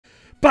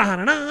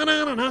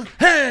Ba-na-na-na-na-na.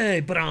 Hey,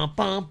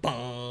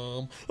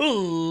 ba-dum-bum-bum.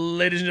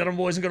 Ladies and gentlemen,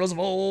 boys and girls of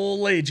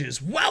all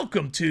ages,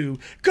 welcome to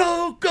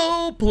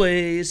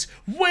Kocoplays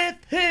with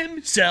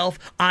himself.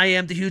 I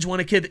am the huge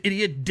wanted kid, the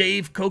idiot,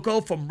 Dave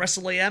Koco from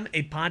WrestleAM,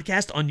 a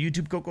podcast on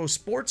YouTube,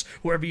 KocoSports,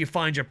 wherever you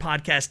find your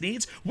podcast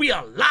needs. We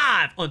are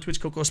live on Twitch,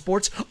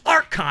 KocoSports,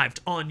 archived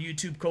on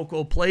YouTube,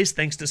 Kocoplays,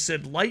 thanks to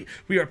Sid Light.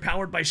 We are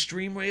powered by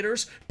Stream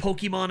Raiders,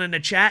 Pokemon in the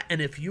chat,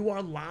 and if you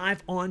are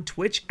live on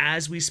Twitch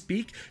as we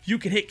speak, you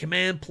can hit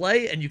Command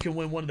Play and you can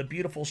win one of the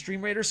beautiful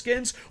Stream Raider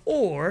skins,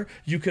 or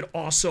you could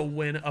also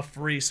win a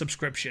free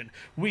subscription.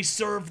 We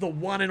serve the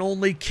one and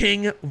only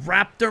King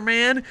Raptor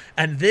Man,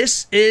 and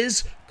this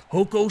is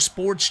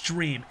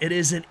Kocosdream. It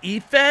is an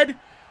EFed,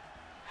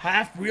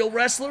 half real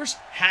wrestlers,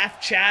 half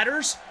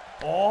chatters,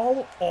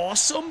 all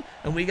awesome,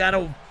 and we got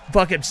a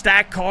fucking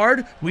stack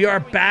card. We are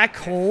back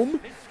home.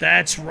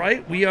 That's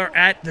right. We are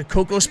at the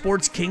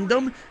KocoSports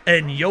Kingdom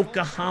in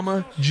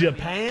Yokohama,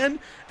 Japan.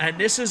 And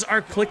this is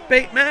our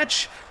clickbait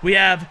match. We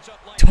have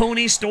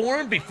Toni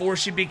Storm before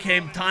she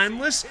became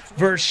timeless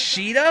versus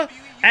Shida.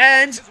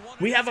 And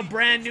we have a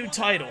brand new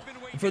title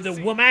for the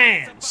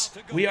women's.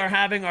 We are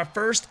having our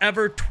first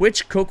ever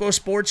Twitch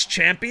KocoSports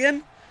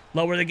champion.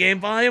 Lower the game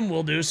volume.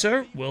 Will do,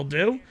 sir. Will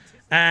do.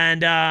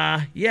 And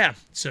yeah,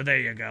 so there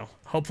you go.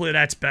 Hopefully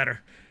that's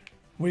better.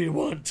 We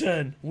want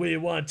 10. We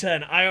want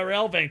 10.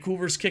 IRL,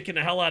 Vancouver's kicking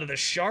the hell out of the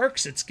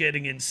Sharks. It's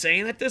getting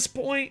insane at this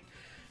point.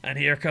 And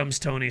here comes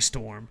Toni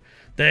Storm.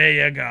 There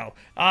you go.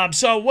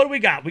 So what do we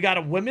got? We got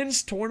a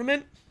women's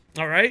tournament.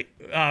 All right.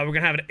 We're going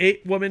to have an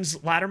 8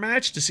 women's ladder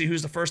match to see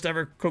who's the first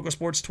ever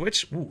KocoSports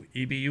Twitch. Ooh,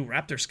 EBU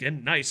Raptor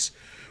skin. Nice.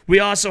 We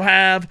also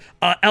have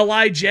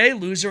LIJ,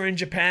 loser in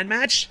Japan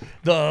match.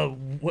 The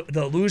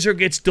loser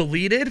gets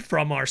deleted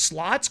from our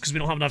slots because we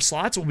don't have enough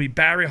slots. It will be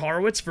Barry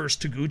Horowitz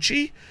versus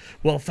Taguchi.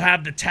 We'll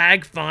have the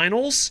tag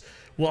finals.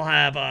 We'll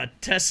have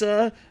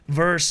Tessa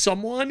versus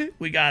someone.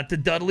 We got the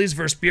Dudleys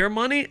versus Beer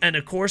Money. And,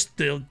 of course,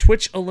 the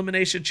Twitch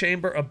Elimination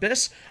Chamber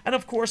Abyss. And,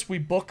 of course, we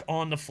book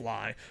on the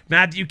fly.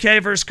 Matthew K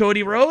versus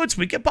Cody Rhodes.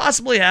 We could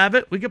possibly have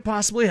it. We could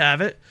possibly have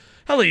it.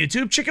 Hello,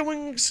 YouTube. Chicken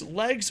wings,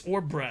 legs,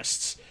 or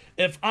breasts?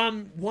 If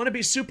I want to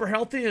be super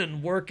healty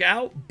and work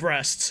out,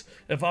 breasts.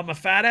 If I'm a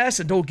fat ass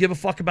and don't give a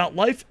fuck about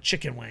life,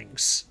 chicken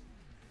wings.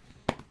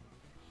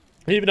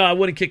 Even though I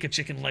wouldn't kick a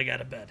chicken leg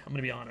out of bed. I'm going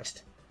to be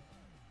honest.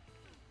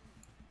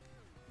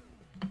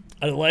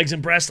 Are the legs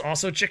and breasts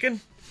also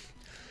chicken?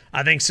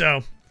 I think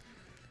so.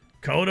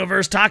 Kota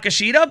versus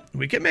Takashita.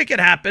 We can make it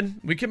happen.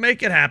 We can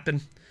make it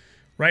happen.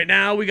 Right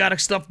now, we got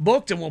stuff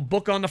booked, and we'll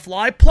book on the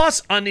fly.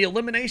 Plus, on the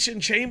Elimination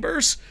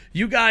Chambers,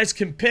 you guys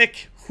can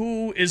pick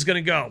who is going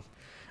to go.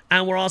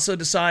 And we're also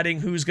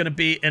deciding who's going to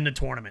be in the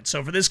tournament.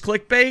 So for this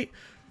clickbait,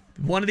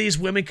 one of these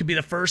women could be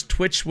the first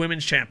Twitch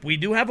Women's Champ. We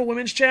do have a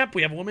Women's Champ.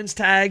 We have a Women's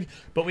Tag.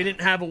 But we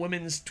didn't have a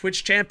Women's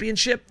Twitch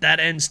Championship. That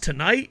ends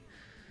tonight.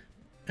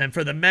 And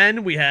for the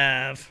men, we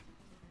have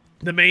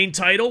the main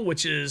title,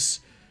 which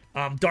is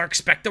Dark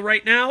Spectre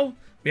right now.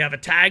 We have a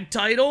tag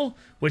title,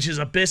 which is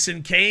Abyss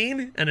and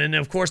Kane. And then,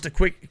 of course, the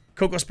quick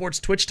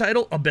KocoSports Twitch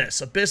title,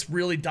 Abyss. Abyss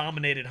really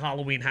dominated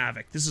Halloween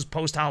Havoc. This is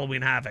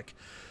post-Halloween Havoc.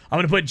 I'm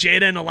going to put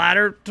Jada in the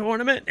ladder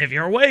tournament if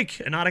you're awake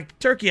and not a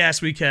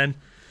turkey-ass weekend.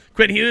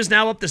 Quinn Hughes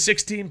now up to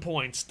 16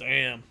 points.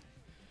 Damn.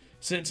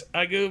 Since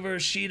Hikaru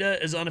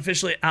Shida is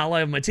unofficially ally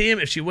of my team,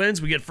 if she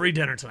wins, we get free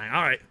dinner tonight.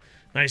 All right.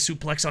 Nice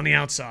suplex on the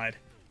outside.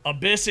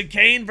 Abyss and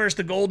Kane versus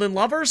the Golden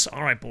Lovers.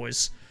 All right,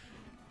 boys.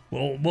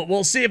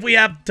 We'll see if we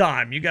have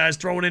time. You guys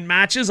throwing in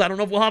matches? I don't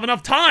know if we'll have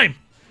enough time.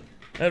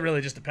 That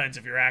really just depends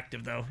if you're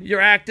active, though. You're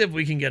active,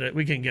 we can get it.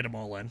 We can get them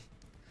all in.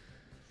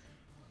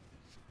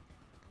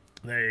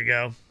 There you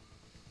go.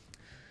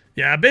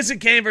 Yeah, Abyss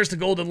and Kane versus the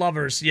Golden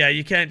Lovers. Yeah,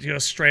 you can't go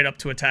straight up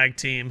to a tag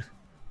team.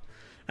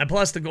 And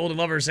plus, the Golden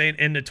Lovers ain't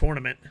in the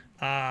tournament.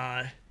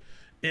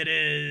 It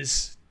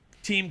is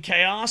Team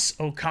Chaos,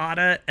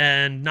 Okada,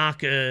 and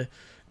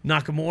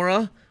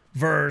Nakamura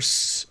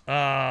versus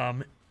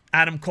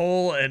Adam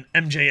Cole and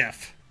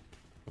MJF.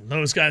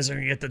 Those guys are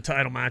going to get the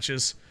title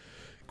matches.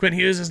 Quinn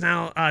Hughes is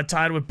now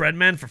tied with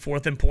Breadman for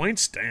 4th in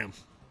points. Damn.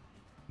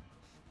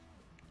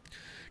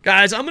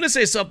 Guys, I'm going to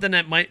say something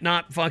that might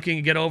not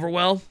fucking get over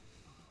well.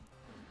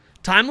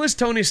 Timeless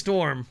Toni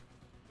Storm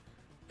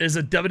is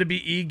a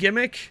WWE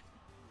gimmick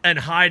and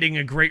hiding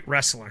a great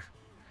wrestler.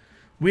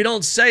 We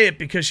don't say it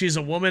because she's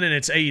a woman and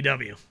it's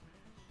AEW.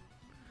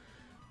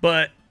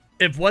 But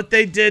if what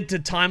they did to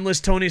Timeless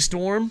Toni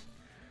Storm,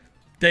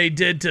 they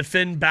did to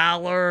Finn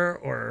Balor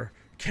or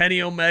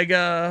Kenny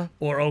Omega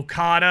or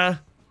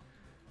Okada,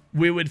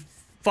 we would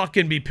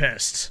fucking be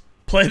pissed.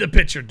 Play the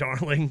picture,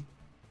 darling.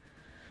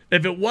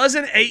 If it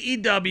wasn't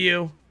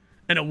AEW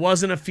and it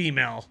wasn't a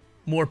female,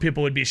 more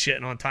people would be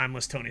shitting on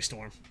Timeless Toni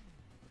Storm.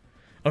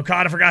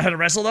 Okada forgot how to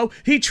wrestle, though.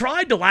 He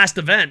tried the last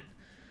event.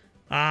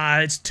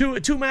 It's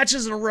two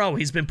matches in a row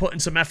he's been putting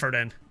some effort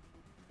in.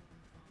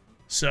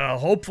 So,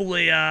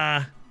 hopefully,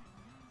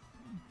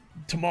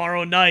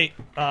 tomorrow night,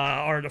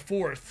 or the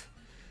 4th.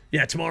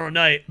 Yeah, tomorrow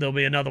night, there'll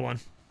be another one.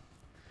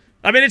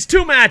 I mean, it's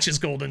 2 matches,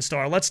 Golden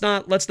Star. Let's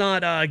not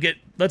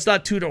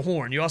toot a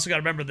horn. You also got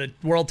to remember the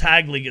World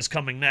Tag League is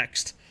coming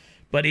next.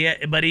 But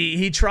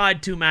he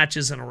tried 2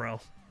 matches in a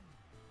row.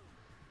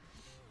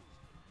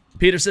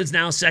 Peterson's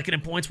now second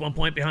in points, 1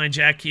 point behind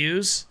Jack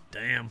Hughes.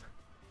 Damn.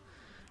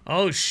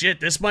 Oh shit,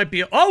 this might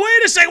be. Oh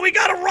wait a second, we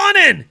got a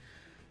run-in.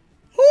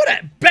 Who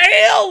that?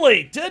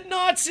 Bailey! Did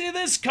not see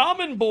this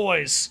coming,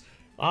 boys.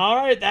 All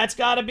right, that's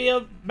got to be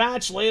a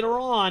match later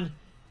on.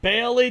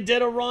 Bailey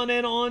did a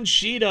run-in on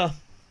Shida.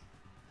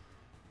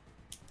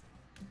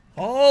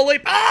 Holy...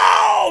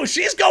 Oh!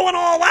 She's going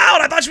all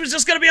out! I thought she was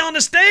just going to be on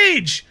the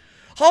stage!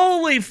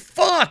 Holy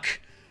fuck!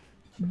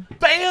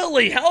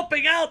 Bailey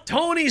helping out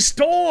Toni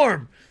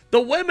Storm! The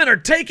women are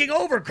taking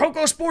over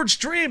KocoSports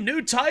Dream,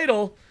 new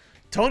title.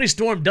 Toni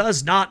Storm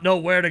does not know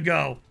where to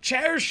go.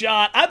 Chair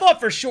shot. I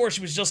thought for sure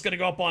she was just going to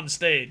go up on the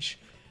stage.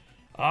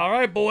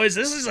 Alright, boys.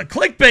 This is a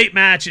clickbait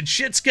match, and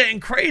shit's getting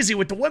crazy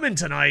with the women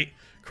tonight.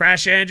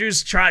 Crash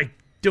Andrews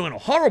doing a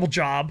horrible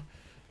job.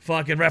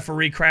 Fucking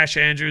referee Crash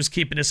Andrews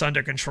keeping this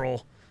under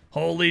control.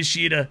 Holy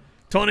Shida.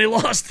 Toni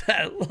lost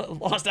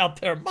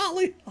out there.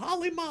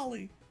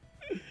 Holly.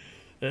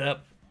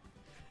 Yep.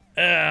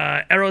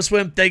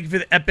 Aeroswim, thank you for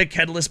the epic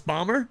headless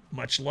bomber.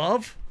 Much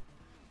love.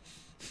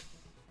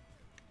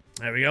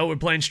 There we go. We're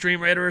playing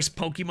Stream Raiders,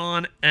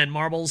 Pokemon, and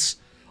Marbles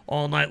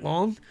all night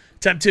long.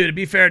 Temp 2, to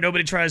be fair,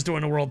 nobody tries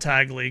during the World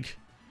Tag League.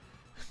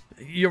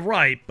 You're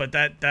right, but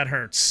that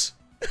hurts.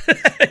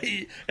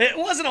 It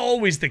wasn't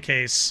always the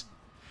case.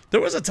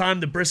 There was a time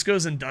the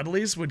Briscoes and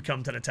Dudleys would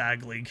come to the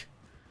Tag League.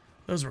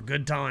 Those were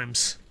good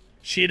times.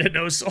 Shida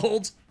no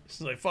sold.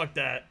 She's like, fuck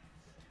that.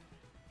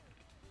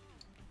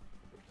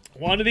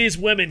 One of these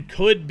women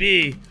could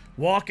be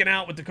walking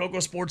out with the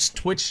KocoSports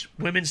Twitch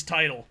Women's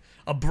title.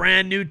 A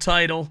brand new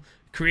title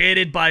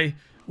created by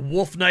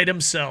Wolf Knight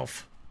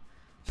himself.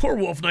 Poor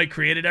Wolf Knight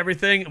created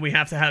everything, and we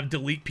have to have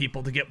delete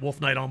people to get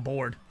Wolf Knight on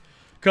board.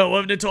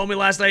 Wouldn't have told me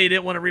last night he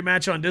didn't want a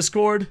rematch on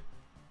Discord?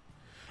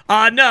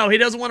 No, he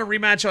doesn't want a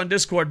rematch on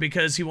Discord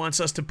because he wants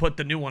us to put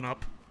the new one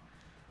up.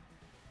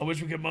 I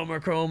wish we could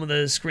Momo Chrome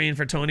the screen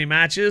for Toni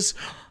matches.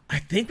 I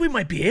think we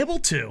might be able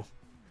to.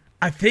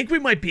 I think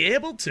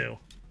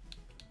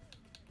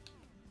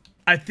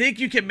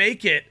you can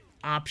make it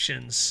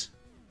options.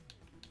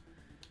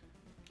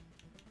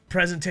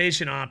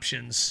 Presentation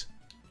options.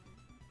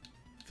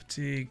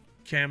 Fatigue,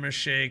 camera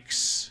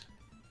shakes.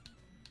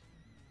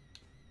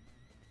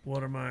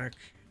 Watermark.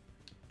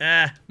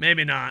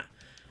 Maybe not.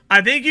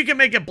 I think you can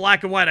make it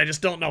black and white. I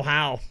just don't know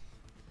how.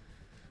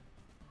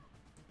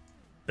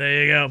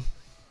 There you go.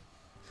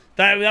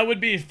 That would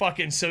be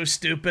fucking so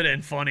stupid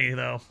and funny,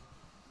 though.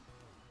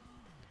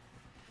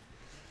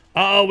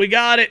 Uh-oh, we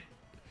got it.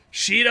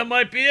 Shida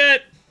might be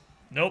it.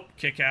 Nope,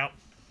 kick out.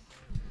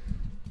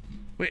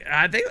 Wait,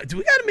 I think... Do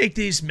we gotta make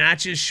these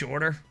matches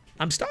shorter?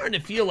 I'm starting to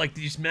feel like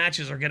these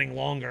matches are getting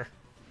longer.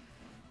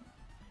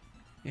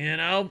 You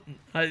know?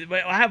 I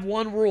have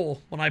one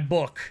rule when I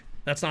book.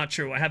 That's not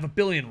true. I have a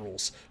billion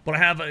rules. But I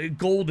have a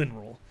golden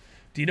rule.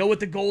 Do you know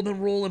what the golden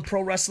rule in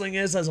pro wrestling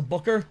is as a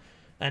booker?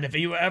 And if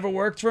you ever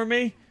worked for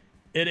me,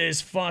 it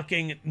is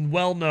fucking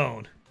well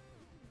known.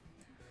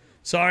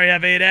 Sorry, I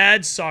have 8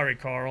 ads. Sorry,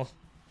 Carl.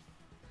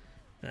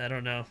 I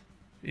don't know.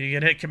 You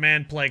can hit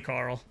command play,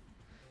 Carl.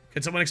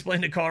 Can someone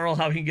explain to Carl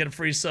how he can get a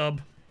free sub?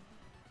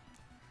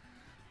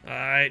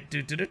 Alright.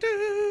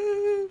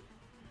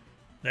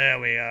 There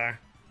we are.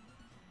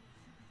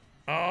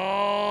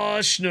 Oh,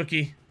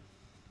 Snooky.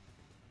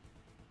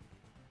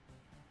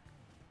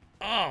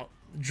 Oh,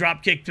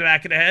 drop kick to the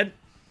back of the head.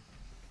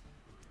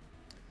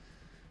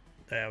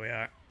 There we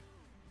are.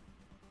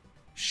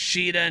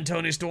 Shida and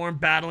Toni Storm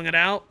battling it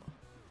out.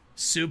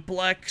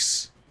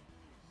 Suplex.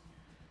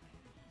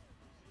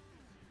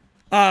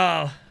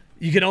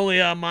 You can only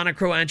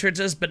monochrome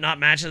entrances, but not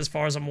matches as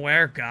far as I'm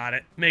aware. Got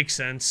it. Makes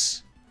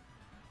sense.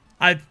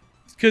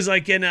 Because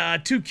like in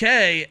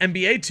 2K,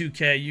 NBA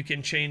 2K, you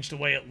can change the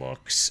way it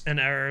looks and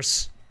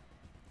errors.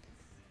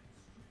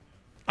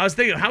 I was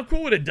thinking, how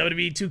cool would a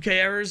WWE 2K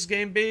errors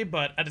game be?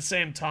 But at the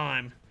same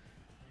time,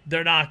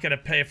 they're not going to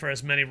pay for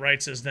as many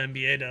rights as the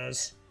NBA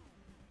does.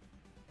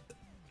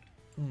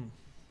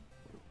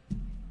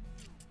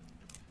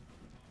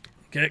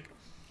 Kick.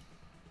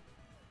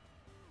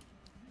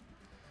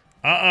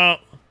 Uh-oh.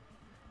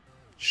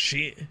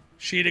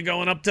 Shida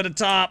going up to the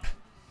top.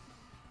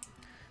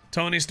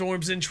 Toni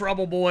Storm's in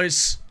trouble,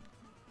 boys.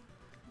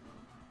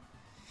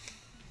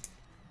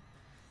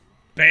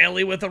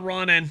 Bailey with a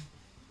run-in.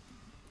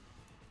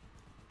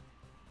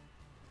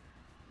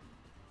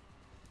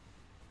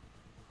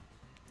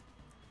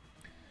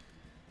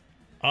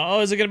 Oh,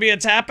 is it going to be a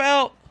tap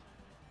out?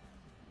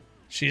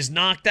 She's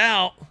knocked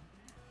out.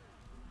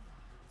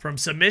 From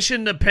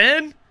submission to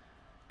pin.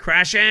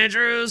 Crash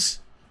Andrews.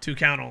 2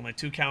 count only.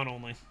 2 count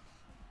only.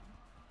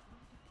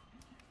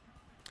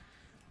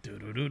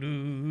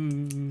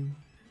 Do-do-do-do.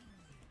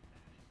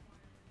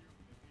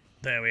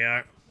 There we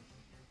are.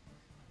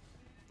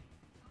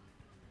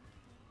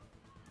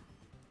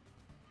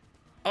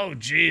 Oh,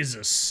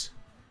 Jesus.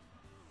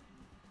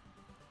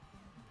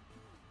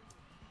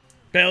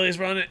 Bailey's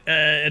running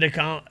an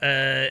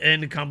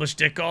accomplished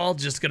dick all,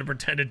 just gonna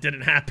pretend it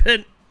didn't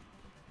happen.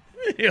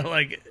 You know,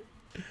 like,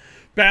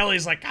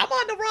 Bailey's like, I'm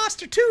on the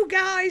roster too,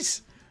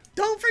 guys.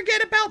 Don't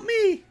forget about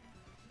me.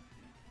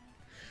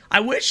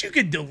 I wish you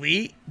could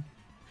delete.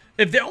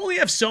 If they only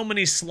have so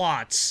many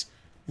slots,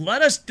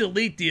 let us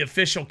delete the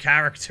official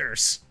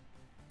characters.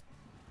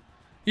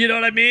 You know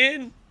what I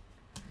mean?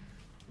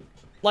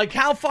 Like,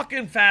 how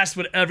fucking fast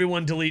would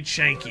everyone delete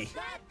Shanky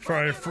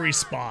for a free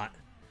spot?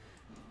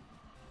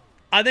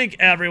 I think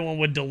everyone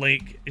would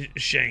delete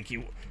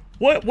Shanky.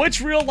 Which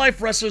real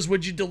life wrestlers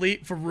would you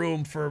delete for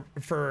room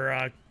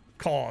for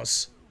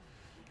calls?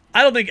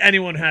 I don't think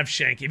anyone would have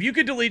Shanky. If you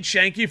could delete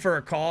Shanky for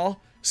a call,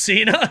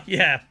 Cena,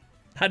 yeah,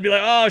 I'd be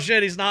like, oh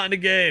shit, he's not in the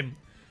game.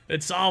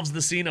 It solves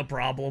the Cena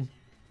problem.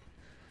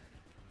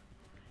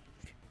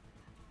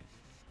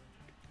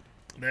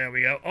 There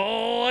we go.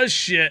 Oh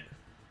shit.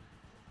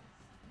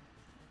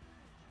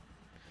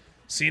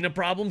 Cena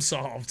problem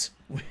solved.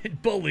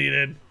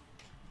 Deleted.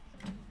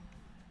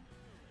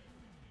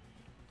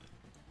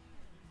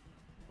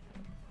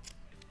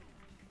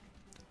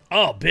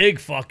 Oh, big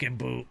fucking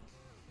boot.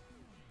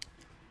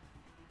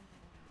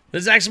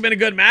 This has actually been a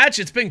good match.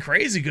 It's been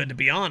crazy good, to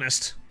be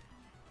honest.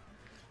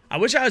 I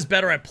wish I was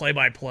better at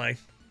play-by-play.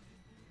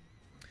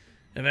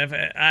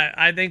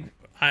 I think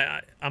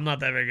I'm not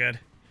that very good.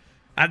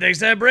 After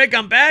extended break,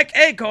 I'm back.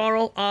 Hey,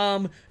 Carl.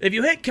 If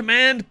you hit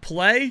Command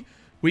Play,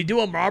 we do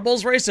a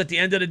marbles race at the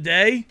end of the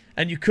day,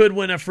 and you could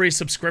win a free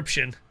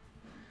subscription.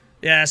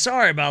 Yeah,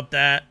 sorry about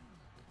that.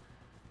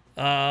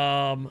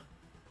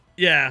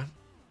 Yeah.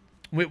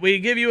 We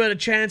give you a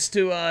chance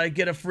to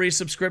get a free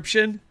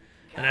subscription,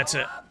 and that's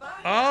it.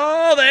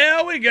 Oh,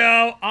 there we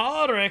go.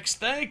 Audrix,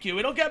 thank you.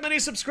 We don't get many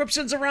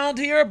subscriptions around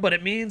here, but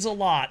it means a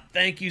lot.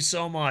 Thank you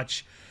so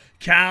much.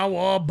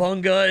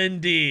 Cowabunga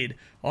indeed.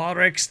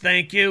 Audrix,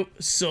 thank you.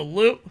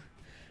 Salute.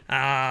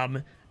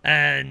 And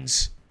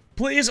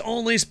please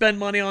only spend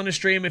money on the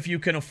stream if you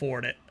can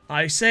afford it.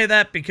 I say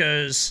that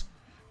because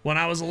when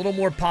I was a little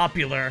more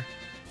popular,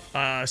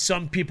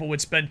 some people would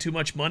spend too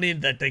much money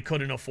that they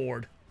couldn't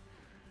afford.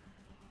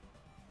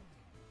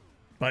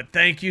 But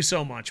thank you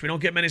so much. We don't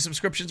get many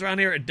subscriptions around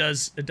here. It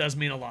does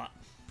mean a lot.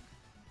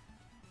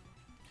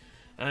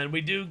 And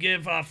we do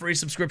give free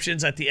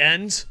subscriptions at the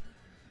end.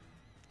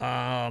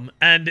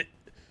 And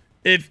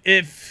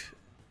if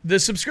the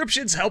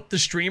subscriptions help the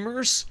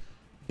streamers,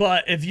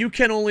 but if you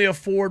can only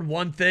afford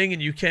one thing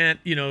and you can't,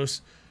 you know,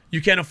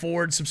 you can't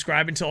afford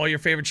subscribing to all your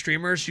favorite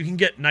streamers, you can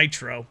get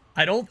Nitro.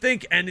 I don't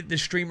think any of the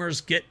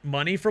streamers get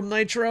money from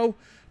Nitro,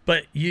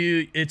 but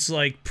it's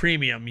like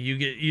premium.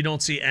 You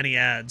don't see any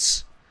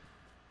ads.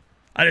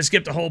 I just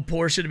skipped a whole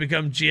portion to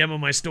become GM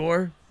of my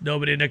store.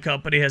 Nobody in the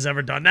company has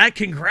ever done that.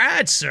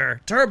 Congrats,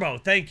 sir. Turbo,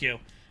 thank you.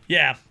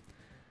 Yeah.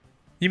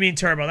 You mean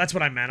Turbo. That's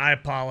what I meant. I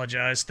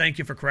apologize. Thank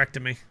you for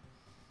correcting me.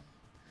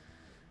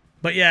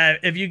 But yeah,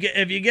 if you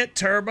get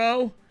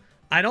Turbo,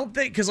 I don't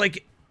think, because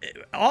like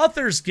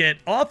authors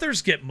get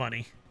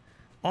money.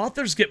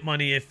 Authors get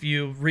money if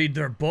you read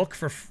their book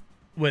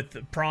with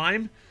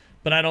Prime,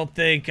 but I don't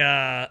think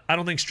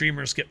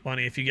streamers get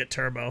money if you get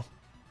Turbo.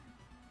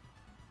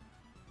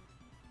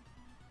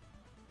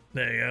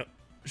 There you go.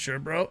 Sure,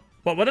 bro.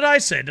 What did I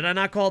say? Did I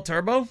not call it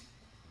Turbo?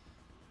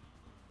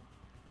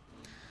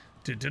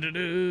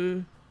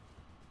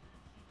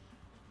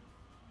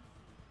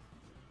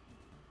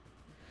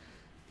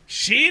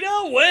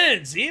 Shida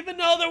wins, even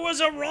though there was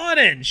a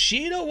run-in.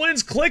 Shida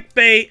wins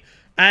clickbait,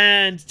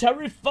 and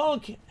Terry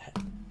Funk,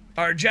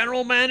 our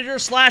general manager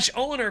 /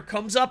 owner,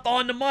 comes up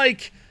on the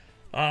mic.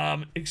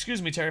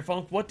 Excuse me, Terry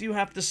Funk, what do you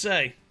have to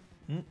say?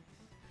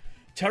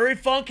 Terry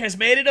Funk has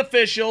made it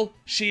official.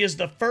 She is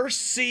the first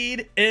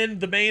seed in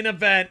the main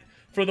event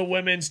for the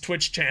Women's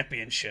Twitch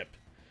Championship.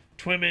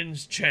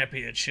 Women's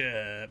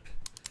Championship.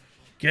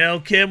 Gail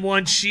Kim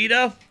wants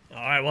Shida. All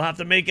right, we'll have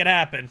to make it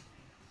happen.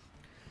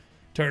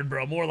 Turn,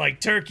 bro. More like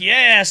turkey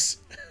ass.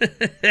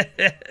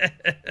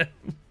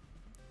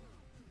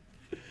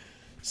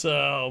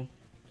 So,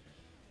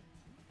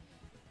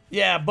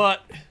 yeah,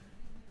 but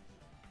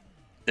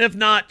if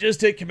not,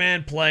 just hit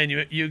Command Play,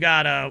 and you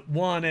got a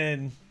 1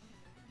 in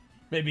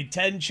maybe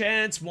 10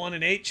 chance, 1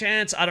 in 8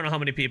 chance. I don't know how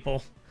many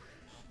people.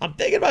 I'm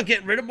thinking about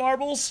getting rid of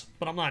marbles,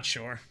 but I'm not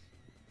sure.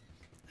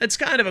 It's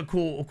kind of a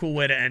cool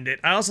way to end it.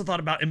 I also thought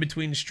about in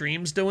between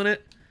streams doing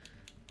it,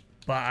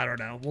 but I don't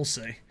know. We'll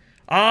see.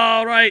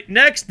 All right,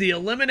 next, the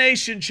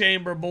Elimination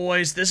Chamber,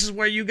 boys. This is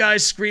where you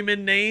guys scream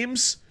in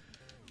names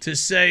to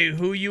say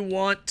who you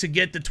want to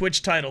get the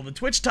Twitch title. The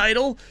Twitch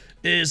title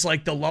is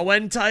like the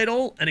low-end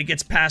title, and it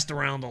gets passed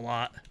around a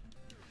lot.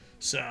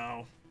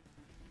 So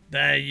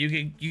that you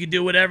can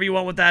do whatever you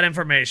want with that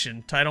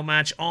information. Title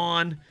match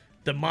on.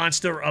 The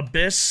Monster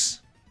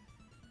Abyss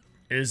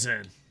is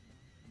in.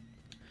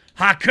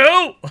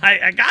 Haku!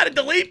 I gotta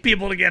delete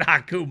people to get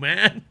Haku,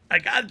 man. I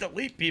gotta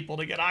delete people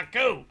to get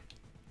Haku.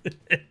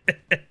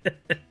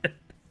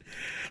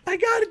 I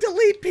gotta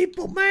delete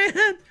people,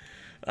 man.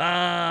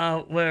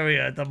 Where are we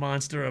at? The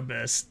Monster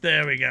Abyss.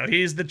 There we go.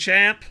 He's the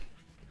champ.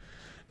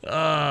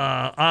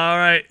 All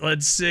right,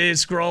 let's see.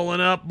 Scrolling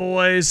up,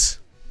 boys.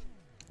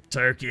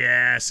 Turkey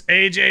ass.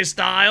 AJ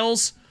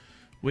Styles.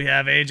 We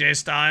have AJ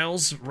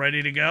Styles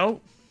ready to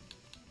go.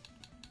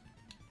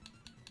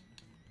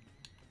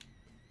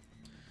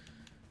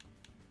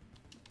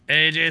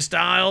 AJ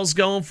Styles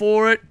going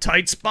for it.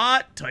 Tight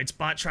spot. Tight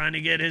spot trying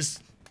to get his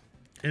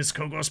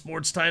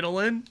KocoSports title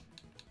in.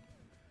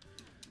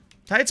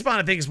 Tight spot,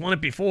 I think, has won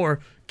it before.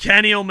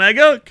 Kenny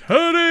Omega.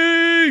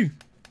 Kenny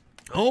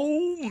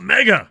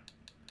Omega.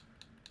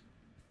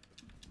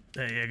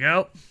 There you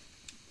go.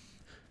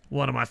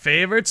 One of my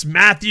favorites.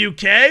 Matthew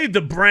K. The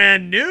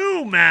brand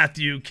new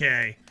Matthew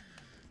K.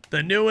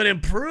 The new and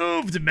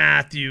improved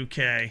Matthew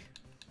K.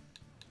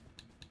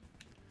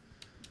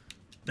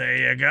 There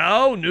you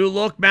go. New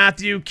look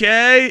Matthew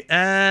K.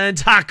 And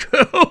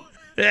Haku.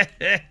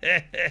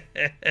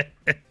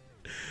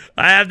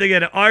 I have to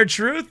get it.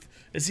 R-Truth.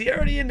 Is he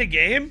already in the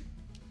game?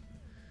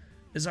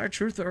 Is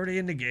R-Truth already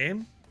in the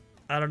game?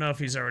 I don't know if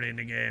he's already in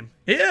the game.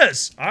 He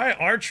is. All right,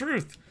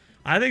 R-Truth.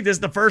 I think this is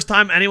the first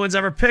time anyone's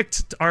ever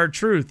picked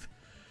R-Truth.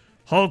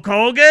 Hulk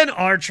Hogan,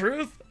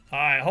 R-Truth. All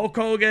right, Hulk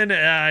Hogan.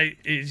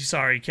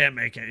 Sorry, he can't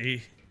make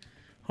it.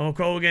 Hulk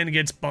Hogan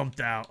gets bumped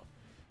out.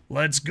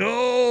 Let's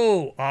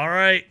go. All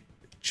right,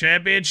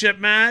 championship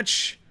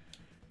match.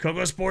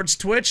 KocoSports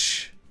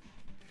Twitch.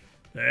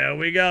 There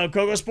we go.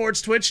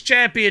 KocoSports Twitch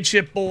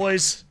championship,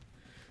 boys.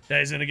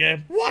 He's in the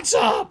game. What's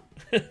up?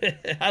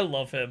 I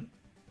love him.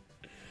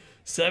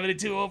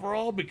 72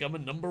 overall,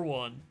 becoming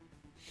 #1.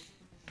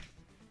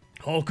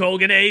 Hulk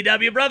Hogan,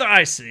 AEW, brother.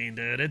 I seen,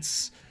 dude.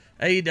 It's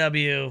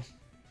AEW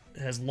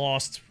has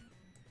lost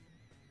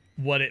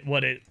what it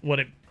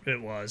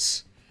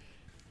was.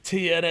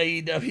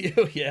 TNA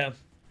AEW, yeah.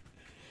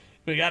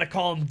 We gotta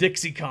call him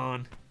Dixie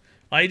Con.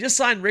 He just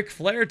signed Ric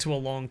Flair to a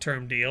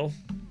long-term deal,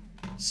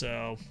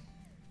 so.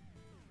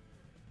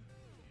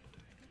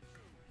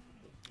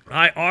 All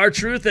right,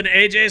 R-Truth and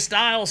AJ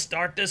Styles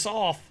start this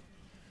off.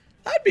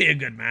 That'd be a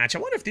good match. I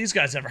wonder if these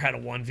guys ever had a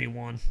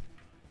 1v1.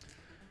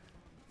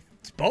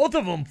 It's both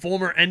of them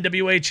former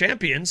NWA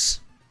champions.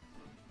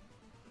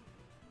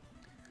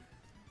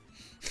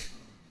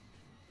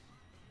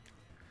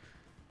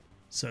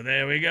 So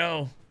there we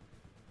go.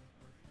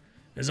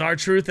 Is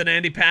R-Truth and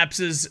Andy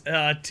Paps'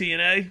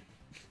 TNA.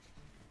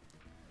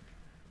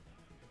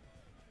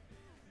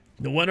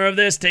 The winner of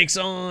this takes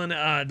on,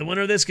 the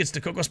winner of this gets the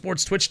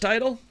KocoSports Twitch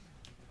title.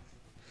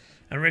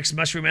 And Rick's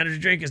Mushroom Energy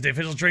Drink is the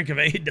official drink of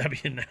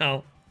AEW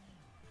now.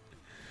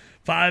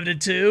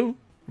 5-2.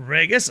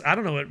 Regis, I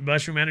don't know what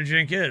Mushroom Energy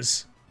Drink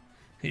is.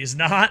 He's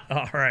not?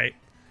 Alright.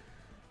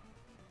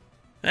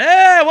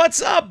 Hey,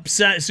 what's up,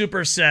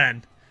 Super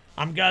Sen?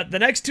 The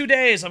next 2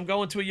 days, I'm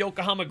going to a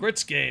Yokohama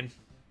Grits game.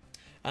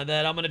 And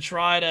then I'm going to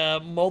try to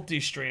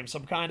multi-stream, so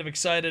I'm kind of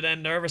excited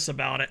and nervous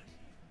about it.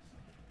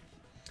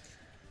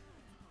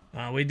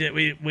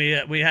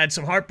 We had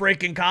some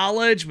heartbreak in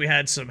college, we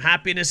had some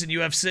happiness in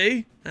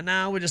UFC, and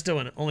now we're just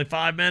doing it. Only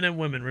 5 men and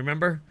women,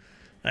 remember?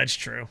 That's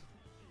true.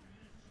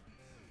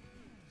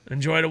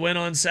 Enjoy the win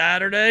on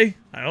Saturday?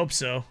 I hope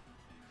so.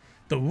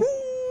 The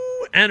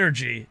woo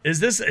energy.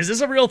 Is this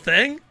a real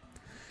thing? You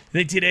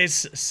think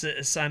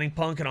TNA's signing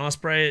Punk and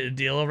Ospreay a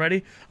deal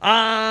already?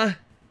 I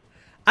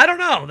don't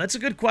know. That's a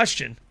good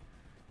question.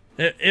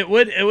 It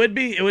would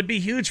be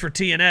huge for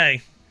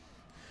TNA.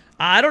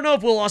 I don't know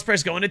if Will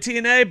Ospreay's going to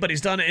TNA, but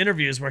he's done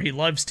interviews where he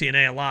loves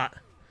TNA a lot.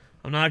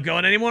 I'm not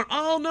going anymore.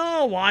 Oh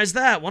no, why is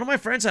that? One of my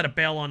friends had a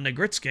bail on the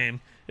Grits game.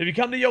 If you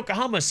come to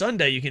Yokohama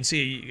Sunday, you can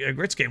see a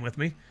Grits game with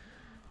me.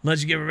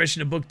 Unless you give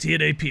permission to book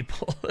TNA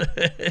people.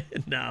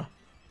 No.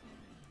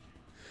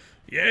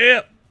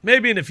 Yeah,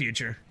 maybe in the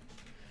future.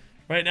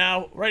 Right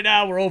now we're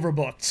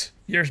overbooked.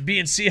 You're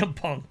being CM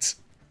Punked.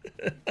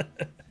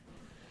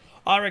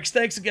 Rx,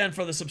 thanks again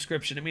for the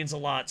subscription. It means a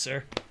lot,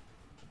 sir.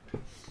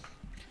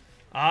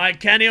 Alright,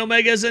 Kenny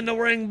Omega's in the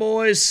ring,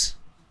 boys.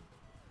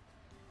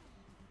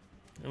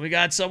 And we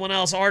got someone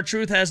else.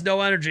 R-Truth has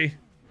no energy.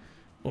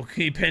 We'll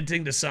keep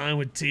hinting to sign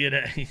with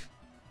TNA.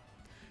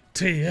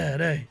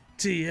 TNA.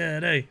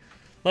 TNA.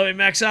 Let me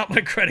max out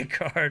my credit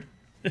card.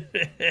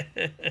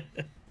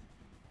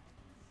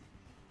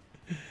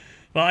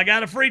 Well, I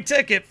got a free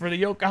ticket for the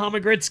Yokohama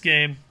Grits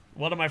game.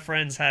 One of my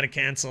friends had to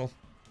cancel.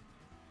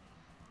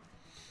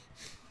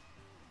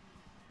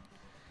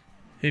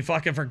 He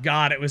fucking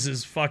forgot it was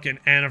his fucking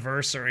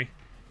anniversary.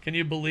 Can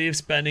you believe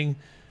spending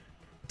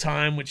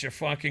time with your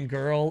fucking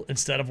girl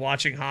instead of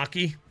watching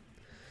hockey?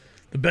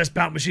 The best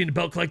bout machine to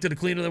belt collector, the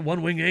cleaner than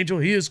one winged angel.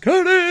 He is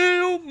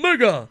Kenny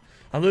Omega.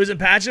 I'm losing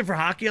passion for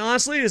hockey,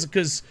 honestly. Is it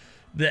because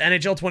the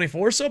NHL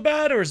 24 is so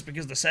bad? Or is it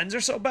because the Sens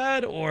are so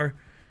bad? Or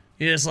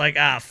you're just like,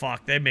 ah,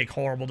 fuck. They make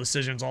horrible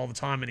decisions all the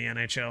time in the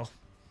NHL.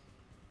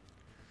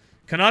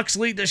 Canucks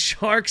lead the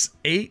Sharks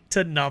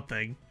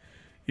 8-0.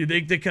 You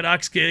think the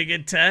Canucks can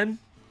get 10?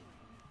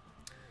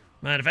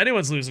 Man, if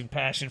anyone's losing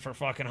passion for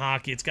fucking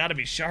hockey, it's got to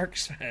be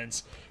Sharks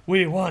fans.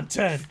 We want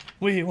 10.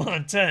 We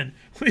want 10.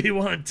 We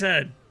want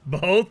 10.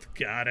 Both?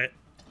 Got it.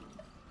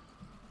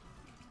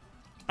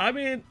 I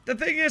mean, the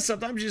thing is,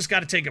 sometimes you just got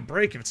to take a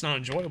break if it's not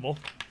enjoyable.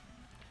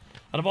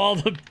 Out of all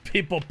the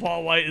people,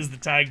 Paul White is the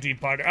tag team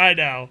partner. I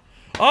know.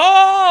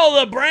 Oh,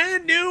 the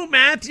brand new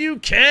Matthew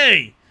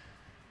K.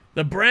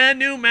 The brand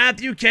new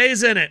Matthew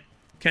K's in it.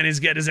 Kenny's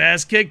getting his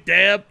ass kicked.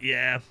 Damn.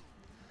 Yeah.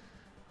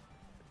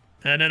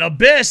 And then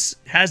Abyss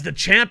has the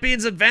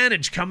champion's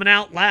advantage coming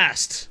out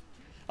last.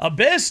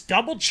 Abyss,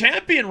 double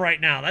champion right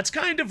now. That's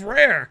kind of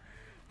rare.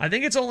 I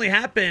think it's only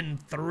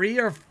happened 3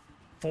 or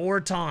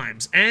 4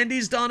 times.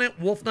 Andy's done it,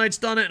 Wolf Knight's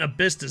done it, and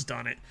Abyss has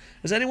done it.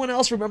 Does anyone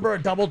else remember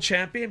a double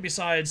champion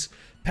besides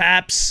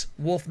Paps,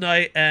 Wolf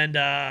Knight, and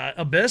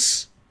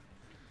Abyss?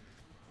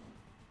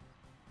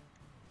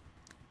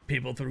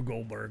 People through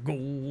Goldberg.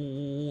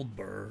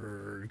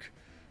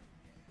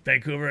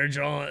 Vancouver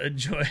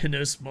enjoying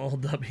a small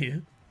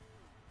W.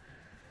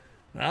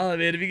 Well, I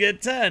mean, if you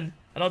get 10,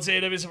 I don't see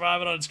AEW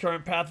surviving on its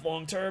current path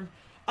long term.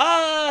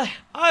 I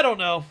don't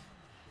know.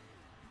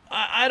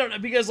 I don't know,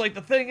 because, like,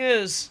 the thing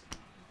is,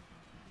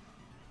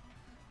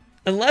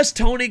 unless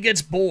Tony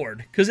gets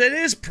bored, because it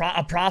is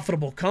a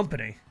profitable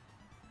company.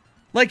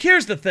 Like,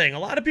 here's the thing. A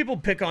lot of people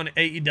pick on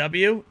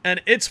AEW,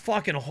 and it's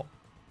fucking...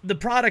 The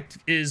product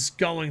is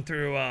going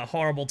through a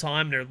horrible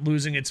time. They're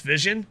losing its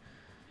vision.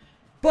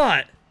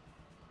 But,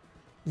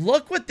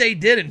 look what they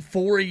did in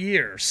 4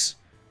 years.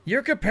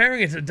 You're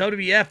comparing it to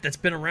WWF that's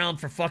been around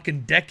for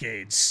fucking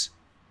decades.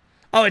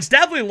 Oh, it's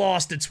definitely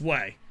lost its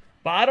way.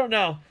 But I don't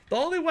know. The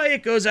only way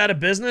it goes out of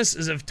business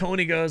is if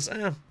Tony goes,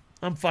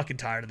 I'm fucking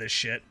tired of this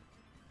shit.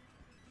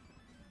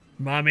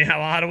 Remind me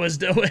how Ottawa's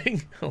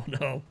doing? Oh,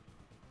 no.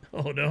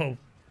 Oh, no.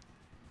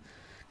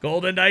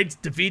 Golden Knights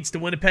defeats the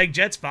Winnipeg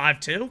Jets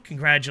 5-2.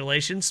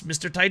 Congratulations,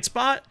 Mr. Tight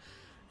Spot.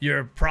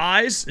 Your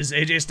prize is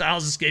AJ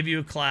Styles just gave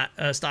you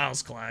a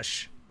Styles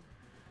Clash.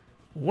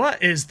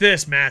 What is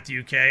this,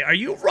 Matthew K? Are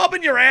you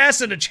rubbing your ass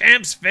in a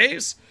champ's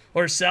face?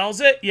 Or sells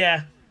it?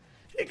 Yeah.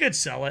 You could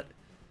sell it.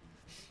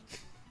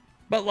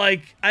 But,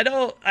 like, I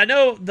know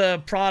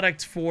the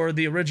product for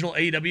the original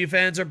AEW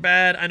fans are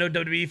bad. I know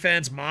WWE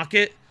fans mock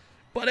it.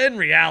 But in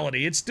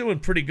reality, it's doing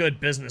pretty good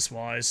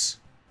business-wise.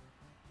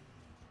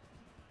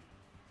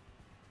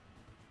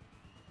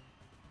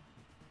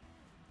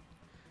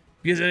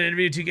 Because in an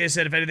interview, 2K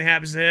said if anything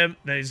happens to him,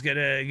 then he's going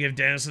to give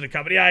Danielson the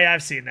company. Yeah,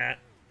 I've seen that.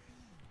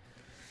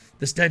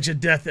 The stench of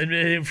death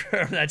emanating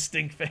from that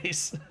stink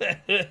face.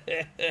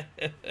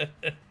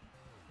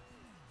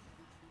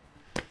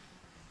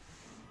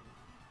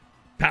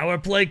 Power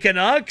play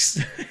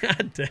Canucks?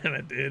 God damn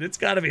it, dude. It's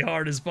got to be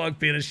hard as fuck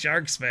being a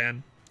Sharks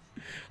fan.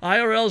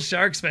 IRL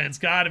Sharks fans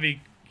got to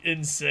be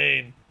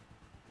insane.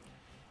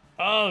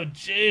 Oh,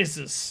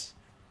 Jesus.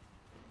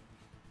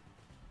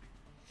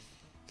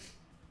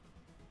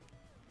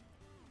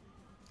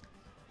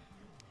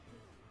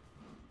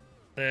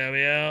 There we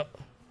go.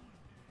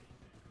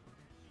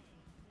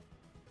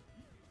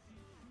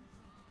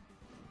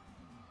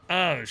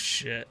 Oh,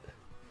 shit.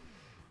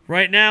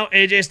 Right now,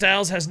 AJ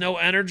Styles has no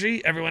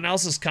energy. Everyone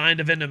else is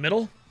kind of in the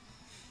middle.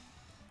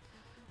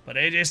 But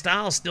AJ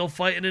Styles still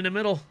fighting in the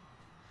middle.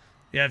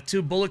 You have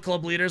 2 Bullet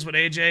Club leaders with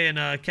AJ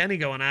and Kenny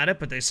going at it,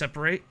 but they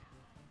separate.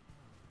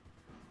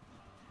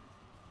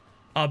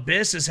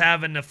 Abyss is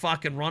having the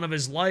fucking run of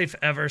his life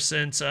ever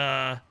since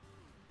Halloween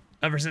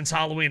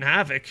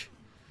Havoc.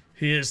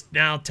 He is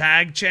now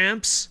tag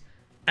champs,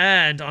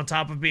 and on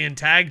top of being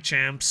tag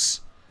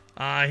champs,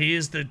 he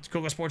is the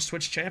KocoSports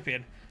Twitch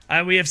champion.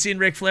 We have seen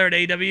Ric Flair at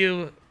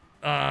AEW.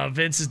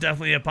 Vince is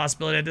definitely a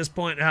possibility at this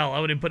point. Hell, I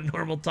would have put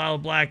Normal Tyler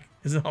Black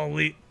as an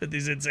elite with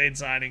these insane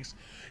signings.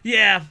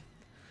 Yeah.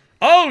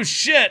 Oh,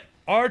 shit.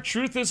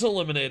 R-Truth is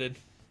eliminated.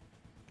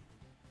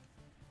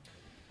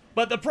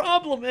 But the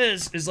problem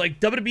is like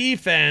WWE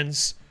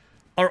fans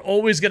are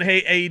always going to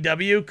hate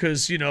AEW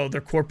because, you know,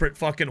 they're corporate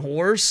fucking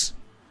whores.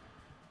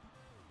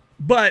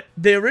 But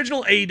the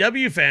original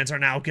AEW fans are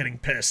now getting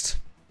pissed.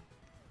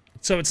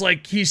 So it's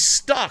like he's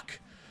stuck.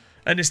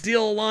 And to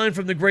steal a line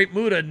from the Great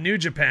Muta in New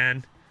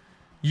Japan,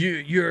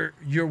 you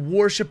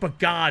worship a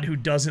god who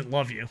doesn't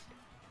love you.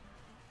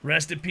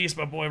 Rest in peace,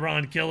 my boy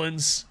Ron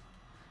Killens.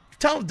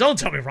 Don't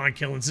tell me Ron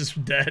Killens is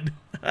dead.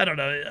 I don't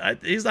know.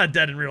 He's not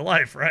dead in real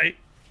life, right?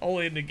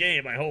 Only in the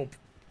game, I hope.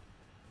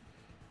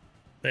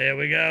 There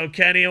we go.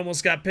 Kenny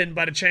almost got pinned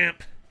by the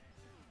champ.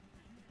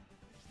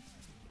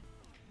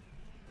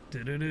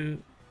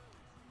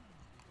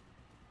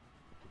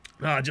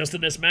 Oh, just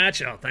in this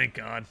match? Oh, thank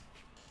God.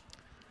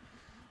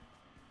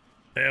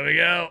 There we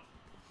go.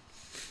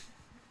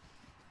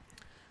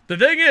 The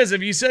thing is,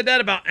 if you said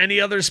that about any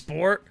other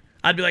sport,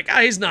 I'd be like,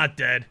 he's not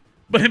dead.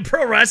 But in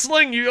pro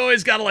wrestling, you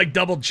always gotta, like,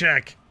 double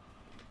check.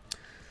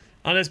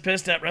 I'm just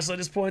pissed at wrestling at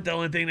this point. The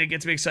only thing that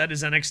gets me excited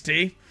is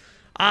NXT.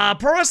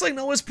 Pro wrestling,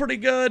 though, is pretty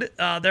good.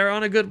 They're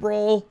on a good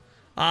roll.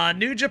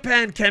 New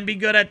Japan can be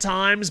good at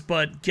times,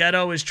 but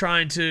Ghetto is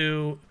trying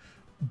to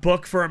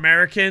book for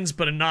Americans,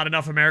 but not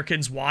enough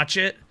Americans watch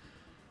it.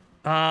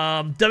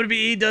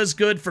 WWE does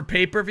good for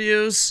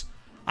pay-per-views.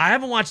 I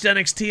haven't watched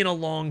NXT in a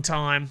long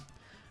time.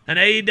 And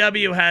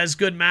AEW has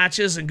good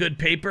matches and good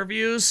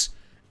pay-per-views.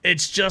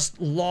 It's just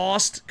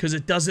lost because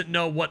it doesn't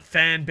know what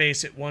fan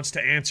base it wants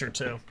to answer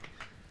to.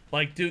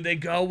 Like, do they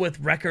go with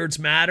records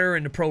matter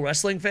in the pro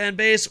wrestling fan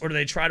base, or do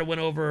they try to win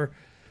over...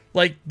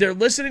 Like, they're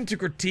listening to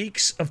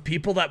critiques of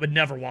people that would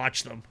never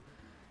watch them.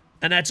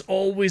 And that's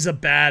always a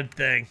bad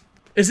thing.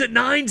 Is it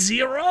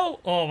 9-0?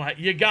 Oh, my...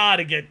 You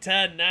gotta get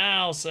 10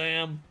 now,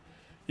 Sam.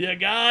 You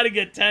gotta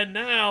get 10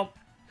 now.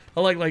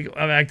 I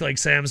act like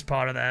Sam's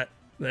part of that.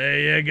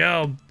 There you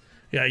go.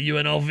 Yeah,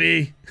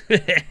 UNLV.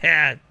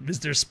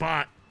 Mr.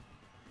 Spot.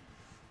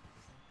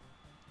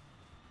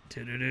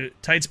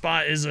 Tight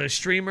Spot is a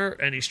streamer,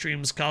 and he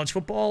streams college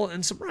football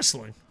and some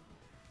wrestling.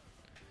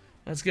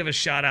 Let's give a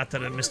shout out to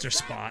the Mr.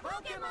 Spot.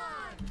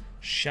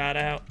 Shout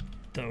out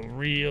the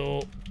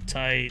real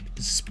Tight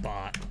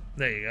Spot.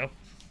 There you go.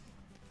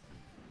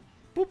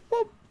 Boop,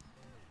 boop.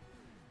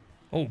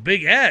 Oh,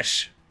 Big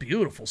Ash.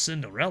 Beautiful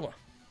Cinderella.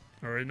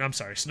 Or, I'm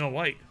sorry, Snow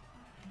White.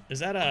 Is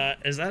that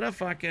a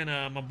fucking,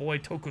 my boy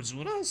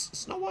Tokozuna's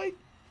Snow White?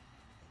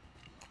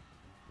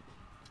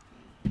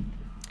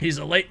 He's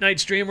a late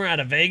night streamer out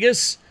of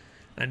Vegas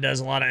and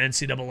does a lot of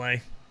NCAA.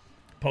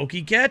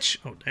 Pokecatch?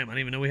 Oh, damn, I didn't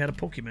even know we had a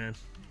Pokemon.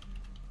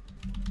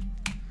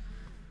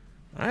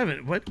 I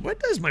haven't, what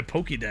does my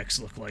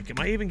Pokédex look like? Am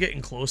I even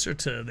getting closer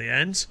to the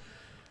ends?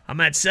 I'm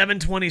at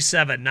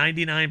 727,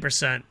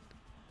 99%.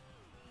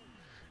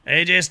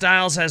 AJ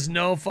Styles has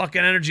no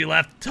fucking energy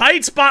left.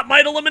 Tight Spot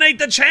might eliminate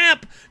the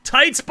champ.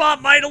 Tight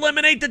Spot might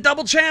eliminate the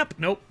double champ.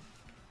 Nope.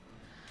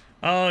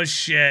 Oh,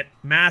 shit.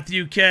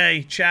 Matthew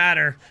K.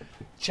 Chatter.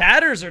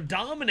 Chatters are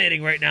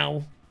dominating right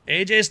now.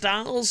 AJ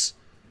Styles.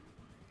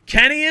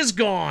 Kenny is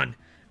gone.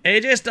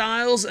 AJ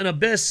Styles and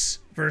Abyss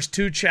versus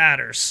 2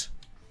 Chatters.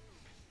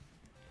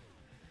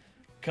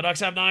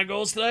 Canucks have 9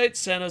 goals tonight.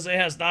 San Jose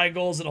has 9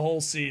 goals in a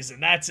whole season.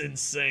 That's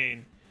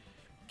insane.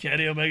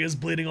 Kenny Omega's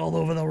bleeding all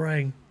over the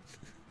ring.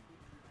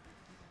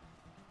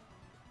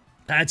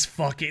 That's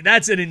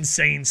an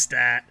insane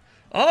stat.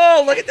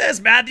 Oh, look at this.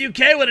 Matthew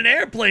K with an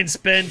airplane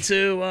spin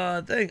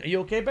to, thing. Are you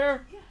okay,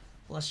 Bear? Yeah.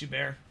 Bless you,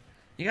 Bear.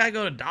 You gotta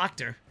go to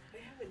doctor. I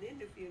have an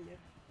interview now.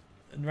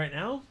 And right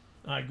now?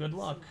 Good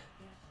luck.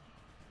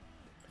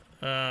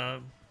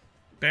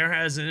 Bear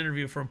has an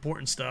interview for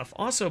important stuff.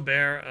 Also,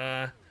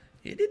 Bear,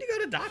 you need to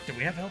go to doctor.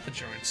 We have health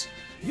insurance.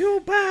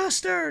 You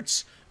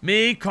bastards!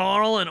 Me,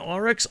 Carl, and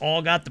Oryx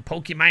all got the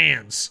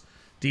Pokemans.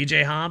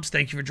 DJ Hobbs,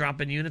 thank you for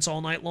dropping units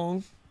all night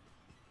long.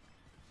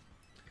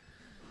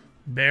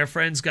 Bear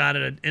Friends got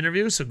an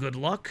interview, so good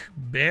luck,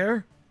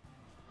 Bear.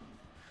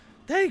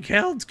 They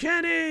killed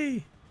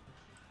Kenny!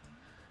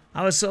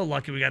 I was so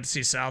lucky we got to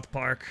see South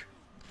Park.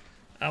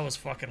 That was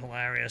fucking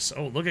hilarious.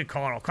 Oh, look at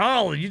Carl.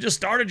 Carl, you just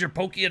started your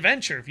Poke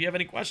adventure. If you have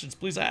any questions,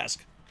 please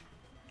ask.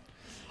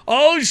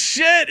 Oh,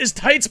 shit! Is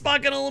Tight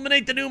Spot gonna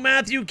eliminate the new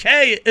Matthew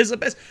K?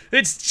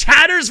 It's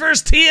Chatters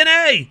versus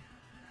TNA!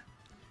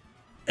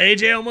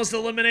 AJ almost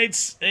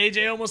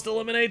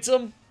eliminates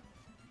him.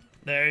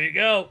 There you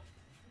go.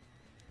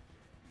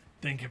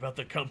 Think about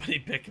the company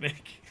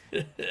picnic.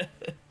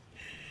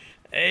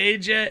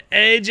 AJ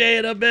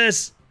and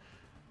Abyss.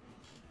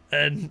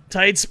 And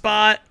Tight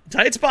Spot.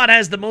 Tight Spot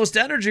has the most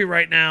energy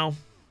right now.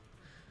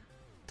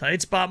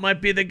 Tight Spot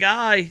might be the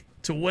guy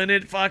to win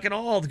it fucking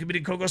all. It could be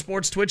the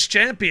KocoSports Twitch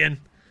champion.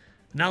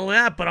 Not only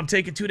that, but I'm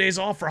taking 2 days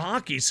off for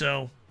hockey,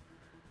 so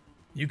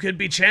you could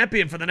be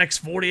champion for the next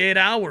 48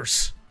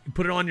 hours. You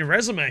put it on your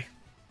resume.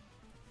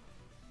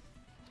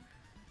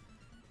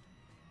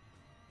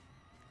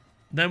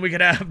 Then we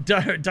could have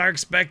Dark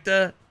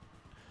Spectre,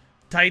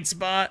 Tight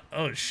Spot.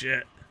 Oh,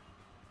 shit.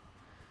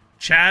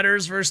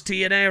 Chatters versus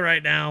TNA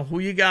right now. Who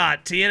you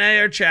got?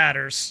 TNA or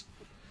Chatters?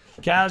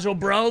 Casual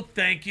Bro,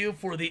 thank you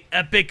for the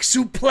epic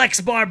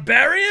suplex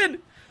barbarian.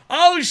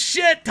 Oh,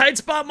 shit. Tight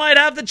Spot might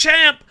have the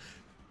champ.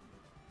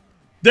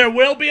 There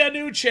will be a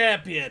new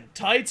champion.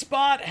 Tight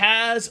Spot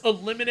has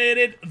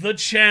eliminated the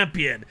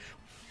champion.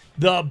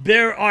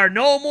 There are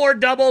no more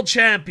double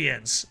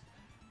champions.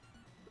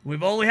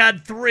 We've only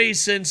had 3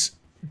 since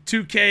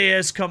 2K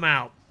has come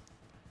out.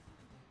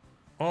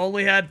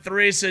 Only had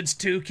 3 since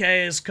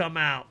 2K has come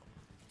out.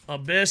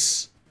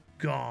 Abyss,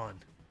 gone.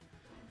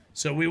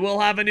 So we will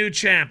have a new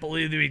champ. It'll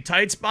either be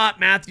Tight Spot,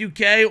 Matthew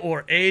K,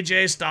 or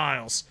AJ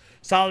Styles.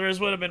 Styles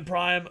would have been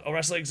prime, a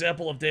wrestling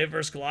example of Dave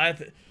versus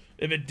Goliath.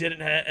 If it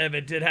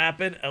did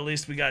happen, at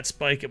least we got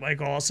Spike and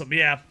Mike Awesome.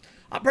 Yeah,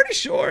 I'm pretty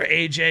sure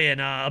AJ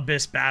and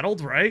Abyss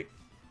battled, right?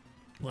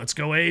 Let's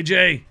go,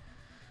 AJ.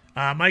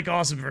 Mike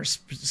Awesome versus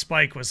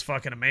Spike was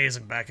fucking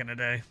amazing back in the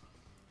day.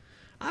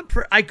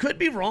 I could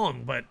be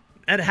wrong, but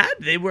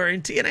they were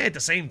in TNA at the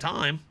same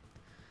time.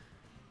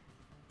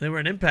 They were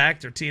in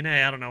Impact or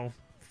TNA, I don't know.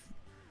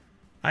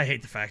 I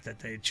hate the fact that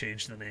they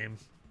changed the name.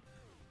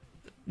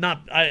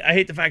 I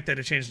hate the fact that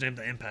it changed the name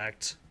to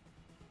Impact.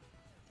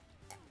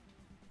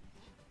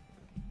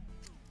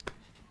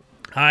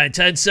 Alright,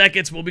 10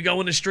 seconds. We'll be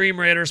going to Stream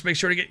Raiders. Make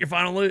sure to get your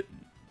final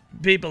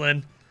people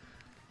in.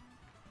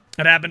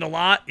 It happened a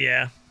lot?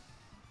 Yeah.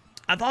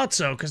 I thought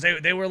so, because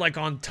they were like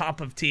on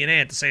top of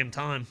TNA at the same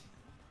time.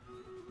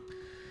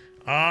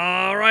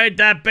 Alright,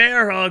 that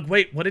bear hug.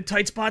 Wait, what did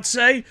Tight Spot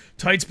say?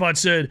 Tight Spot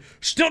said,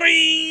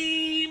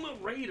 Stream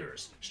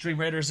Raiders. Stream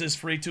Raiders is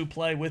free to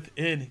play with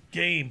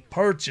in-game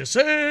purchases.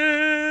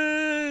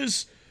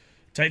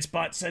 Tight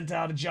Spot sent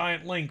out a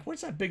giant link.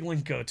 Where's that big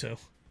link go to?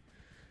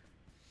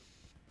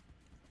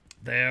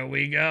 There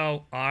we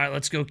go. All right,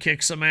 let's go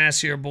kick some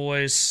ass here,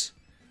 boys.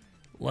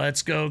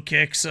 Let's go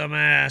kick some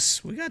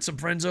ass. We got some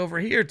friends over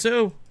here,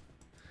 too.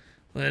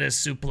 Look at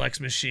this suplex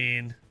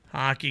machine.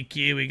 Hockey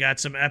Key, we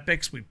got some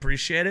epics. We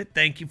appreciate it.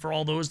 Thank you for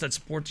all those that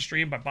support the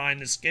stream by buying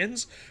the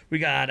skins. We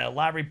got a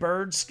Larry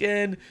Bird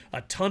skin,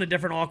 a ton of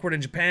different Awkward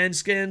in Japan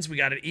skins. We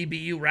got an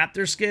EBU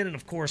Raptor skin, and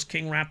of course,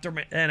 King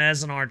Raptor and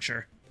as an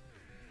Archer.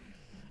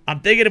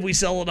 I'm thinking if we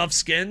sell enough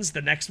skins,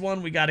 the next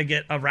one, we got to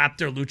get a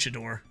Raptor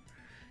Luchador.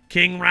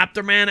 King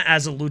Raptor Man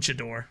as a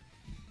Luchador.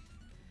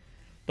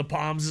 The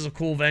Palms is a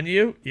cool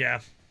venue. Yeah.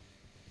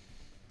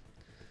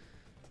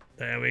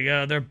 There we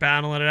go. They're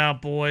battling it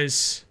out,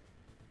 boys.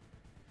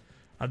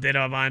 Update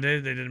on mine.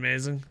 They did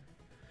amazing.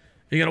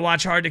 You gonna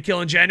watch Hard to Kill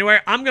in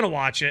January? I'm gonna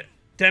watch it.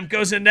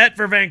 Demko's in net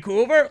for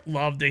Vancouver.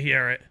 Love to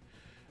hear it.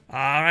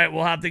 All right,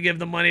 we'll have to give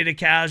the money to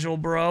Casual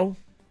Bro.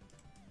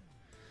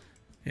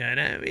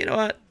 Yeah, you know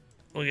what?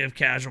 We'll give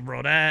Casual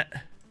Bro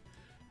that.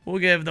 We'll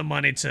give the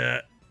money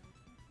to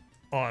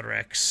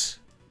Audrix.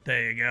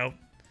 There you go.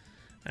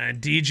 And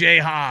DJ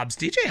Hobbs.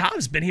 DJ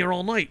Hobbs been here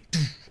all night.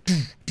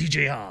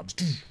 DJ Hobbs.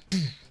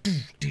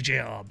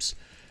 DJ Hobbs.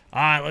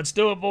 All right, let's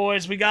do it,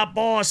 boys. We got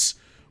Boss.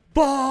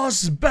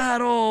 Boss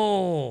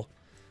battle.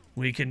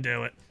 We can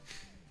do it.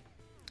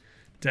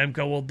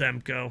 Demko will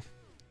Demko.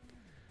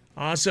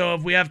 Also,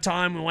 if we have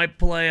time, we might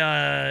play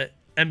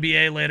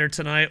NBA later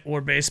tonight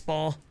or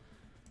baseball.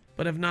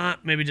 But if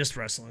not, maybe just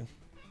wrestling.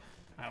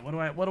 All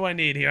right, what do I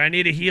need here? I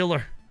need a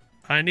healer.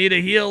 I need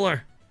a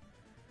healer.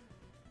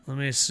 Let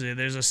me see.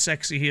 There's a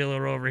sexy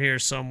healer over here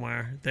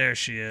somewhere. There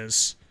she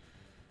is.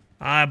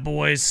 All right,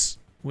 boys.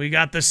 We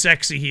got the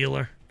sexy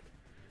healer.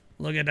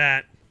 Look at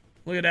that.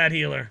 Look at that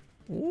healer.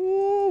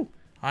 Ooh.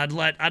 I'd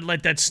let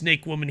that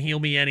snake woman heal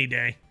me any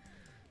day.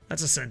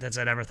 That's a sentence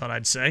I never thought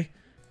I'd say.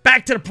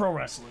 Back to the pro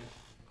wrestling.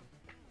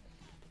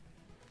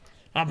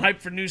 I'm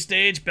hyped for new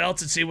stage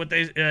belts and see what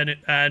they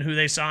and who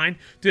they sign.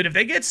 Dude, if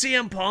they get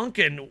CM Punk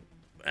and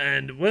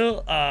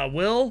Will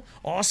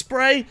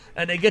Ospreay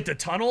and they get the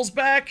tunnels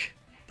back,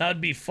 that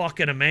would be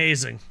fucking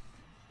amazing.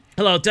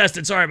 Hello,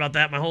 Tested. Sorry about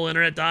that. My whole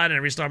internet died and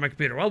I restarted my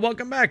computer. Well,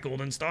 welcome back,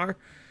 Golden Star.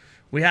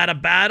 We had a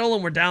battle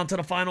and we're down to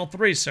the final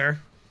 3, sir.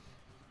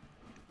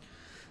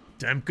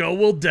 Demko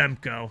will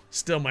Demko.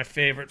 Still my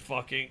favorite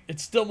fucking.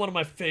 It's still one of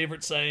my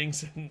favorite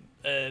sayings.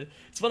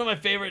 It's one of my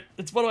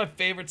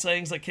favorite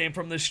sayings that came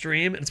from this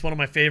stream, and it's one of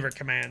my favorite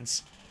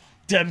commands.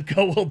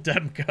 Demko will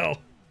Demko.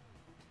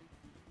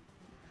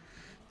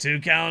 2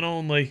 count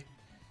only.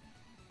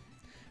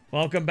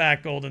 Welcome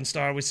back, Golden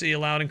Star. We see you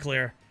loud and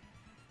clear.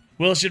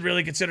 Will should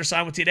really consider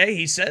signing with TNA.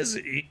 He says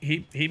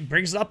he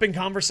brings it up in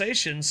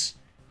conversations.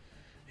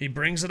 He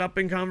brings it up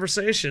in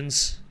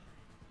conversations.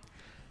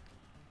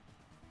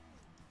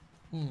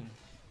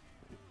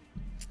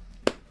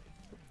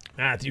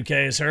 Matthew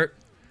K is hurt.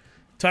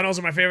 Tunnels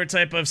are my favorite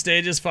type of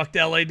stages. Fuck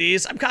the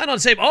LADs. I'm kind of on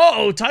the same.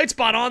 Oh, Tight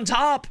Spot on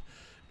top.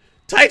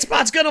 Tight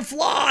Spot's gonna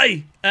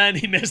fly. And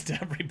he missed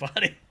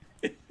everybody.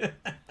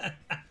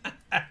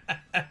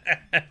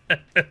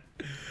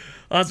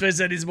 Osprey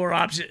said he's more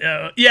option.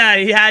 Yeah,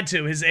 he had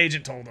to. His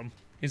agent told him.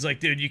 He's like,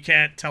 dude, you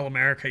can't tell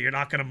America you're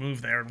not going to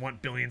move there and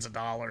want billions of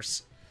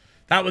dollars.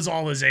 That was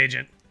all his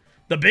agent.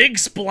 The big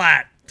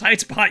splat. Tight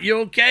Spot, you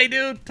okay,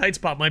 dude? Tight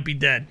Spot might be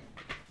dead.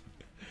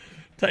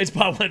 Tight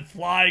Spot went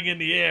flying in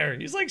the air.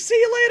 He's like, see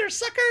you later,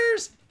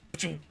 suckers.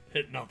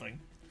 Hit nothing.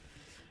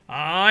 All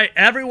right,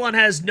 everyone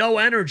has no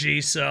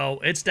energy, so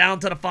it's down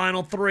to the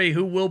final 3.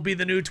 Who will be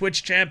the new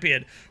Twitch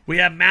champion? We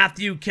have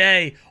Matthew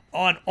K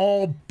on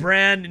all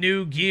brand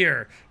new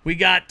gear. We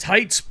got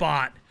Tight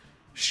Spot,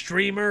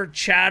 streamer,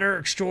 chatter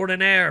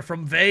extraordinaire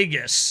from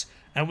Vegas.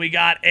 And we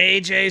got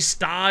AJ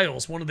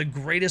Styles, one of the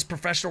greatest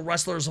professional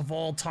wrestlers of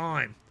all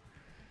time.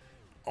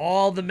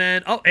 All the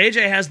men. Oh,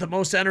 AJ has the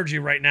most energy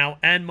right now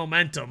and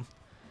momentum.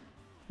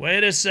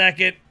 Wait a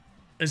second.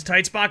 Is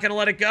Tight Spot going to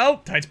let it go?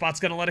 Tight Spot's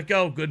going to let it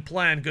go. Good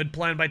plan. Good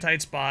plan by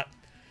Tight Spot.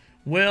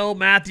 Will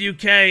Matthew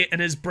K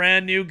and his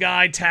brand new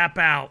guy tap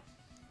out?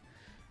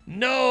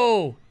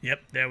 No.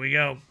 Yep, there we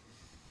go.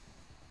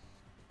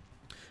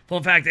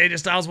 Fun fact, AJ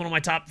Styles is one of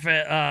my top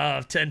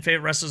 10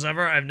 favorite wrestlers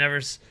ever. I've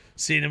never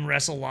seen him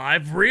wrestle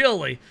live.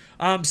 Really?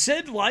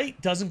 Sid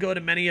Light doesn't go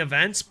to many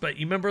events, but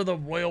you remember the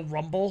Royal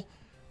Rumble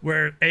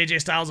where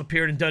AJ Styles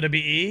appeared in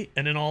WWE,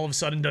 and then all of a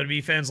sudden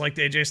WWE fans liked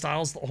AJ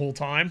Styles the whole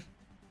time?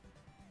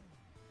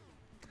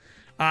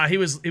 He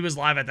was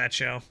live at that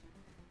show.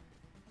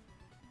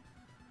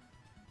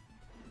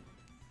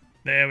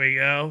 There we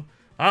go.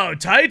 Oh,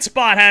 Tight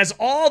Spot has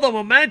all the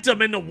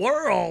momentum in the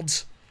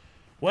world.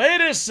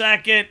 Wait a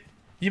second.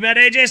 You met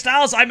AJ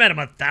Styles? I met him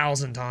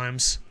 1,000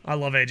 times. I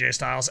love AJ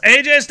Styles.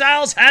 AJ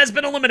Styles has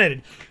been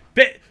eliminated.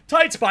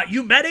 Tight Spot,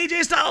 you met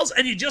AJ Styles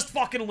and you just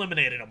fucking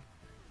eliminated him.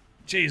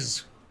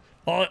 Jesus.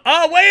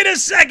 Oh, wait a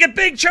second.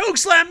 Big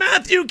chokeslam.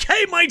 Matthew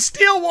K might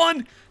steal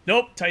one.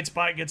 Nope. Tight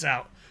Spot gets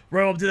out.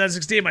 Royal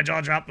 2016, my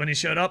jaw dropped when he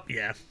showed up.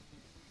 Yeah.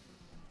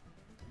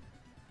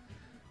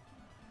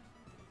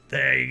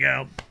 There you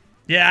go.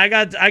 Yeah, I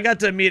got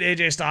to meet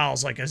AJ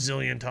Styles like a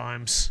zillion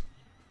times.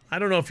 I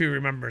don't know if he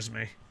remembers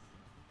me,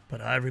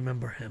 but I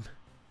remember him.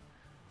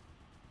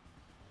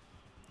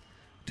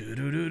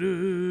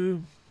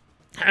 Do-do-do-do.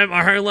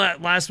 I heard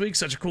last week,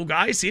 such a cool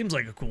guy. He seems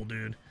like a cool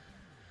dude.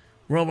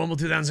 World Rumble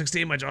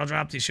 2016, my jaw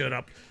dropped, he showed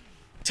up.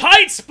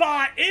 Tight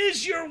Spot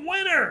is your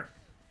winner!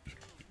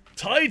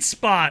 Tight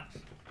Spot.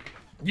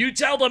 You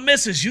tell the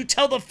missus, you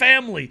tell the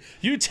family,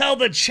 you tell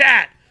the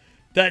chat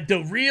that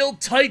the real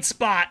Tight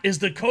Spot is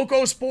the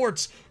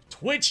KocoSports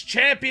Twitch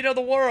champion of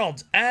the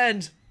world.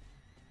 And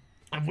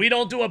if we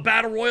don't do a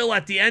battle royal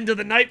at the end of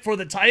the night for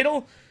the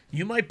title,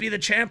 you might be the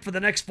champ for the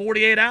next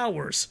 48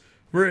 hours.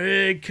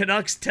 Rig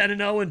Canucks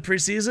 10-0 in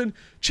preseason.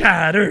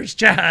 Chatters.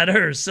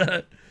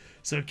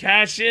 So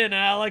cash in,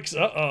 Alex.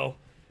 Uh-oh.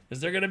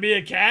 Is there going to be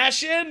a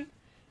cash in?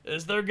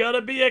 Is there going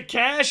to be a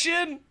cash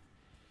in?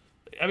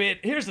 I mean,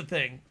 here's the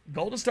thing.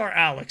 Golden Star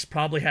Alex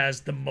probably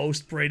has the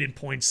most Braden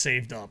points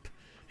saved up.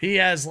 He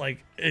has,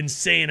 like,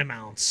 insane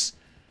amounts.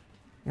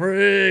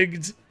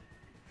 Rigged.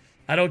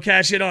 I don't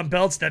cash in on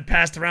belts that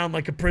passed around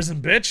like a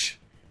prison bitch.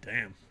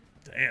 Damn.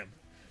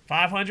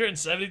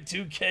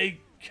 572k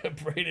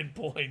Braden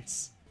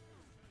points.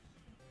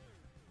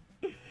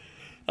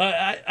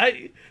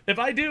 If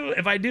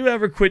I do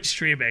ever quit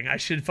streaming, I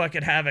should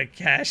fucking have a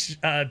cash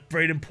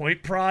Braden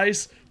point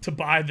prize to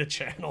buy the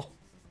channel.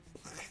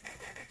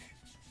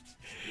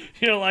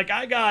 You know, like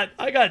I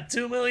got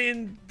 2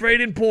 million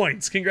Braden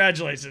points.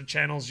 Congratulations, the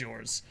channel's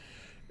yours.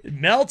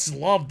 Melts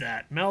loved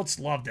that. Melts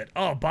loved it.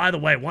 Oh, by the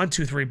way,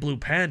 123 Blue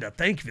Panda.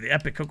 Thank you for the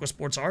epic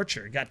KocoSports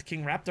Archer. You got the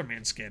King Raptor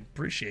Man skin.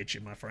 Appreciate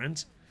you, my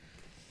friends.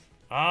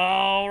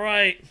 All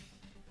right.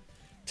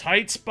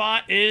 Tight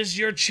Spot is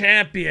your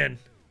champion.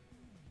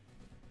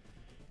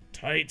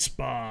 Tight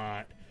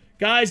Spot.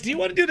 Guys, do you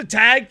want to do the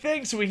tag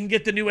thing so we can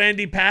get the new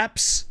Andy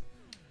Paps?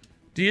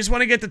 Do you just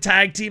want to get the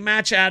tag team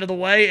match out of the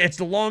way? It's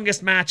the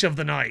longest match of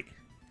the night.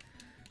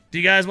 Do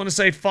you guys want to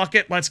say fuck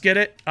it? Let's get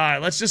it? All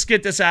right, let's just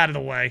get this out of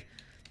the way.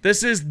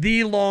 This is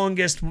the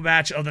longest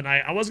match of the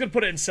night. I was going to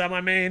put it in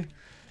semi-main,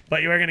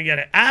 but you are going to get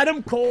it.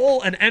 Adam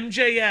Cole and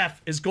MJF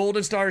is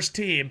Golden Star's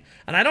team.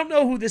 And I don't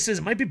know who this is.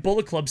 It might be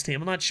Bullet Club's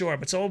team. I'm not sure.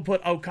 But someone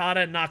put Okada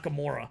and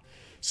Nakamura.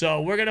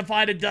 So we're going to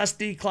fight a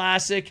Dusty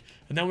Classic.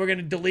 And then we're going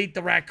to delete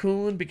the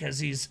Raccoon because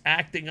he's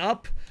acting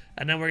up.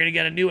 And then we're going to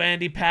get a new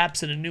Andy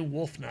Paps and a new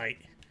Wolf Knight.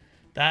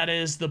 That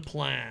is the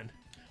plan.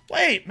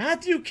 Wait,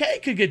 Matthew K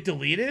could get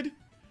deleted.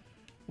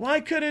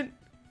 Why couldn't...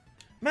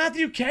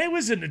 Matthew K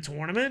was in the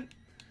tournament.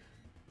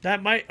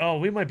 That might... Oh,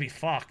 we might be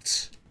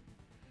fucked.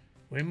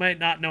 We might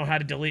not know how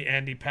to delete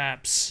Andy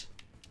Paps.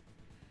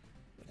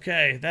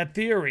 Okay, that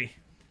theory.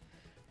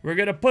 We're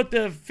going to put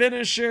the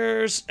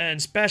finishers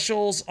and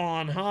specials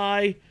on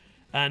high.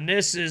 And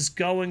this is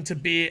going to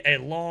be a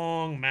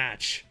long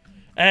match.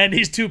 And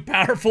he's too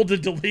powerful to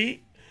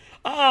delete.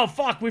 Oh,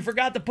 fuck. We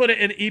forgot to put it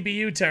in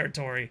EBU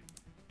territory.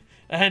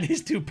 And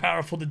he's too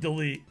powerful to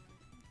delete.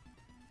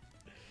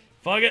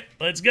 Fuck it.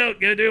 Let's go.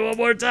 Gonna do it one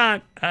more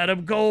time.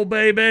 Adam Cole,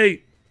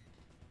 baby.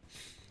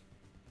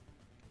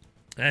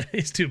 And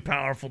he's too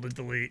powerful to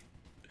delete.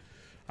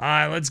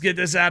 Alright, let's get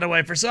this out of the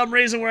way. For some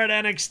reason, we're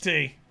at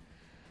NXT.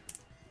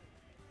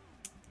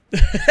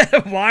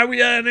 Why are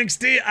we at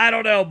NXT? I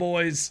don't know,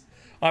 boys.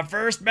 Our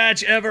first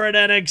match ever at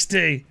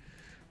NXT.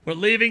 We're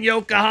leaving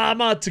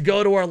Yokohama to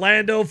go to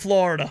Orlando,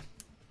 Florida.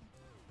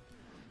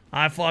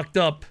 I fucked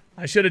up.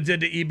 I should have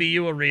did the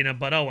EBU arena,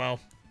 but oh well.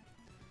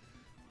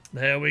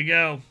 There we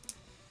go.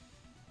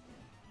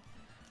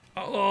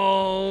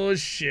 Oh,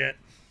 shit.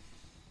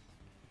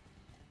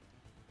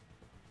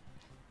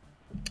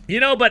 You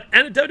know, but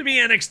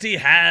WWE NXT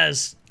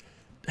has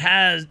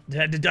had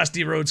the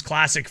Dusty Rhodes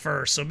Classic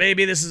first, so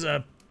maybe this is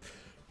a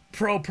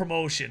pro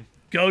promotion.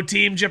 Go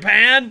Team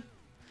Japan.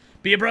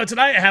 Be a bro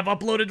tonight. I have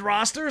uploaded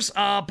rosters.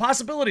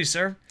 Possibility,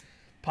 sir.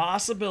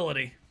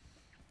 Possibility.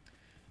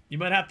 You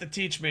might have to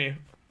teach me.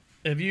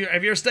 If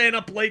you're staying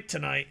up late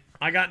tonight,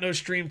 I got no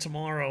stream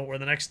tomorrow or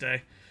the next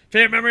day.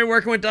 Favorite memory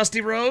working with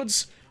Dusty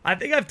Rhodes? I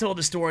think I've told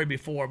the story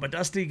before, but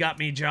Dusty got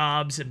me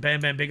jobs and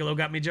Bam Bam Bigelow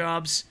got me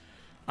jobs.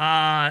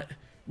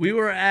 We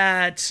were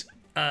at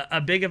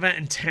a big event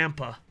in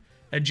Tampa,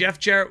 and Jeff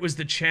Jarrett was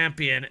the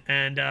champion,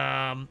 and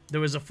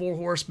there was a Four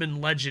Horsemen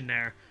legend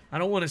there. I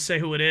don't want to say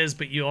who it is,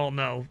 but you all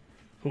know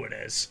who it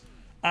is.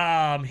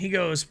 He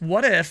goes,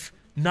 what if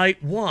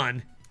night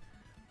one,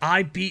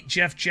 I beat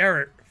Jeff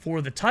Jarrett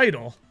for the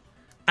title,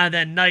 and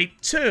then night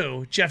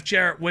two, Jeff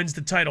Jarrett wins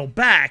the title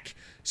back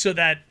so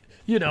that,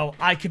 you know,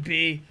 I could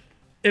be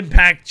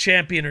Impact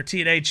champion or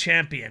TNA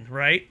champion,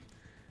 right?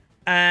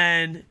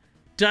 And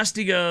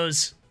Dusty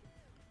goes,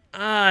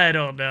 I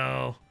don't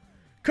know.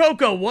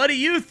 Coco, what do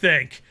you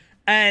think?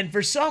 And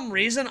for some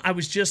reason, I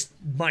was just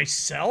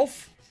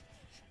myself.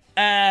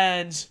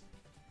 And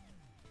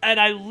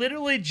I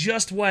literally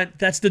just went,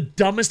 that's the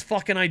dumbest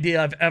fucking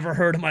idea I've ever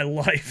heard in my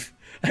life.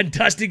 And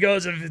Dusty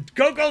goes, if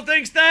Coco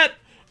thinks that,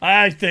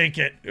 I think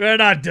it. We're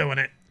not doing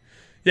it.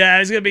 Yeah,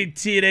 he's going to be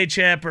TNA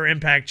champ or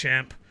Impact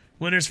champ.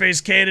 Winners face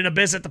Kane and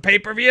Abyss at the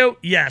pay-per-view?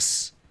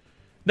 Yes.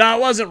 No,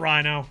 it wasn't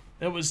Rhino.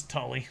 It was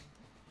Tully.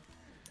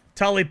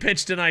 Tully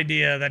pitched an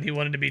idea that he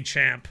wanted to be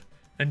champ.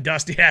 And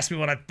Dusty asked me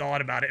what I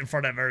thought about it in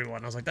front of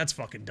everyone. I was like, that's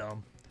fucking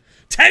dumb.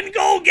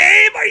 10-goal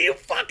game? Are you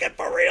fucking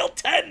for real?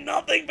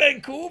 10-0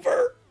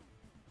 Vancouver?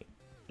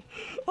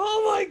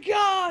 Oh my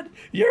God.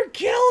 You're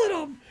killing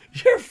them.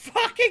 You're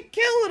fucking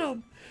killing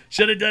them.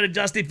 Should have done a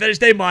Dusty finish.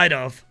 They might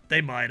have.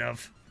 They might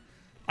have.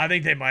 I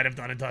think they might have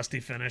done a Dusty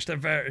finish.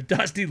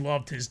 Dusty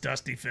loved his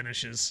Dusty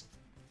finishes.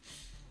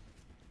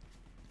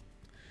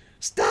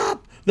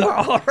 Stop! They're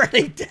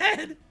already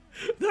dead.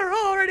 They're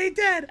already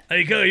dead. There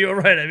you go. You were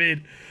right. I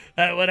mean,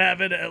 what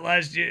happened at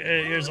last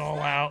year's All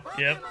Out.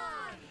 Yep.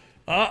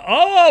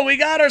 Oh, we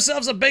got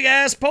ourselves a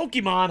big-ass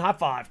Pokemon. High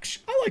five.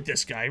 I like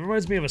this guy. He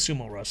reminds me of a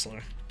sumo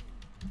wrestler.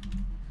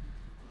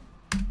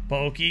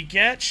 Poke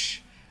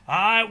catch. All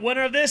right,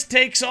 winner of this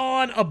takes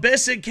on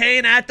Abyss and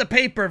Kane at the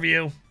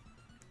pay-per-view.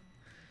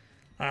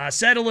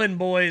 Settle in,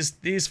 boys.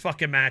 These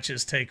fucking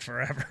matches take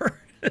forever.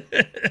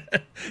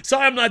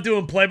 Sorry I'm not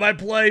doing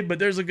play-by-play, but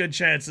there's a good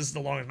chance this is the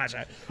longest match.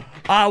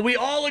 We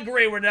all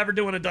agree we're never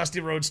doing a Dusty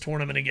Rhodes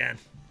tournament again.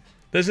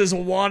 This is a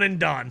one and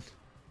done.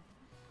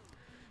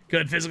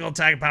 Good physical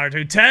attack and power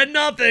too.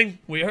 10-0.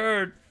 We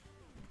heard.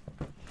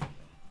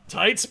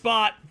 Tight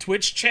spot.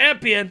 Twitch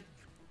champion.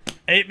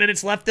 8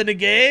 minutes left in the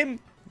game.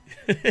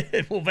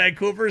 Will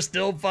Vancouver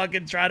still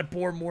fucking try to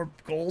pour more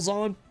goals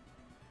on?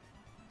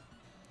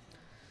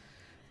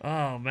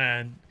 Oh,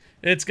 man.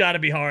 It's got to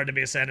be hard to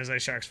be a San Jose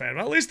Sharks fan.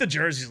 Well, at least the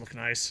jerseys look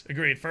nice.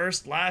 Agreed.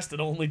 First, last,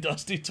 and only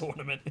Dusty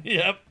tournament.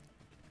 Yep.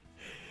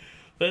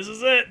 This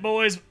is it,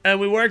 boys. And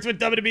we worked with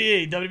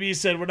WWE. WWE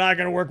said we're not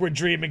going to work with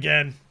Dream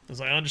again. I was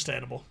like,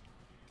 understandable.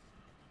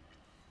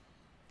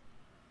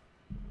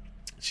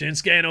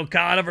 Shinsuke and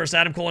Okada versus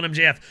Adam Cole and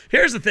MJF.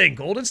 Here's the thing.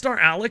 Golden Star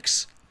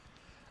Alex,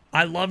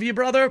 I love you,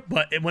 brother,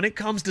 but when it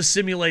comes to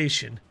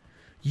simulation,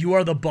 you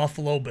are the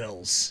Buffalo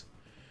Bills.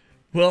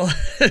 Well,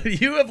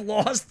 you've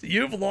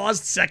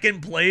lost second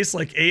place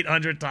like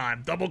 800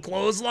 times. Double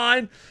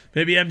clothesline,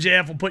 maybe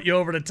MJF will put you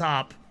over the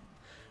top.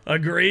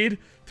 Agreed?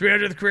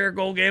 300th career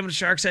goal game with the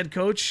Sharks head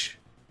coach.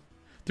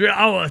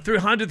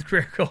 300th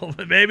career goal,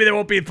 but maybe there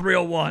won't be a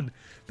 301.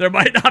 There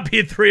might not be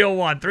a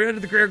 301.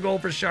 300th career goal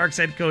for Sharks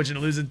head coach and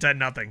losing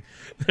 10-0.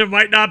 There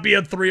might not be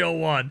a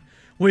 301.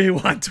 We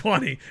want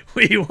 20.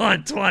 We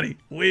want 20.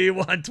 We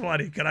want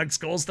 20. Canucks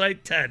goals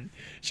tonight, 10.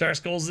 Sharks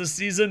goals this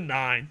season,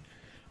 9.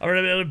 I'm going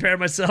to be able to prepare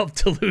myself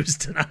to lose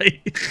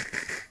tonight.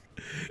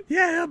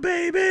 Yeah,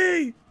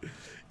 baby.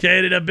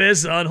 Kane and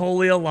Abyss,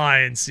 Unholy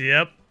Alliance.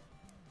 Yep.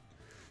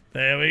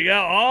 There we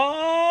go.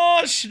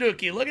 Oh,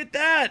 Snooki, look at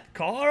that.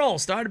 Carl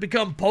started to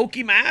become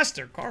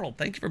Pokemaster. Carl,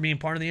 thank you for being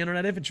part of the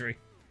internet infantry.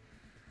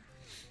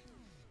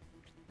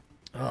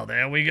 Oh,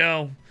 there we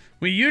go.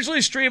 We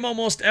usually stream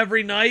almost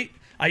every night.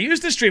 I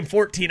used to stream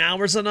 14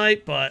 hours a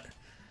night, but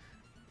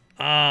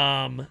if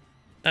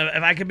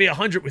I could be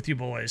 100 with you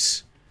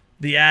boys,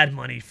 the ad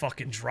money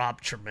fucking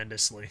dropped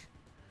tremendously.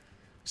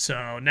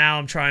 So now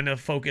I'm trying to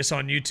focus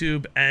on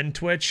YouTube and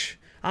Twitch.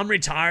 I'm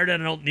retired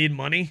and I don't need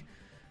money,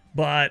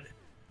 but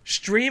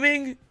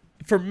streaming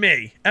for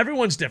me,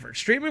 everyone's different.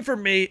 Streaming for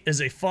me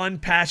is a fun,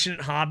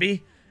 passionate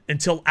hobby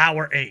until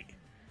hour 8.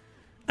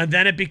 And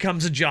then it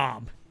becomes a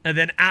job. And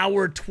then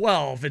hour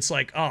 12, it's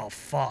like, oh,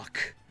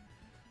 fuck.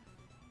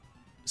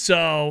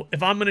 So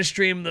if I'm going to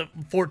stream the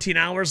 14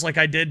 hours like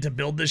I did to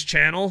build this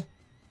channel,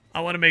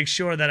 I want to make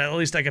sure that at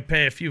least I can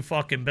pay a few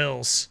fucking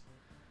bills.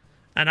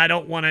 And I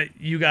don't want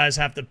you guys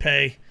have to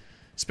pay,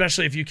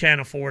 especially if you can't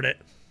afford it.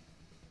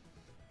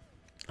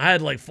 I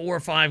had like 4 or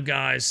 5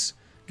 guys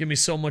give me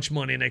so much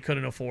money and they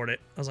couldn't afford it.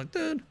 I was like,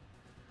 dude.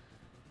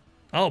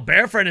 Oh,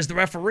 Bearfriend is the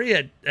referee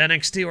at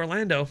NXT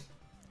Orlando.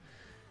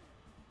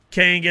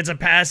 Kane gets a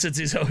pass since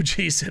he's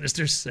OG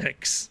Sinister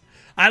 6.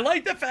 I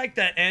like the fact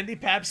that Andy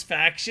Pap's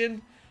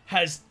faction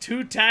has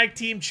 2 tag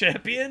team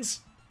champions.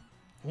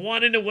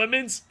 One in the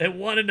women's and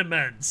one in the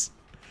men's.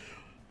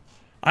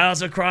 I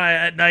also cry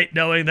at night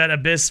knowing that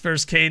Abyss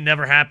vs. Kane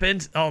never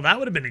happened. Oh, that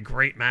would have been a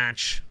great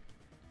match.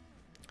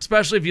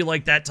 Especially if you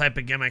like that type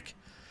of gimmick.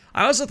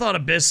 I also thought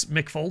Abyss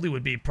Mick Foley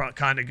would be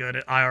kind of good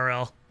at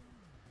IRL.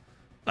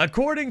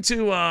 According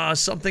to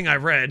something I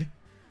read,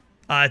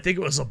 I think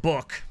it was a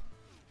book,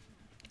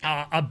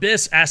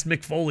 Abyss asked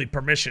Mick Foley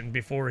permission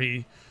before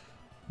he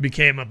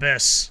became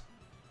Abyss.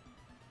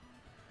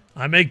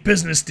 I make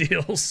business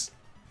deals.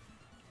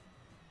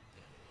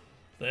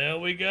 There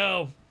we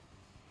go.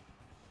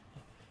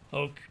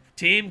 Oh,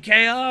 Team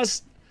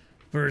Chaos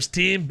versus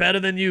Team Better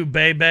Than You,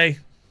 baby.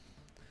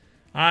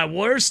 All right,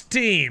 worst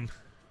team.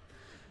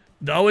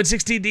 The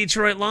 0-16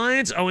 Detroit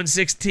Lions,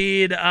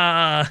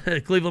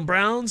 0-16 Cleveland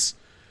Browns,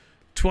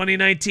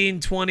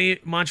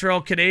 2019-20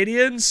 Montreal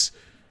Canadiens.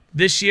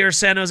 This year,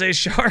 San Jose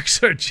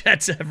Sharks or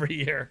Jets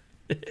every year.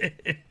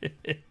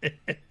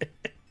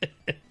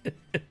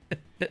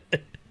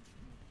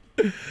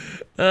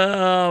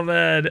 Oh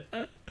man,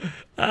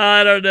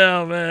 I don't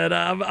know, man.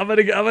 I'm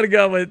gonna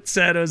go with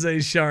San Jose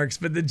Sharks,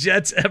 but the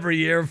Jets every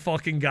year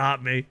fucking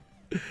got me.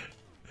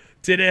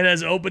 Today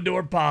has open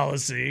door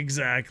policy.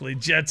 Exactly.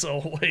 Jets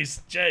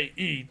always.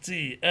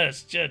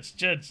 Jets.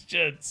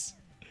 Jets.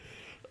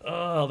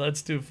 Oh,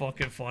 that's too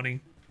fucking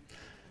funny.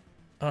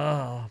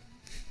 But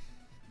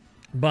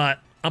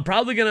I'm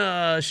probably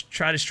gonna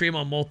try to stream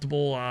on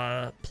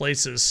multiple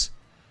places.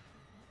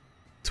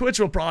 Twitch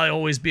will probably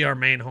always be our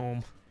main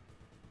home.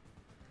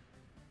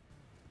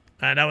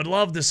 And I would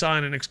love to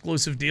sign an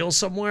exclusive deal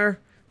somewhere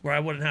where I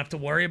wouldn't have to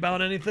worry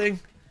about anything.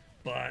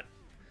 But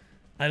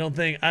I don't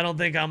think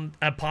I'm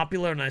that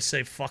popular, and I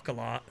say fuck a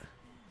lot.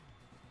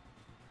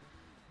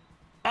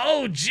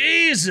 Oh,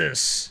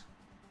 Jesus!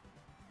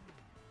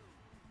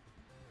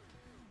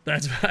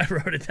 That's why I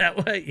wrote it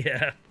that way?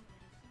 Yeah.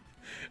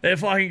 They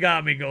fucking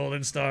got me,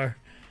 Golden Star.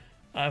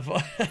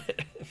 Fuck.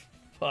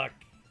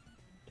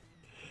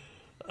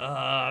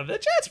 The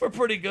Jets were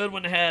pretty good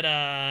when they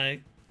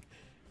had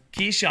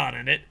Keyshawn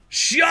in it.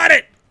 Shut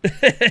it!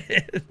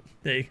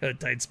 There you go,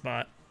 tight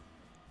spot.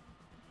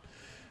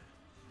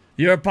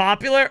 You're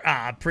popular?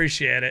 Ah,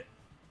 appreciate it.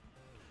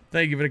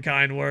 Thank you for the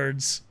kind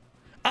words.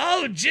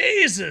 Oh,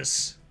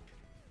 Jesus!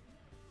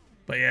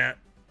 But yeah.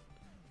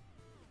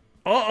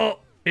 Uh-oh.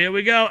 Here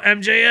we go,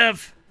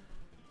 MJF.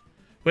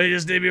 Wait,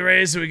 just need to be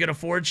raised so we can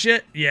afford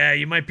shit? Yeah,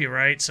 you might be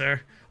right,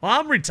 sir. Well,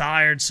 I'm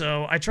retired,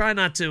 so I try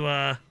not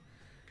to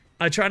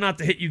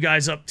hit you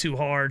guys up too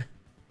hard.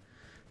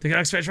 The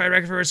Canucks try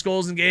record for his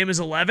goals in game is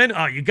 11.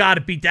 Oh, you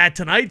gotta beat that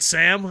tonight,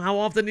 Sam. How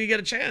often do you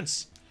get a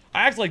chance?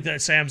 I act like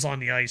that Sam's on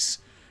the ice.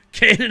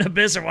 Kane and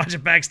Abyss are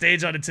watching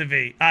backstage on the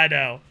TV. I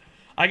know.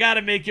 I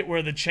gotta make it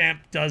where the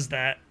champ does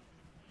that.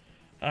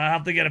 I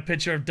have to get a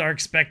picture of Dark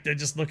Spectre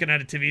just looking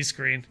at a TV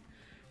screen.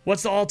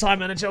 What's the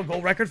all-time NHL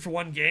goal record for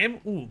one game?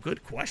 Ooh,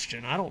 good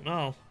question. I don't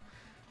know.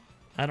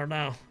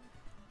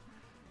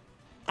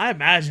 I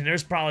imagine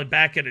there's probably,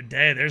 back in the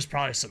day, there's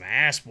probably some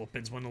ass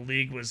whoopings when the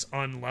league was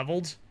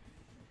unleveled.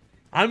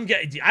 I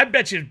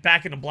bet you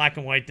back in the black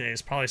and white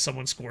days, probably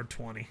someone scored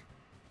 20.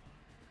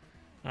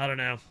 I don't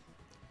know.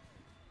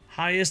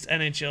 Highest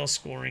NHL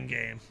scoring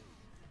game.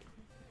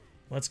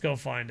 Let's go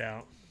find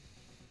out.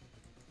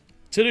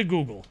 To the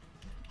Google.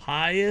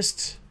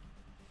 Highest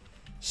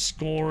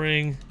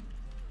scoring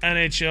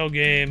NHL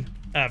game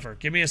ever.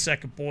 Give me a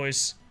second,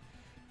 boys.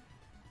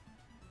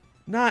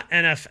 Not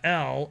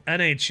NFL,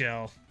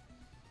 NHL.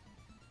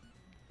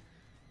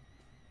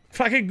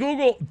 Fucking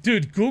Google.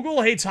 Dude,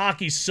 Google hates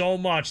hockey so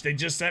much, they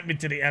just sent me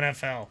to the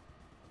NFL.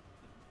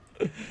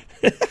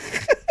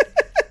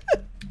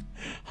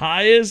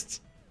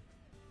 Highest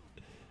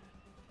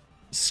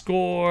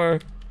score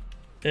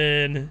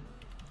in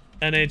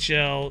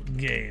NHL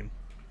game.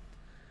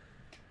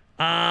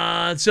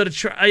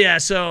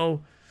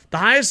 So the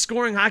highest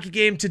scoring hockey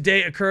game to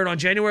date occurred on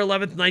January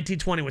 11th,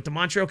 1920, with the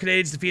Montreal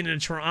Canadiens defeating the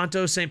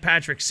Toronto St.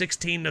 Patrick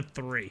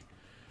 16-3.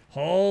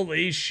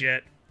 Holy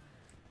shit.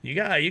 You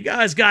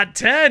guys got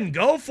 10.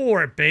 Go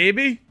for it,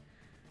 baby.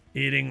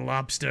 Eating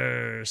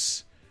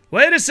lobsters.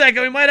 Wait a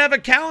second, we might have a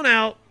count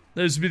out.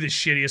 This would be the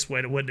shittiest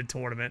way to win the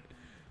tournament.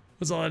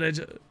 What's all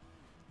that?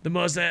 The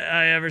most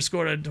I ever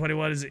scored on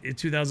 21 is in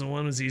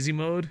 2001 was easy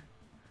mode.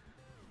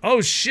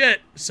 Oh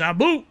shit,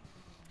 Sabu.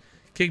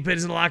 Kingpin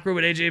is in the locker room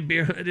with AJ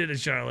Beer in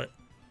Charlotte.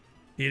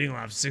 Eating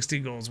lobsters,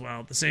 16 goals.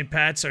 Wow, the St.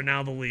 Pats are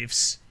now the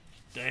Leafs.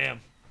 Damn.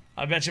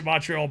 I bet you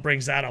Montreal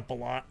brings that up a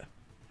lot.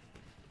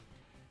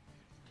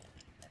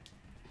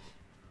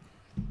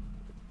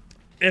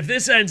 If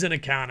this ends in a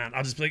count out,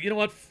 I'll just be like, you know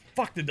what?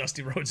 Fuck the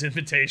Dusty Rhodes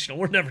Invitational.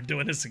 We're never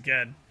doing this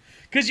again.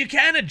 Because you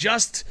can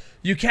adjust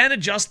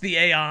the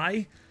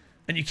AI,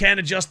 and you can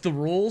adjust the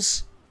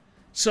rules.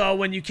 So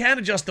when you can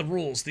adjust the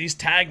rules, these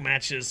tag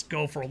matches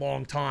go for a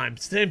long time.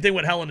 Same thing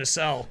with Hell in a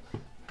Cell.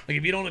 Like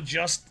if you don't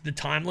adjust the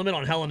time limit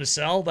on Hell in a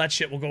Cell, that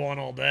shit will go on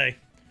all day.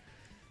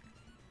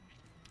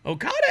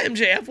 Okada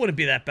MJF wouldn't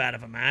be that bad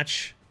of a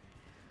match.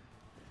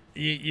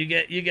 You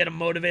get a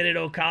motivated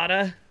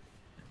Okada.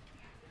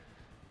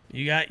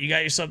 You got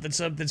your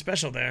something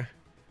special there.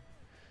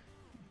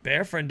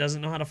 Bearfriend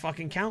doesn't know how to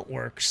fucking count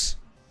works.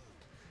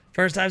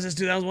 First time since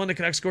 2001 the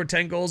Canucks scored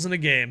 10 goals in a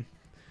game.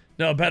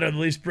 No, better the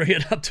Leafs bring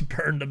it up to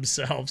burn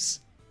themselves.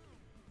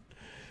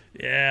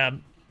 Yeah.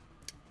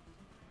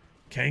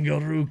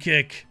 Kangaroo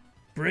kick.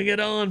 Bring it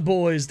on,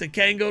 boys. The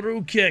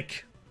kangaroo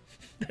kick.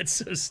 That's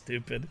so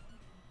stupid.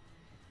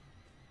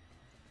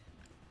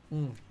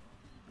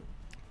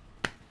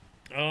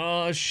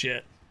 Oh,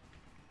 shit.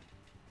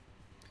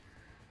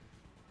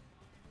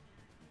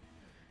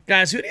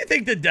 Guys, who do you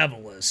think the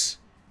devil is?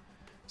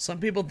 Some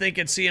people think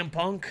it's CM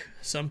Punk.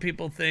 Some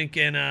people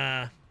thinking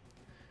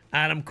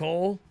Adam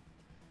Cole.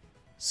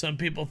 Some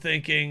people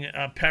thinking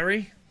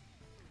Perry.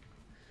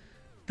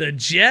 The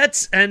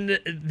Jets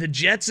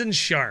and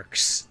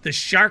Sharks. The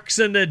Sharks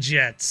and the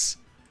Jets.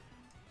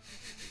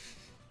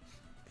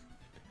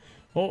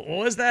 What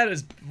was that?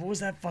 What was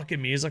that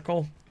fucking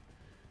musical?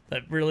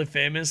 That really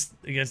famous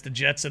against the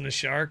Jets and the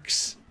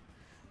Sharks?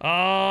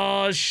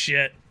 Oh,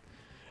 shit.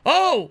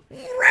 Oh,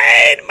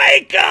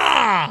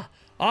 Rainmaker!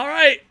 All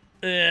right.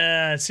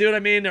 Yeah, see what I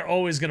mean? They're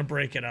always going to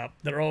break it up.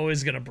 They're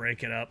always going to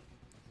break it up.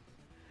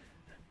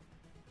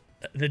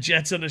 The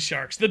Jets and the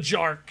Sharks. The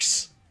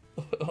Jarks.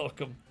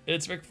 Welcome.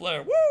 It's Ric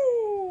Flair.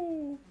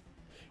 Woo!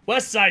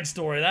 West Side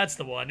Story, that's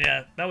the one.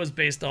 Yeah, that was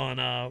based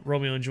on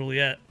Romeo and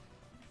Juliet.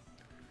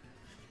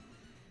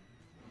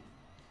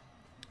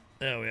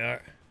 There we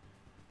are.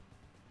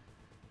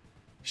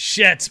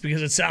 Shits,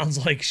 because it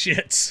sounds like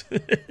shits.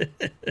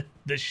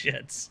 The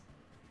shits.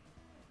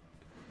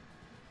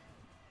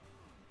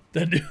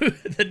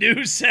 The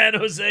new San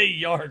Jose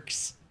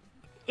Yarks.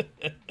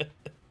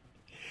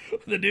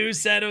 The new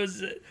San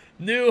Jose,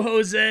 new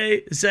Jose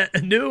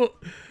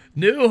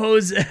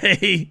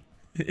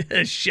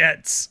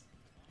shits.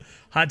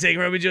 Hot take: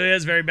 Romeo and Juliet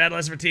is very bad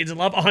lesson for teens in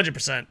love.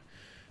 100%.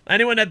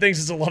 Anyone that thinks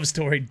it's a love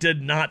story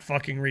did not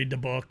fucking read the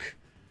book.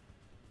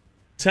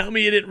 Tell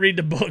me you didn't read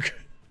the book.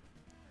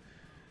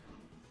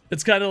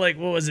 It's kind of like,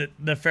 what was it?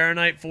 The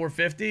Fahrenheit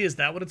 450? Is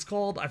that what it's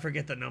called? I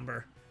forget the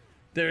number.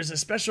 There's a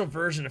special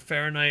version of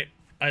Fahrenheit.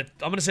 I'm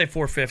going to say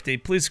 450.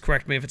 Please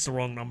correct me if it's the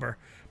wrong number.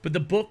 But the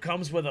book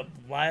comes with a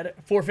ladder.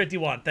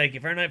 451. Thank you.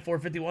 Fahrenheit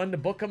 451. The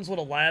book comes with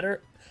a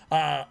ladder,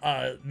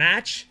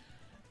 match,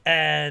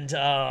 and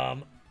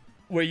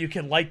where you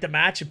can light the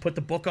match and put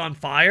the book on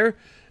fire.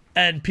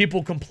 And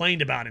people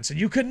complained about it. So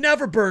you could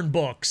never burn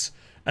books.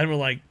 And we're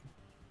like,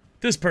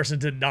 this person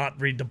did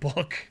not read the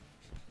book.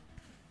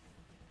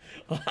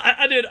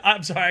 I did.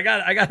 I'm sorry.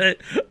 I got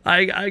it.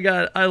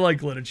 I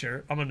like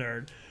literature. I'm a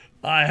nerd.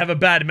 I have a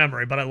bad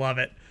memory, but I love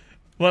it.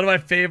 One of my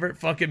favorite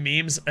fucking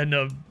memes in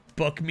the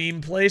book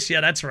meme place.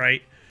 Yeah, that's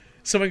right.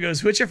 Someone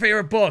goes, "What's your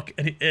favorite book?"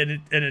 And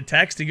in a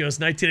text, he goes,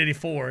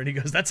 "1984." And he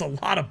goes, "That's a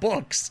lot of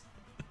books."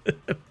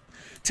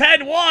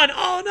 10-1.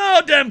 Oh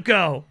no,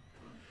 Demko.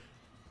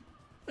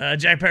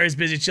 Jack Perry's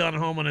busy chilling at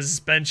home on a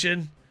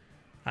suspension.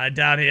 I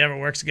doubt he ever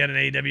works again in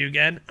AEW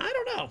again. I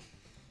don't know.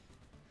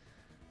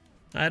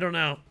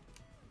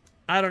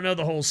 I don't know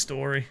the whole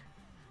story.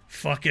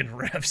 Fucking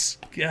refs.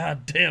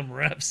 God damn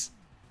refs.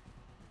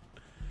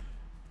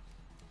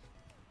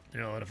 You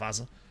know what,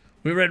 Afasa?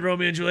 We read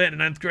Romeo and Juliet in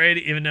 9th grade,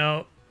 even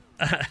though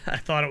I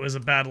thought it was a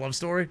bad love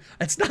story.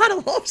 It's not a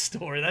love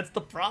story. That's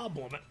the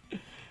problem.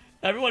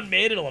 Everyone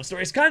made it a love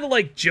story. It's kind of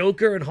like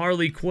Joker and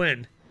Harley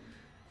Quinn.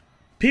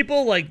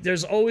 People, like,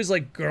 there's always,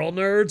 like, girl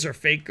nerds or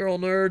fake girl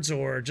nerds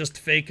or just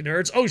fake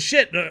nerds. Oh,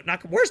 shit.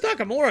 Where's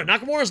Nakamura?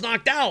 Nakamura's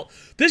knocked out.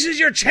 This is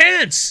your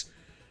chance.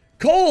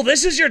 Cole,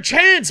 this is your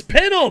chance.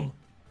 Pin him.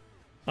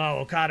 Oh,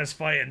 Okada's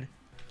fighting.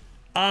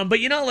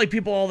 But you know, like,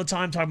 people all the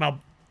time talking about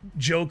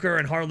Joker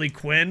and Harley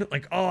Quinn.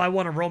 Like, oh, I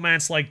want a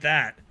romance like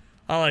that.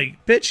 I'm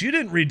like, bitch, you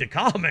didn't read the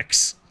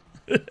comics.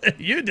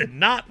 You did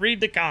not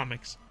read the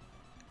comics.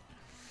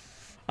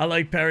 I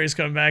like Perry's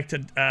coming back to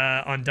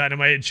on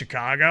Dynamite in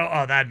Chicago.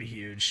 Oh, that'd be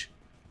huge.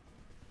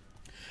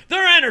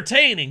 They're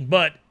entertaining,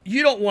 but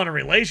you don't want a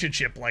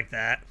relationship like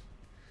that.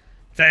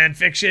 Fan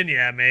fiction?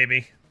 Yeah,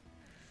 maybe.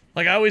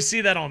 Like, I always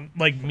see that on,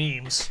 like,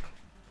 memes.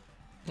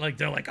 Like,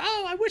 they're like,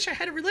 oh, I wish I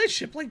had a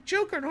relationship like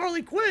Joker and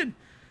Harley Quinn.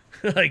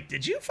 Like,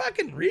 did you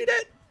fucking read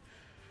it?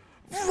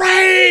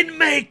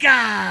 Rainmaker!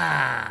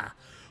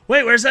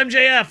 Wait, where's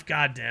MJF?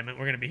 God damn it,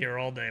 we're gonna be here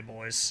all day,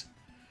 boys.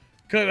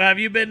 Have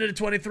you been to the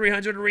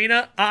 2300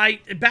 arena?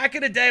 Back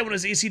in the day when it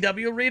was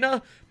ECW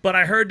arena, but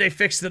I heard they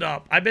fixed it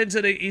up. I've been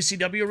to the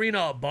ECW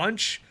arena a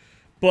bunch,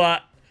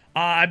 but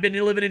I've been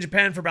living in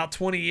Japan for about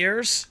 20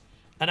 years,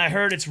 and I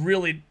heard it's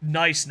really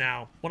nice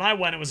now. When I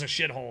went, it was a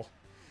shithole.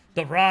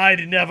 The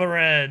ride never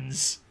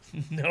ends.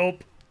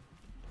 Nope.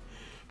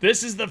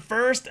 This is the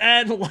first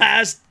and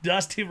last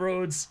Dusty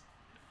Rhodes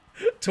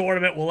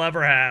tournament we'll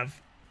ever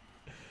have.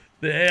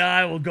 The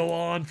AI will go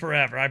on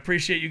forever. I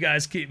appreciate you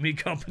guys keeping me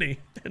company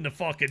in the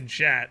fucking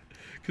chat.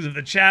 Because if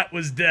the chat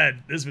was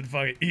dead, this would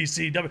fucking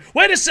ECW.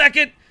 Wait a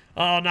second!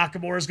 Oh,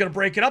 Nakamura's gonna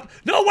break it up.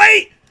 No,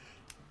 wait!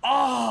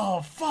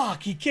 Oh,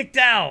 fuck. He kicked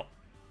out.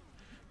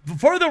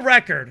 For the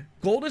record,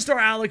 Golden Star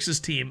Alex's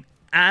team,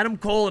 Adam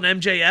Cole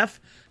and MJF,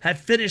 have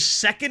finished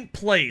second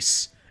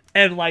place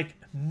in like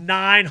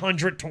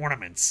 900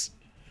 tournaments.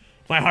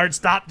 My heart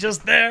stopped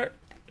just there.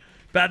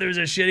 Bathers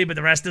are shitty, but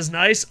the rest is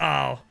nice.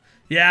 Oh.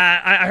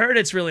 Yeah, I heard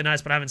it's really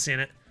nice, but I haven't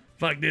seen it.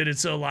 Fuck, dude, it's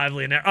so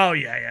lively in there. Oh,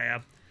 yeah.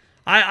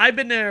 I've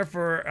been there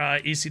for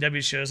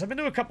ECW shows. I've been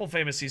to a couple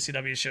famous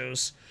ECW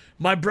shows.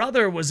 My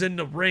brother was in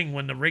the ring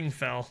when the ring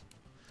fell.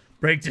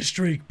 Break the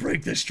streak,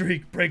 break the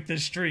streak, break the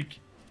streak.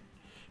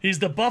 He's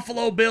the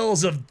Buffalo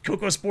Bills of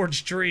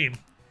Kocosdream.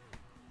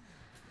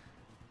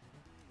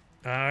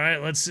 All right,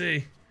 let's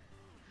see.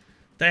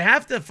 They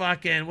have to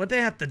fucking... What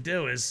they have to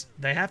do is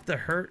they have to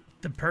hurt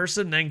the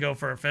person, then go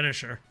for a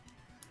finisher.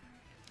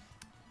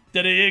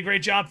 Did he do a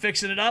great job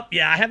fixing it up?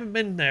 Yeah, I haven't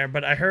been there,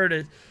 but I heard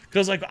it.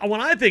 Because, like, when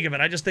I think of it,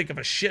 I just think of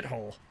a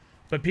shithole.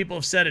 But people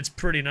have said it's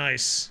pretty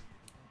nice.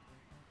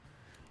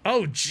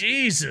 Oh,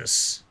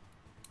 Jesus.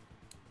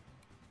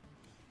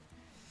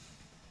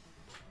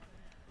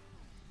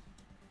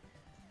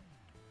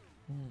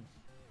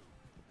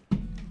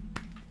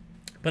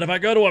 But if I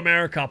go to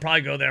America, I'll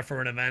probably go there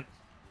for an event.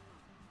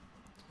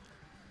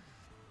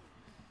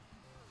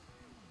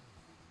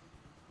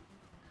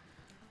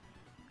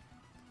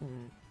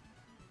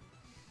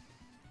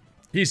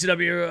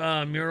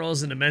 ECW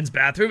murals in the men's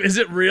bathroom. Is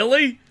it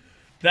really?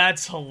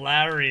 That's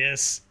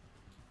hilarious.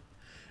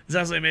 It's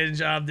absolutely an amazing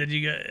job. Did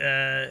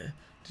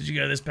you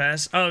go this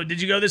past? Oh,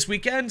 did you go this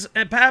weekend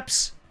at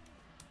Paps?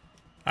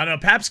 I know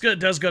Paps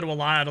does go to a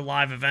lot of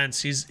live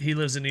events. He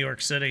lives in New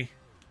York City.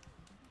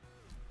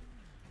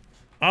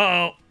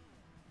 Uh-oh.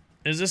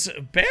 Is this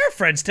Bear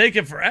Friend's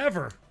taking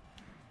forever?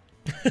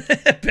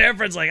 Bear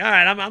Friend's like, all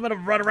right, I'm gonna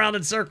run around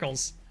in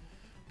circles.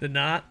 Did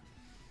not.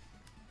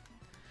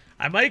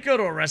 I might go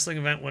to a wrestling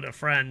event with a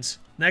friend.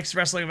 Next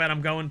wrestling event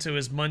I'm going to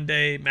is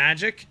Monday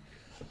Magic.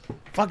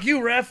 Fuck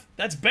you, ref.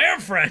 That's Bear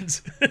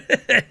Friend.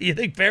 You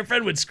think Bear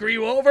Friend would screw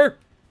you over?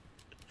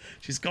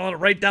 She's calling it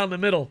right down the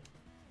middle.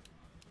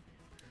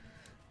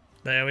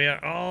 There we are.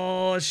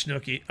 Oh,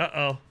 Snooki.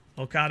 Uh-oh.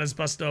 Okada's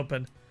bust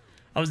open.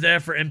 I was there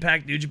for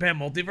Impact New Japan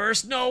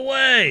Multiverse? No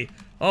way!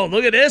 Oh,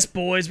 look at this,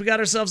 boys. We got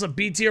ourselves a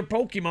B-tier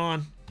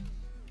Pokemon.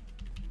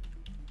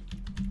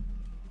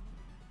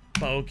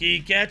 Pokey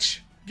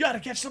catch.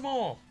 Gotta catch them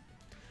all.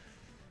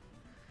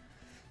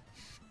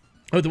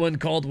 Oh, the one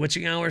called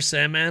Witching Hour.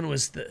 Sandman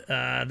was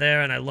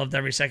there, and I loved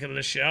every second of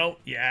the show.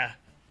 Yeah.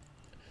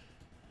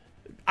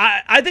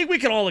 I think we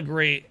can all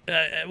agree.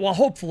 Well,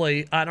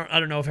 hopefully, I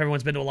don't know if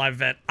everyone's been to a live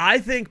event. I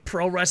think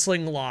Pro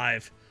Wrestling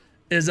Live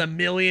is a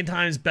million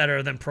times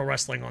better than pro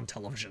wrestling on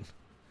television.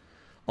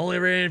 Only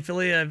arena in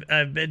Philly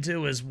I've been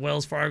to is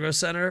Wells Fargo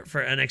Center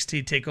for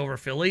NXT TakeOver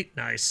Philly.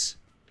 Nice.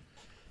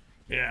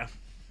 Yeah.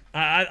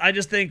 I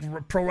just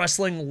think pro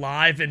wrestling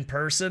live in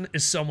person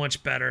is so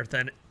much better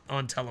than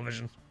on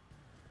television.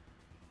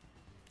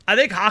 I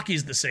think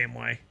hockey's the same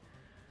way.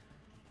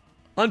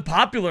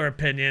 Unpopular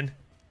opinion,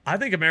 I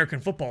think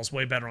American football is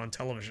way better on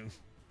television.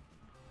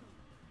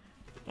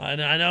 I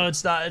know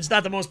it's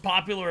not the most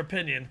popular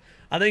opinion.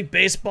 I think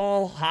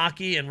baseball,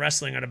 hockey, and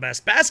wrestling are the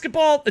best.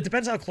 Basketball, it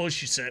depends how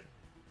close you sit.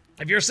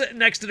 If you're sitting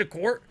next to the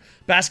court,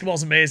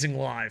 basketball's amazing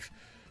live.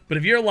 But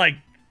if you're like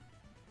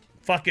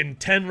fucking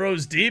 10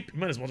 rows deep, you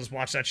might as well just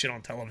watch that shit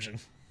on television.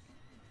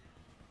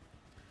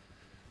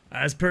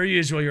 As per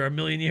usual, you're a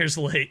million years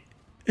late.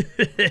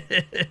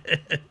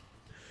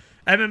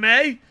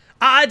 MMA?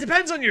 It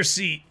depends on your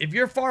seat. If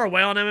you're far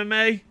away on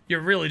MMA,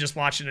 you're really just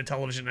watching the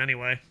television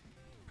anyway.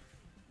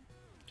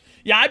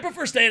 Yeah, I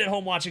prefer staying at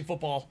home watching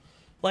football.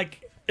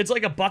 Like, it's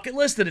like a bucket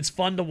list and it's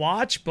fun to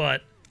watch,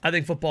 but I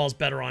think football is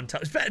better on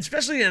television,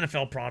 especially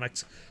NFL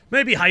products.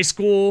 Maybe high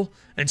school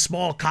and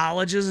small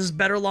colleges is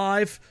better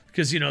live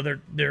because, you know,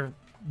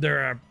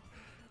 their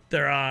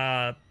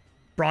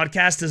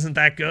broadcast isn't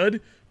that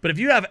good. But if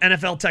you have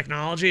NFL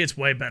technology, it's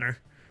way better.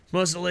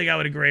 Most of the league, I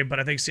would agree, but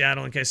I think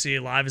Seattle and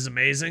KC live is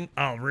amazing.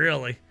 Oh,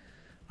 really?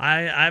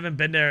 I haven't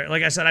been there.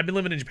 Like I said, I've been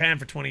living in Japan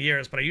for 20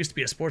 years, but I used to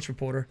be a sports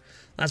reporter.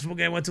 Last football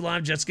game I went to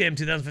live, Jets game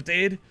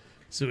 2015.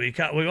 So we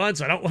won,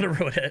 so I don't want to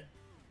ruin it.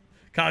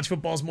 College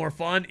football's more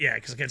fun. Yeah,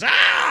 because the kids,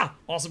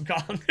 Awesome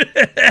Kong.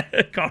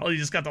 Carl, you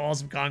just got the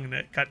Awesome Kong in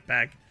it. Cut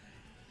back.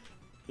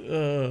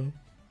 There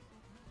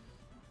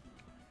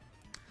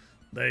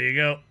you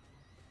go.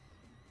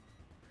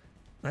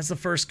 That's the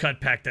first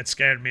cut pack that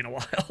scared me in a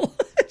while.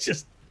 It's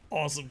just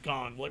Awesome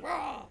Kong. Like,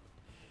 rah.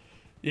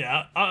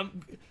 Yeah,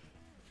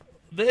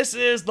 this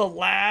is the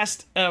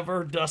last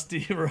ever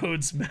Dusty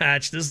Rhodes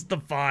match. This is the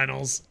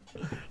finals.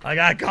 I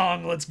got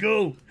Kong. Let's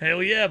go.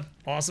 Hell yeah.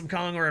 Awesome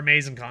Kong or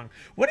Amazing Kong.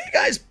 What do you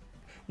guys...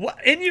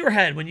 What in your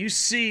head, when you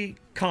see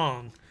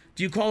Kong,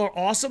 do you call her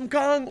Awesome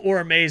Kong or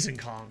Amazing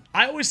Kong?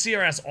 I always see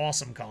her as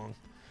Awesome Kong.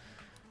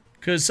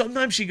 Because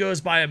sometimes she goes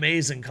by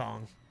Amazing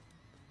Kong.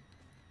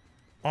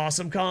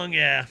 Awesome Kong,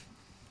 yeah.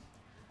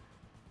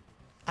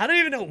 I don't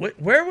even know.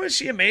 Where was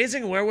she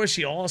amazing and where was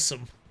she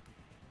awesome?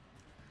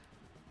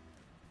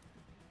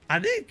 I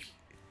think...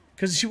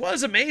 Because she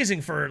was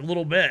amazing for a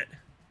little bit.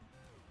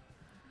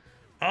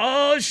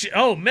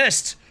 Oh,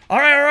 missed. All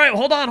right.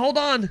 Hold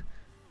on.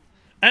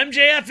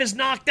 MJF is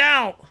knocked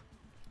out.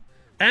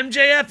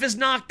 MJF is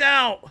knocked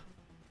out.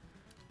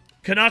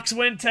 Canucks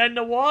win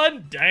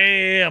 10-1.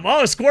 Damn.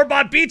 Oh,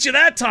 Scorebot beat you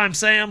that time,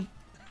 Sam.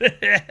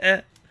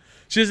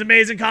 She's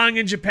Amazing Kong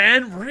in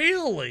Japan?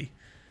 Really?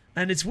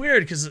 And it's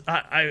weird because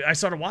I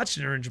started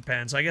watching her in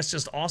Japan, so I guess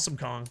just Awesome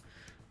Kong.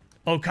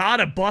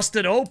 Okada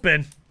busted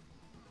open.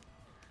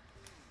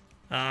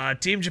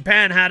 Team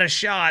Japan had a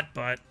shot,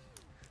 but...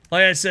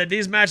 Like I said,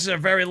 these matches are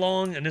very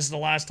long, and this is the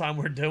last time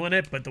we're doing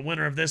it, but the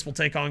winner of this will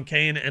take on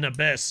Kane and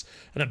Abyss.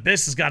 And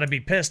Abyss has got to be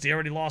pissed. He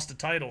already lost the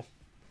title.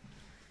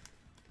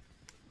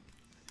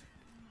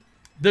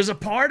 There's a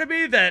part of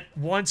me that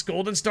wants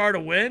Golden Star to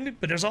win,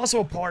 but there's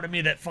also a part of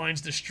me that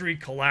finds the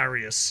streak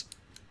hilarious.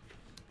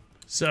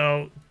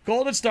 So,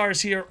 Golden Star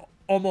is here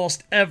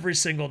almost every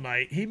single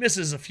night. He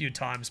misses a few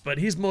times, but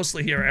he's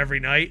mostly here every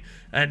night,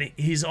 and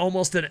he's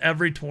almost in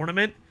every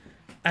tournament,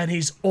 and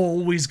he's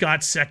always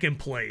got second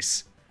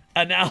place.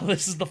 And now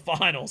this is the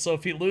final, so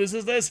if he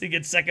loses this, he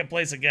gets second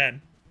place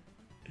again.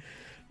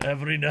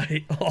 Every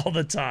night, all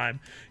the time.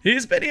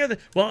 He's been here.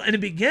 Well, in the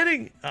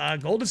beginning,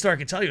 Golden Star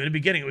can tell you, in the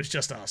beginning, it was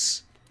just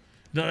us.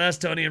 No, that's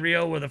Tony and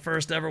Rio were the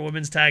first ever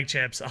women's tag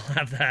champs. I'll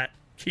have that.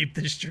 Keep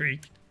the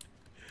streak.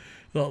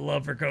 The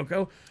love for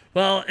Coco.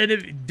 Well,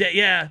 and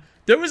yeah,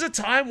 there was a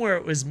time where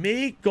it was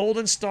me,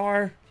 Golden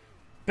Star,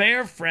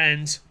 bare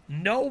friends,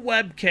 no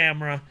web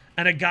camera,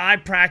 and a guy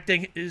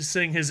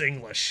practicing his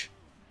English.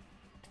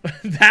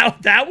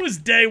 that was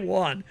day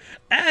one.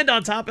 And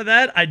on top of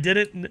that, I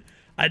didn't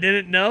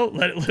know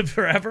Let It Live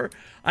Forever.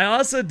 I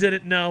also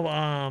didn't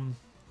know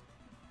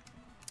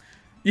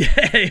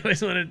yeah, he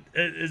always wanted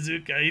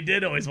Azuka. He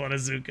did always want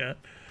Azuka.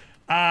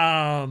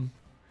 I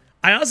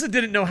also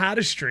didn't know how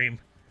to stream.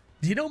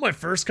 Do you know my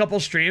first couple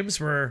streams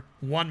were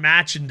one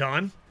match and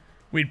done?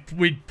 We'd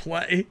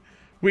play.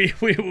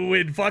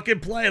 We'd fucking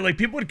play. Like,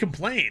 people would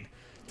complain.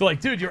 They're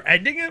like, dude, you're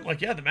ending it? I'm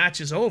like, yeah, the match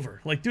is over.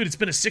 Like, dude, it's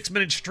been a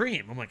 6-minute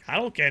stream. I'm like,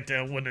 I can't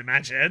tell when the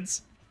match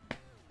ends.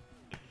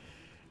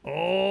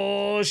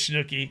 Oh,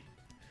 Snooki.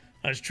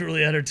 That was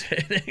truly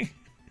entertaining.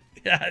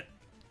 Yeah.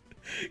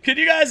 Can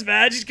you guys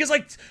imagine? Because,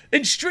 like,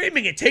 in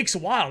streaming, it takes a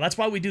while. That's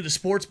why we do the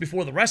sports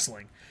before the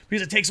wrestling.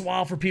 Because it takes a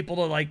while for people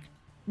to, like,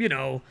 you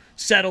know,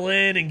 settle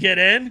in and get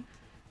in.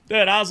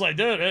 Dude, I was like,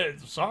 dude,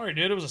 sorry,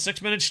 dude. It was a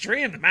 6-minute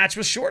stream. The match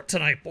was short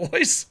tonight,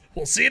 boys.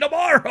 We'll see you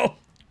tomorrow.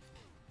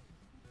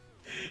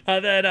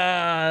 And then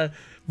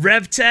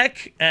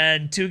RevTech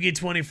and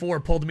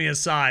 2K23 pulled me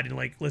aside and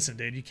like, listen,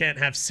 dude, you can't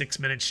have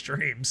 6-minute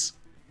streams.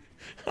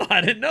 Oh,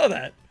 I didn't know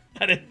that.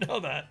 I didn't know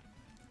that.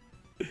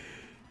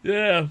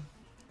 Yeah.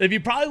 If you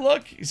probably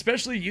look,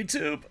 especially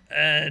YouTube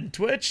and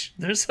Twitch,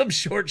 there's some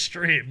short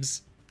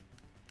streams.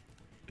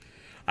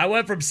 I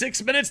went from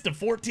 6 minutes to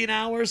 14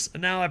 hours,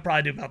 and now I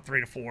probably do about 3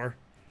 to 4.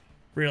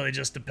 Really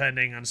just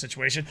depending on the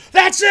situation.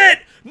 That's it!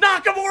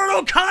 Nakamura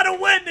and Okada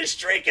win! The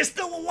streak is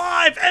still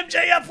alive!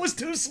 MJF was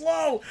too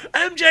slow!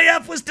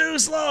 MJF was too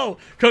slow!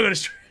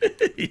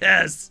 Kocosdream,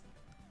 yes.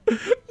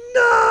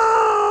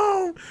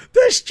 No!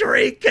 The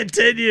streak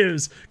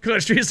continues!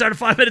 Kocosdream started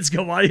 5 minutes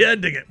ago. Why are you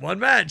ending it? One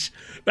match.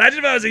 Imagine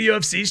if I was a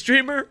UFC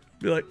streamer.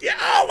 Be like, yeah,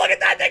 oh, look at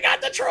that! They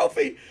got the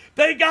trophy!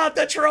 They got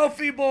the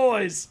trophy,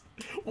 boys!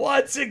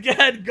 Once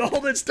again,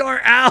 Golden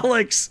Star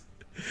Alex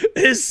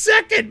is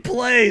second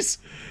place.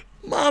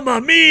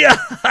 Mamma mia!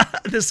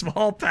 The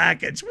small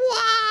package.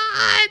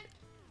 What?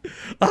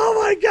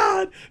 Oh my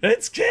god.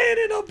 It's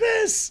Canon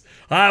Abyss.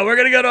 Alright, we're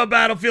gonna go to a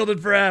Battlefield in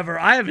Forever.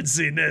 I haven't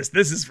seen this.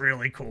 This is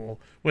really cool.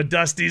 With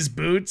Dusty's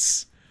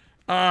boots.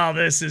 Oh,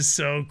 this is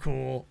so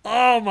cool.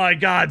 Oh my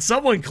god.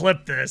 Someone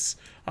clip this.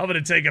 I'm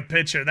gonna take a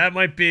picture. That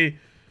might be...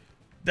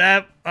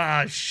 That...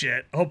 Ah,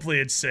 shit. Hopefully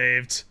it's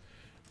saved.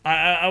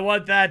 I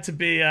want that to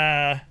be,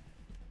 I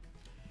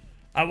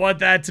want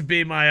that to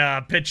be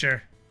my,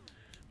 picture.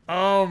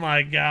 Oh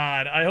my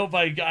god. I hope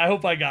I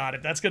got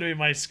it. That's gonna be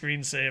my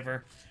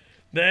screensaver.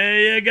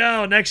 There you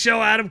go. Next show,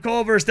 Adam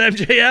Cole versus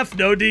MJF.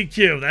 No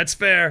DQ. That's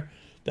fair.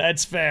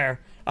 That's fair.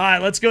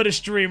 Alright, let's go to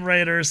Stream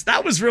Raiders.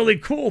 That was really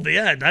cool, the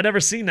end. I'd never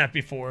seen that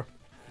before.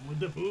 With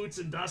the boots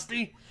and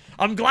Dusty.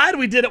 I'm glad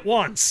we did it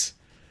once.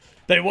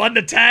 They won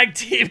the tag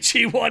team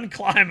G1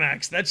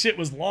 Climax. That shit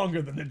was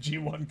longer than the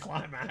G1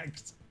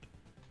 Climax.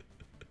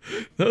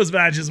 Those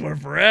matches were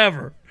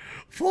forever.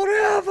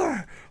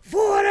 Forever.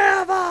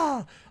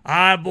 Forever.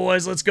 Alright,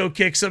 boys, let's go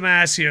kick some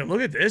ass here.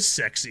 Look at this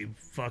sexy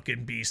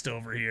fucking beast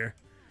over here.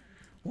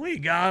 What you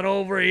got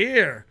over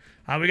here?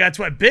 We got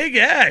Big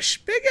Ash.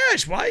 Big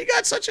Ash, why you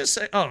got such a...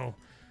 Oh,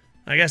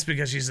 I guess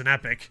because she's an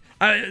epic.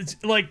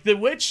 Like, the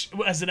witch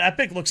as an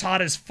epic looks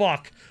hot as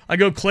fuck. I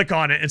go click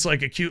on it, it's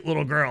like a cute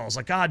little girl. It's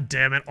like, god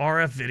damn it,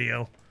 RF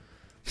video.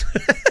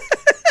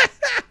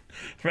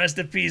 Rest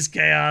in peace,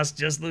 Chaos.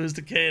 Just lose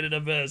to Canon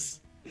Abyss.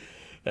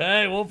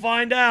 Hey, we'll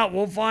find out.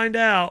 We'll find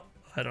out.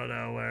 I don't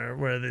know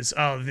where this...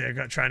 Oh,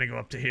 they're trying to go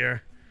up to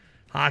here.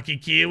 Hockey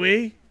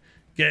Kiwi.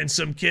 Getting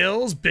some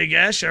kills. Big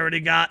Ash already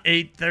got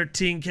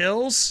 13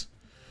 kills.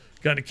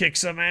 Gonna kick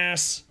some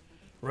ass.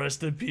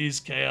 Rest in peace,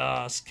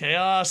 Chaos.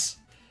 Chaos.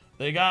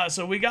 They got...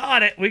 So we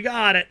got it. We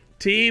got it.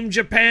 Team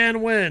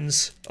Japan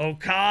wins.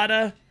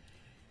 Okada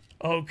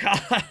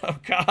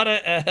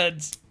and...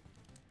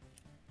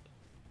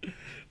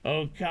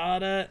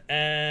 Okada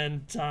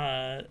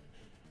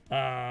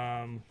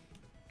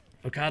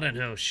and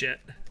who? Shit.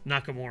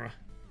 Nakamura.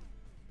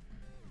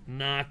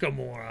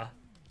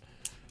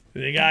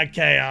 They got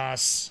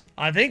Chaos.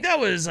 I think that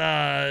was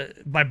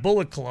by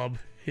Bullet Club.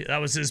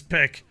 That was his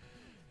pick.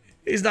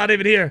 He's not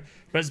even here.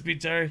 Recipe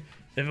Terry.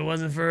 If it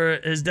wasn't for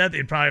his death,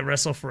 he'd probably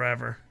wrestle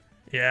forever.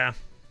 Yeah.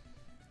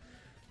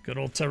 Good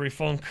old Terry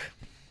Funk.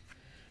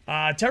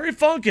 Terry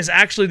Funk is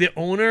actually the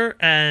owner,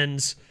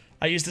 and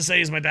I used to say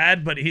he's my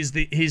dad, but he's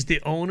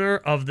the owner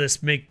of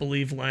this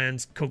make-believe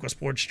land,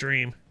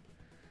 Kocosdream.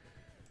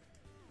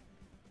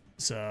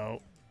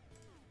 So,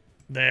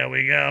 there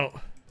we go.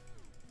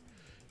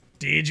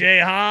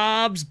 DJ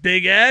Hobbs,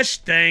 Big Ash,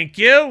 thank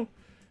you.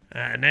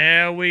 And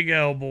there we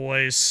go,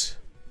 boys.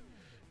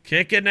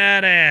 Kicking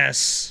that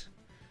ass.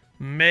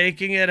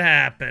 Making it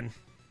happen.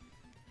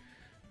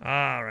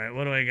 Alright,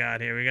 what do we got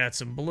here? We got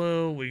some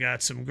blue, we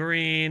got some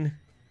green.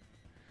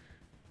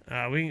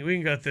 We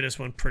can go through this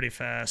one pretty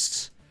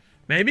fast.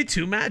 Maybe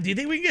 2 maps? Do you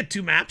think we can get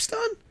 2 maps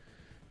done?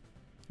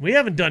 We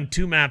haven't done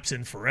 2 maps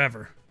in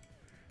forever.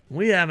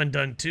 We haven't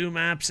done 2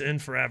 maps in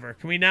forever.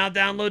 Can we now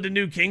download the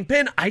new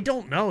Kingpin? I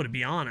don't know, to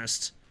be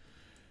honest.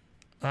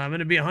 I'm going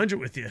to be 100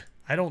 with you.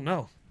 I don't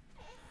know.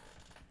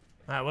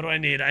 All right, what do I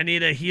need? I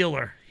need a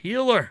healer.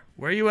 Healer,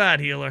 where you at,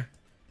 healer?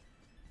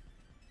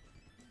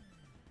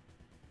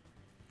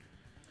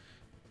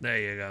 There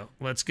you go.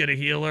 Let's get a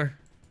healer.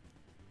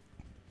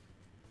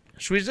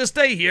 Should we just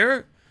stay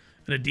here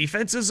in a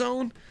defensive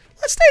zone?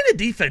 Let's stay in a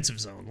defensive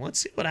zone. Let's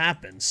see what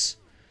happens.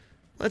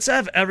 Let's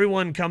have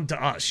everyone come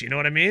to us. You know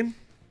what I mean?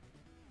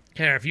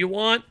 Here, if you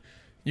want,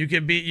 you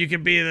can be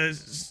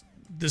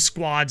the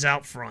squads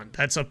out front.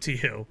 That's up to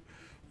you.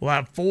 We'll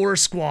have 4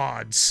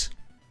 squads.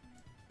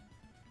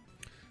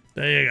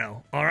 There you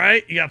go. All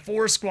right, you got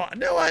 4 squads. You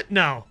know what?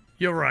 No,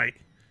 you're right.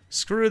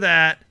 Screw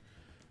that.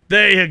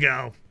 There you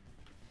go.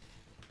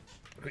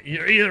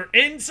 You're either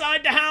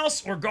inside the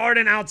house or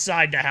guarding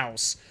outside the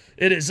house.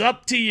 It is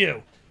up to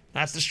you.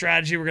 That's the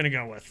strategy we're going to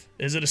go with.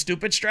 Is it a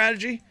stupid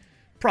strategy?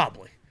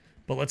 Probably.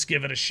 But let's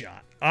give it a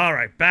shot. All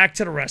right, back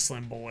to the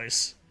wrestling,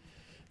 boys.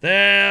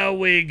 There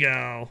we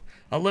go.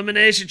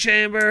 Elimination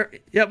Chamber.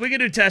 Yep, we can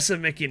do Tessa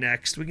and Mickey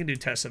next. We can do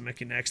Tessa and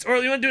Mickey next. Or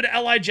you want to do the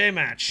LIJ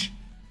match?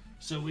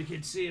 So we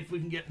can see if we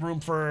can get room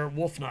for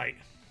Wolf Night.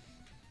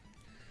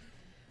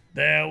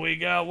 There we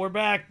go. We're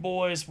back,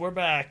 boys. We're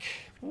back.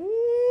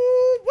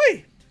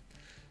 Woo-wee.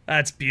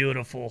 That's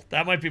beautiful.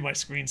 That might be my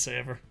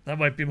screensaver. That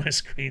might be my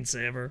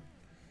screensaver.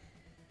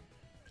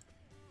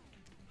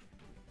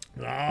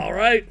 All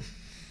right.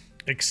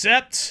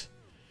 Except...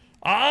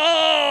 Oh!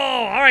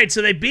 Alright,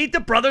 so they beat the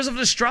Brothers of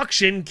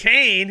Destruction,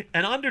 Kane,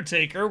 and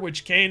Undertaker,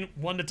 which Kane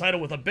won the title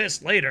with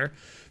Abyss later.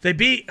 They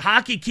beat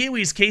Hockey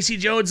Kiwis, Casey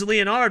Jones and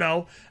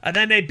Leonardo, and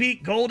then they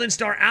beat Golden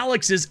Star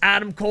Alex's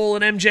Adam Cole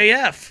and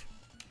MJF.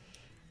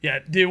 Yeah,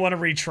 do you want to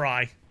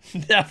retry?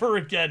 Never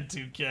again,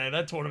 2K.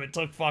 That tournament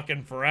took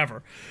fucking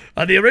forever.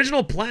 The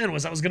original plan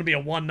was that was going to be a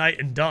one night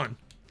and done.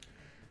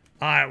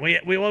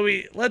 Alright,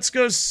 let's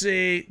go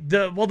see.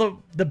 The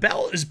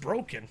belt is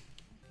broken.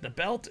 The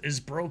belt is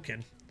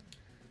broken.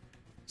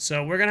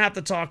 So we're going to have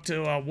to talk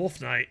to Wolf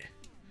Knight.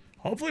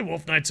 Hopefully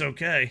Wolf Knight's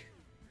okay.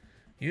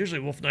 Usually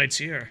Wolf Knight's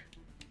here.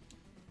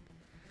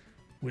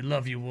 We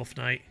love you, Wolf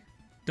Knight.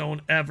 Don't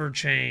ever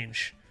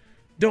change.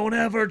 Don't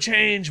ever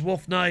change,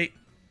 Wolf Knight.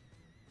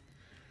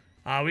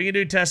 We can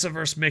do Tessa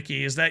versus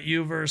Mickey. Is that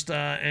you versus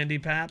Andy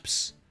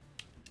Paps?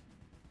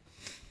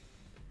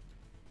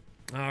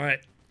 Alright.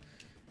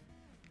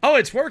 Oh,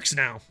 it works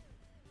now.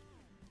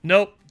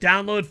 Nope.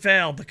 Download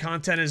failed. The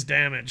content is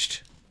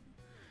damaged.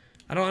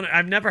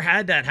 I've never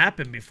had that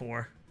happen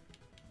before.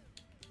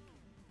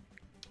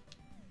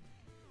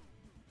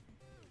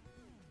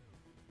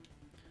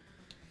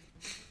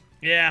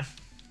 Yeah.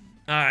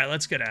 Alright,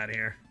 let's get out of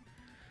here.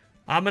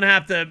 I'm gonna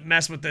have to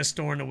mess with this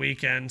during the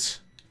weekends.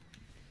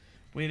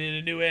 We need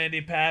a new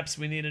Andy Paps.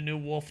 We need a new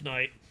Wolf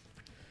Knight.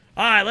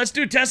 Alright, let's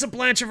do Tessa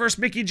Blanchard versus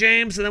Mickey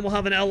James, and then we'll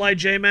have an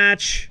LIJ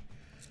match.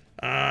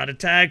 The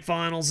tag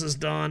finals is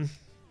done.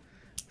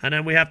 And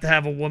then we have to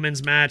have a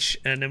women's match,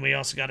 and then we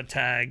also got a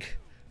tag.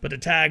 But the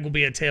tag will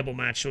be a table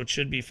match, so it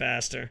should be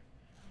faster.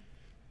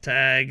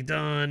 Tag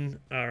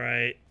done.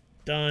 Alright.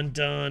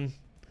 Done.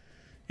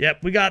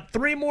 Yep, we got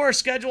 3 more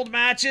scheduled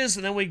matches,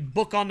 and then we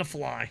book on the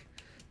fly.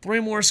 3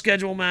 more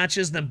scheduled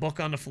matches, then book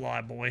on the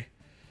fly, boys.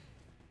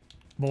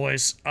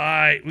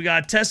 Alright, we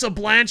got Tessa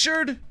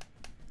Blanchard,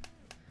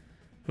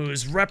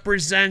 who's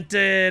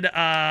represented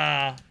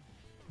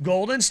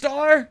Golden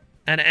Star,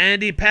 and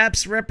Andy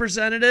Paps'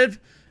 representative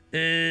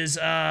is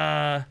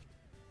Shayna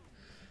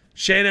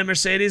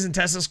Mercedes in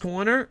Tessa's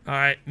corner.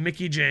 Alright,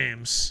 Mickey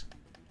James.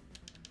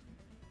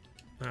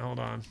 Now, hold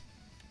on.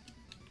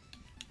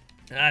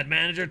 Add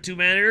manager, 2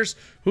 managers.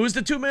 Who's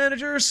the 2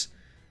 managers?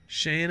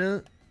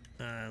 Shayna.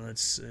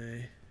 Let's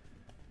see.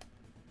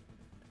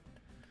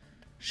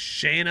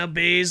 Shayna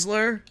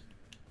Baszler.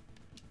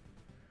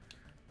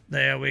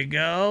 There we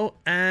go.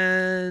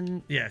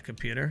 And, yeah,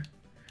 computer.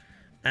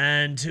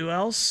 And who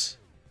else?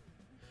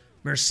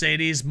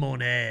 Mercedes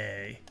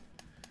Moné.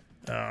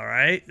 All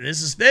right,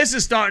 this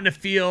is starting to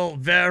feel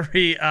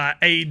very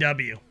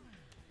AEW.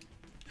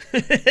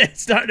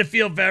 It's starting to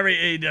feel very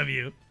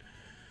AEW.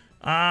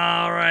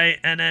 All right,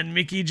 and then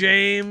Mickey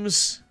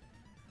James.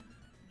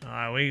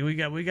 All right,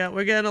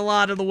 we're getting a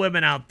lot of the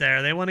women out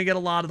there. They want to get a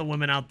lot of the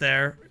women out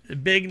there. A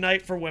big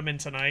night for women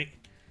tonight.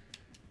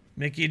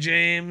 Mickey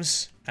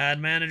James, add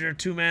manager,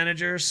 2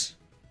 managers.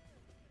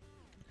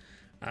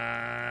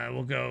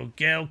 We'll go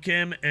Gail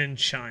Kim and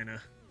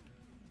China.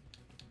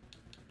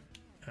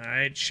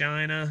 Alright,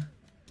 China.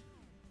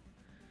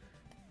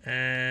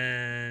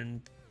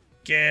 And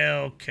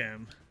Gail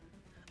Kim.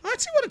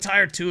 Let's see what a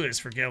Tier 2 is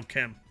for Gail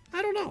Kim.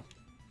 I don't know.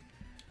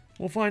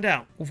 We'll find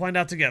out. We'll find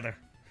out together.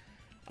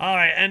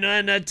 Alright, and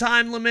then a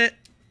time limit.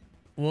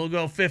 We'll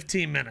go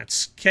 15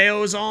 minutes.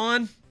 KO's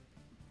on.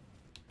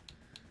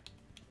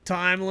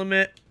 Time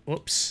limit.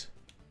 Whoops.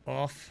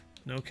 Off.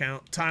 No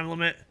count. Time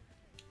limit.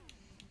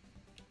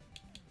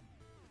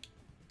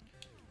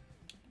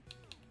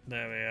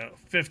 There we go.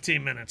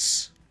 15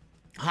 minutes.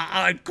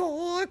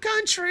 Hardcore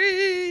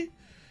country.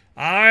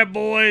 Alright,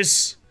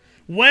 boys.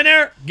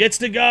 Winner gets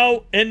to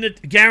go in the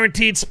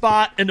guaranteed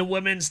spot in the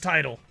women's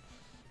title.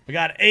 We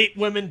got 8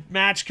 women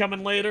match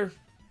coming later.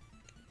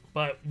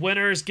 But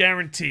winner is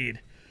guaranteed.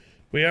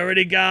 We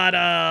already got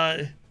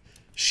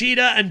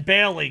Shida and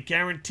Bailey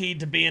guaranteed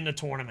to be in the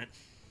tournament.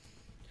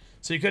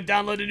 So you couldn't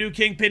download a new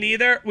Kingpin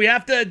either. We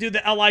have to do the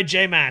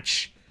LIJ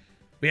match.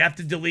 We have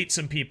to delete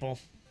some people.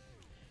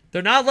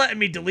 They're not letting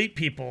me delete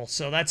people,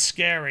 so that's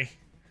scary.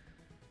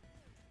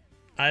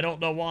 I don't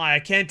know why. I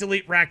can't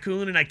delete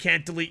Raccoon and I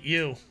can't delete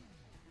you.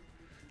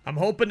 I'm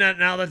hoping that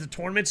now that the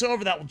tournament's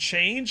over, that will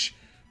change.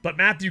 But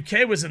Matthew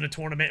K was in the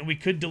tournament and we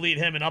could delete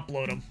him and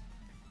upload him.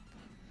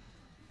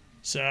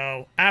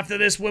 So, after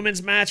this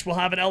women's match, we'll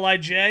have an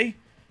LIJ.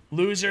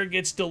 Loser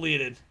gets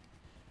deleted.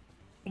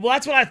 Well,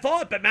 that's what I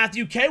thought, but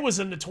Matthew K was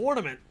in the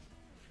tournament.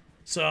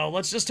 So,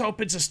 let's just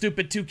hope it's a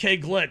stupid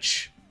 2K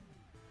glitch.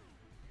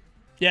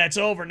 Yeah, it's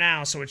over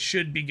now, so it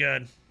should be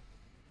good.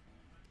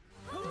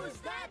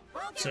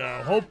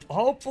 So,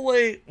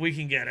 hopefully we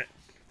can get it.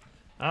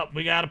 Oh,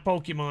 we got a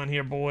Pokemon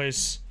here,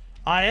 boys.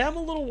 I am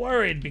a little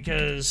worried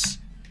because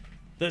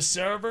the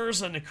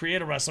servers and the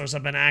creator wrestlers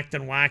have been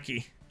acting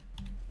wacky.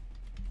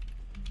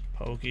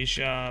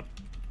 Pokeshop,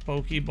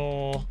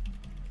 Pokeball,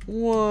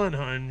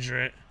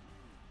 100.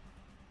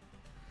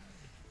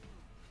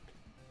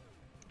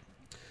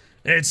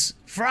 It's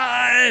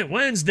Friday,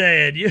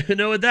 Wednesday, and you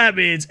know what that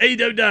means.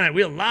 AEW Dynamite.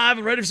 We are live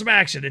and ready for some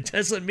action, and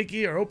Tesla and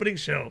Mickey are opening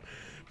show.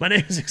 My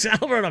name is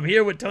Excalibur, and I'm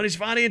here with Tony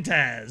Schiavone and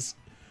Taz.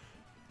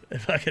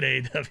 Fucking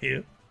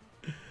AEW.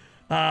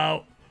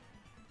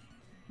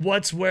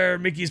 What's where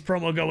Mickey's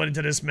promo going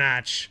into this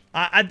match?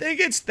 I think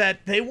it's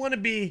that they want to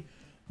be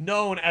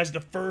known as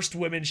the first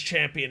women's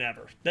champion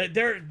ever.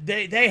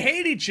 They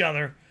hate each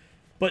other,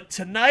 but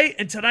tonight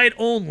and tonight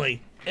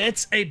only,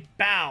 it's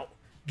about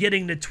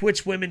getting the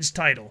Twitch women's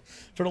title.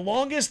 For the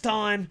longest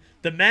time,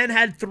 the men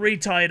had 3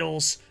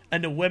 titles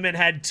and the women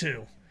had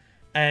 2.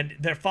 And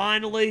they're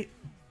finally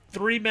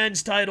 3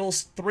 men's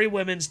titles, 3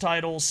 women's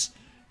titles,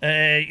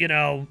 you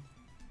know,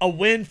 a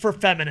win for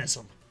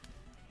feminism.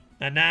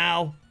 And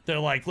now they're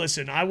like,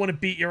 listen, I want to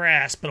beat your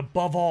ass, but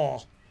above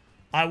all,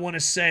 I want to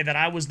say that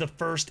I was the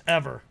first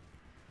ever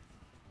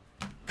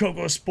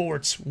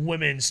KocoSports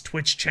women's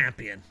Twitch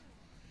champion.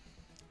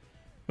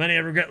 Many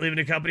regret leaving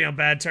the company on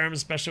bad terms,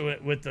 especially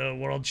with the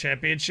World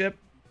Championship.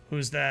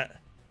 Who's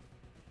that?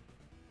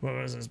 What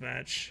was this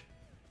match?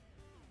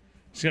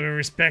 Just gonna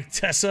respect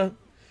Tessa.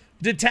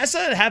 Did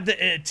Tessa have the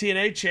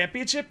TNA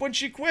Championship when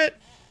she quit?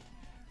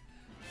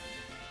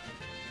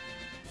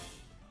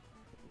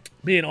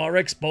 Me and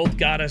RX both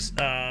got us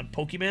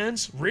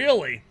Pokemans?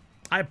 Really?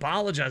 I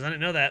apologize. I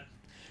didn't know that.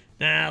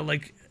 Nah,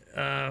 like,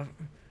 for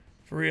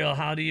real,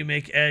 how do you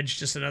make Edge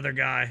just another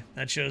guy?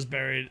 That show's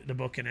buried the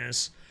booking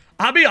is.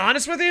 I'll be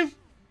honest with you.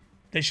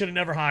 They should have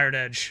never hired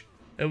Edge.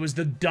 It was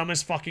the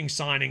dumbest fucking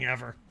signing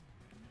ever.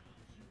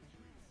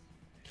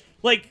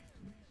 Like,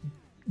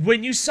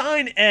 when you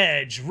sign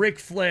Edge, Ric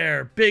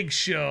Flair, Big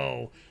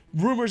Show,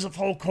 rumors of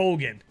Hulk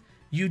Hogan,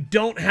 you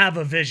don't have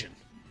a vision.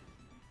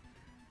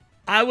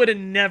 I would have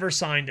never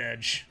signed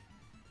Edge.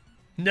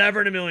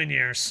 Never in a million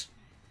years.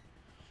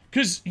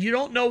 Because you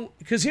don't know...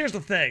 Because here's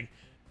the thing.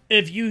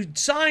 If you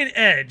sign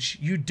Edge,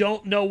 you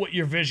don't know what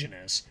your vision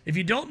is. If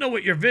you don't know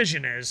what your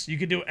vision is, you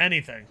can do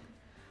anything.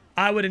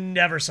 I would have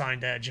never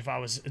signed Edge if I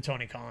was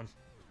Tony Khan.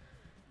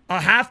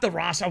 Half the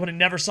roster, I would have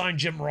never signed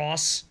Jim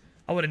Ross.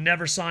 I would have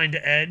never signed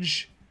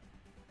Edge.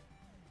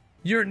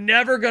 You're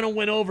never going to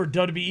win over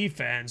WWE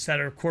fans that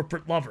are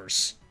corporate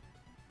lovers.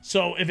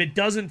 So if it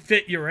doesn't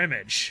fit your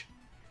image...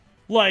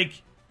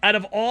 Like, out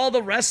of all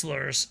the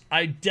wrestlers,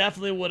 I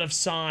definitely would have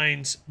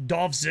signed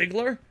Dolph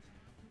Ziggler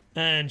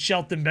and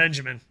Shelton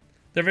Benjamin.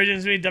 The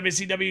origin's being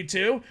WCW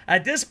 2.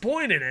 At this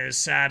point it is,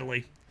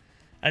 sadly.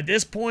 At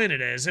this point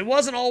it is. It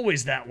wasn't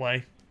always that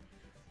way.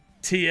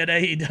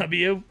 TNA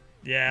AEW?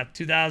 Yeah.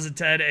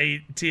 2010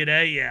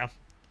 TNA? Yeah.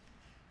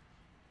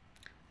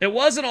 It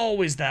wasn't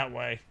always that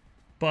way.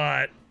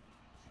 But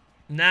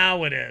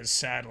now it is,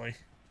 sadly.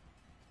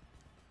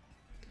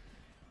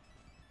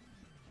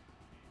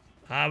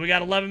 We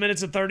got 11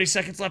 minutes and 30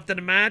 seconds left in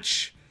the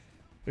match.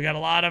 We got a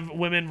lot of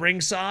women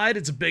ringside.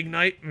 It's a big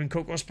night in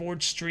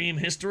KocoSports stream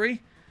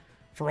history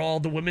for all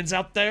the women's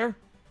out there.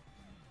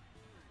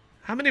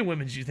 How many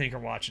women do you think are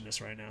watching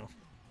this right now?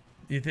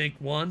 Do you think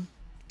 1?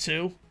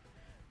 2?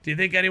 Do you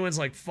think anyone's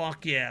like,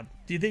 fuck yeah?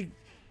 Do you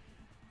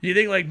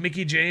think like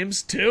Mickey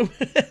James 2?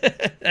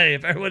 Hey,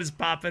 if everyone is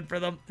popping for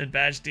them and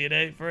Badge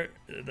DNA for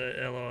the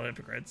LO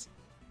hypocrites.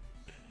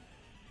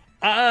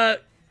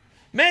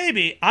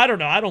 Maybe. I don't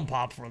know. I don't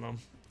pop for them.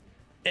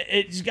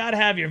 It's got to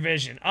have your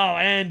vision. Oh,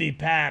 Andy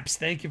Paps.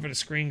 Thank you for the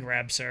screen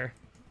grab, sir.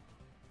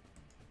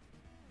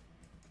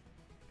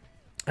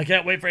 I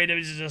can't wait for AW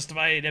to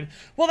justify AW.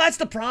 Well, that's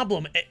the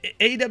problem.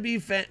 AW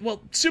fan,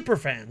 well, super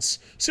fans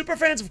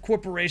of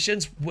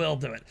corporations will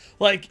do it.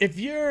 Like, if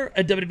you're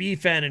a WWE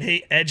fan and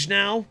hate Edge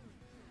now,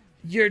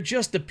 you're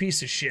just a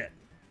piece of shit.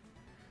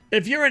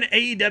 If you're an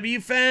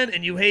AEW fan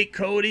and you hate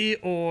Cody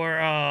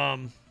or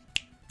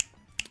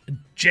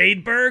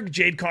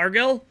Jade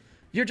Cargill,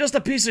 you're just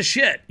a piece of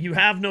shit. You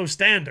have no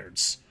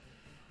standards.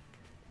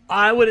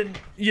 I wouldn't,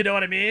 you know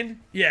what I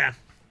mean? Yeah.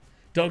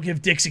 Don't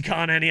give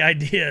DixieCon any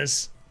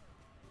ideas.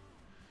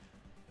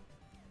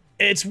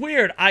 It's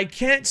weird. I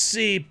can't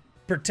see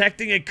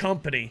protecting a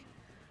company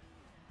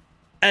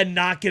and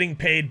not getting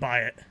paid by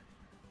it.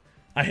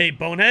 I hate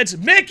boneheads.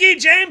 Mickey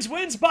James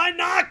wins by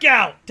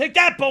knockout. Take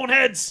that,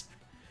 boneheads.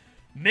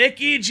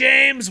 Mickey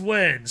James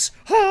wins.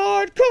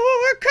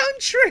 Hardcore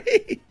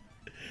country.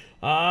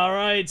 All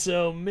right,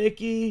 so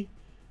Mickey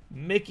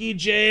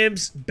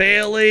James,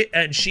 Bailey,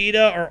 and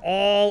Shida are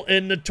all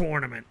in the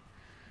tournament.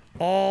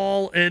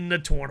 All in the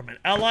tournament.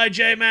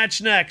 LIJ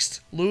match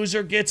next.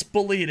 Loser gets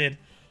bullied.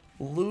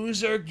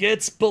 Loser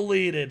gets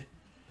bullied.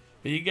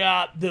 You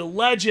got the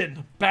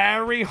legend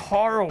Barry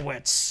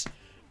Horowitz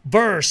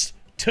versus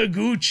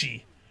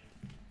Taguchi.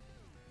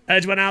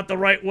 Edge went out the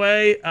right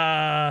way.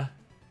 Let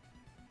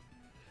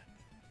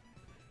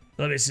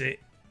me see.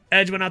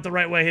 Edge went out the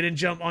right way. He didn't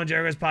jump on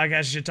Jericho's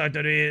podcast. He should talk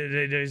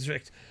to.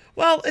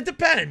 Well, it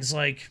depends.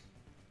 Like,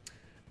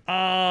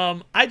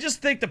 I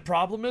just think the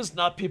problem is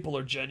not people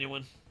are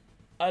genuine.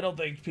 I don't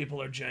think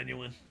people are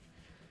genuine.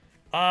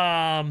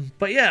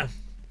 But yeah.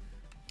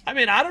 I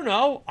mean, I don't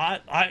know.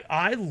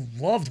 I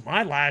loved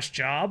my last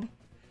job.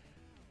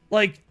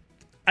 Like,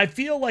 I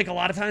feel like a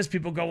lot of times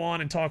people go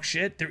on and talk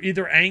shit. They're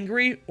either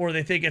angry or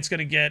they think it's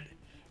gonna get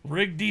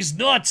rigged these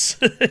nuts.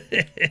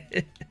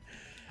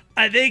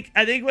 I think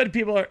when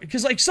people are,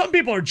 because like some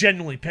people are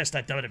genuinely pissed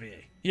at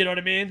WWE. You know what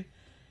I mean?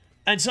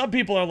 And some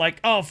people are like,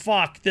 oh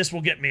fuck, this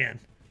will get me in.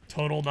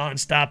 Total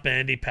nonstop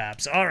Andy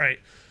Paps. All right.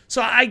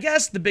 So I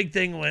guess the big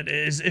thing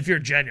is if you're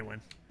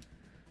genuine.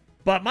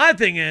 But my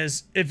thing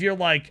is, if you're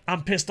like,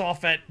 I'm pissed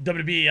off at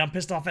WWE, I'm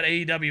pissed off at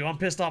AEW, I'm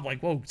pissed off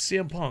like, whoa,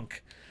 CM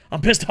Punk. I'm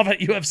pissed off at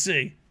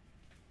UFC.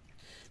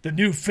 The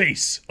new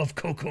face of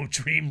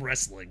Kocosdream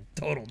Wrestling.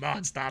 Total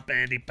nonstop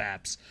Andy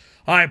Paps.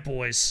 All right,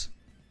 boys.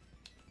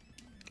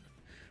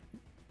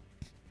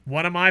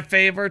 One of my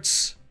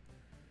favorites,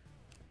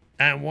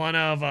 and one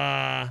of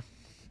a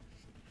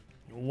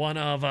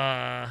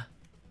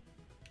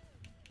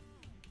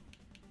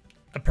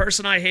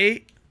person I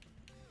hate,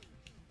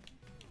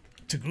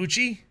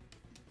 Taguchi,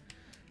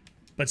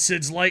 but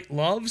Sid's Light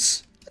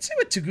loves. Let's see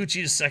what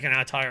Taguchi's second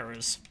attire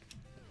is.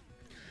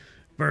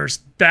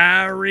 Versus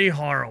Barry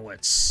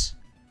Horowitz.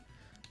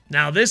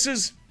 Now this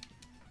is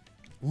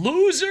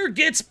loser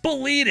gets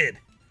bullied.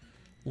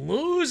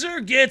 Loser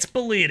gets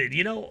bullied.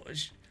 You know,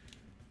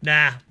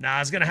 nah, I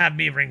was gonna have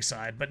me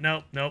ringside, but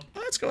nope.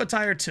 Let's go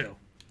attire 2.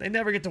 They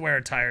never get to wear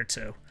attire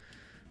 2.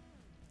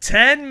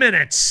 10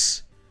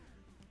 minutes.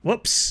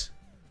 Whoops.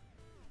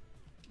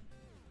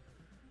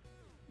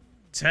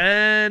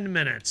 10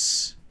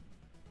 minutes.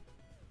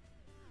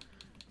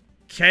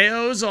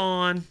 KO's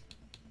on.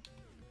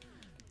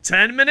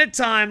 10-minute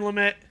time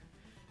limit.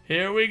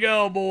 Here we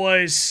go,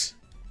 boys.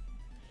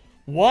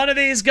 One of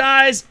these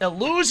guys, a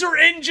loser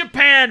in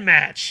Japan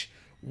match.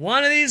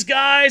 One of these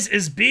guys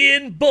is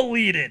being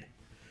bullied.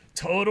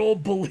 Total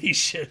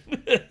bullition.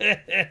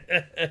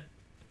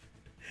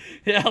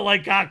 Yeah,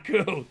 like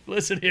Haku.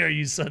 Listen here,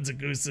 you sons of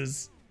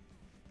gooses.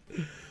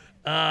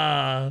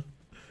 Cross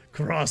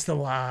the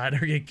line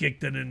or get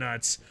kicked in the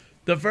nuts.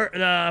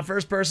 The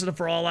first person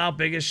for All Out,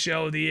 biggest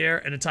show of the year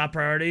and a top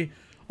priority.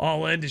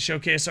 All in to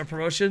showcase our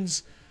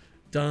promotions.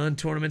 Done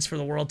tournaments for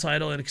the world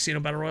title and a casino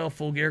battle royal,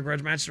 full gear,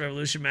 grudge matches,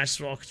 revolution matches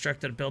were all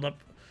constructed to build up.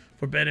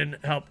 Forbidden,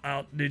 help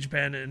out New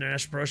Japan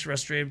International Promotion,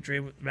 Rest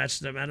Dream matches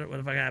that matter. What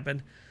the fuck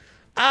happened?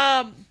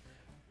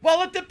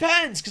 Well, it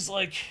depends, because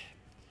like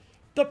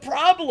the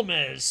problem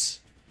is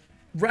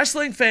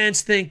wrestling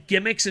fans think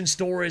gimmicks and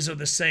stories are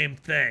the same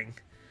thing.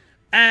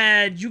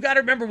 And you got to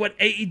remember what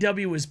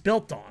AEW was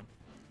built on.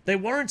 They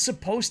weren't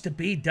supposed to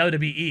be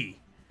WWE.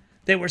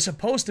 They were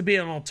supposed to be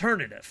an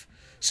alternative.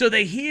 So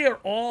they hear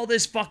all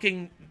this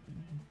fucking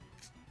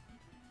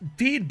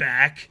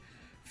feedback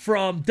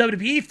from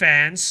WWE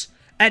fans,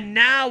 and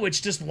now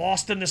it's just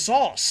lost in the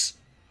sauce.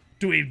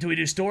 Do we do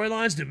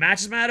storylines? Do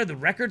matches matter? Do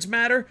records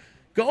matter?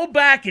 Go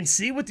back and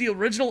see what the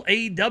original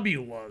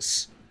AEW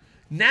was.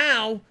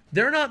 Now,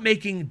 they're not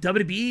making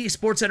WWE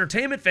sports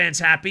entertainment fans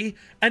happy,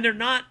 and they're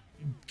not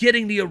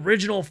getting the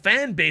original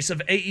fan base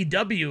of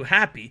AEW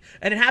happy.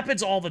 And it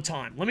happens all the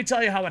time. Let me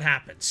tell you how it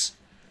happens.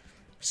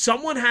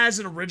 Someone has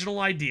an original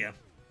idea,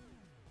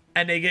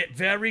 and they get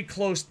very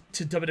close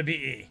to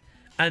WWE.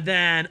 And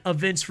then a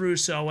Vince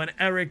Russo, an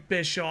Eric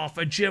Bischoff,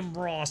 a Jim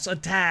Ross, a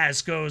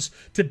Taz goes,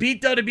 to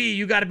beat WWE,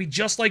 you got to be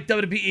just like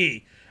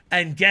WWE.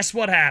 And guess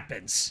what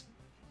happens?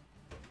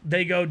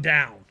 They go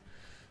down.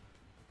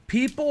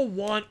 People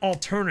want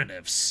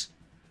alternatives.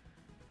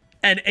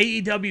 And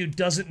AEW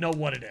doesn't know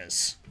what it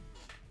is.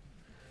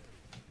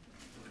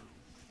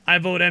 I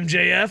vote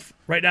MJF.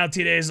 Right now,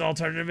 T-Day is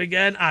alternative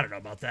again. I don't know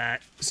about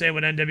that. Same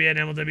with NWA and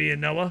MLW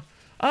and Noah.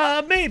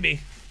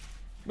 Maybe.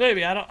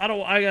 Maybe.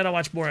 I gotta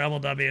watch more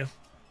MLW.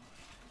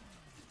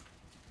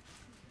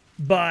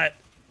 But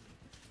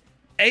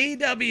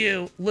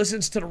AEW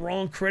listens to the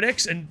wrong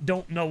critics and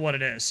don't know what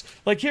it is.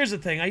 Like, here's the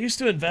thing. I used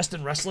to invest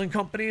in wrestling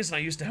companies, and I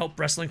used to help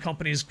wrestling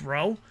companies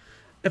grow.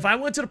 If I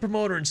went to the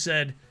promoter and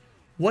said,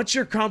 what's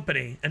your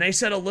company? And they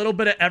said a little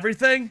bit of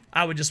everything,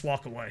 I would just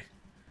walk away.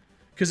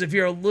 Because if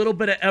you're a little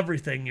bit of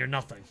everything, you're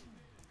nothing.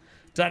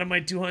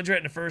 Dynamite 200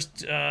 in the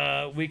first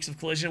weeks of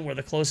Collision were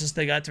the closest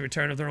they got to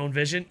Return of their own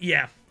vision.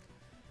 Yeah.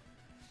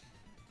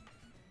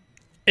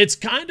 It's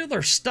kind of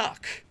they're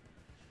stuck.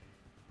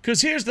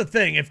 Because here's the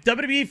thing. If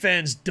WWE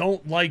fans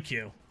don't like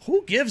you,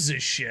 who gives a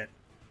shit?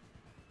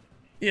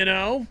 You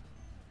know?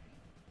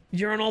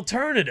 You're an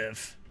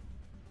alternative.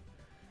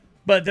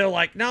 But they're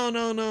like, no,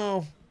 no,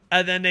 no.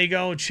 And then they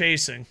go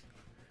chasing.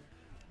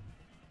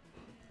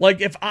 Like,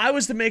 if I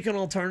was to make an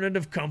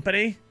alternative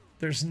company,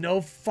 there's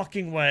no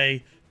fucking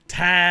way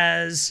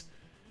Taz,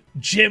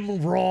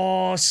 Jim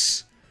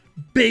Ross,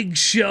 Big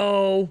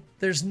Show,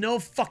 there's no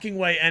fucking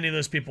way any of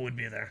those people would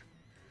be there.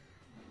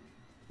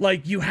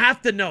 Like, you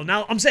have to know.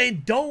 Now, I'm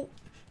saying don't,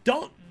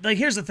 like,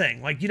 here's the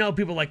thing. Like, you know,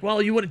 people are like,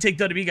 well, you wouldn't take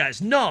WWE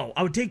guys. No,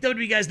 I would take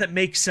WWE guys that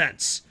make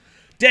sense.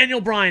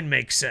 Daniel Bryan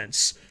makes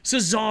sense.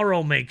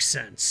 Cesaro makes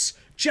sense.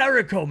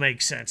 Jericho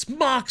makes sense.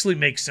 Moxley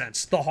makes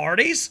sense. The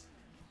Hardys?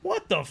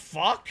 What the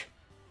fuck?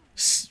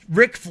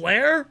 Ric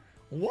Flair?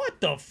 What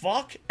the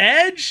fuck?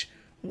 Edge?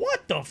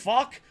 What the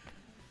fuck?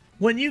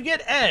 When you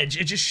get Edge,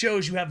 it just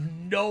shows you have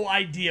no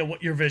idea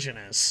what your vision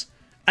is.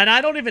 And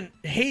I don't even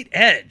hate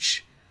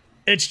Edge.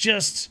 It's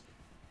just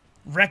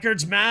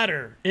records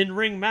matter.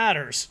 In-ring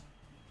matters.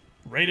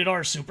 Rated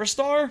R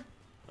superstar?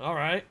 All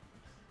right.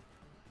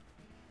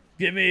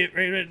 Give me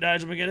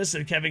Nigel McGuinness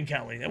and Kevin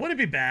Kelly. That wouldn't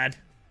be bad.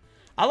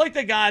 I like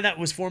the guy that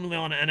was formerly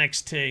on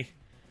NXT.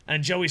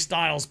 And Joey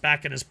Styles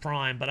back in his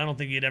prime, but I don't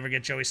think you'd ever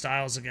get Joey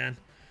Styles again.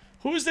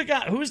 Who's the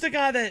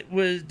guy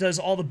that does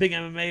all the big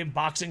MMA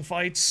boxing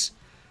fights?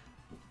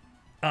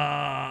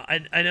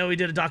 I know he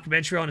did a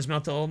documentary on his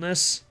mental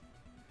illness.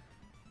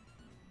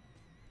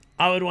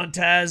 I would want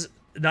Taz,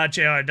 not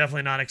JR,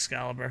 definitely not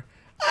Excalibur.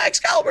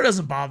 Excalibur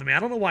doesn't bother me. I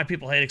don't know why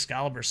people hate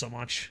Excalibur so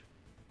much.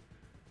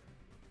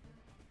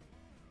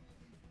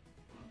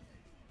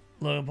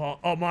 Logan Paul.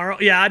 Oh, Morrow.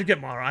 Yeah, I'd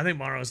get Morrow. I think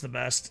Morrow's the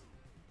best.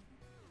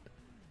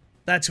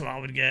 That's who I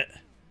would get.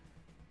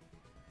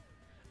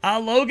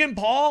 Logan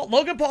Paul?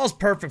 Logan Paul's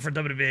perfect for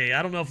WWE.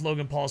 I don't know if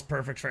Logan Paul's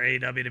perfect for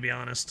AEW, to be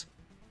honest.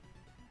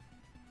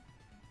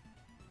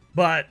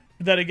 But,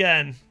 then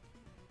again,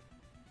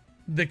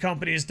 the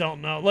companies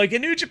don't know. Like,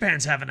 New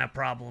Japan's having that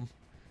problem.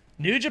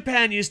 New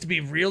Japan used to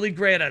be really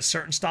great at a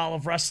certain style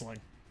of wrestling.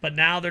 But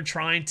now they're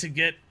trying to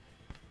get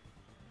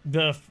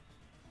the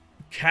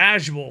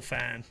casual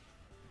fan.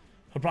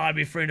 He'll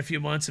probably be free in a few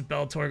months if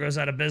Bellator goes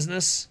out of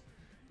business.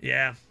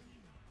 Yeah.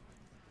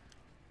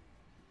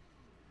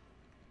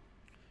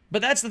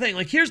 But that's the thing.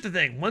 Like, here's the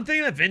thing. One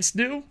thing that Vince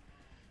knew,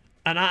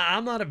 and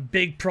I'm not a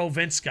big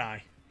pro-Vince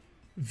guy.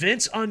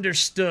 Vince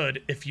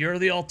understood if you're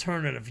the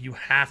alternative, you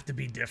have to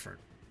be different.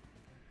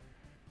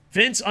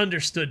 Vince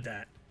understood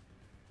that.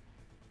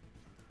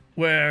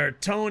 Where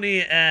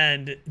Tony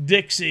and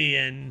Dixie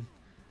and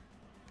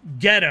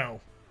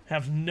Ghetto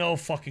have no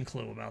fucking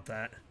clue about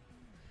that.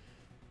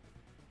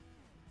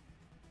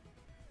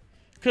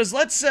 Because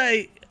let's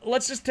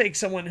just take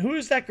someone,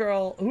 who's that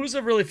girl, who's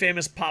a really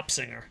famous pop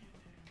singer?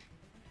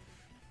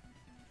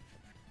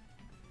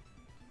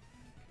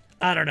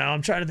 I don't know.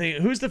 I'm trying to think.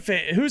 Who's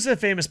the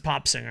famous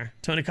pop singer?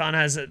 Tony Khan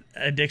has an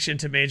addiction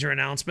to major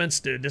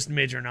announcements. Dude, this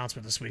major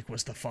announcement this week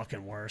was the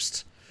fucking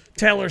worst.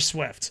 Taylor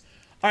Swift.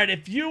 All right,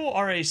 if you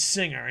are a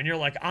singer and you're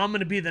like, I'm going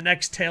to be the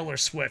next Taylor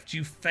Swift,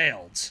 you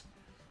failed.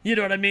 You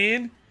know what I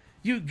mean?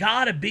 You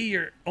got to be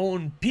your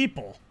own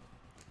people.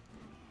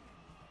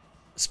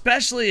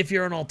 Especially if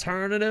you're an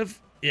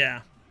alternative.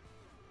 Yeah.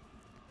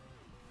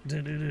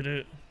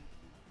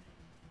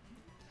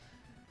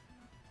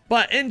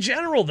 But in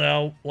general,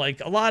 though,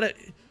 like, a lot of...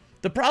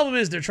 The problem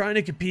is they're trying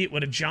to compete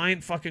with a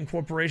giant fucking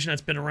corporation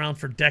that's been around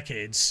for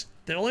decades.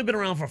 They've only been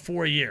around for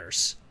 4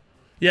 years.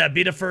 Yeah,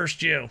 be the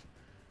first you.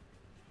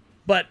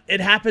 But it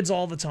happens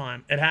all the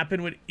time. It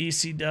happened with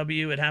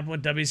ECW. It happened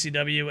with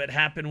WCW. It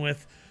happened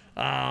with...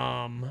 It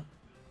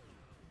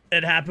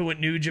happened with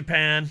New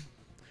Japan.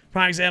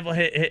 Prime example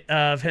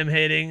of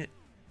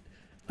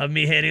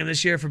me hating him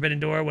this year,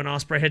 Forbidden Door, when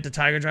Ospreay hit the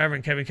Tiger Driver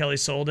and Kevin Kelly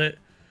sold it.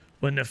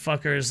 When the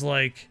fuckers,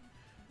 like...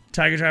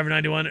 Tiger Driver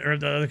 91 or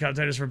the other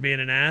commentators for being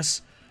an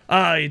ass.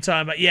 Oh, you're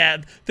talking about... Yeah,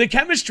 the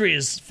chemistry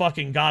is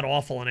fucking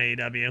god-awful in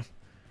AEW.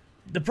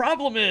 The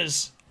problem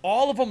is,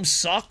 all of them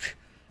suck.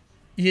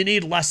 You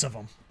need less of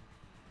them.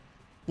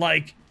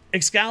 Like,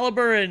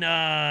 Excalibur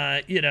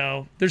and, you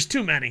know, there's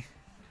too many.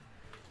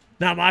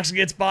 Now, Moxley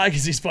gets by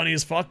because he's funny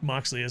as fuck.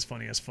 Moxley is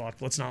funny as fuck.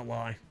 Let's not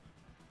lie.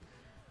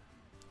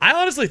 I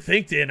honestly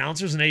think the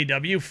announcers in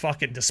AEW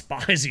fucking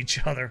despise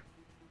each other.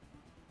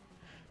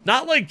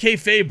 Not like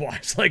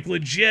kayfabe-wise, like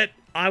legit,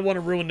 I want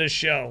to ruin this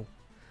show.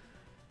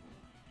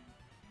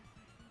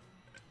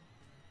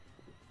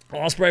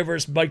 Ospreay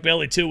versus Mike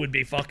Bailey 2 would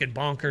be fucking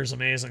bonkers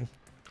amazing.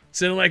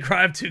 Sid Light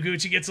Cry if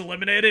Taguchi gets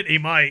eliminated? He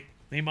might.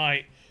 He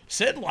might.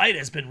 Sid Light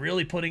has been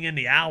really putting in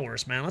the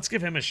hours, man. Let's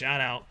give him a shout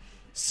out.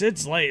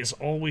 Sid's Light is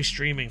always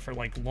streaming for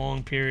like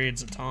long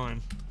periods of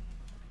time.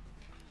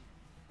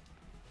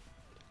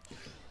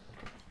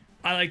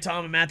 I like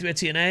Tom and Matthew at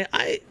TNA.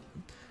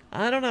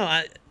 I don't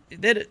know.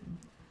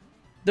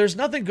 There's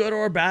nothing good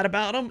or bad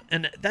about them,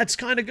 and that's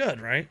kind of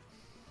good, right?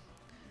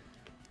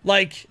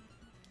 Like,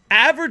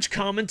 average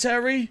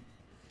commentary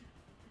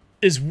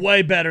is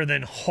way better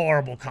than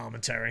horrible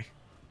commentary.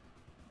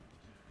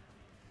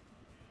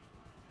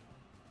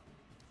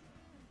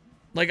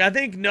 Like, I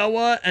think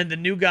Noah and the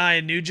new guy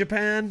in New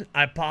Japan,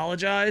 I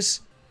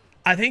apologize,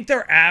 I think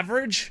they're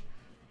average,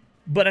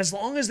 but as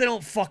long as they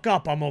don't fuck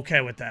up, I'm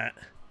okay with that.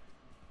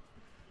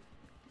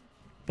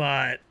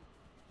 But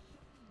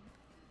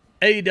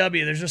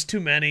AEW, there's just too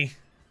many.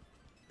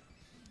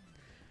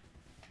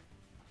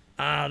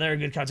 They're a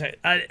good content.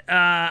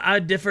 I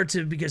differ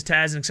to because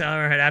Taz and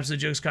Excalibur had absolute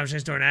jokes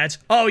conversations during ads.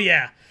 Oh,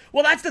 yeah.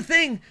 Well, that's the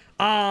thing.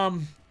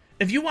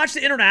 If you watch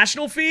the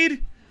international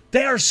feed,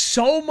 they are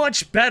so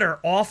much better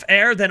off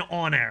air than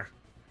on air.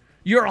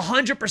 You're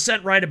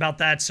 100% right about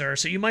that, sir.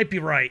 So you might be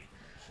right.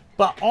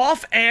 But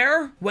off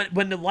air,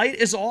 when the light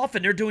is off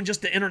and they're doing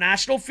just the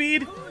international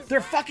feed,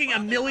 they're fucking a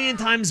million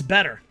times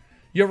better.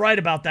 You're right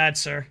about that,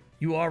 sir.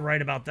 You are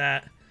right about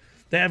that.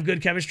 They have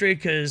good chemistry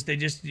because they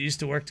just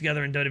used to work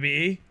together in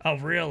WWE. Oh,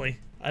 really?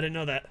 I didn't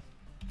know that.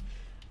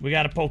 We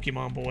got a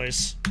Pokemon,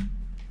 boys.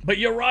 But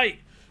you're right.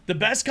 The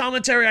best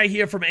commentary I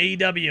hear from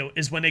AEW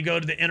is when they go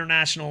to the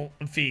international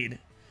feed.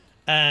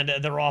 And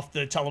they're off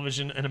the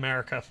television in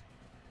America.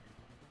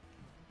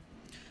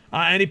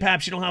 Andy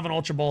Paps, you don't have an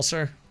Ultra Ball,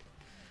 sir.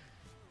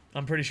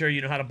 I'm pretty sure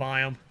you know how to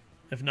buy them.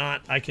 If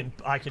not, I can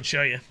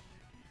show you.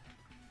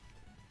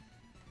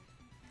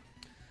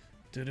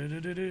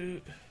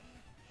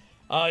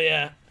 Oh,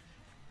 yeah.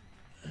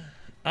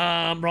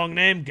 Wrong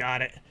name.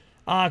 Got it.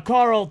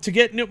 Carl, to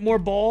get more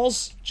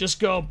balls, just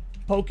go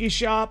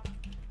Pokeshop,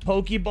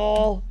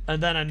 Pokeball,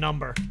 and then a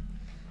number.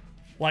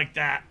 Like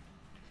that.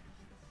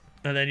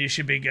 And then you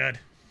should be good.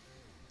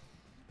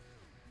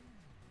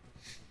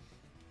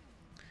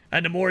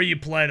 And the more you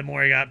play, the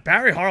more you got.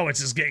 Barry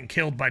Horowitz is getting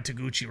killed by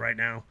Taguchi right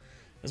now.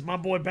 Is my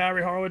boy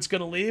Barry Horowitz going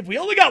to leave? We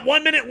only got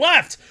 1 minute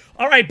left.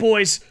 All right,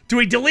 boys. Do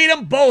we delete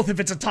them both if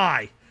it's a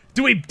tie?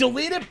 Do we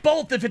delete it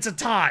both if it's a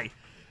tie?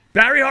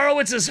 Barry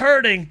Horowitz is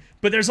hurting,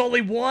 but there's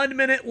only 1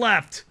 minute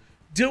left.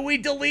 Do we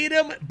delete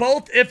them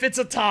both if it's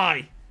a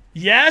tie?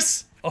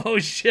 Yes? Oh,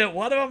 shit.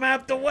 One of them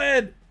have to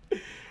win.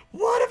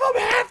 One of them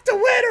have to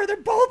win or they're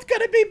both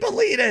going to be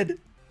deleted.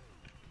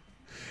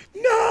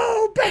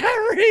 No,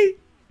 Barry.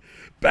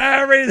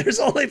 Barry, there's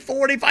only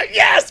 45.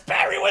 Yes,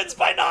 Barry wins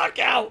by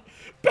knockout.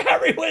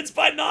 Barry wins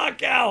by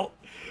knockout.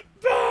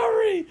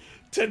 Barry,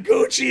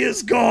 Taguchi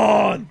is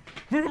gone.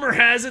 Rumor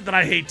has it that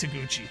I hate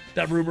Taguchi.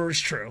 That rumor is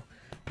true.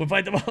 We'll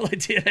fight them all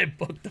idea I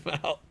booked them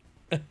out.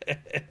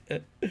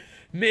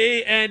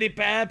 Me, Andy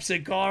Paps,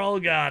 and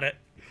Carl got it.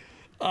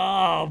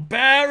 Oh,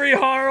 Barry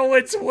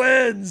Horowitz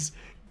wins.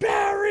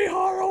 Barry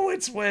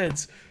Horowitz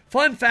wins.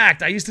 Fun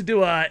fact, I used to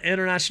do not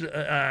international,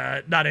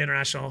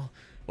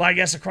 well, I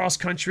guess a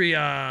cross-country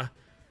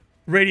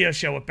radio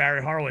show with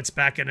Barry Horowitz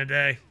back in the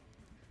day.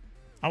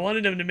 I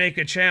wanted him to make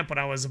a champ when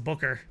I was a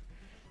booker.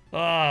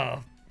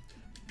 Oh.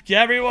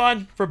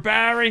 Everyone, for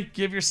Barry,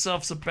 give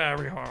yourself some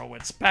Barry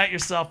Horowitz. Pat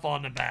yourself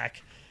on the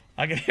back.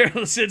 I can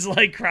hear Sid's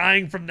like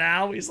crying from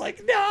now. He's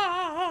like,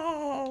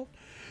 no!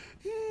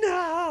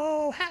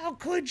 No! How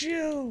could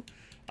you?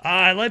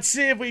 Alright, let's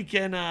see if we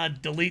can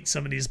delete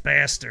some of these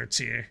bastards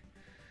here.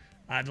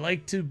 I'd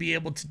like to be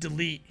able to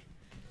delete.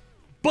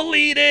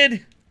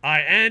 Deleted!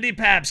 Alright, Andy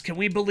Paps, can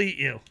we delete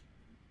you?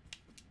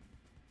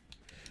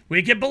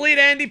 We can delete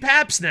Andy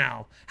Paps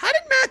now. How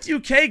did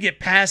Matthew K get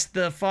past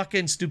the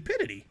fucking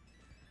stupidity?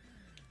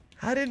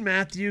 How did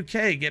Matthew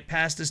K get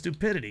past the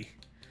stupidity?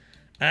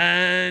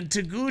 And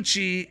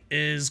Taguchi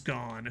is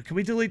gone. Can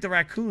we delete the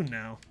raccoon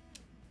now?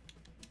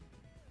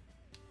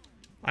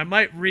 I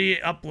might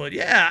re-upload.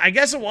 Yeah, I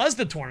guess it was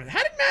the tournament.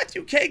 How did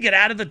Matthew K get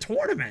out of the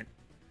tournament?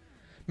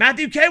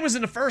 Matthew K was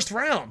in the first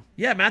round.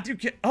 Yeah, Matthew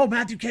K. Oh,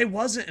 Matthew K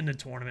wasn't in the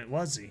tournament,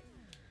 was he?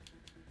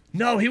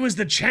 No, he was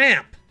the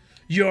champ.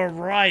 You're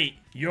right.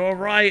 You're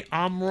right.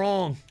 I'm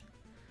wrong.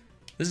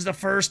 This is the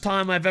first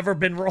time I've ever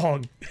been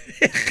wrong.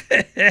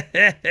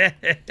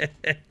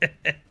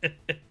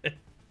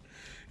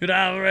 You know,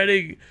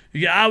 already.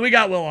 Yeah, we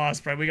got Will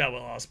Ospreay. We got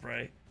Will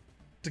Ospreay.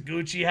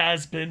 Taguchi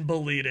has been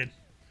deleted.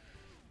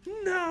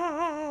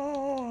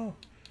 No.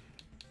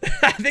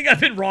 I think I've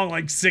been wrong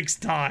like 6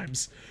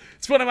 times.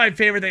 It's one of my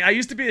favorite things. I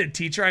used to be a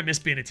teacher. I miss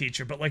being a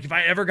teacher. But, like, if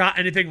I ever got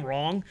anything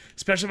wrong,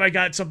 especially if I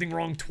got something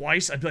wrong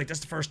twice, I'd be like, that's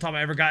the first time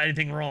I ever got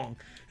anything wrong.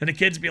 And the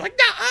kids would be like,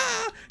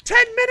 nah,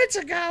 10 minutes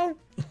ago.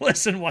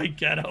 Listen, White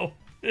Ghetto.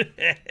 All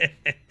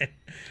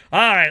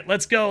right,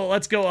 let's go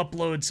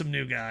upload some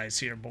new guys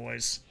here,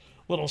 boys.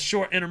 Little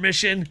short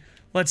intermission.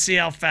 Let's see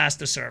how fast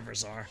the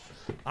servers are.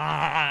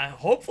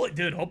 Hopefully,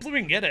 dude, hopefully we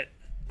can get it.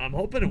 I'm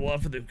hoping it will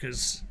for them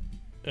because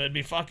it'd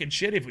be fucking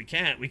shitty if we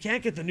can't. We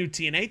can't get the new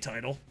TNA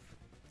title.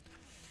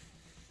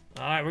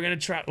 All right, we're gonna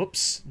try.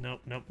 Oops.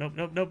 Nope.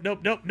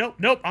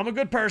 I'm a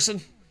good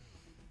person.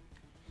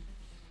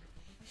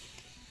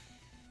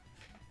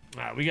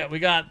 All right, we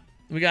got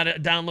to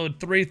download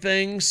 3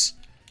 things,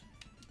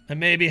 and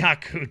maybe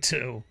Haku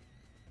too.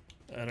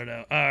 I don't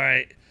know. All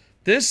right,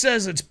 this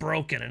says it's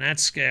broken, and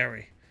that's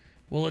scary.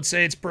 Will it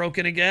say it's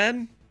broken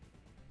again?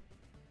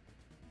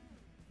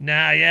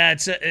 Nah, yeah,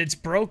 it's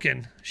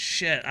broken.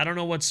 Shit, I don't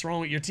know what's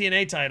wrong with your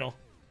TNA title.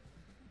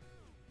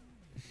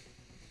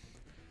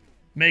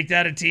 Make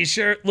that a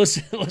t-shirt?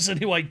 Listen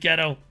here, White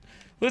Ghetto.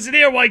 Listen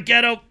here, White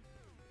Ghetto.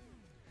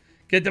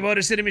 Get the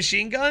Motor City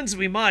Machine Guns?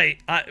 We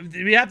might.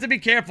 We have to be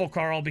careful,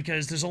 Carl,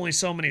 because there's only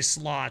so many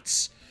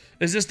slots.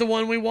 Is this the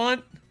one we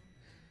want?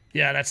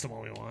 Yeah, that's the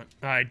one we want.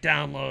 Alright,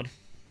 download.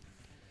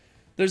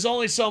 There's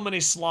only so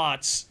many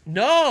slots.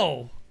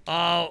 No!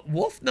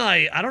 Wolf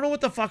Knight. I don't know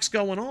what the fuck's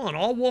going on.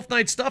 All Wolf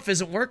Knight stuff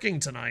isn't working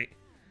tonight.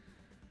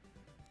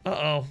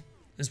 Uh-oh.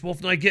 Is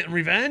Wolf Knight getting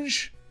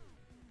revenge?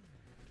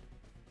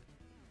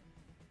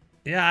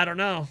 Yeah, I don't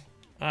know.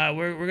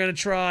 We're gonna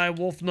try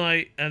Wolf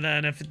Knight, and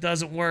then if it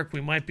doesn't work,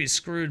 we might be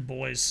screwed,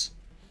 boys.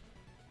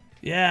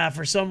 Yeah,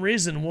 for some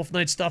reason, Wolf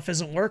Knight stuff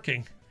isn't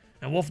working.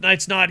 And Wolf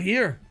Knight's not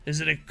here.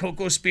 Is it a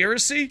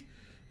Kocospiracy?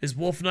 Is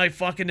Wolf Knight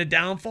fucking the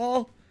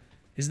downfall?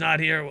 He's not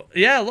here.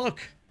 Yeah, look.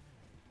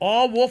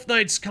 All Wolf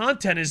Knight's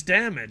content is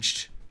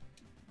damaged.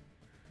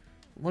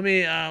 Let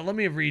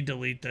me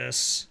re-delete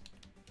this.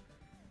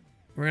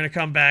 We're gonna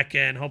come back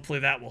in. Hopefully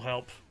that will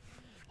help.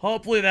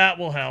 Hopefully that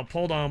will help.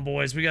 Hold on,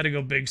 boys. We gotta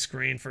go big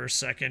screen for a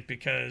second,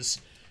 because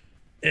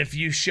if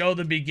you show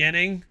the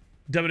beginning,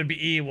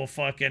 WWE will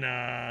fucking,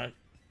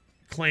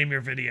 claim your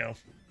video.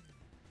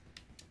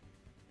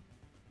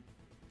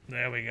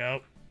 There we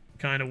go.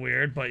 Kind of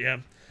weird, but yeah.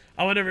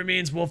 I wonder if it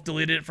means Wolf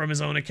deleted it from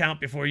his own account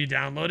before you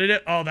downloaded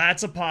it. Oh,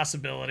 that's a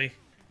possibility.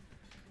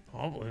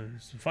 Oh,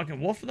 is fucking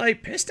Wolf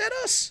Knight pissed at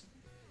us?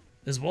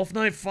 Is Wolf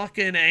Knight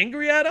fucking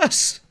angry at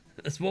us?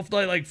 Is Wolf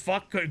Knight like,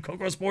 fuck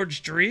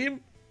KocoSports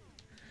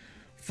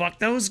Fuck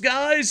those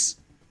guys?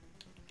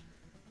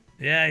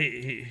 Yeah,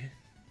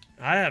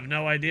 I have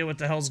no idea what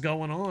the hell's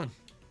going on.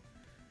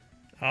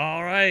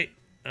 Alright.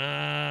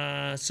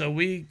 So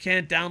we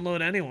can't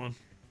download anyone.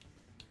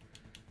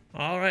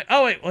 Alright.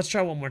 Oh, wait. Let's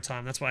try one more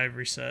time. That's why I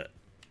reset.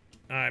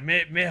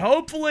 Alright.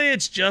 Hopefully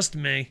it's just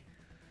me.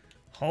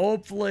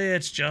 Hopefully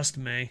it's just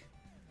me.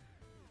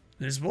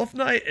 Does Wolf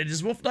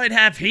Knight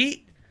have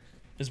heat?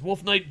 Does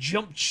Wolf Knight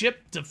jump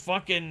ship to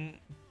fucking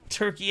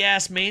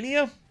turkey-ass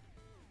mania?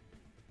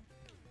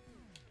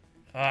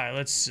 Alright,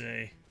 let's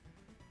see.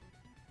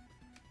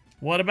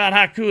 What about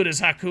Haku? Does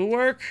Haku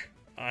work?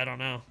 I don't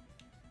know.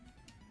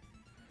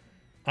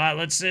 Alright,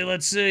 let's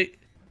see.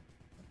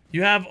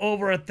 You have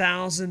over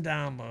 1,000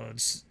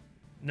 downloads.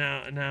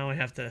 Now we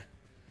have to...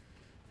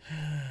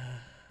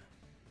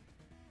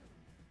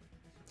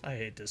 I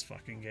hate this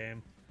fucking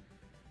game.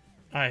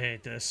 I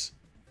hate this.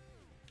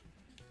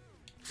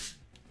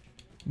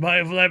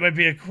 That might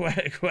be a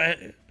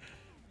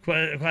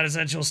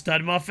quintessential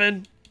stud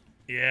muffin.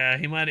 Yeah,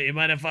 he might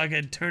have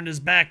fucking turned his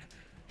back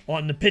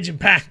on the pigeon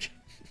pack.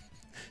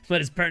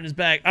 Might have turned his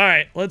back.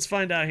 Alright, let's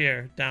find out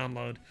here.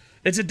 Download.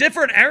 It's a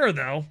different error,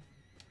 though.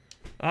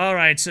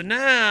 Alright, so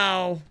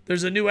now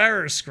there's a new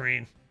error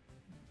screen.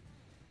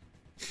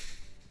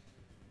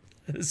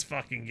 This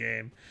fucking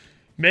game.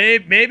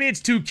 Maybe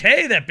it's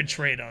 2K that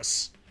betrayed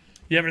us.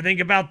 You ever think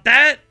about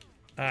that?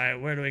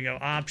 Alright, where do we go?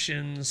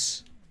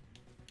 Options.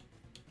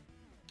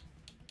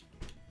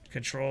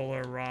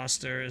 Controller,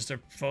 roster. Is there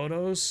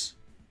photos?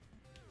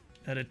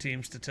 Edit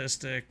team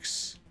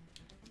statistics.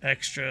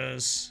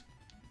 Extras.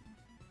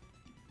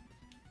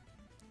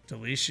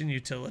 Deletion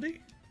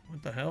utility?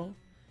 What the hell?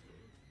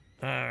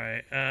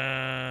 Alright,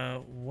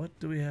 what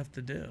do we have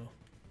to do?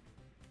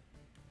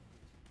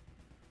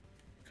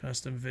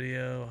 Custom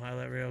video,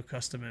 highlight reel,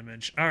 custom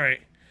image.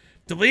 Alright.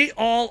 Delete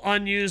all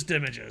unused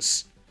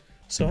images.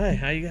 So hey,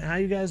 how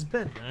you guys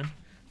been, man?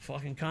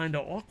 Fucking kinda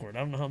awkward. I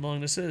don't know how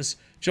long this is.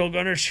 Joel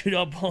Gunner shoot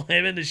up Paul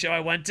Heyman, the show I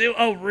went to?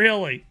 Oh,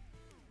 really?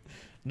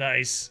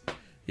 Nice.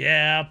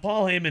 Yeah,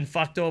 Paul Heyman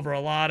fucked over a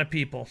lot of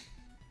people.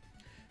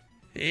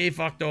 He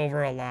fucked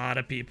over a lot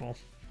of people.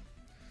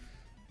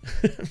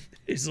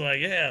 He's like,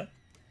 yeah.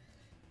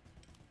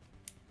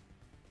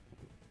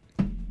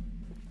 I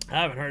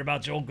haven't heard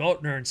about Joel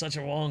Gertner in such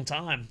a long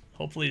time.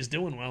 Hopefully he's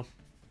doing well.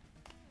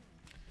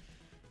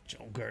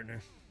 Joel Gertner.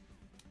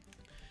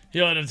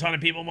 He owed a ton of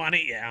people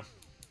money? Yeah.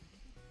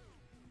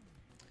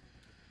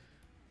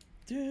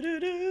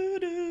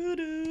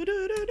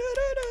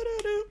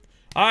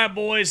 Alright,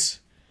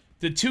 boys.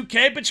 Did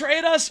 2K betray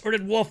us, or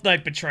did Wolf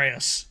Knight betray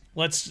us?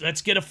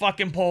 Let's get a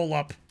fucking poll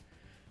up.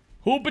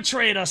 Who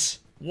betrayed us?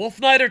 Wolf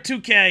Knight or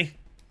 2K?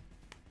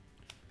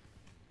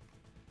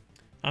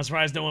 I'm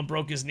surprised no one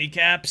broke his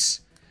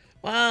kneecaps.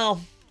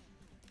 Well,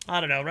 I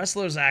don't know.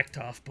 Wrestlers act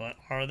tough, but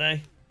are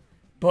they?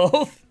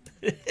 Both?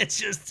 It's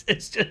just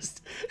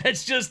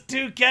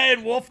 2K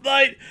and Wolf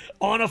Knight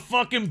on a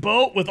fucking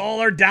boat with all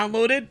our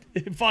downloaded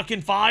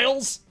fucking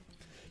files.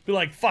 Be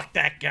like, fuck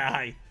that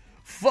guy.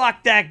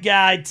 Fuck that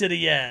guy to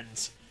the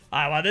end.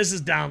 Alright, while this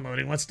is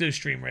downloading, let's do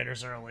Stream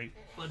Raiders early.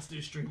 Let's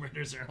do Stream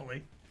Raiders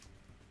early.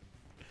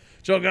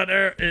 Joe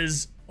Gunner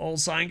is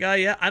old sign guy?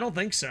 Yeah, I don't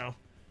think so.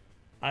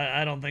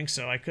 I don't think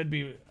so. I could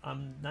be...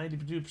 I'm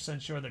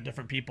 92% sure they're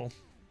different people.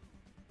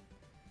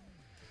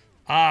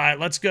 Alright,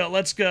 let's go.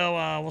 Let's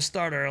go. We'll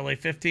start early.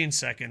 15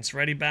 seconds.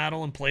 Ready,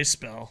 battle, and play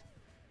spell.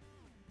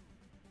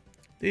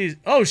 These...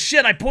 Oh,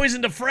 shit! I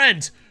poisoned a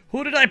friend!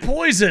 Who did I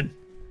poison?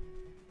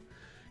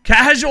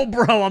 Casual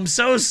Bro, I'm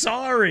so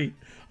sorry.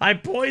 I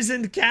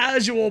poisoned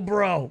Casual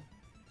Bro.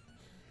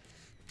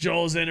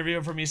 Joel's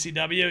interview from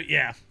ECW?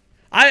 Yeah.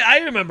 I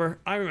remember.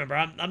 I'm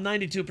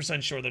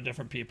 92% sure they're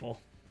different people.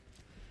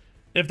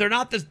 If they're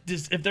not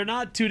if they're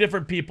not two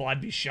different people,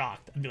 I'd be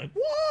shocked. I'd be like,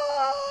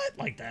 what?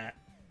 Like that.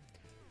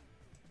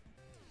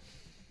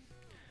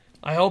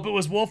 I hope it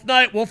was Wolf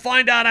Knight. We'll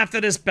find out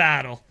after this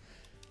battle.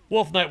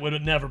 Wolf Knight would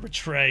never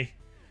betray.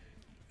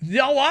 You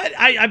know what?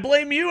 I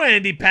blame you,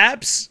 Andy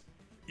Paps.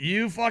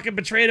 You fucking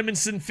betrayed him in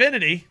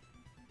Sinfinity.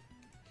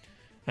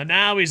 And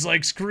now he's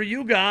like, screw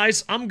you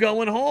guys. I'm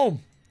going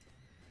home.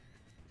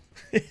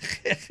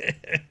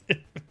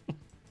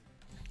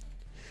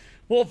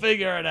 We'll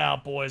figure it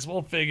out, boys.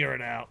 We'll figure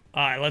it out.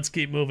 All right, let's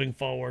keep moving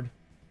forward.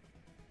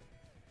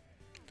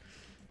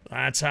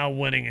 That's how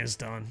winning is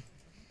done.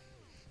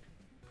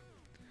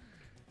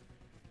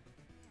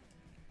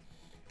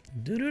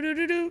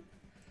 Do-do-do-do-do.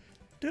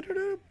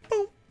 Do-do-do.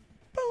 Boom.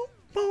 Boom.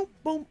 Boom.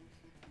 Boom.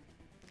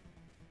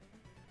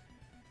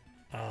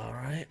 All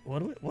right. What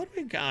do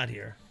we got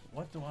here?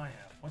 What do I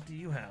have? What do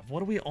you have? What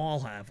do we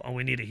all have? Oh,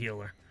 we need a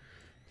healer.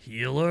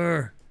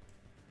 Healer.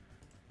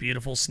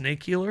 Beautiful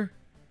snake healer.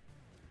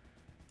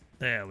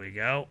 There we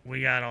go.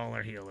 We got all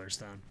our healers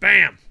done.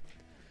 Bam!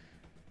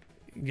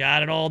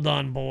 Got it all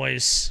done,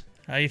 boys.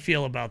 How you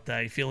feel about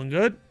that? You feeling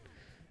good?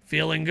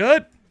 Feeling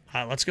good?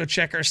 All right, let's go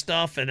check our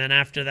stuff, and then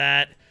after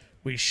that,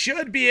 we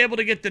should be able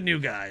to get the new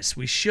guys.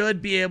 We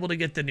should be able to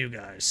get the new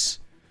guys.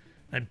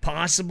 And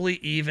possibly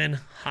even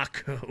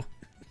Haku.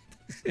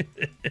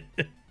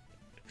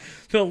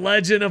 The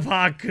Legend of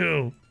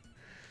Haku.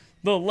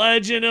 The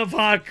Legend of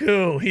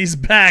Haku. He's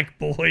back,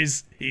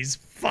 boys. He's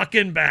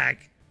fucking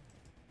back.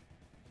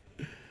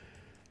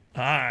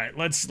 All right,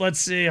 let's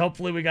see.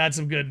 Hopefully we got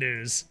some good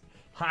news.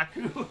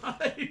 Haku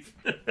Life.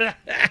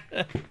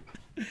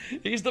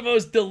 He's the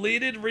most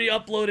deleted,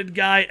 re-uploaded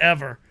guy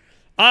ever.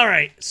 All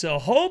right, so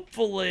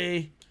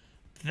hopefully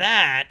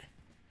that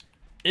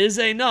is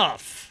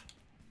enough.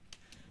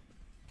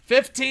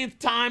 15th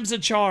time's a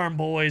charm,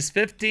 boys.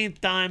 15th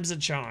time's a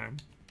charm.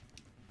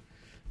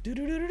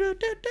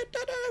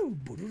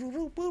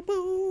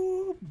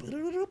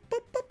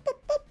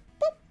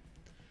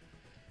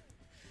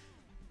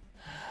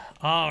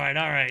 All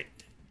right.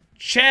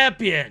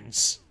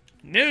 Champions.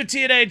 New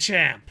TNA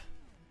champ.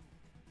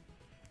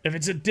 If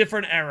it's a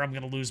different era, I'm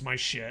going to lose my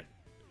shit.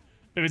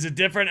 If it's a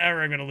different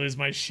era, I'm going to lose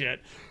my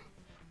shit.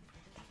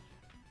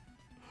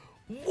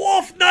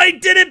 Wolf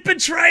Knight didn't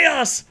betray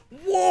us!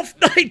 Wolf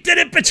Knight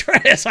didn't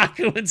betray us,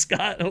 Haku and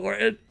Scott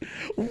Horton.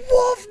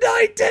 Wolf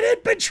Knight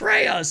didn't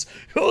betray us!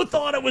 Who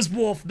thought it was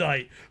Wolf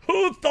Knight?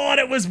 Who thought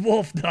it was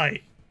Wolf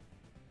Knight?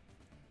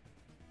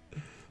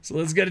 So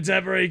let's get a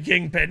temporary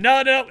kingpin.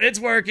 No, it's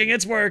working,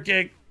 it's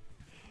working.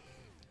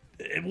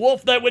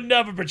 Wolf Knight would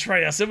never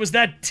betray us. It was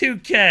that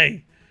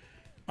 2K.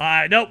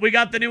 Alright, nope, we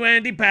got the new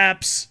Andy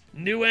Paps.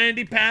 New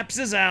Andy Paps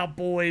is out,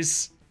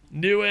 boys.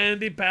 New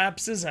Andy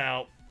Paps is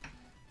out.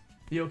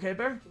 You okay,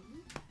 Bear?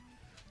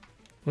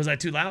 Was I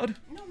too loud?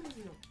 No.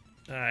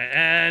 Alright,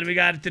 and we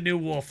got the new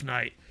Wolf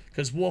Knight.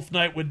 Because Wolf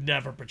Knight would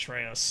never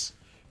betray us.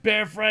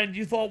 Bear friend,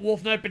 you thought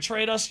Wolf Knight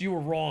betrayed us? You were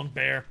wrong,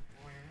 Bear.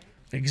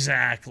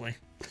 Exactly.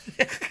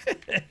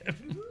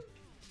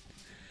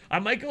 I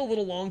might go a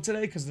little long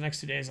today because the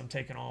next 2 days I'm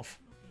taking off.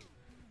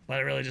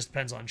 But it really just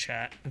depends on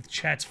chat. If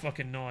chat's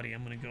fucking naughty,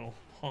 I'm gonna go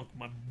honk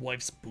my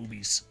wife's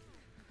boobies.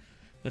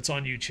 That's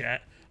on you,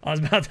 chat. I was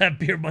about to have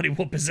Beer Money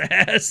whoop his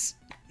ass.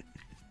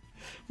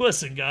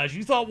 Listen, guys,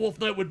 you thought Wolf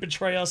Knight would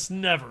betray us?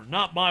 Never.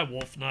 Not my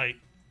Wolf Knight.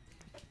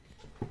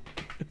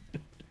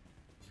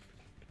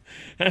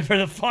 And for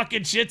the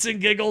fucking shits and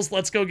giggles,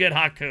 let's go get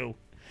Haku.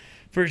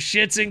 For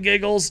shits and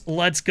giggles,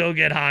 let's go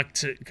get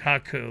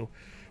Haku.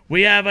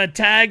 We have a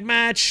tag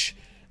match,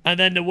 and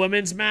then the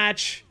women's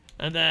match,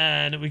 and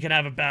then we can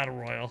have a battle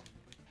royal.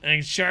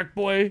 And Shark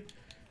Boy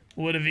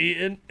would have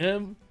eaten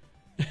him.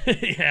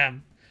 Yeah.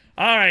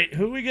 Alright,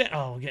 who we get?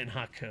 Oh, we're getting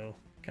Haku.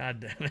 God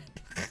damn it.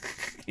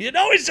 You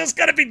know he's just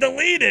gonna be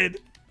deleted.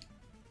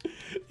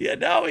 You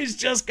know he's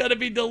just gonna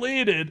be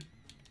deleted.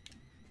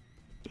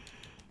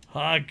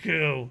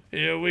 Haku.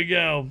 Here we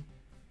go.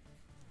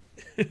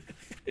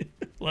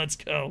 Let's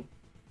go.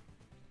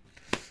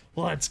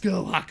 Let's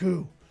go,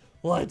 Haku.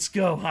 Let's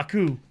go,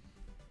 Haku.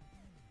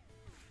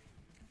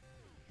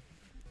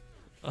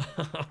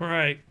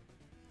 Alright.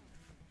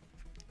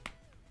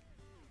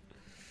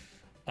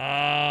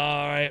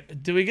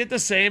 Alright. Do we get the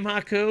same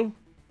Haku?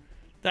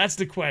 That's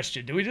the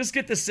question. Do we just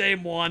get the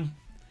same one?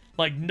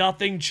 Like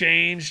nothing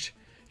changed?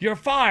 You're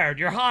fired.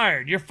 You're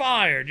hired. You're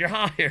fired. You're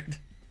hired.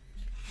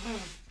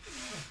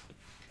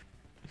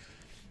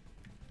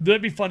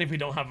 That'd be funny if we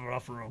don't have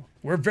enough room.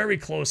 We're very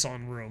close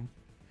on room.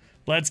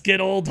 Let's get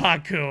old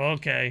Haku.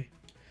 Okay.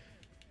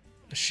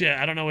 Shit,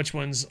 I don't know which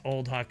one's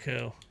old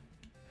Haku.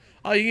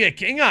 Oh, you get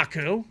King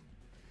Haku.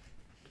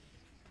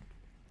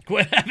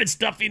 Quit having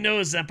stuffy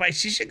nose, Senpai.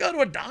 She should go to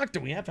a doctor.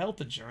 We have health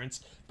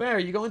insurance. Bear,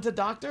 you going to the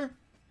doctor?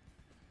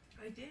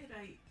 I did.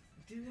 I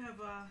do have,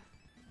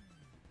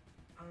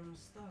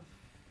 stuff.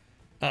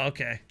 Oh,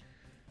 okay.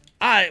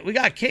 Alright, we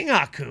got King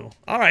Haku.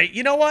 Alright,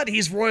 you know what?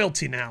 He's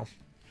royalty now.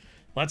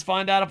 Let's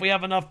find out if we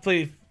have enough,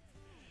 please.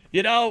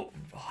 You know,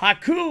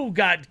 Haku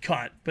got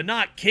cut, but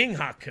not King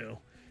Haku.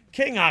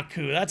 King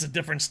Haku, that's a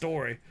different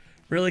story.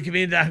 Really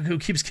convenient that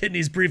Haku keeps getting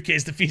these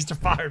briefcase to feast or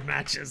fired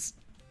matches.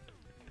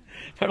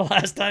 For the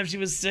last time she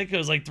was sick, it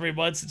was like 3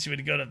 months and she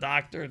would go to the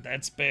doctor.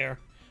 That's fair.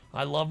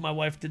 I love my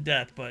wife to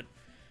death, but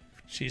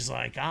she's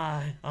like,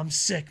 I'm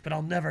sick, but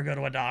I'll never go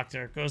to a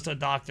doctor. Goes to a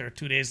doctor.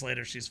 2 days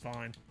later, she's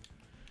fine.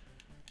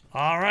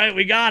 All right,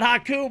 we got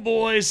Haku,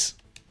 boys.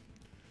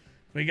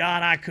 We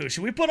got Haku.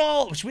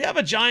 Should we have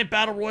a giant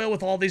battle royal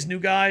with all these new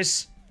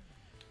guys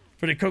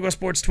for the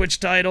KocoSports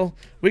Twitch title?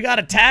 We got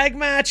a tag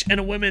match and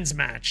a women's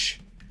match.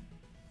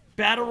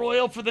 Battle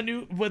royal for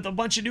with a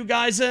bunch of new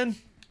guys in.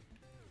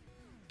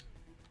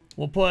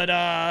 We'll put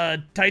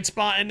Tight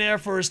Spot in there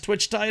for his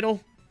Twitch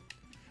title.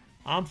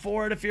 I'm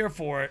for it if you're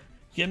for it.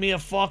 Give me a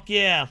fuck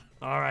yeah.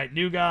 Alright,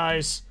 new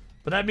guys.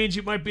 But that means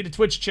you might be the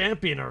Twitch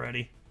champion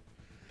already.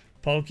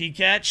 Pokey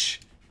Catch.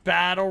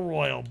 Battle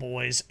Royal,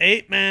 boys.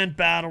 8-man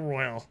Battle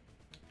Royal.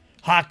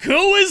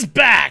 Haku is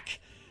back!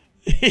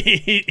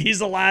 He's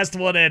the last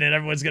one in and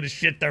everyone's gonna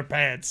shit their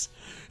pants.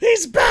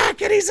 He's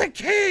back and he's a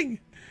king!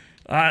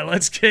 Alright,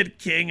 let's get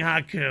King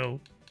Haku.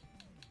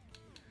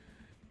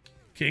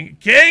 King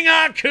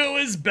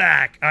Haku is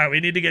back! Alright, we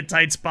need to get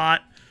Tight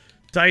Spot.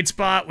 Tight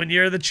Spot, when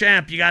you're the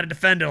champ, you gotta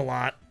defend it a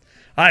lot.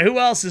 Alright, who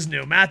else is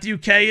new? Matthew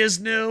K is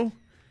new.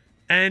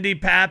 Andy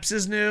Paps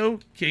is new.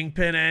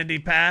 Kingpin Andy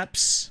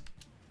Paps.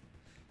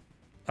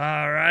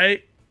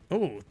 Alright.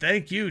 Oh,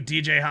 thank you,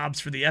 DJ Hobbs,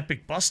 for the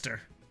epic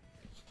buster.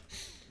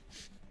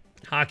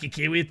 Hockey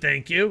Kiwi,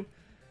 thank you.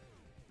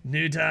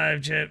 New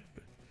time chip.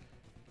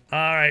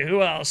 Alright,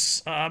 who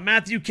else?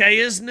 Matthew K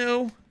is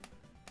new.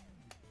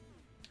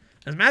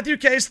 Is Matthew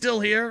K still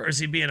here, or is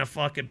he being a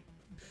fucking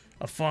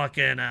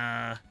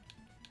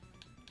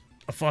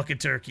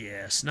turkey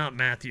ass? Not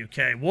Matthew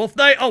K. Wolf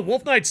Knight? Oh,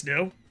 Wolf Knight's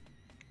new.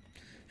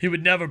 He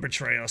would never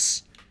betray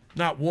us.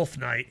 Not Wolf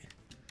Knight.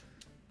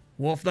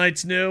 Wolf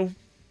Knight's new.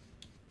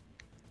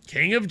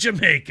 King of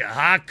Jamaica,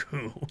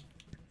 Haku.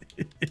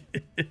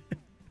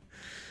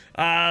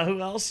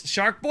 Who else?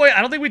 Shark Boy? I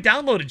don't think we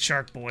downloaded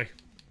Shark Boy.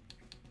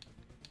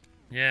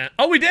 Yeah.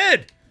 Oh, we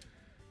did!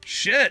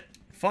 Shit.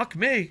 Fuck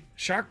me.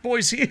 Shark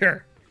Boy's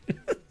here.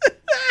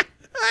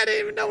 I didn't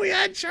even know we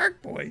had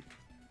Shark Boy.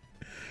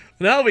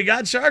 No, we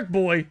got Shark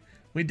Boy.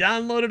 We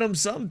downloaded him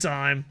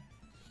sometime.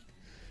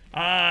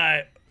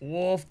 Alright.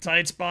 Wolf,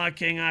 Tight Spot,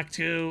 King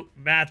Haku,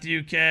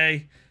 Matthew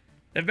K.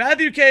 If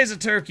Matthew K is a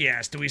turkey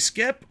ass, do we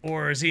skip?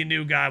 Or is he a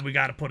new guy? We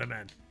gotta put him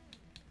in.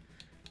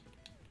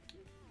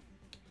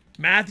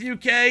 Matthew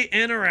K,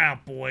 in or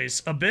out,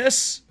 boys?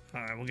 Abyss?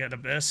 Alright, we'll get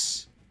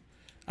Abyss.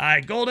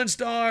 Alright, Golden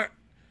Star.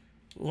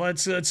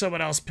 Let's let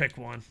someone else pick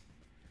one.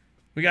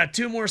 We got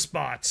 2 more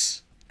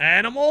spots.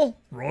 Animal?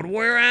 Road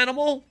Warrior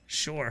Animal?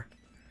 Sure.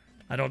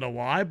 I don't know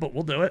why, but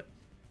we'll do it.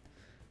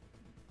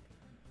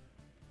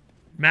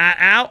 Matt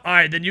out?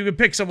 Alright, then you can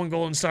pick someone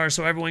Golden Star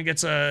so everyone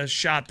gets a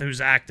shot who's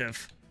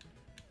active.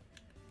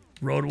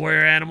 Road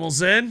Warrior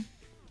Animals in.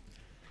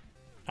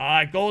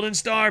 Alright, Golden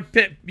Star,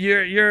 Pip,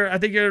 I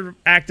think you're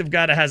active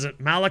guy that has it.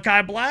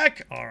 Malachi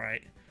Black?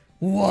 Alright.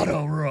 What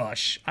a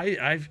rush.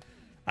 I've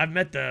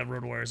met the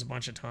Road Warriors a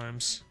bunch of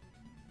times.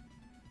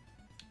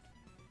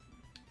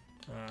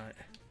 Alright.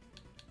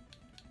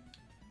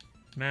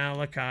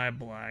 Malachi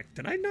Black.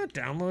 Did I not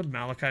download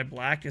Malachi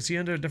Black? Is he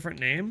under a different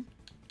name?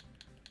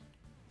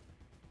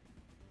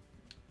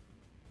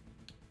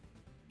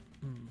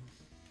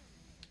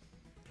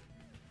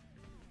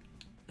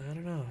 I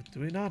don't know.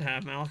 Do we not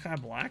have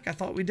Malachi Black? I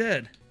thought we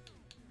did.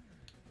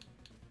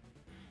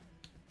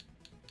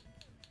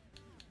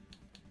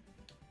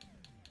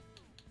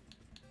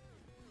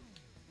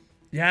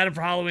 You had him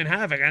for Halloween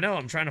Havoc. I know.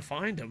 I'm trying to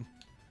find him.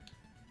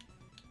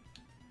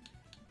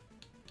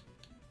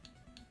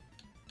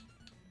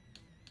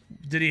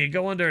 Did he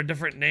go under a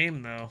different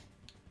name, though?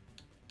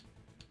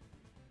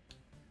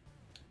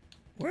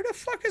 Where the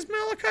fuck is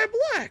Malachi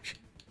Black?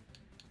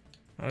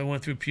 Oh, he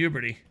went through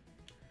puberty.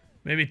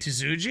 Maybe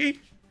Tizuji?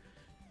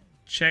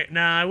 Check.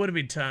 Nah, it would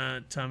be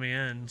Tommy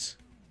Ends.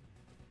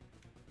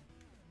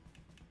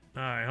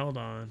 Alright, hold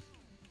on.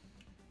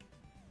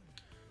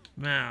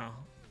 Mal.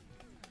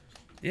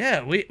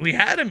 Yeah, we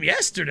had him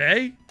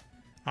yesterday.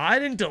 I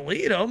didn't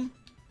delete him.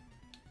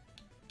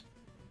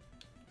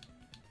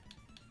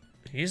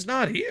 He's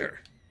not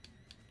here.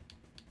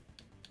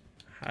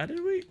 How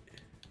did we...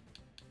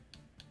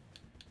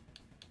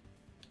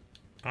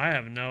 I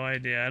have no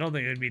idea. I don't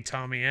think it would be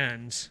Tommy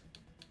Ends.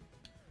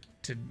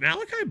 Did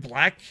Malachi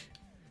Black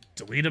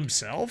delete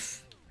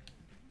himself?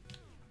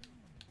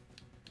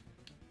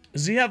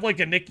 Does he have like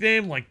a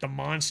nickname like the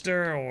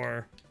Monster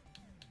or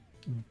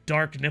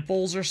Dark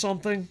Nipples or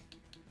something?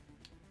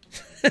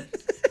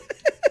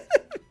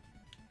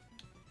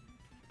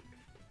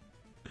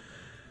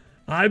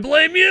 I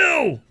blame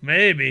you!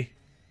 Maybe.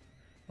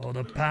 Oh,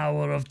 the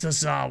power of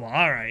Tozawa.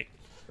 Alright.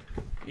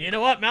 You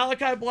know what?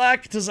 Malachi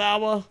Black,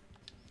 Tozawa.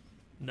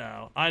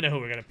 No, I know who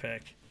we're gonna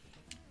pick.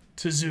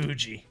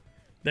 Tsuji.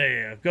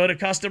 There you go. Go to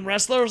custom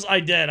wrestlers. I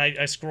did.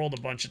 I scrolled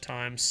a bunch of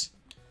times.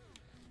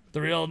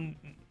 The real,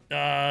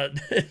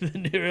 the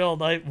new real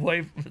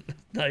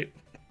Night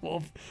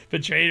Wolf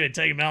betrayed and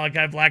taking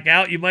Malachi Black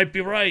out. You might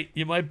be right.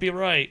 You might be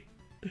right.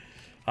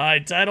 All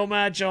right, title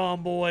match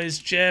on, boys.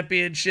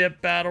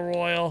 Championship Battle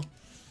Royal.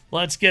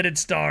 Let's get it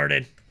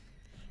started.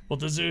 Well,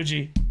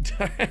 Tsuji.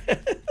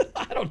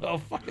 I don't know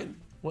fucking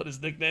what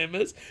his nickname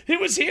is. He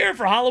was here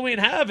for Halloween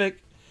Havoc.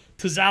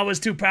 Tozawa's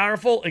too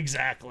powerful?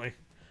 Exactly.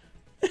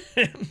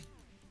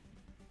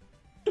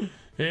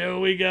 Here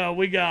we go.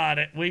 We got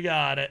it. We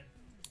got it.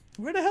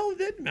 Where the hell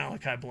did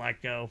Malachi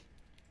Black go?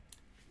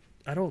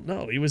 I don't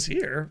know. He was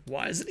here.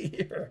 Why isn't he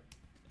here?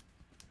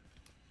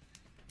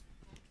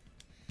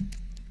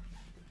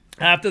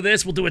 After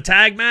this, we'll do a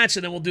tag match,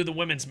 and then we'll do the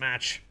women's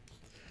match.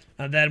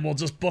 And then we'll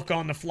just book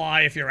on the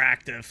fly if you're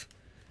active.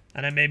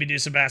 And then maybe do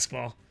some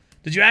basketball.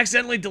 Did you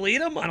accidentally delete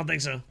him? I don't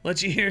think so.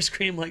 Let you hear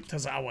scream like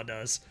Tozawa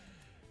does.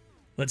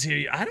 Let's hear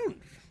you. I don't...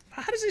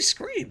 How does he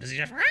scream? Does he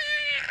just...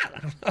 I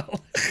don't know.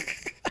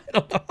 I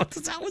don't know how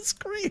Tozawa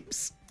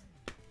screams.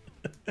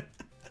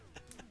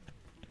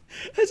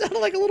 It sounded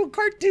like a little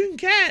cartoon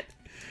cat.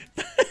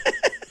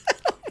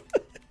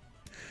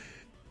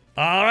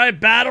 All right,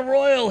 Battle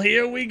Royal.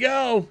 Here we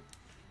go.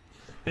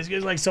 This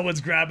guy's like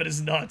someone's grabbing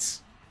his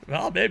nuts.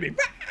 Well, maybe.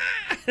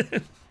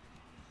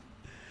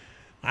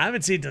 I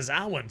haven't seen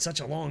Tozawa in such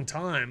a long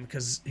time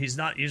because he's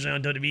not usually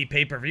on WWE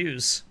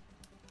pay-per-views.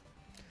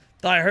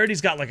 Though I heard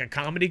he's got like a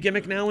comedy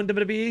gimmick now in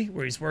WWE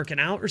where he's working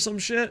out or some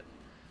shit.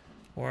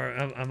 Or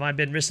have I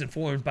been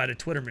misinformed by the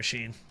Twitter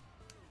machine?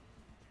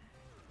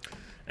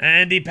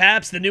 Andy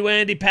Paps, the new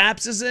Andy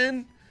Paps is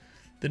in.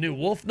 The new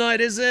Wolf Knight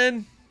is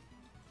in.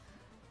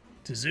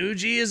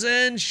 Tsuji is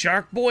in.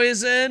 Shark Boy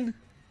is in.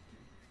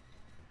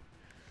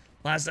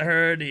 Last I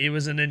heard, he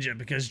was a ninja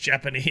because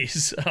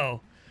Japanese.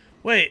 Oh.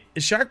 Wait,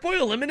 is Shark Boy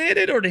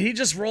eliminated or did he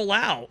just roll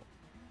out?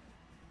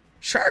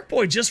 Shark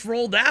Boy just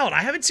rolled out.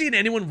 I haven't seen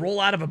anyone roll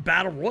out of a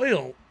battle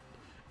royal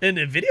in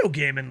a video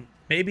game in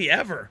maybe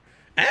ever.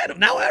 And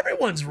now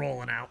everyone's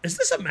rolling out. Is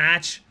this a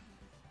match?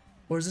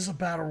 Or is this a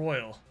battle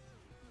royal?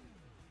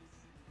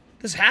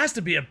 This has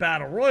to be a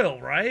battle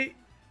royal, right?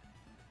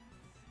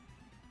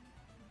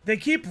 They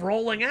keep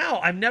rolling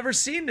out. I've never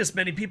seen this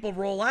many people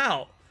roll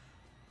out.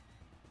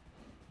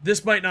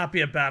 This might not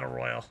be a battle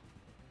royal.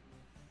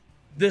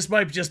 This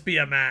might just be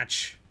a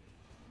match.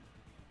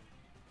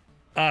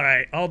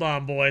 Alright, hold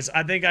on, boys.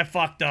 I think I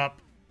fucked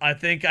up. I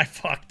think I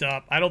fucked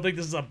up. I don't think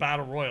this is a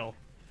battle royal.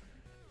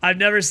 I've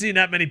never seen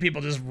that many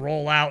people just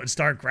roll out and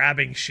start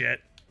grabbing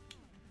shit.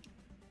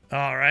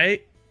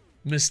 Alright.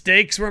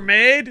 Mistakes were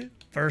made.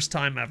 First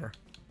time ever.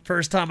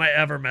 First time I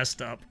ever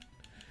messed up.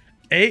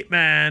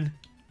 8-man.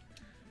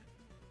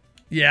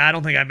 Yeah, I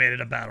don't think I made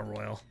it a battle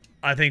royal.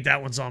 I think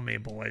that one's on me,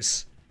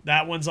 boys.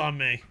 That one's on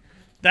me.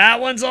 That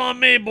one's on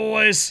me,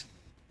 boys.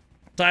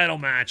 Title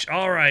match.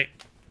 Alright.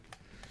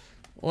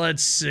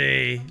 Let's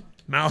see.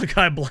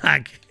 Malachi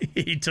Black.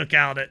 He took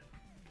out it.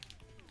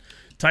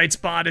 Tight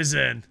Spot is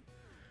in.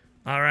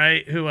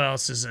 Alright, who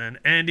else is in?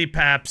 Andy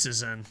Paps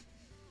is in.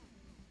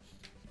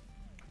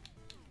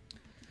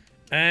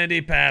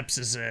 Andy Paps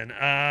is in.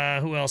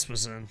 Who else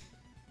was in?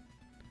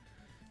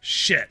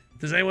 Shit.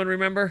 Does anyone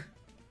remember?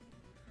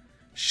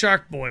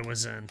 Shark Boy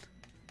was in.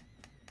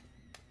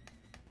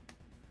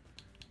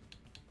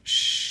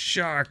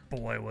 Shark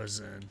Boy was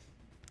in.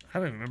 I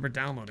don't even remember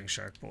downloading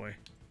Shark Boy.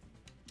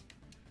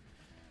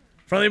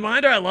 Friendly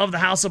reminder, I love the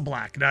House of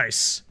Black.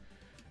 Nice.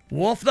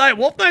 Wolf Knight.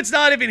 Wolf Knight's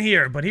not even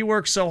here, but he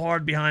works so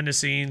hard behind the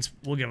scenes.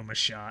 We'll give him a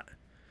shot.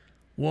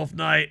 Wolf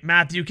Knight.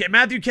 Matthew K.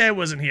 Matthew K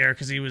wasn't here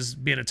because he was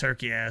being a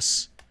turkey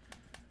ass.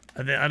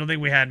 I don't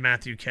think we had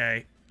Matthew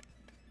K.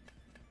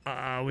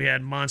 We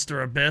had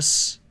Monster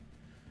Abyss.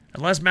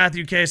 Unless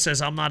Matthew K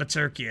says I'm not a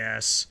turkey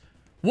ass.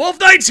 Wolf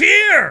Knight's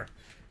here!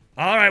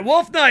 Alright,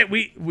 Wolf Knight.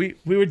 We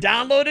were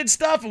downloading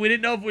stuff and we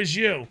didn't know if it was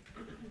you.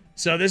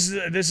 So this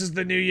is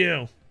the new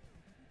you.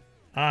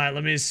 Alright,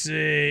 let me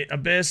see.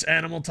 Abyss,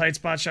 Animal, Tight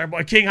Spot, Shark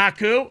Boy. King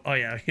Haku? Oh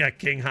yeah,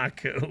 King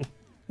Haku.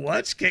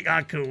 What? King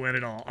Haku win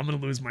it all. I'm gonna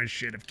lose my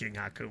shit if King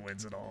Haku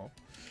wins it all.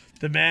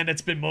 The man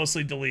that's been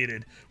mostly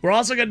deleted. We're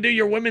also gonna do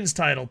your women's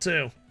title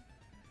too.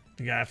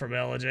 The guy from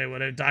LJ,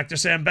 whatever. Dr.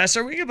 Sam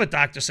Besser. We can put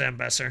Dr. Sam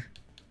Besser.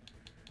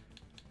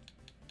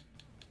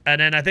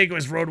 And then I think it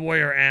was Road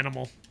Warrior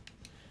Animal.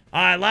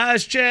 Alright,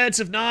 last chance.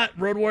 If not,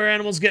 Road Warrior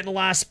Animal's getting the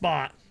last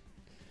spot.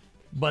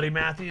 Buddy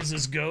Matthews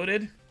is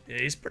goated. Yeah,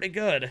 he's pretty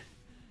good.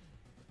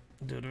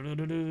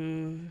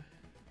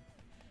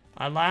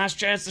 Our last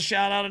chance to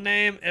shout out a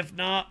name. If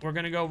not, we're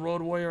gonna go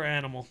Road Warrior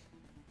Animal.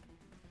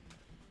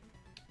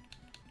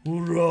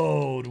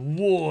 Road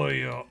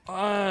Warrior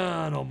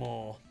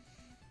Animal.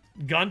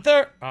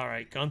 Gunther?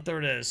 Alright, Gunther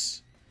it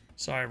is.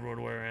 Sorry, Road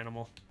Warrior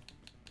Animal.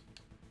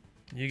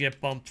 You get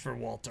bumped for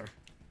Walter.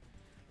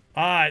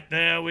 Alright,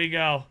 there we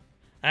go.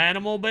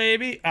 Animal,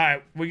 baby.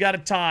 Alright, we got a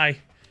tie.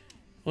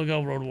 We'll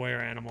go Road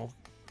Warrior Animal.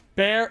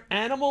 Bear,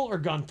 Animal, or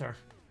Gunther?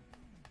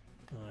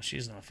 Oh,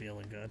 she's not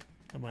feeling good.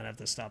 I might have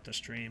to stop the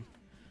stream.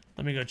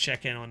 Let me go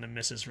check in on the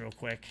missus real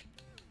quick.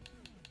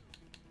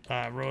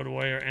 Road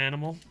Warrior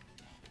Animal.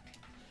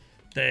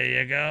 There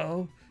you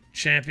go.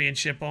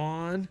 Championship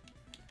on.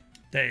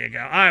 There you go.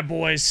 All right,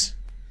 boys.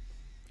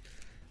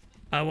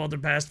 I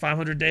weltered past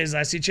 500 days.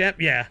 I see champ.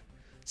 Yeah.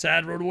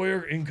 Sad Road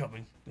Warrior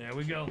incoming. There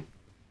we go.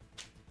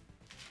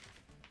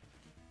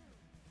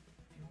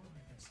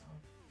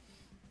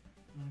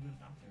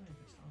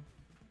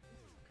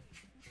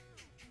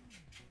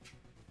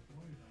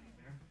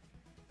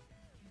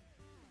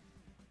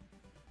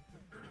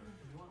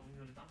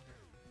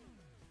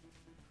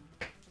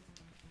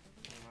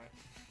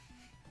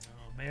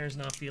 Mayor's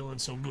not feeling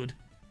so good.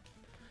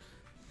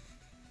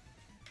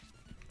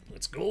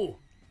 Let's go.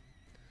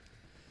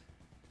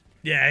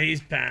 Yeah, he's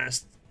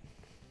passed.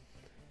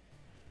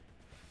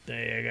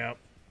 There you go.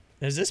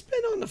 Has this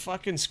been on the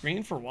fucking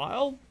screen for a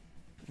while?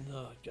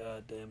 Oh,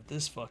 god damn it.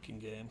 This fucking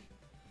game.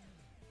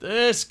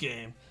 This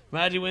game.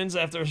 Imagine wins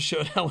after a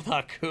showdown with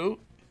Haku.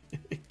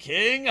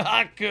 King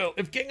Haku.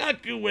 If King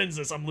Haku wins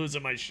this, I'm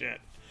losing my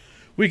shit.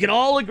 We can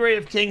all agree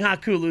if King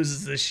Haku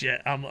loses this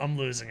shit, I'm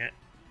losing it.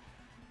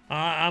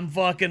 I'm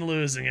fucking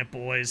losing it,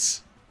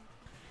 boys.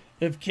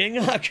 If King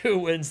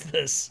Haku wins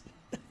this,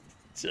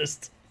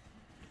 just...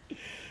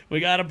 We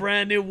got a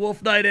brand new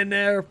Wolf Night in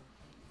there.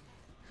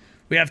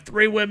 We have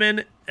 3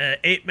 women,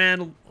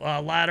 8-man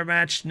ladder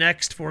match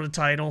next for the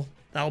title.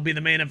 That will be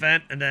the main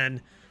event, and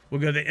then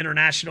we'll go to the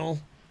international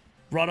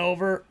run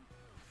over,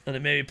 and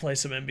then maybe play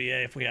some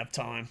NBA if we have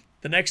time.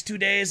 The next 2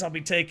 days, I'll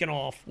be taking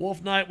off.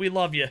 Wolf Night, we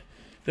love you.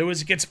 There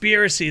was a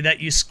conspiracy that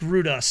you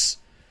screwed us.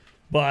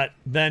 But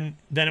then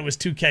it was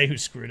 2K who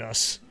screwed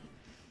us.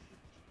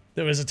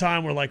 There was a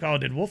time where like, oh,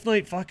 did Wolf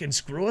Knight fucking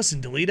screw us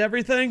and delete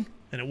everything?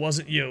 And it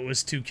wasn't you, it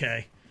was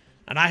 2K.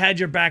 And I had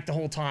your back the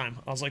whole time.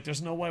 I was like,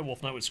 there's no way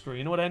Wolf Knight would screw you.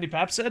 You know what Andy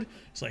Pap said?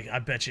 He's like, I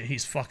bet you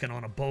he's fucking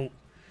on a boat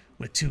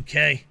with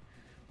 2K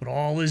with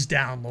all his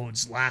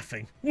downloads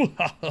laughing.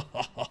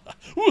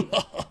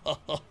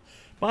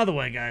 By the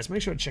way, guys,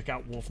 make sure to check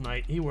out Wolf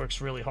Knight. He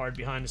works really hard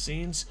behind the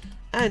scenes.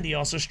 And he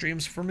also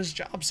streams from his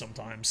job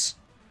sometimes.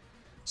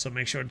 So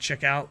make sure to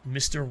check out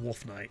Mr.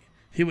 Wolf Knight.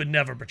 He would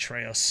never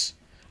betray us.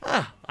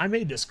 Ah, I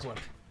made this clip.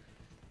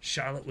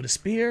 Charlotte with a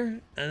spear,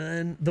 and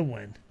then the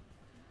win.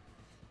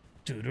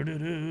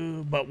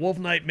 Doo-doo-doo-doo. But Wolf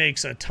Knight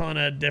makes a ton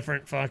of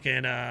different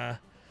fucking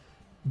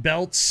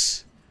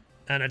belts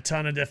and a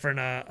ton of different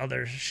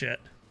other shit.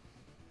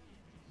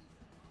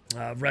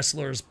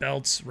 Wrestlers,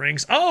 belts,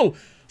 rings. Oh,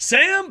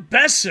 Sam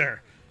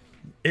Besser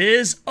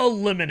is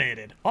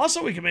eliminated.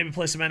 Also, we can maybe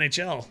play some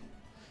NHL.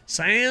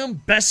 Sam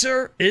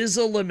Besser is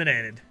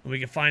eliminated. We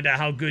can find out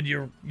how good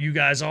you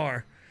guys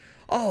are.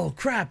 Oh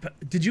crap!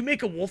 Did you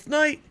make a Wolf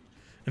Night?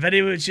 If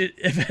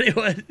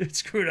anyone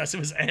screwed us, it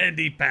was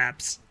Andy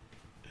Paps.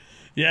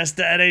 Yes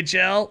to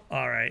NHL.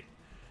 All right.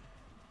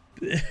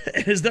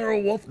 Is there a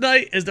Wolf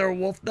Night? Is there a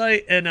Wolf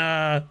Night in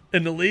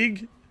the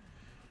league?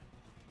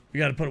 We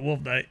got to put a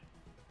Wolf Night.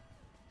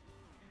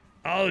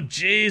 Oh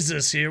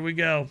Jesus! Here we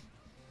go.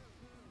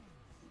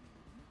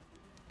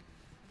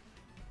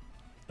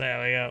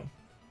 There we go.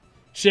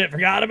 Shit,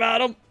 forgot about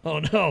him? Oh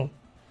no.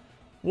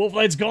 Wolf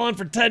Knight's gone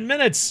for 10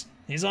 minutes.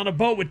 He's on a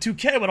boat with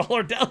 2K with all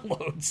our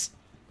downloads.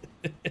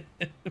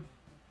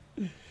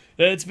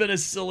 It's been a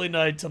silly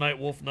night tonight,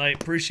 Wolf Knight.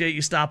 Appreciate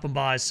you stopping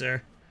by,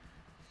 sir.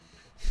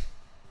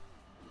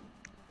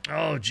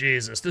 Oh,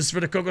 Jesus. This is for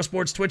the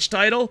KocoSports Twitch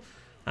title.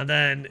 And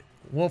then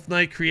Wolf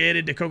Knight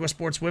created the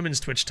KocoSports Women's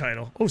Twitch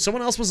title. Oh,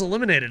 someone else was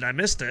eliminated. I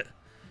missed it.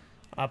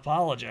 I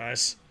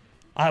apologize.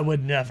 I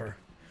would never.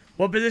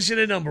 What position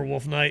and number,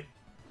 Wolf Knight?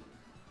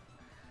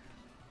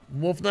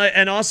 Wolf Knight,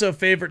 and also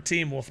favorite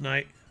team, Wolf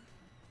Knight.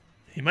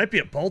 He might be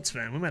a Bolts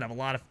fan. We might have a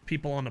lot of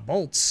people on the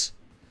Bolts.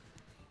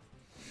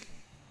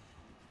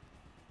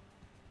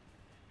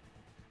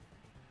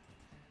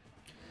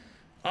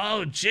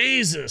 Oh,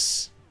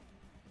 Jesus.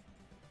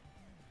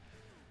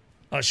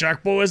 Oh,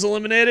 Shark Boy is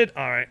eliminated?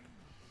 All right.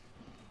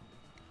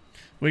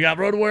 We got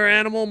Road Warrior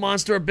Animal,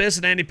 Monster Abyss,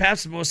 and Andy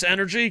Paps with most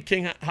energy.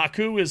 King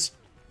Haku is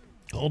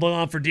holding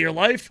on for dear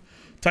life.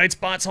 Tight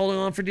Spot's holding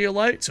on for dear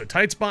life. So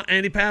Tight Spot,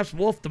 Andy Paps,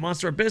 Wolf, the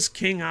Monster Abyss,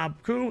 King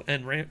Haku,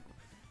 and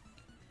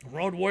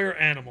Road Warrior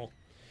Animal.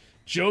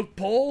 Joke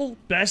poll,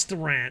 best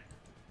rant.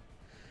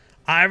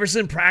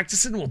 Iverson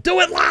practicing, we'll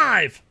do it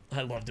live.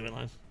 I love doing it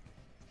live.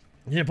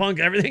 Yeah, Punk,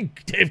 everything.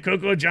 Dave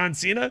Koco, John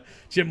Cena,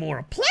 Jim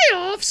Mora.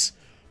 Playoffs?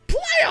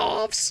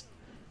 Playoffs?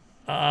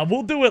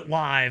 We'll do it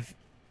live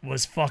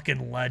was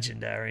fucking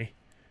legendary.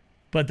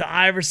 But the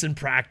Iverson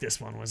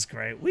practice one was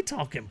great. We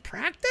talking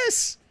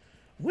practice?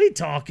 We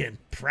talking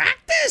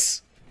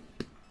practice?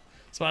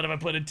 So what if I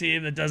put a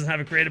team that doesn't have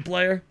a creative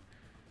player?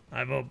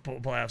 I vote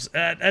playoffs.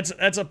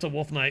 That's up to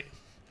Wolf Knight.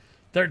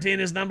 13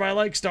 is the number I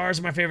like. Stars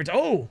are my favorite.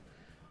 Oh,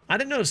 I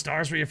didn't know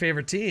Stars were your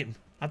favorite team.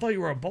 I thought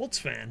you were a Bolts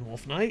fan,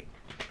 Wolf Knight.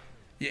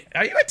 Yeah,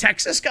 are you a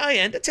Texas guy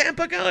and a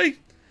Tampa guy?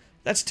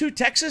 That's 2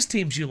 Texas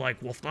teams you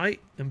like, Wolf Knight.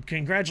 And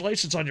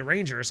congratulations on your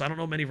Rangers. I don't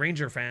know many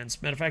Ranger fans.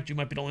 Matter of fact, you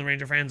might be the only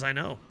Ranger fans I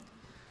know.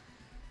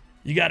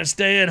 You got to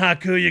stay in,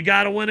 Haku. You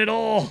got to win it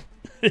all.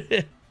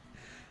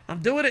 I'm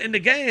doing it in the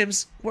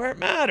games where it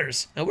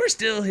matters. And we're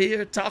still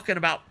here talking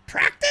about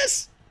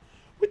practice?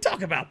 We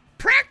talk about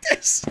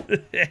practice.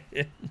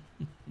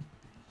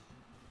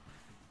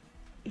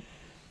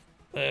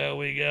 There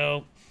we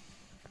go.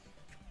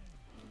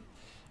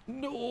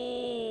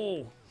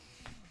 No.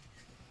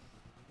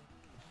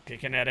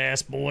 Kicking that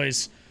ass,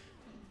 boys.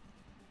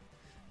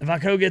 If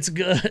Hikaru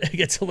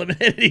gets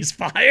eliminated, he's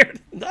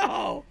fired.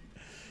 No.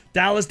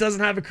 Dallas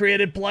doesn't have a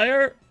created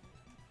player.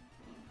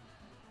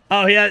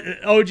 Oh, yeah.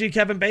 OG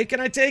Kevin Bacon,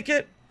 I take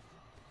it.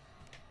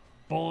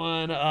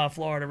 Born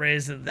Florida,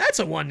 raised in. That's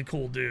a one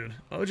cool dude.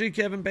 OG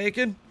Kevin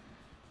Bacon.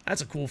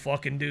 That's a cool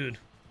fucking dude.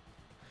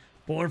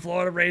 Born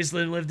Florida, raised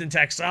and lived in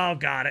Texas. Oh,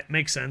 got it.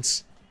 Makes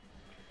sense.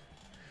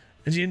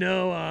 Did you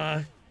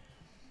know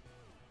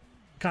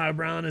Kyle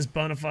Brown is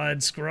bona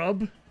fide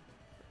scrub?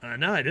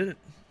 No, I didn't.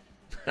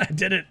 I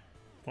didn't.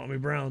 Kwame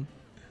Brown.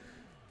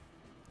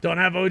 Don't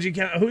have OG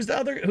Kevin. Who's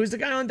the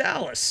guy on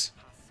Dallas?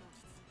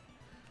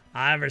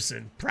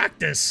 Iverson.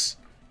 Practice.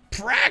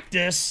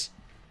 Practice.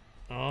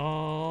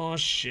 Oh,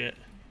 shit.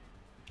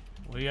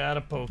 We got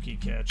a pokey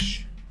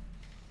catch.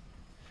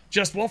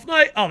 Just Wolf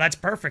Knight? Oh, that's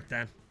perfect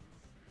then.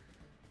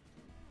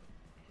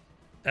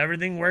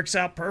 Everything works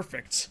out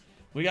perfect.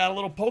 We got a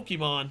little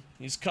Pokemon.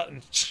 He's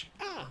cutting.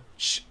 Ow.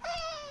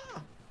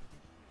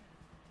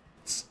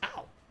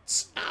 Ow.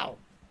 Ow.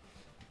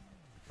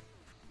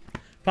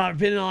 Pop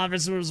opinion on Allen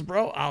Iverson was a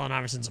bro. Allen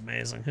Iverson's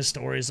amazing. His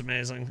story is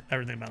amazing.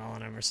 Everything about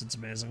Allen Iverson's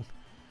amazing.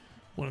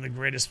 One of the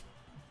greatest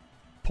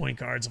point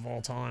guards of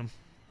all time.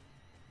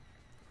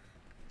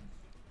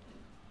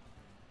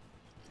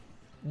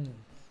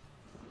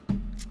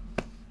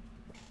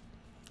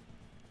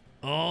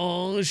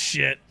 Oh,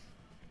 shit.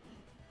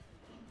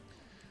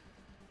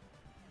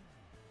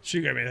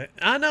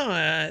 I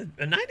know,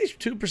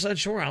 92%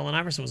 sure Allen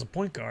Iverson was a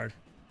point guard.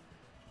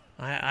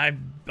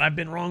 I've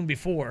been wrong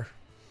before.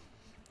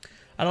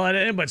 I don't let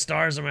it in, but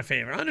stars are my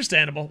favorite.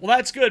 Understandable. Well,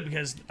 that's good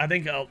because I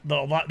think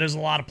there's a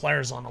lot of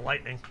players on the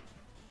Lightning.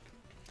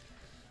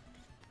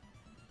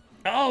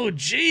 Oh,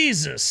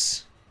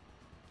 Jesus.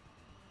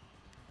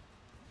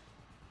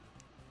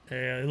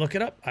 Look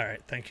it up? All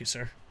right. Thank you,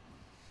 sir.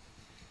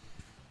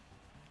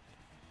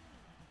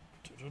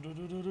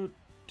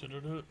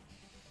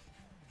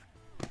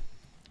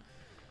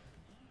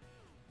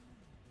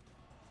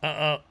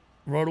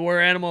 Road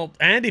Warrior Animal.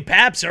 Andy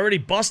Paps already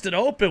busted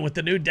open with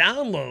the new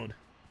download.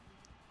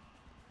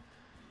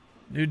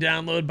 New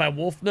download by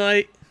Wolf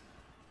Knight.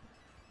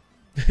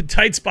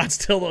 Tight Spot's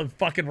still a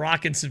fucking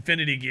rockin'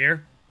 Infinity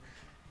gear.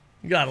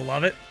 You gotta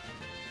love it.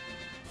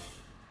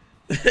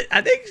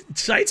 I think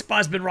Tight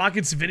Spot's been rocking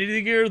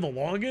Infinity gear the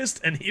longest,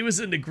 and he was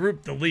in the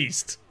group the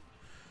least.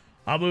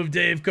 I'll move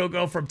Dave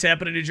Koco from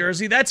Tampa to New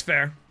Jersey. That's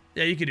fair.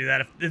 Yeah, you can do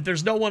that. If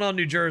there's no one on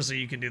New Jersey,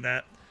 you can do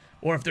that.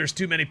 Or if there's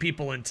too many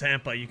people in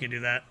Tampa, you can do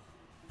that.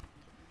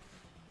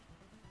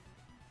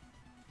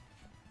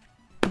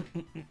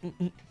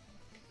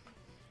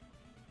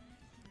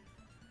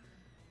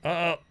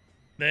 Uh-oh.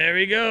 There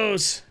he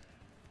goes.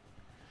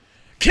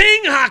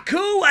 King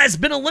Haku has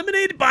been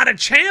eliminated by the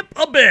champ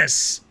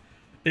Abyss.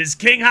 Is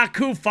King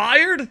Haku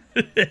fired?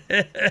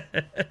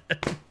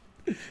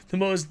 The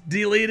most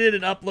deleted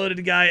and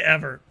uploaded guy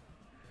ever.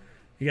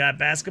 You got a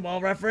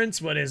basketball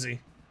reference? What is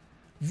he?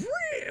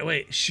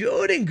 Wait,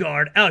 shooting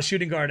guard. Oh,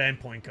 shooting guard and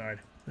point guard.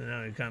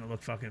 Now you kind of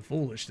look fucking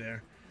foolish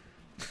there.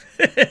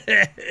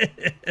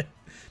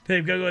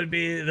 Dave Koco would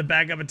be the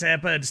backup in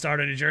Tampa and start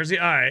in New Jersey.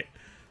 All right,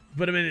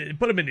 put him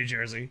in New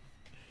Jersey.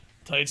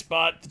 Tight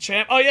Spot, the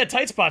champ. Oh yeah,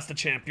 Tight Spot's the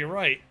champ. You're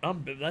right.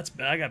 That's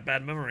bad. I got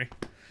bad memory.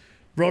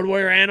 Road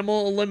Warrior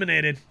Animal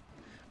eliminated.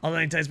 I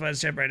think Tight Spot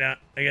is champ right now.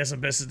 I guess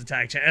Abyss is the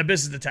tag champ.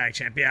 Abyss is the tag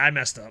champ. Yeah, I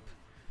messed up.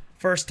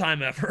 First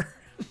time ever.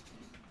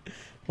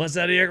 Once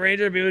that New York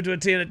Ranger be moved to a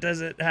team that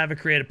doesn't have a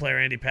creative player,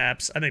 Andy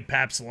Paps. I think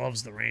Paps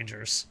loves the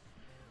Rangers.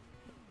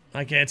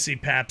 I can't see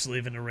Paps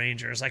leaving the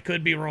Rangers. I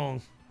could be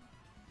wrong.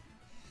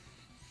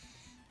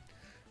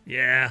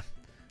 Yeah,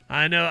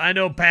 I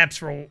know Paps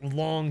for a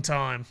long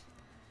time.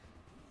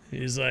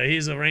 He's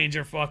a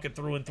Ranger fucking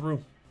through and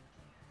through.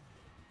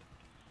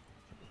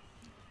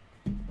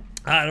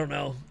 I don't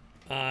know.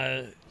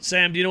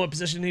 Sam, do you know what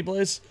position he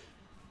plays?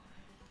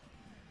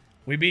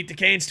 We beat the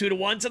Canes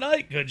 2-1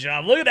 tonight. Good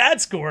job. Look at that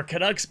score.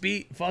 Canucks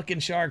beat fucking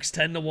Sharks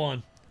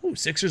 10-1. Ooh,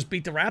 Sixers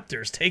beat the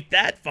Raptors. Take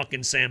that,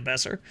 fucking Sam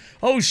Besser.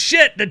 Oh,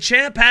 shit. The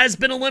champ has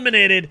been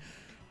eliminated.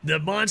 The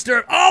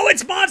monster. Oh,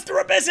 it's Monster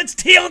Abyss. It's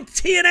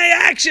TNA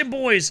action,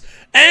 boys.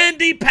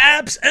 Andy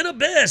Paps and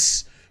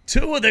Abyss.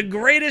 Two of the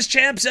greatest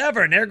champs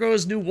ever. And there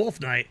goes new Wolf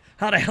Knight.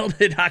 How the hell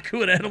did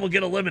Haku and Animal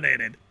get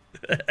eliminated?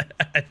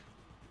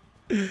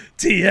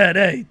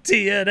 TNA,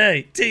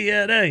 TNA,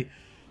 TNA.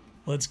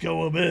 Let's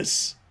go,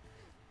 Abyss.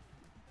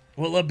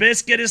 Will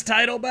Abyss get his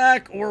title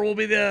back, or will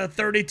be the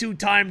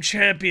 32-time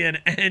champion,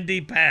 Andy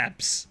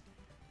Paps?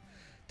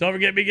 Don't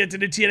forget me, get to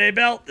the TNA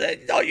belt.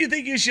 Don't you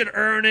think you should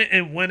earn it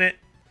and win it?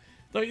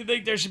 Don't you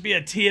think there should be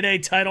a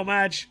TNA title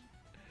match?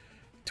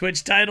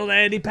 Twitch title to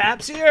Andy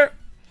Paps here.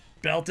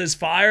 Belt is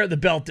fire. The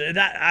belt,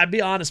 I'd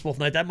be honest, Wolf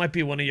Knight, that might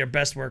be one of your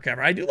best work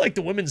ever. I do like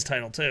the women's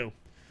title, too.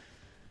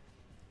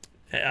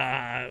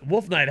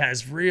 Wolf Knight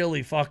has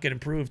really fucking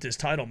improved his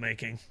title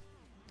making.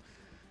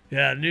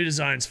 Yeah, the new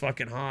design's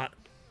fucking hot.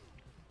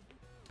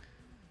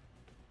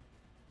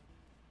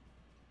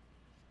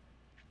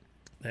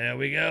 There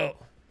we go.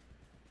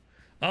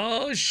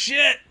 Oh,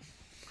 shit.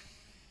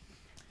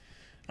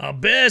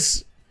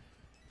 Abyss.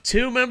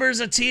 2 members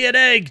of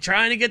TNA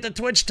trying to get the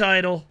Twitch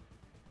title.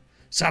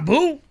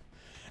 Sabu.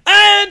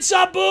 And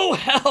Sabu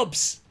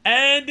helps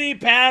Andy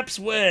Paps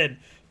win.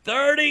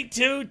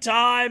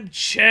 32-time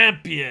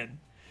champion.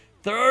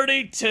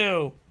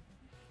 32.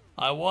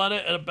 I won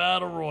it in a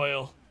battle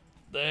royal.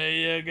 There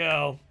you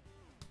go.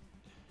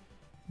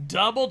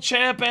 Double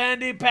champ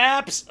Andy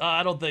Paps?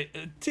 I don't think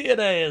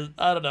TNA is.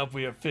 I don't know if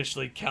we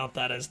officially count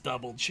that as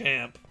double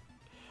champ.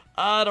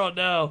 I don't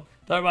know.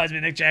 That reminds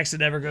me, Nick Jackson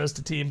never goes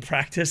to team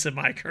practice in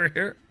my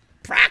career.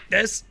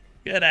 Practice?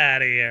 Get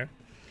out of here.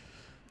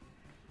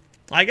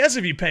 I guess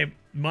if you pay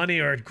money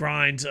or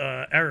grind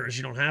errors,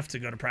 you don't have to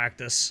go to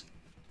practice.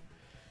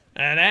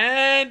 And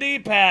Andy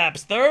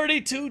Paps,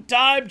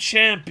 32-time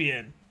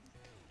champion.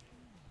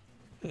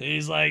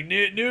 He's like,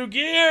 new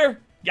gear.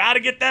 Gotta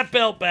get that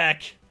belt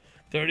back.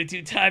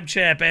 32-time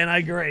champ, and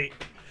I great.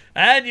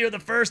 And you're the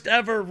first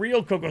ever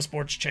real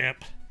KocoSports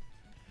champ.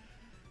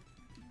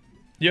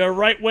 You're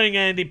right wing,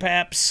 Andy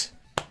Paps.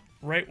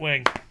 Right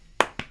wing.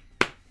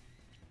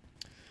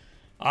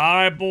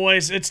 Alright,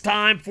 boys. It's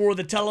time for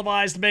the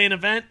televised main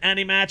event.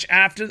 Any match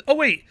after... Oh,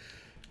 wait.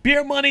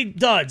 Beer Money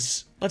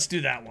Duds. Let's do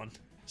that one.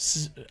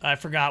 I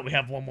forgot we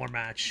have one more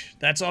match.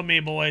 That's on me,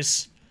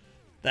 boys.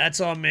 That's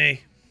on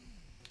me.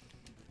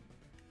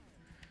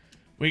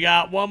 We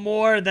got one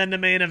more, then the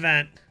main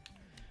event.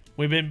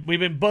 We've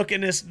been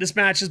booking this. This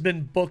match has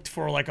been booked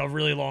for like a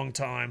really long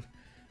time,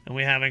 and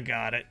we haven't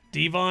got it.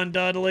 Devon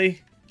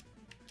Dudley,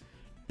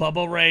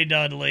 Bubba Ray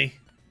Dudley.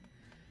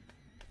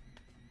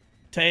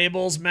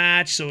 Tables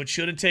match, so it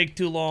shouldn't take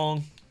too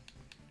long.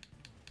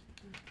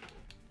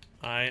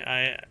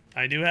 I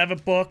do have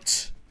it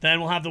booked. Then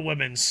we'll have the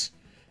women's.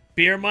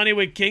 Beer Money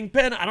with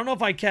Kingpin. I don't know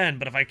if I can,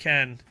 but if I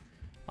can,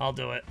 I'll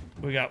do it.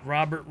 We got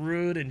Robert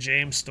Roode and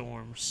James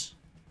Storms.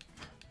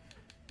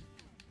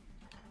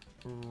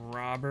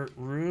 Robert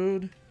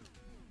Roode.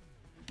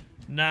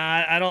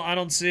 Nah, I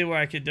don't see where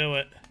I could do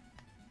it.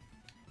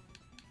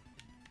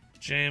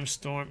 James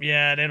Storm.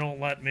 Yeah, they don't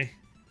let me.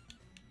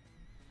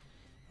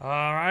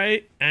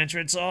 Alright.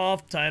 Entrance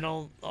off.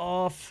 Title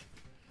off.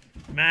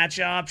 Match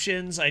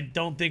options. I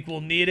don't think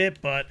we'll need it,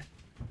 but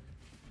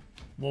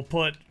we'll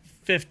put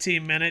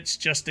 15 minutes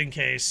just in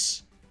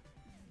case.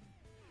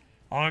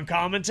 On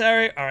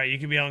commentary? Alright, you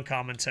can be on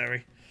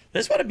commentary.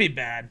 This wouldn't be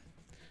bad.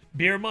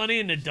 Beer Money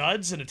and the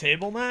Duds in a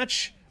table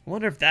match? I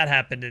wonder if that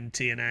happened in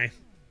TNA.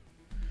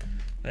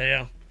 There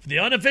you go. The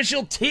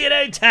unofficial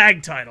TNA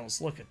tag titles.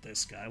 Look at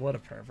this guy. What a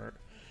pervert.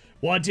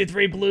 1, 2,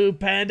 3 Blue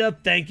Panda.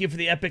 Thank you for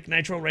the epic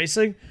Nitro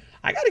Racing.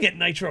 I gotta get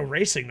Nitro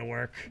Racing to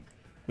work.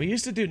 We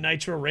used to do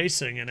Nitro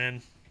Racing and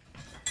then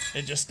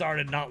it just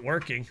started not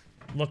working.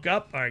 Look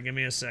up. Alright, give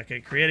me a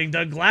second. Creating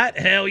Doug Glatt?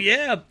 Hell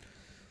yeah.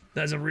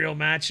 That's a real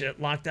match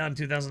at Lockdown in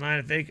 2009,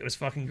 I think. It was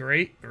fucking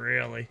great.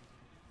 Really.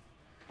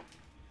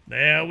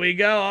 There we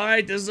go.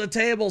 Alright, this is a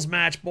tables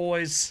match,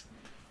 boys.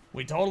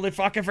 We totally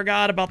fucking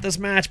forgot about this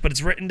match, but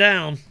it's written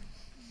down.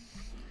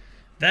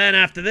 Then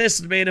after this,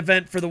 the main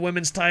event for the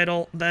women's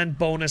title. Then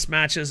bonus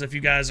matches if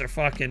you guys are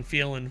fucking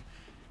feeling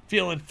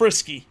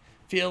frisky.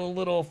 Feeling a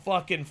little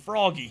fucking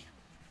froggy.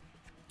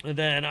 And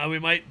then we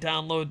might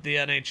download the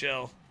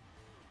NHL.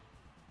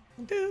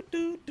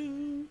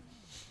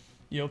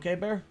 You okay,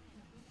 Bear?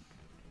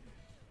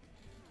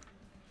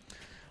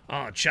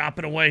 Oh,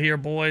 chopping away here,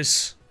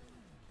 boys.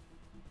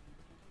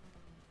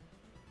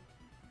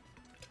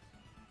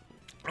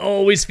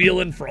 Always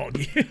feeling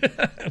froggy.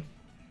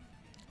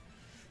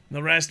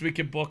 The rest we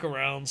can book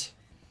around.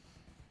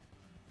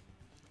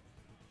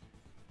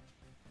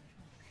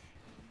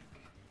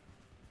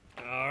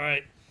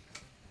 Alright.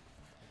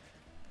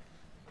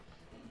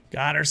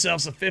 Got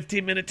ourselves a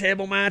 15-minute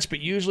table match,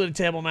 but usually the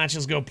table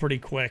matches go pretty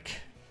quick.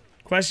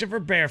 Question for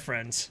Bear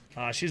Friends.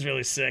 She's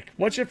really sick.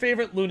 What's your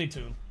favorite Looney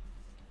Tune?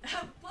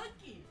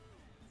 Plucky.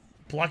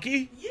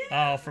 Plucky?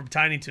 Yeah. Oh, from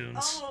Tiny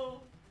Toons. Oh.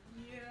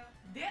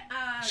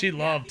 She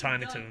loved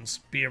Tiny Toons.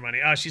 Beer Money.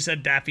 Oh, she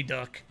said Daffy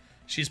Duck.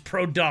 She's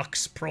pro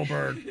ducks, pro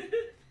bird.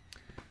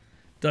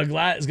 Doug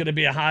Glatt is going to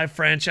be a high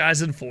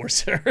franchise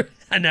enforcer.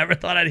 I never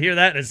thought I'd hear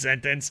that in a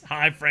sentence.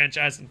 High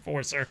franchise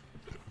enforcer.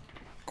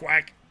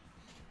 Quack.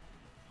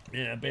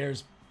 Yeah,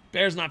 Bear's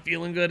not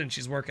feeling good and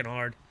she's working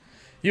hard.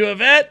 You a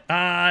vet?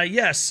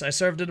 Yes. I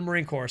served in the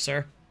Marine Corps,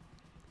 sir.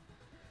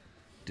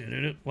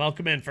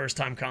 Welcome in, first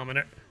time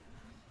commenter.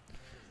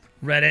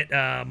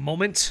 Reddit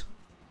moment.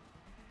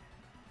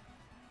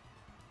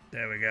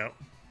 There we go.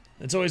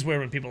 It's always weird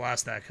when people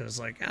ask that because it's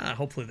like,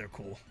 hopefully they're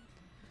cool.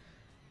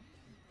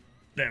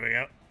 There we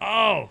go.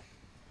 Oh!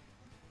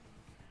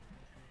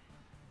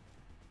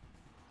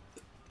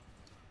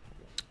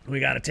 We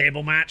got a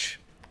table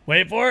match.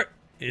 Wait for it.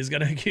 He's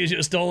going to accuse you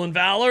of stolen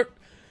valor.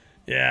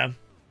 Yeah.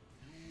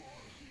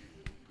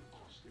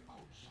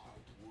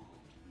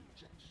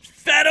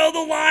 Fedo the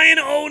Lion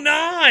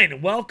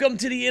 09. Welcome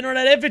to the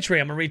Internet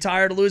Infantry. I'm a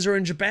retired loser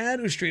in Japan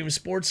who streams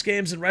sports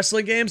games and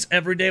wrestling games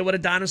every day with a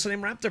dinosaur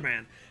named Raptor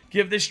Man.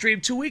 Give this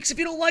stream 2 weeks. If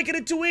you don't like it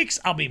in 2 weeks,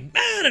 I'll be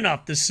mad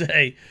enough to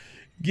say,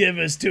 give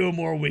us 2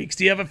 more weeks.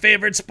 Do you have a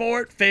favorite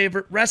sport,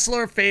 favorite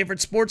wrestler, favorite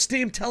sports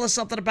team? Tell us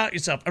something about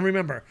yourself. And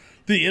remember,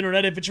 the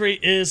Internet Infantry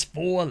is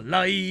for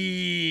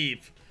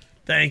life.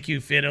 Thank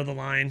you, Fedo the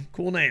Lion.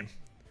 Cool name.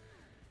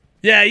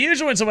 Yeah,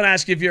 usually when someone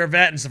asks you if you're a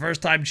vet and it's the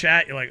first time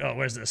chat, you're like, oh,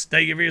 where's this?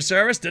 Thank you for your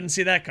service. Didn't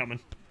see that coming.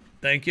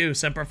 Thank you,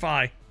 Semper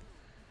Fi.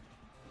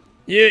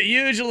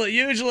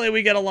 Usually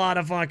we get a lot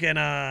of fucking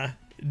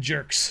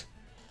jerks.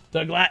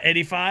 Douglat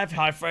 85,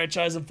 high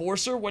franchise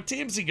enforcer. What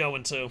team's he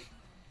going to?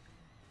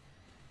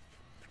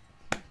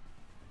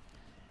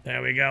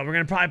 There we go. We're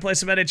gonna probably play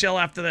some NHL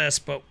after this,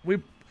 but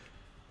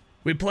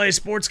we play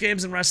sports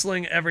games and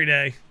wrestling every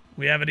day.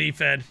 We have an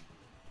EFed.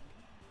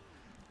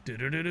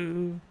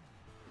 Do-do-do-do.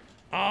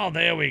 Oh,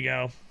 there we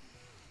go.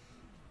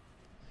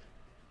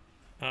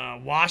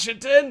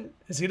 Washington?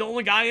 Is he the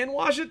only guy in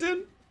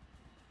Washington?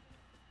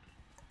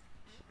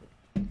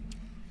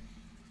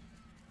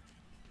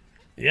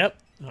 Yep.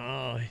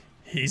 Oh,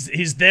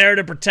 he's there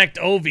to protect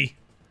Ovi.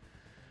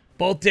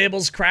 Both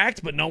tables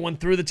cracked, but no one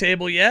threw the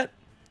table yet.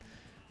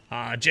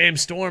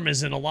 James Storm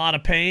is in a lot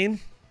of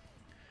pain.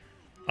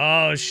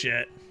 Oh,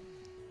 shit.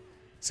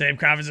 Same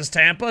crowd as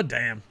Tampa?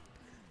 Damn.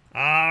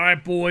 All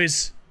right,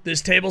 boys.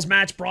 This tables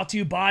match brought to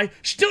you by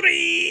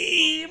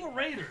Stream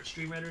Raiders.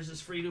 Stream Raiders is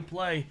free to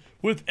play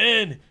with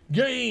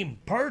in-game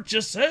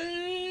purchases.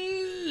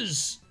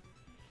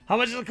 How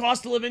much does it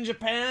cost to live in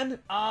Japan?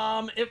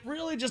 It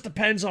really just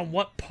depends on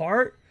what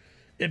part.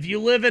 If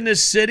you live in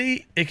this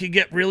city, it can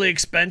get really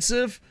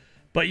expensive,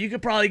 but you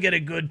could probably get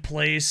a good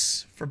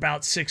place for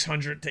about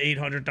 $600 to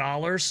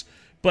 $800.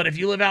 But if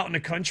you live out in the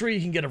country,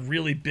 you can get a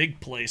really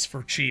big place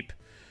for cheap.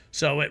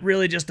 So it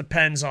really just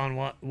depends on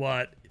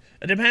what.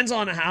 It depends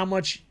on how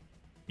much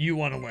you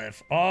want to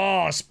live.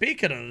 Oh,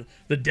 speaking of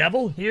the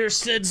devil, here's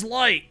Sid's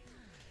Light.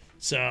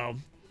 So,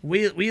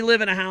 we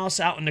live in a house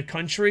out in the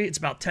country. It's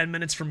about 10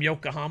 minutes from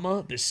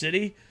Yokohama, the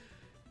city.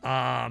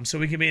 So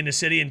we can be in the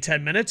city in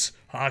 10 minutes.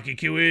 Hockey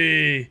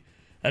QE.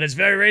 And it's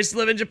very racist to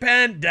live in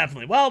Japan?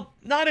 Definitely. Well,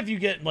 not if you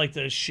get, like,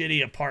 the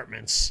shitty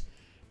apartments.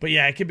 But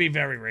yeah, it can be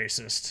very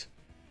racist.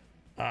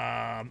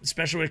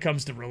 Especially when it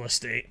comes to real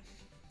estate.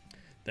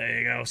 There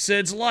you go.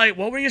 Sid's Light,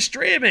 what were you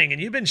streaming?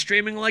 And you've been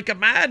streaming like a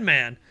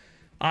madman.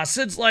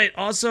 Sid's Light,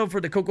 also for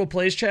the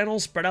Kocoplays channel,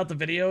 spread out the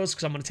videos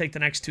because I'm going to take the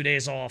next 2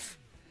 days off.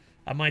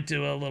 I might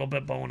do a little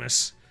bit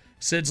bonus.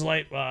 Sid's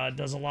Light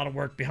does a lot of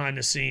work behind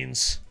the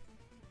scenes.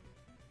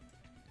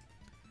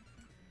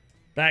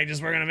 Back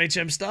just working on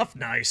HM stuff?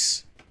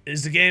 Nice.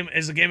 Is the game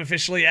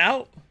officially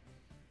out?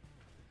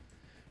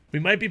 We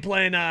might be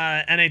playing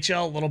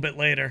NHL a little bit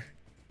later.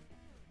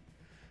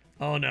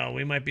 Oh no,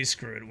 we might be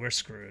screwed. We're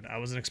screwed. I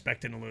wasn't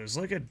expecting to lose.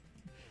 Look at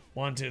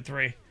 1, 2,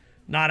 3.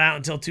 Not out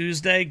until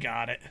Tuesday.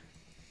 Got it.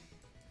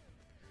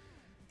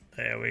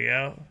 There we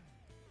go.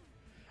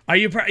 Are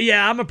you?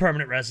 Yeah, I'm a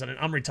permanent resident.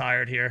 I'm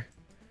retired here.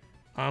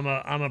 I'm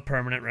a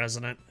permanent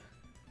resident.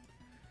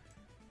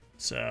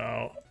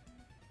 So,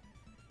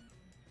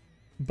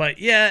 but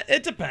yeah,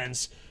 it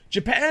depends.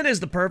 Japan is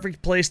the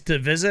perfect place to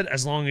visit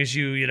as long as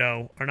you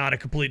know, are not a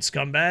complete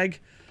scumbag.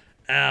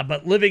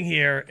 But living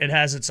here, it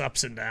has its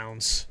ups and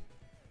downs.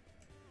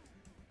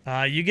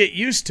 You get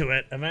used to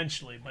it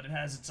eventually, but it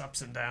has its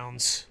ups and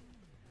downs.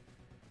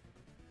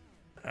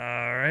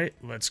 Alright,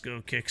 let's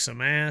go kick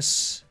some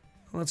ass.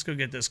 Let's go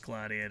get this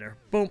gladiator.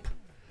 Boom.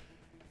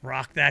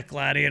 Rock that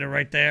gladiator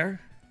right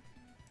there.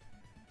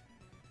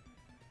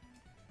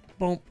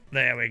 Boom.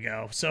 There we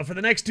go. So for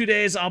the next 2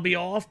 days, I'll be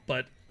off,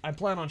 but I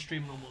plan on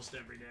streaming almost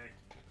every day.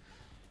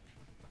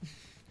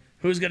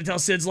 Who's going to tell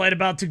Sid's Light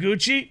about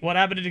Taguchi? What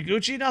happened to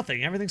Taguchi?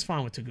 Nothing. Everything's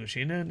fine with Taguchi.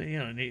 You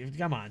know,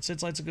 come on.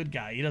 Sid's Light's a good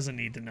guy. He doesn't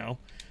need to know.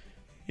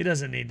 He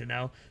doesn't need to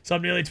know. So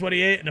I'm nearly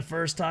 28, and the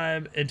first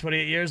time in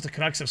 28 years, the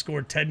Canucks have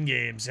scored 10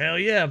 games. Hell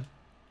yeah.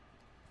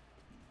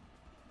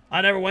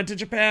 I never went to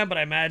Japan, but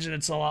I imagine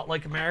it's a lot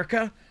like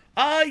America.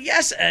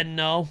 Yes and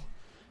no.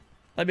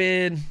 I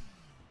mean,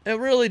 it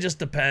really just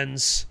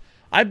depends.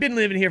 I've been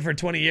living here for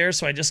 20 years,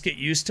 so I just get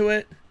used to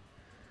it.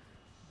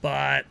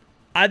 But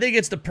I think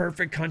it's the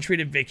perfect country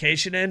to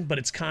vacation in, but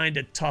it's kind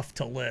of tough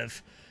to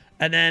live.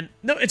 And then,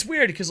 no, it's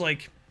weird because,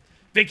 like,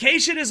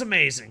 vacation is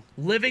amazing.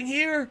 Living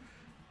here,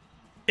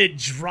 it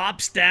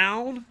drops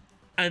down,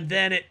 and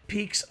then it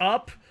peaks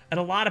up, and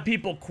a lot of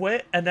people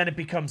quit, and then it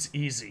becomes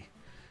easy.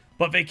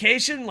 But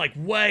vacation, like,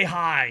 way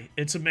high,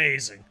 it's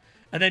amazing.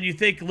 And then you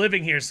think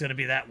living here is going to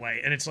be that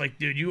way, and it's like,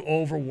 dude, you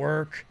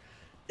overwork,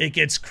 it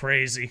gets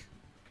crazy.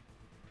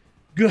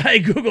 Hey,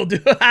 Google,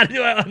 how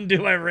do I undo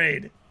my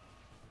raid?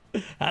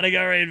 How'd I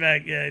get raid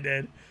back? Yeah, I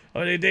did.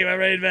 I'm gonna take my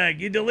raid back.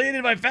 You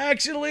deleted my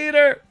faction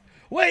leader?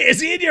 Wait,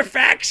 is he in your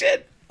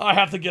faction? Oh, I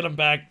have to get him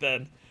back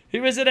then. He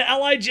was in an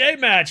LIJ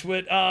match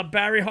with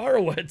Barry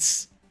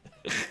Horowitz.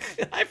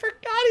 I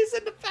forgot he's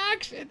in the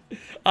faction.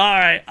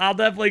 Alright, I'll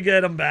definitely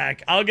get him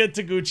back. I'll get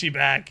Taguchi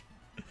back.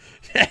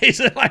 Yeah,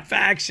 he's in my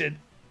faction.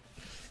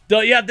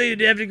 Don't you have to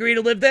have a degree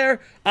to live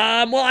there?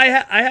 Well, I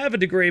have a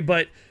degree,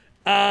 but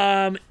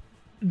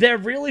they're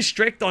really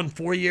strict on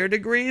 4-year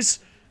degrees.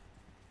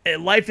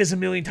 Life is a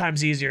million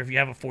times easier if you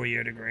have a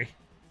 4-year degree.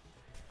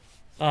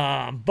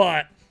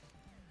 But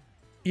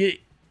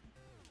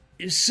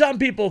some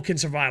people can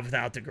survive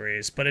without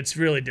degrees, but it's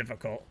really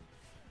difficult.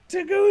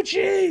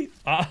 Taguchi!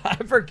 Oh, I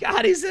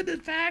forgot he's in the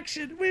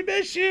faction. We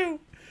miss you.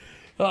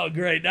 Oh,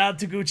 great. Now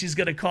Taguchi's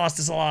going to cost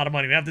us a lot of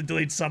money. We have to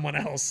delete someone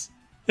else.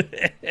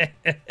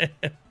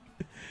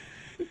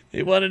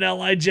 He won an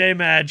LIJ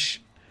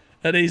match,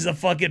 and he's a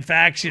fucking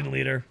faction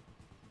leader.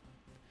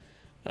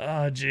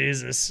 Oh,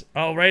 Jesus.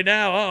 Oh, right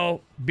now,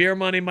 uh-oh. Beer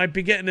money might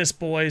be getting us,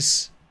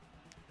 boys.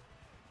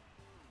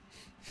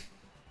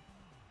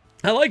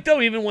 I like,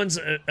 though, even one's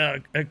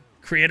a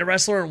creator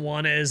wrestler and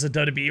one is a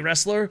WWE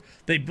wrestler.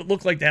 They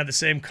look like they have the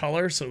same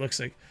color, so it looks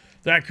like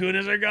the Raccoon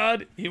is our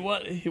god. He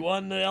won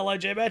the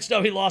LIJ match?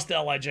 No, he lost the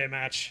LIJ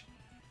match.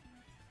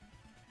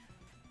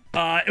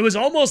 It was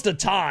almost a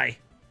tie,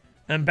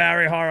 and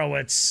Barry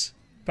Horowitz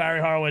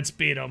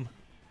beat him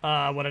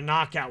with a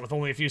knockout with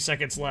only a few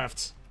seconds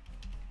left.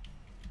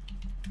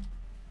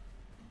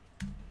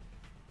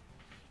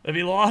 If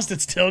he lost,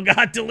 it still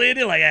got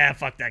deleted. Like, ah,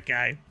 fuck that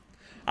guy.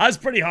 I was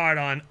pretty hard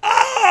on.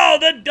 Oh,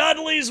 the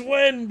Dudleys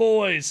win,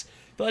 boys.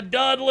 The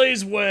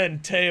Dudleys win.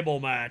 Table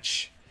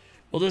match.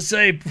 We'll just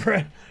say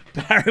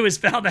Barry was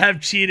found to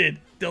have cheated.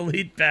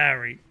 Delete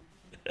Barry.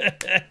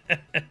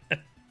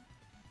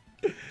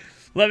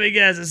 Let me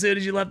guess. As soon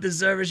as you left the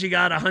service, you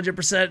got a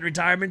 100%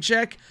 retirement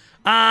check?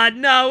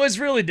 No, it was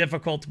really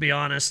difficult, to be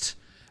honest.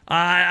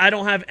 I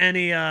don't have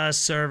any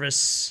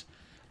service.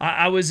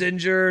 I was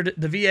injured.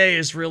 The VA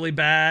is really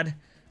bad.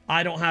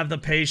 I don't have the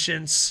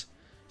patience.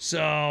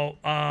 So,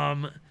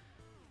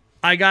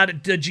 I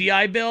got the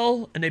GI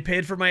Bill, and they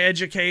paid for my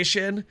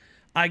education.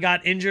 I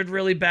got injured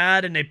really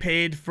bad, and they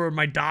paid for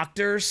my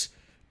doctors.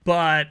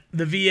 But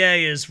the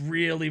VA is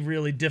really,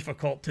 really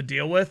difficult to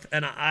deal with,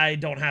 and I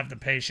don't have the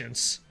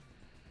patience.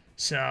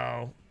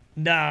 So,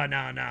 no.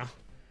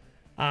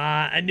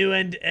 A new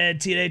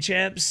TNA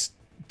champs,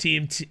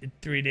 Team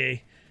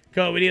 3D.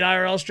 Go, we need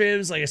IRL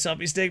streams, like a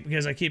selfie stick,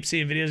 because I keep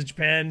seeing videos of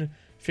Japan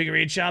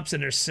figurine shops,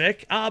 and they're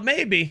sick.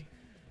 Maybe.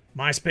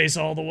 MySpace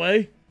all the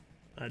way.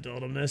 I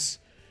told him this.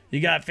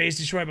 You got face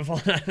destroyed by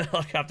falling out of the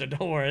helicopter.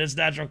 Don't worry, it's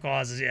natural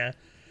causes, yeah.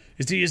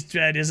 He's too used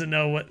to it, doesn't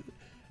know what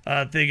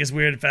thing is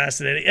weird and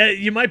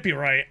fascinating. You might be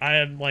right. I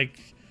am like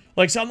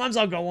sometimes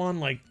I'll go on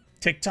like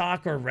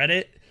TikTok or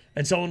Reddit,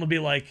 and someone will be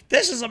like,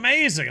 this is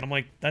amazing. And I'm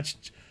like, that's...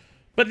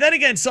 But then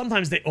again,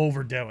 sometimes they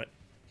overdo it.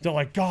 They're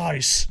like,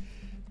 guys,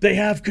 they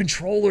have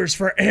controllers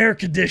for air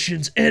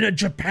conditions in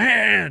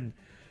Japan.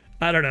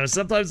 I don't know.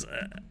 Sometimes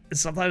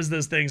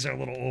those things are a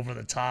little over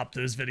the top,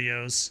 those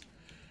videos.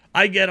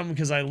 I get them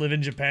because I live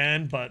in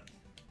Japan, but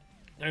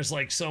there's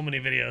like so many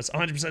videos.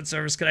 100%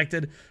 service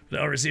connected.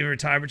 I'll receive a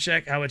retirement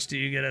check. How much do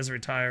you get as a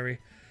retiree?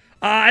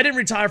 I didn't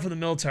retire from the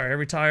military. I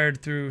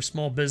retired through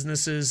small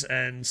businesses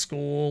and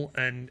school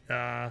and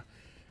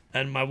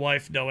my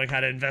wife knowing how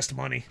to invest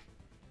money.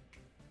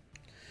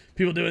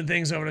 People doing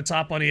things over the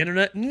top on the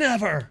internet?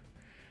 Never!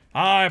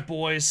 Alright,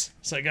 boys.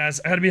 So, guys,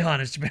 I gotta be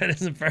honest. Japan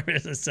isn't perfect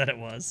as I said it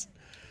was.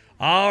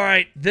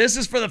 Alright, this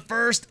is for the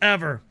first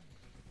ever.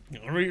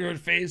 Read your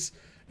face,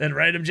 then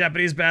random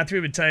Japanese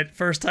bathroom and type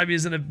first time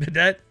using a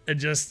bidet and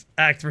just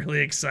act really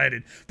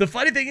excited. The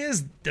funny thing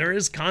is, there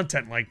is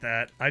content like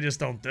that. I just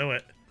don't do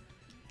it.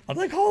 I'm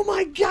like, oh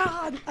my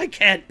god, I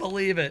can't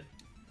believe it.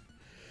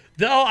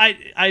 Though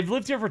I've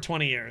lived here for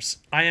 20 years.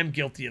 I am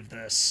guilty of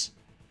this.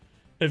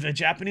 If a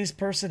Japanese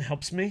person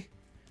helps me,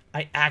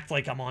 I act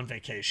like I'm on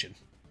vacation.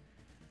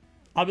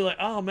 I'll be like,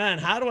 oh man,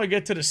 how do I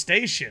get to the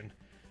station?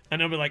 And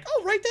they'll be like,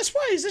 oh, right this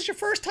way. Is this your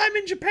first time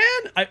in Japan?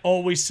 I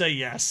always say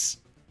yes.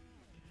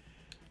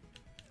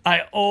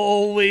 I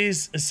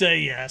always say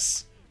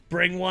yes.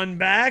 Bring one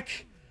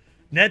back.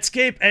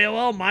 Netscape,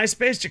 AOL,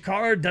 MySpace,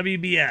 Jakar,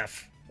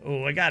 WBF.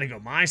 Oh, I gotta go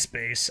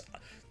MySpace.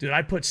 Dude,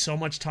 I put so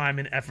much time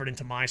and effort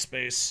into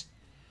MySpace.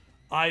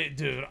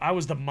 Dude, I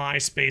was the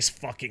MySpace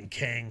fucking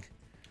king.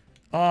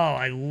 Oh,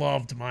 I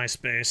loved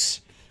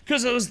MySpace.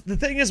 Because the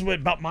thing is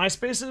about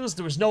MySpace is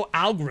there was no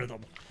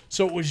algorithm.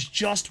 So it was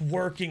just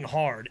working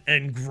hard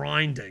and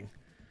grinding.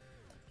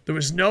 There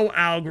was no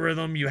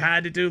algorithm. You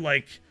had to do,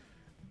 like,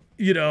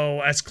 you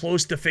know, as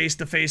close to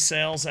face-to-face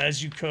sales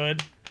as you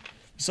could.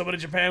 Someone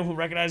in Japan who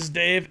recognizes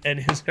Dave and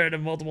has heard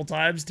him multiple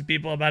times to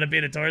people about him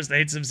being a tourist that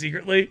hates him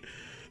secretly.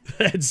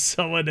 And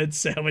someone at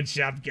Sandwich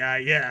Shop Guy,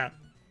 yeah.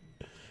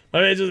 My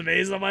page was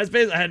amazing on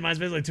MySpace. I had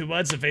MySpace like 2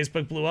 months and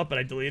Facebook blew up and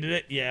I deleted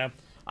it. Yeah.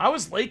 I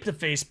was late to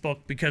Facebook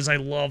because I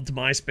loved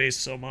MySpace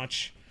so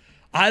much.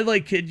 I,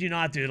 like, kid you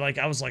not, dude. Like,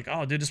 I was like,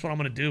 oh, dude, this is what I'm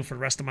going to do for the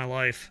rest of my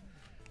life.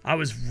 I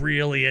was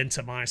really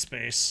into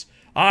MySpace.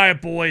 All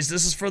right, boys.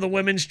 This is for the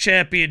Women's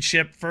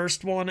Championship.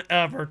 First one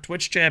ever.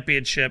 Twitch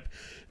Championship.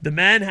 The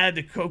men had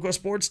the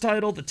KocoSports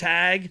title, the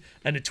tag,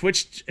 and the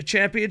Twitch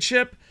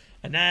Championship.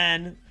 And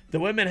then the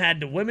women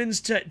had the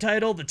women's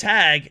title, the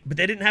tag, but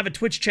they didn't have a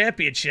Twitch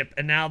Championship,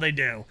 and now they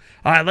do.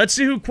 All right, let's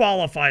see who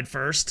qualified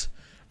first.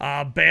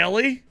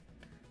 Bailey,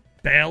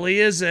 Bailey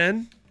is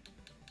in.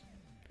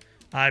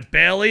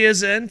 Bailey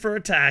is in for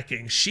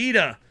attacking.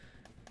 Shida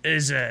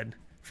is in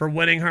for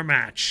winning her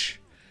match.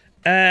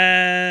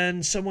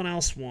 And someone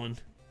else won.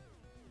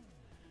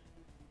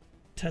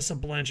 Tessa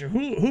Blanchard.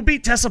 Who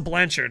beat Tessa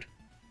Blanchard?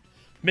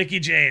 Mickie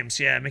James.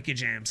 Yeah, Mickie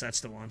James. That's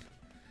the one.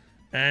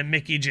 And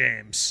Mickie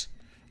James.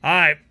 All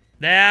right.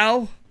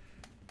 Now,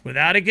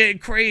 without it getting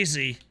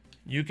crazy,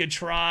 you could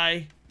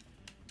try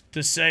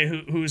to say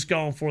who's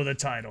going for the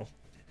title.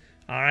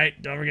 All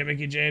right. Don't forget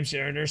Mickie James. She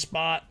earned her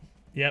spot.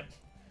 Yep.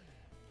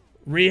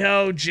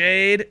 Riho,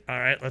 Jade. All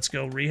right. Let's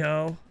go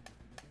Riho.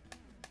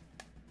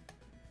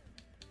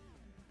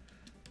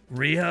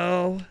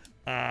 Riho.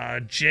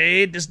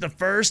 Jade. This is the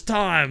first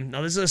time.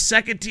 Now, this is a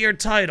second-tier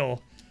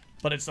title,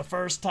 but it's the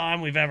first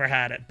time we've ever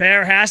had it.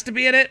 Bear has to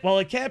be in it. Well,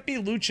 it can't be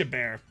Lucha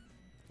Bear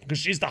because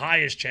she's the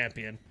highest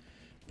champion,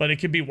 but it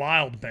could be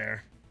Wild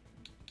Bear.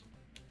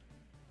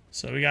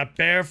 So we got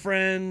Bear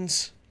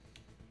Friends.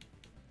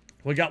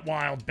 We got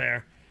Wild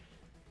Bear.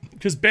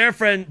 Because Bear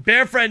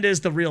Friend is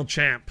the real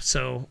champ,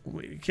 so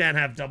we can't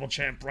have double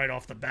champ right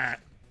off the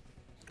bat.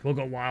 We'll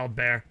go Wild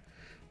Bear.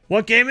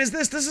 What game is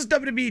this? This is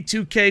WWE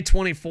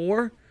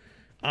 2K23.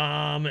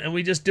 And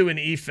we just do an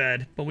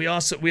EFed, but we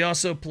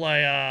also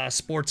play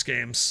sports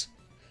games.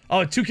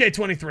 Oh,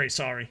 2K23,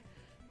 sorry.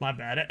 My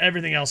bad.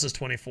 Everything else is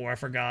 24, I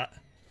forgot.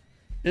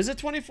 Is it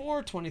 24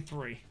 or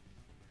 23?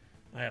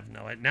 I have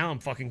no idea. Now I'm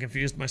fucking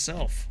confused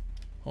myself.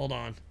 Hold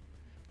on.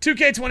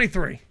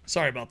 2K23.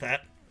 Sorry about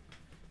that.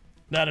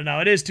 No,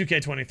 it is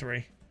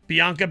 2K23.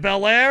 Bianca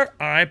Belair.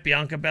 All right,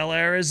 Bianca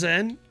Belair is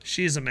in.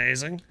 She's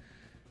amazing.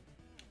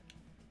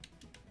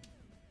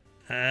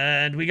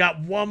 And we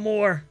got one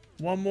more.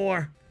 One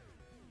more.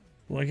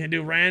 We can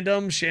do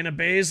random. Shayna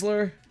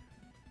Baszler.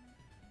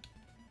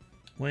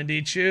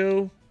 Wendy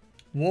Chu.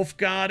 Wolf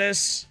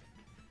Goddess.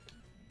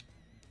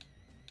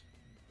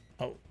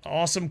 Oh,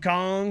 Awesome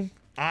Kong.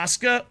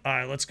 Asuka. All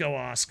right, let's go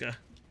Asuka.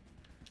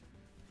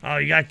 Oh,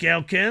 you got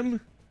Gail Kim?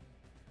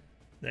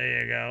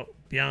 There you go.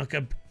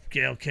 Bianca,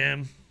 Gail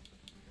Kim.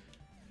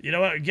 You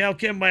know what? Gail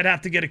Kim might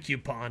have to get a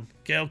coupon.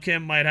 Gail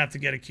Kim might have to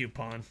get a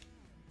coupon.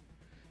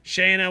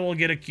 Shayna will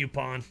get a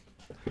coupon.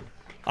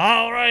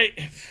 All right.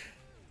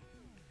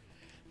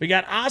 We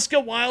got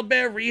Asuka, Wild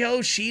Bear, Riho,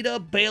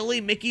 Shida, Bailey,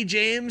 Mickie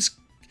James,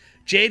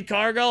 Jade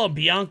Cargill, and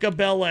Bianca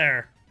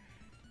Belair.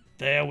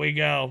 There we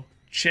go.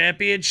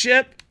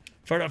 Championship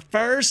for the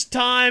first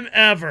time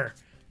ever.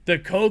 The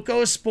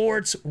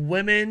KocoSports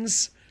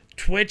Women's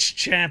Twitch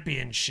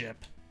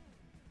Championship.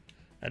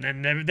 And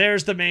then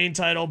there's the main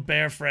title,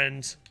 Bear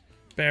Friend.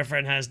 Bear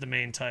Friend has the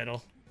main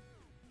title.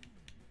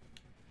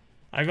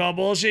 I call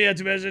bullshit. You have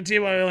to measure the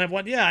team. I only have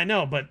one. Yeah, I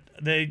know, but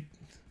they...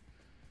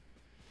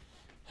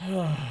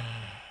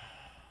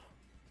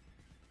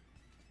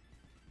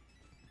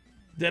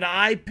 Did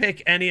I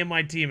pick any of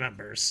my team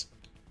members?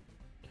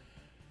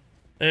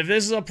 If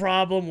this is a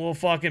problem, we'll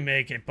fucking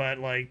make it. But,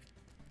 like,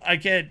 I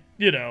can't,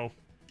 you know.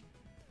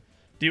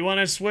 Do you want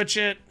to switch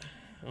it?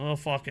 I'll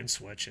fucking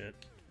switch it.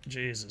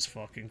 Jesus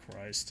fucking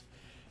Christ.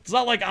 It's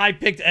not like I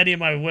picked any of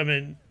my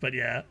women, but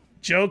yeah.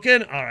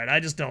 Joking? Alright, I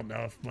just don't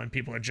know if when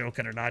people are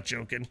joking or not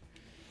joking.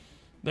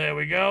 There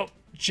we go.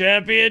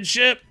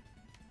 Championship.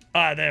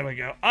 There we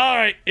go.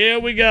 Alright, here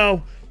we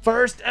go.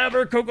 First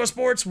ever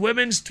KocoSports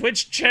Women's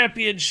Twitch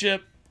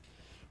Championship.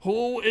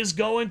 Who is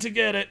going to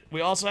get it? We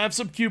also have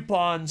some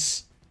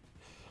coupons.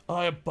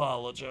 I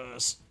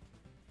apologize.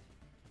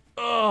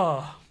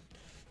 Oh,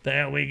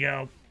 there we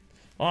go.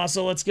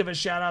 Also, let's give a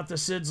shout out to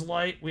Sid's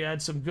Light. We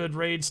had some good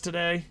raids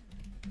today.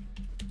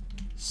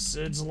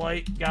 Sid's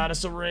Light got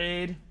us a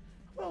raid.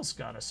 Who else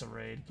got us a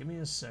raid? Give me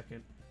a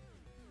second.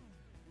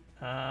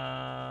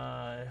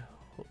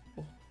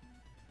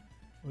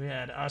 We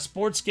had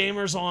Sports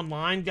Gamers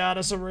Online got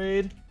us a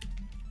raid.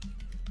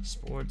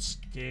 Sports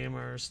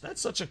Gamers.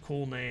 That's such a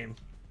cool name.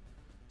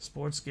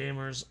 Sports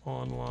Gamers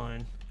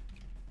Online.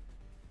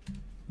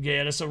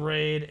 Get us a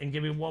raid. And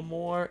give me one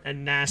more.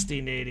 And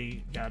Nasty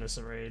Nady got us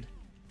a raid.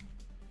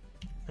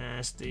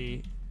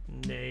 Nasty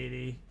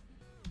Nady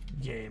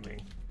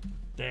Gaming.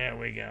 There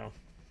we go.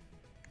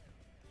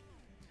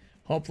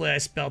 Hopefully I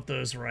spelt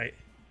those right.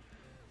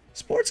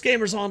 Sports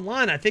Gamers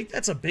Online. I think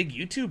that's a big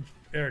YouTube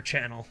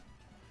channel.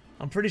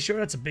 I'm pretty sure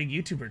that's a big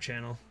YouTuber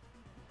channel.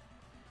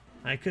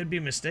 I could be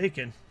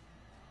mistaken.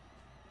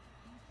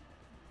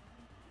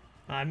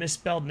 I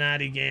misspelled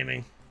Natty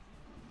Gaming.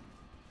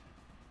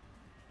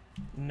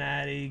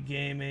 Natty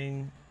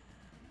Gaming.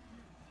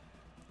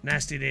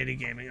 Nasty Natty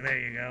Gaming. There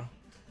you go.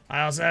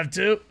 I also have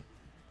two.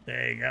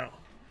 There you go.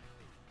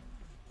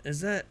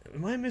 Is that...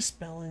 Am I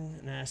misspelling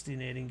Nasty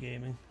Natty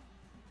Gaming?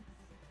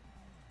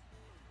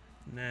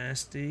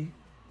 Nasty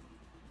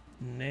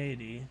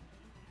Natty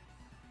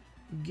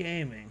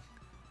Gaming.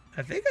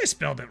 I think I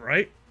spelled it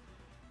right.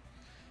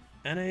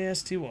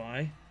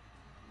 N-A-S-T-Y.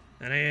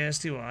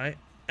 N-A-S-T-Y.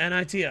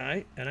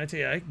 N-I-T-I.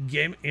 N-I-T-I.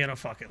 Game... You know,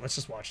 fuck it. Let's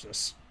just watch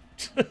this.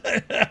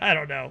 I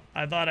don't know.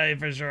 I thought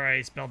for sure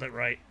I spelled it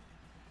right.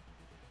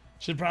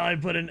 Should probably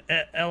put an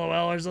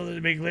LOL or something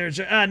to make clear.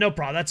 No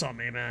problem. That's on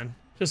me, man.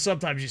 Just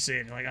sometimes you see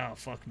it and you're like, oh,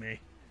 fuck me.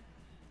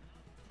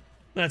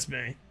 That's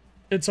me.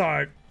 It's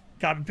hard.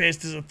 Copy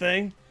paste is a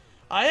thing.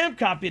 I am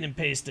copying and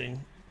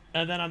pasting,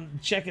 and then I'm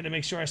checking to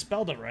make sure I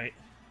spelled it right.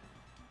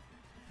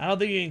 I don't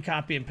think you can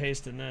copy and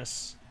paste in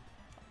this.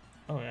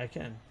 Oh, yeah, I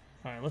can.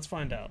 All right, let's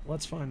find out.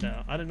 Let's find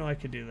out. I didn't know I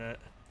could do that.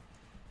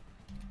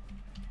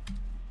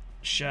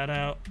 Shout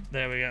out.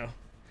 There we go.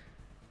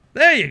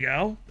 There you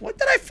go. What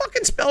did I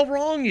fucking spell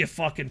wrong, you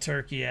fucking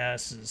turkey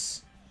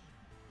asses?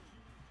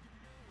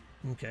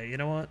 Okay, you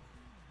know what?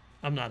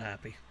 I'm not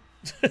happy.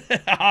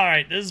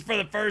 Alright, this is for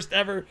the first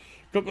ever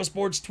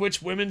KocoSports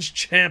Twitch Women's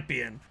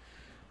Champion.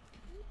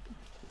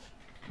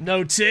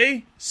 No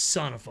T?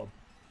 Son of a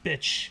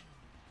bitch.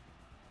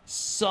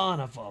 Son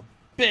of a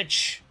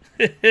bitch.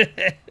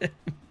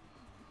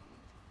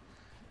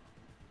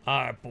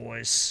 Alright,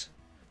 boys.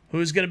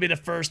 Who's gonna be the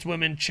first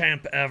women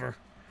champ ever?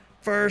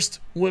 First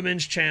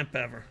women's champ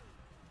ever.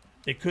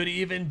 It could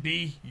even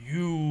be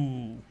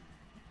you.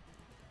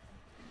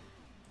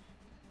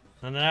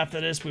 And then after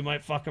this, we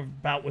might fuck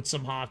about with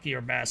some hockey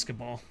or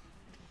basketball.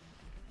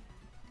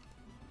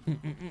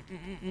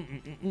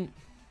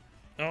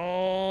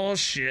 Oh,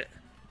 shit.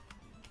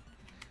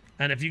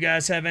 And if you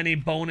guys have any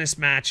bonus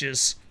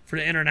matches for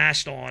the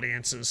international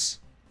audiences,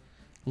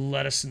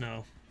 let us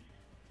know.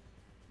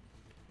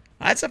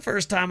 That's the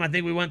first time I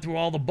think we went through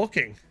all the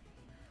booking.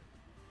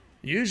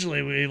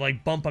 Usually we,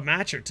 like, bump a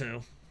match or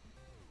two.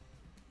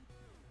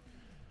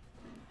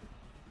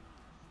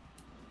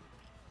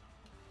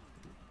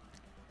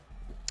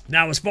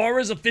 Now, as far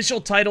as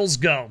official titles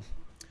go,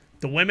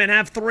 the women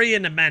have 3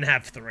 and the men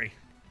have 3.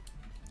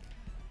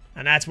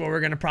 And that's where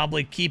we're going to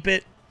probably keep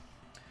it.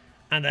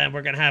 And then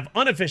we're going to have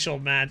unofficial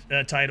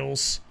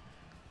titles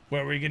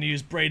where we're going to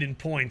use Braden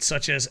points,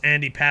 such as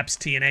Andy Papp's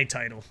TNA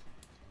title.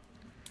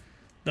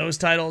 Those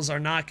titles are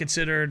not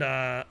considered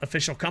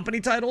official company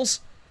titles,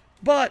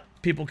 but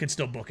people can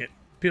still book it.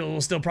 People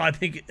will still probably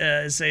think,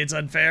 say it's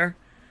unfair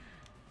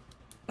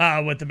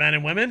with the men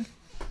and women,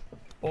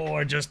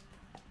 or just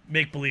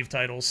make-believe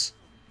titles.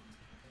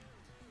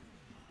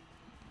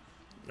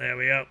 There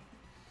we go.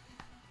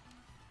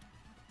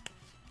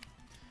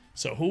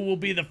 So who will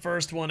be the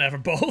first one ever?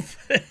 Both?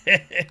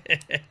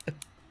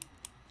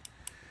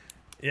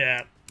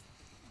 Yeah.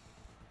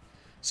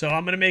 So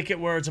I'm going to make it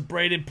where it's a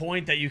braided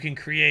point that you can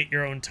create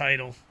your own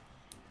title.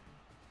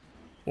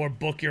 Or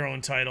book your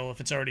own title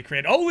if it's already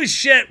created. Holy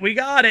shit, we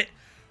got it!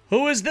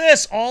 Who is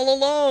this? All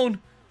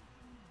alone.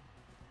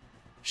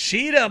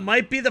 Shida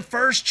might be the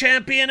first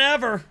champion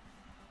ever.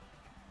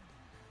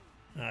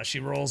 She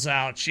rolls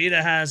out.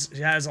 Shida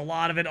has a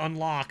lot of it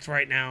unlocked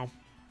right now.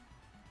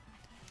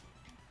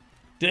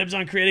 Dibs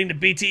on creating the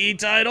BTE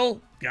title.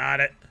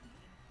 Got it.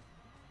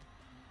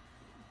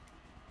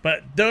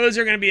 But those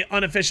are going to be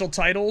unofficial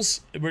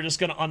titles. We're just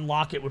going to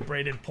unlock it with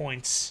braided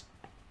points.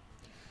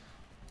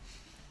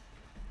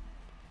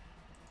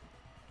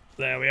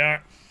 There we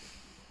are.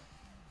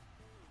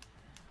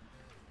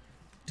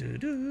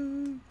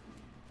 Doo-doo.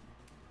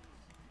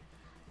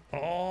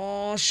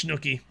 Oh,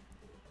 Snooky.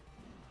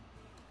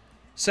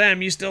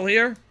 Sam, you still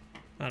here?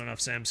 I don't know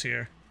if Sam's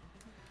here.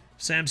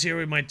 If Sam's here,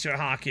 we might do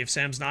hockey. If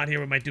Sam's not here,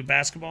 we might do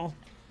basketball.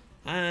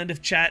 And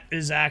if chat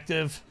is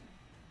active,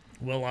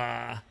 we'll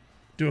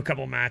do a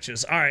couple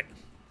matches. All right.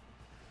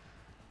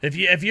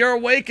 If you're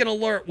awake and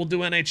alert, we'll do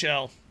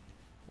NHL.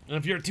 And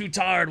if you're too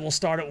tired, we'll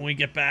start it when we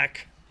get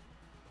back.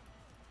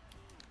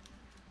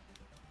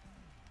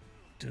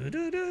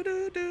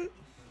 Do-do-do-do-do.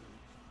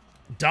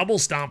 Double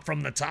stomp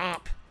from the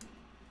top.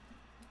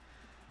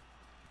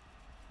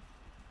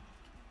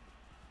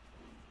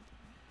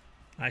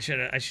 I'm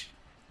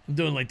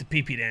doing like the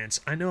pee-pee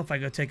dance. I know if I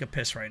go take a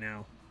piss right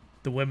now,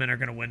 the women are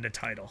going to win the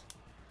title.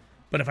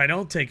 But if I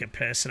don't take a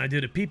piss and I do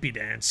the pee-pee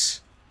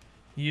dance,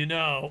 you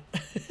know,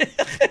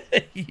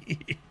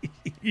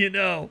 you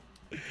know,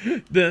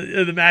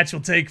 the match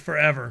will take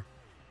forever.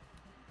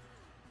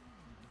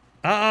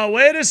 Uh-oh,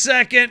 wait a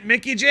second.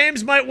 Mickie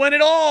James might win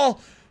it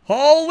all.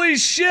 Holy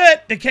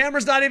shit. The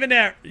camera's not even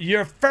there.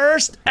 Your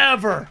first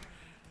ever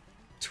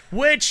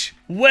Twitch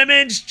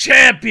Women's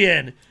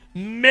Champion,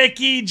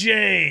 Mickie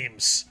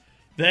James.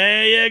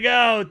 There you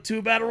go.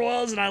 2 Battle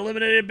Royals and I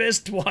eliminated Abyss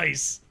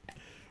twice.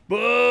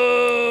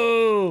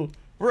 Boo!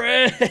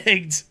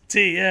 Rigged!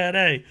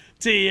 TNA.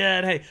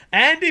 TNA.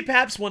 Andy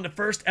Paps won the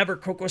first ever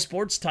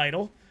KocoSports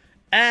title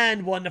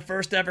and won the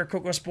first ever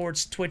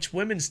KocoSports Twitch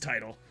Women's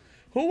title.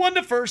 Who won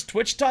the first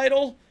Twitch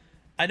title?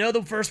 I know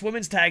the first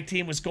women's tag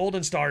team was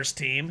Golden Star's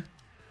team.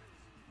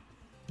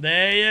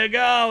 There you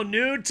go.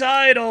 New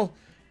title.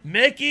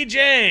 Mickie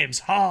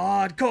James.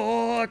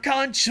 Hardcore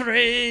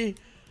Country.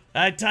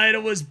 That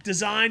title was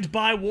designed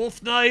by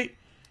Wolf Knight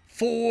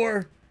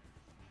for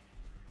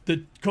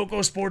the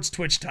KocoSports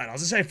Twitch title. I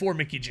was going to say for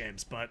Mickie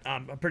James, but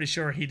I'm pretty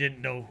sure he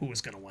didn't know who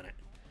was going to win it.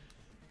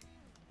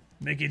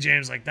 Mickie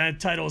James, like, that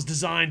title is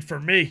designed for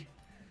me.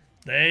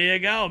 There you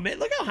go.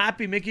 Look how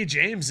happy Mickie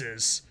James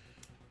is.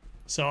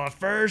 So, our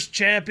first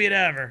champion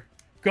ever.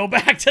 Go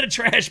back to the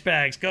trash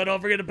bags.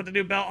 Don't forget to put the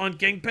new belt on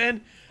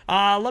Kingpin.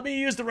 Let me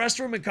use the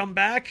restroom and come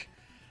back.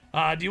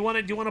 Do you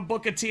want to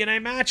book a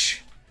TNA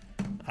match?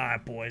 All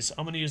right, boys.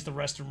 I'm gonna use the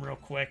restroom real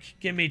quick.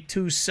 Give me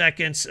 2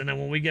 seconds, and then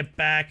when we get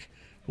back,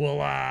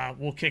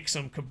 we'll kick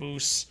some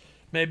caboose.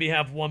 Maybe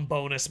have one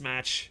bonus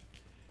match.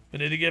 We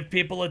need to give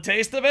people a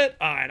taste of it.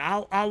 All right,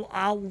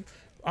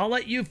 I'll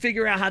let you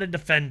figure out how to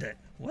defend it.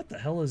 What the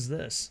hell is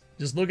this?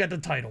 Just look at the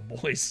title,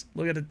 boys.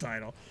 Look at the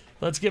title.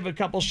 Let's give a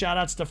couple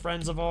shout-outs to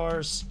friends of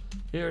ours.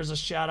 Here's a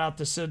shout-out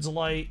to Sid's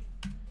Light.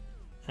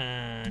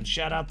 And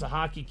shout-out to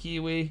Hockey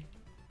Kiwi.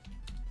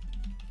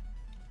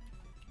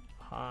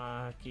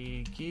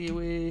 Hockey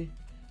Kiwi.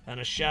 And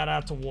a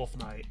shout-out to Wolf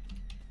Knight.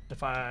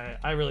 If I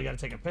really gotta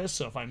take a piss,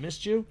 so if I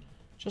missed you,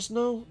 just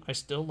know I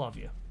still love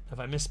you. If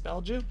I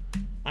misspelled you,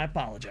 I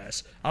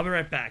apologize. I'll be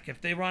right back.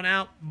 If they run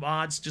out,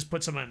 mods, just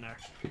put some in there.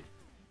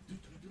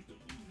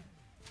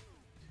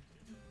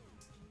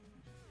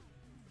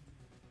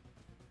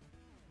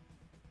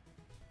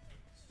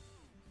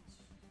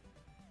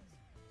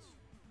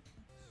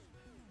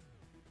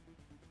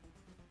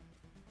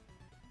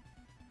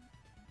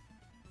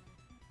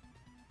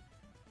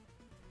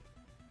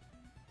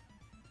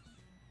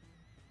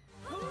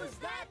 Who's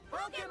that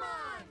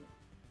Pokemon?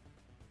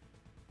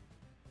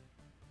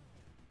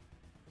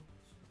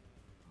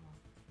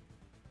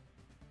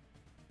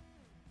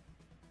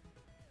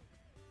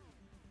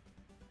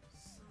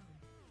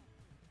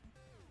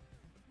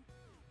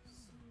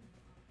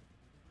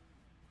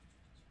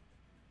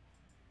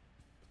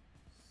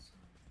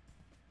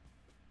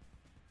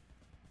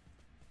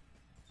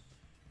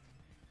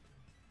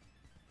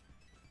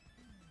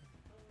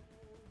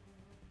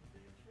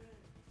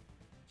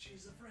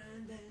 She's a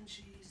friend and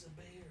she's a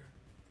bear.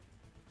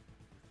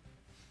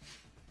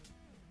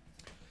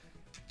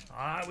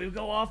 Alright, we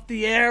go off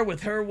the air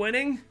with her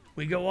winning.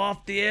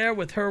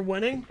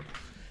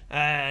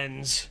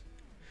 And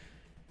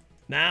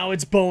now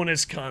it's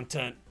bonus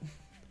content.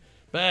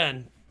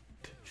 Ben,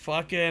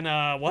 fucking,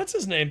 what's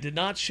his name? Did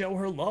not show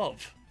her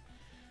love.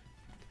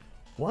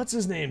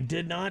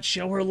 Did not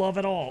show her love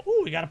at all.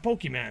 Ooh, we got a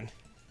Pokemon.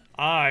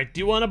 Alright, do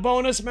you want a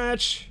bonus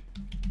match?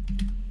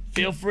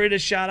 Feel free to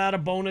shout out a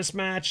bonus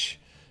match.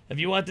 If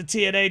you want the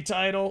TNA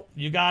title,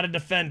 you gotta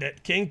defend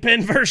it.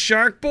 Kingpin versus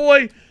Shark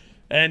Boy?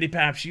 Andy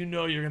Paps, you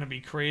know you're gonna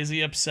be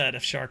crazy upset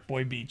if Shark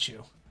Boy beats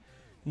you.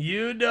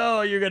 You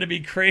know you're gonna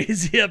be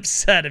crazy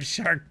upset if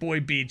Shark Boy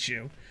beats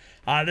you.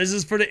 This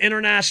is for the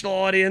international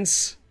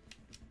audience.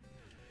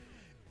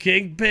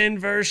 Kingpin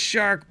versus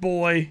Shark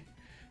Boy.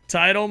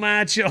 Title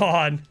match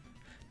on.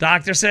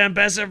 Dr. Sam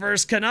Besser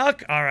versus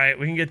Canuck? Alright,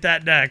 we can get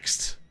that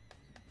next.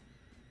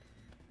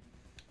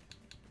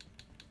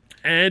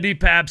 Andy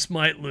Paps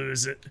might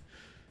lose it.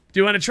 Do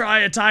you want to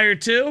try a tire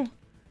 2?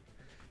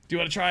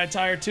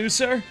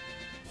 Sir?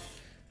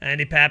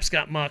 Andy Paps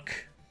got muck.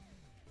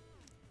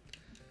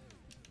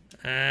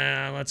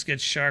 Let's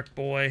get Shark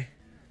Boy.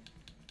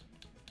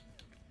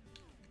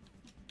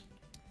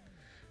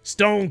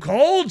 Stone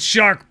Cold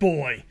Shark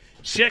Boy.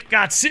 Shit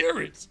got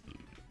serious.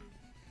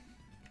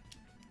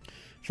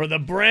 For the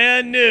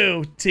brand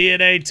new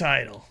TNA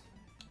title.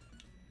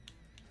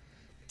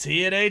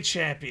 TNA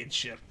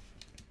Championship.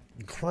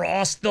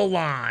 Cross the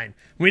line.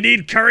 We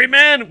need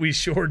Curryman? We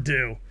sure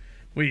do.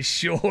 We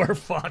sure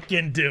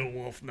fucking do,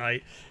 Wolf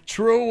Knight.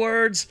 True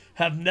words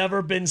have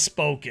never been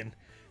spoken.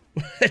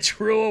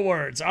 Truer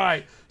words.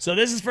 Alright, so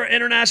this is for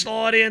international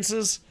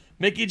audiences.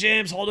 Mickey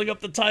James holding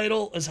up the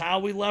title is how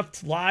we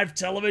left live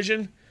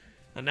television.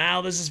 And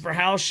now this is for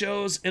house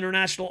shows,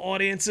 international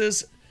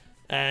audiences,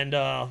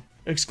 and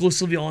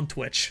exclusively on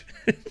Twitch.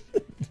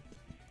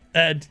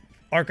 And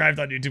archived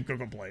on YouTube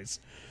Kocoplays.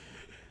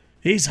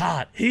 He's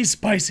hot. He's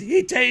spicy.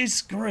 He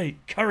tastes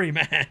great. Curry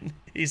man.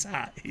 He's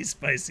hot. He's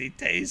spicy.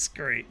 Tastes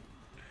great.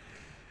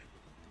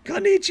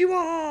 Konnichiwa.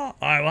 All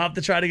right, we'll have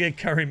to try to get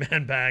Curry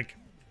man back.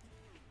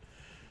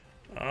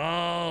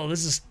 Oh,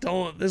 this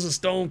is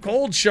Stone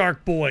Cold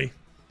Shark Boy.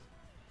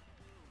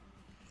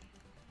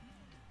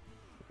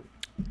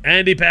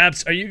 Andy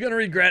Paps, are you gonna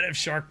regret if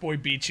Shark Boy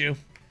beats you?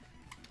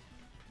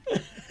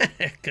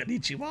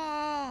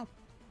 Konnichiwa.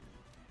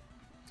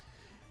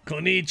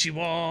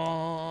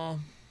 Konnichiwa.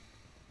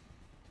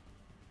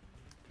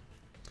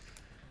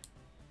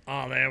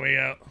 Oh, there we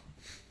go.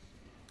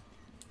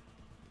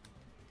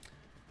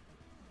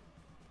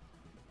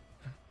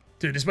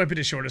 Dude, this might be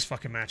the shortest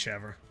fucking match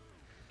ever.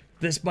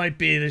 This might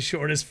be the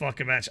shortest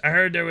fucking match. I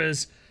heard there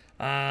was,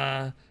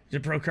 the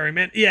Pro Curry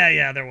Man.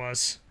 Yeah, there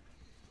was.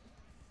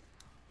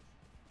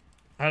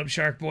 I hope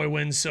Shark Boy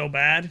wins so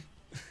bad.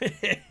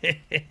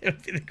 It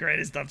would be the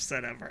greatest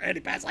upset ever. Andy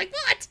Pap's like,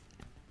 what?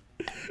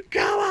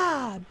 Come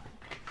on!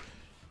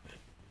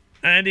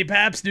 Andy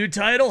Pap's new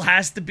title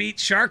has to beat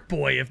Shark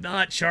Boy. If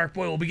not, Shark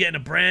Boy will be getting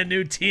a brand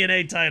new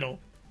TNA title.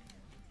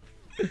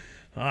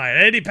 Alright,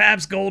 Andy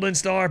Pap's Golden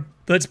Star.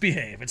 Let's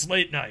behave. It's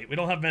late night. We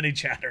don't have many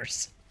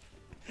chatters.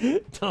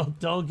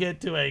 Don't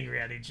get too angry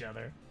at each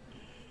other.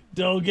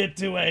 Don't get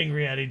too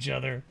angry at each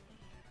other.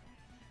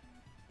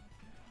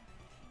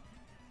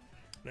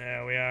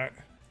 There we are.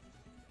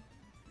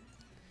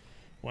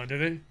 1, 2,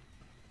 3.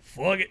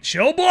 Fuck it.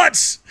 Show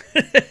butts!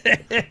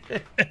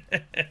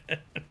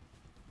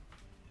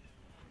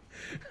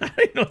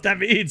 I don't don't know what that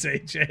means,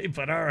 AJ,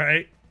 but all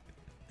right.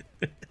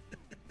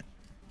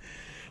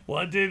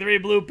 1, 2, 3,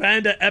 Blue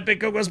Panda, Epic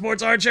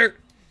KocoSports Archer.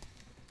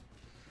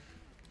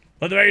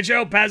 On the record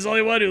show, Pat's the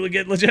only one who will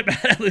get legit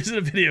mad at losing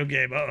a video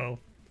game. Uh-oh.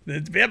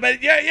 Yeah, but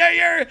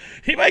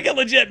he might get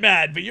legit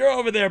mad, but you're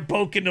over there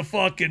poking the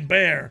fucking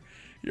bear.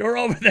 You're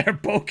over there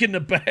poking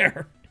the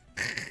bear.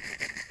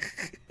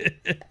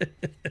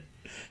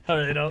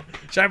 How do you know?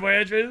 Shy Boy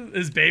Edgeman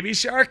is Baby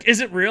Shark? Is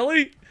it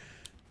really?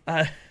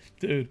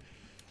 Dude.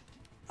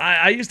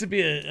 I used to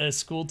be a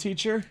school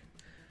teacher.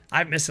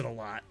 I miss it a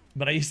lot.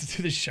 But I used to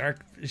do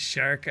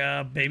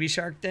the Baby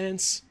Shark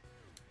dance.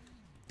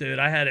 Dude,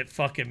 I had it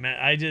fucking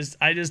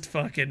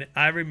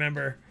I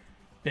remember,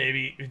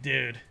 baby,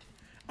 dude.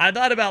 I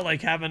thought about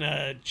like having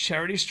a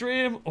charity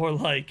stream or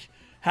like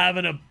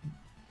having a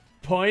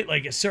point,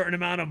 like a certain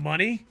amount of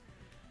money.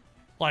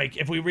 Like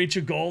if we reach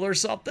a goal or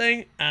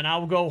something, and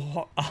I'll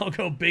go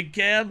big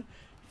cam,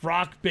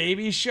 rock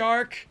Baby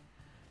Shark,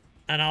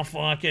 and I'll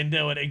fucking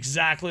do it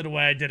exactly the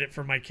way I did it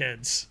for my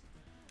kids.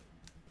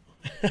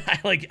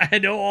 I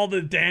know all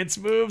the dance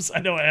moves. I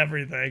know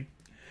everything.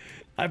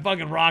 I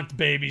fucking rocked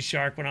Baby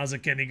Shark when I was a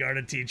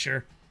kindergarten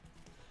teacher.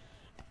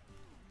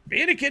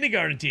 Being a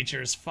kindergarten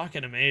teacher is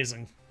fucking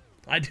amazing.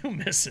 I do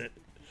miss it.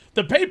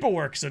 The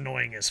paperwork's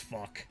annoying as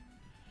fuck.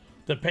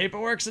 The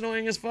paperwork's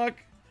annoying as fuck?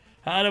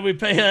 How do we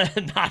pay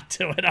not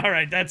to it?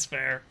 Alright, that's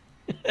fair.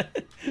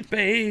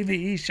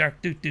 Baby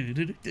Shark. Do, do,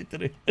 do, do, do,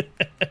 do.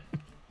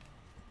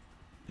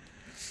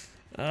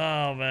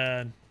 Oh,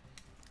 man.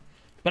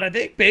 But I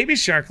think Baby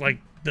Shark, like,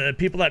 the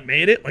people that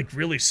made it, like,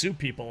 really sue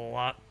people a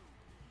lot.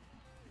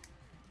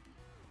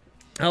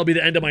 That'll be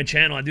the end of my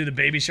channel. I do the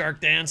Baby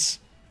Shark dance.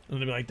 And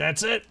they'll be like,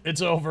 that's it.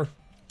 It's over.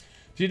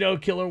 Do you know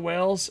killer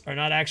whales are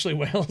not actually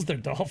whales? They're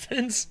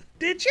dolphins?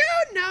 Did you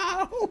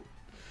know?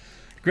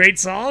 Great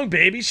song,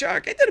 Baby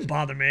Shark. It didn't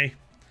bother me.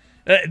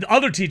 The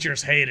other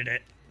teachers hated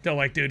it. They're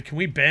like, dude, can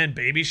we ban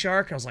Baby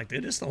Shark? I was like,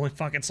 dude, this is the only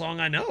fucking song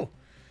I know.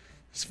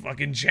 It's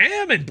fucking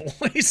jamming,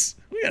 boys.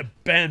 We gotta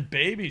ban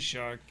Baby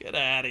Shark. Get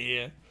out of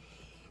here.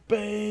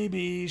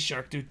 Baby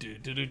Shark. Do, do,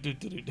 do, do, do,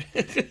 do, do.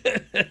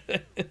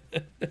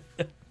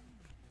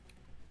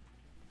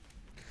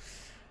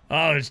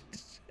 Oh,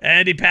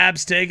 Andy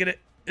Pab's taking it.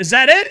 Is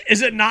that it?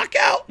 Is it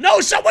knockout? No,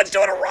 someone's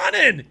doing a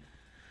run-in.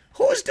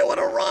 Who's doing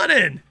a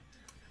run-in?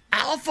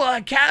 Alpha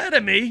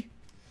Academy?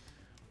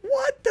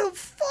 What the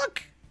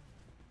fuck?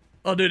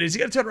 Oh, dude, is he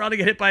gonna turn around and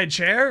get hit by a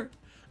chair?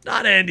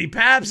 Not Andy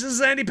Pabs. This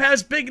is Andy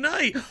Pabs' big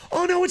night.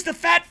 Oh, no, it's the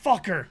fat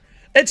fucker.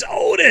 It's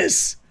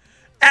Otis.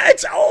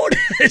 It's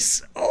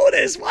Otis.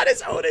 Otis. Why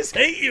does Otis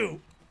hate you?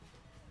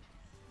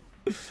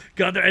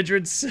 Gunther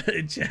entrance,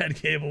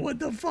 Chad Gable. What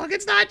the fuck?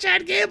 It's not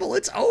Chad Gable.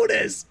 It's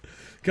Otis.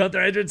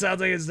 Gunther entrance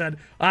sounds like it's done.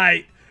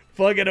 Alright,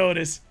 fucking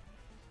Otis.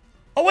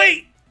 Oh,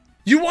 wait.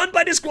 You won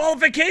by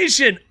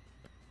disqualification.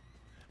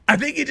 I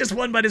think you just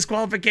won by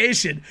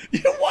disqualification.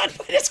 You won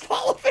by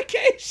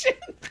disqualification.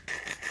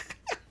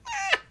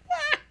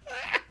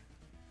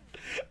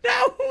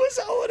 Now who's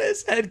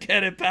Otis? Head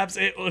cannon, Paps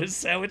ate Otis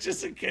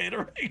sandwiches and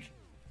catering.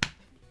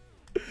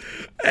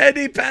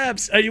 Andy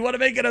Paps, you want to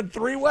make it a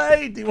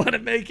three-way? Do you want to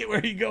make it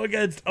where you go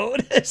against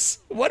Otis?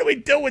 What do we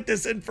do with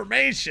this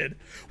information?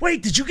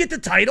 Wait, did you get the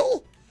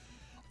title?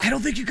 I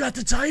don't think you got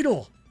the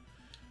title.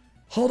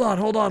 Hold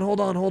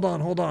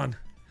on.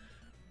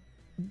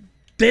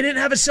 They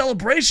didn't have a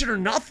celebration or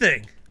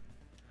nothing.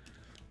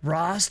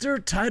 Roster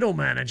title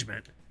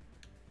management.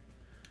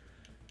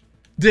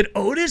 Did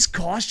Otis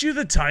cost you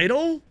the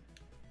title?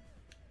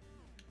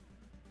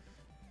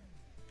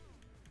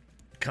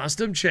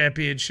 Custom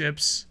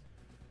championships.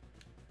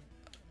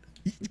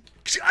 You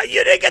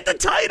didn't get the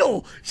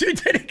title. You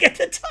didn't get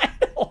the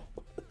title.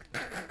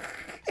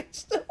 It's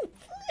still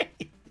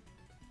free.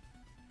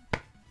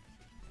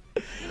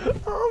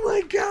 Oh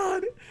my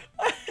god.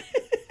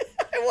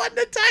 I won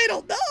the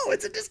title. No,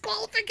 it's a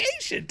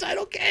disqualification.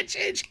 Title can't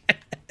change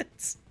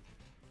hands.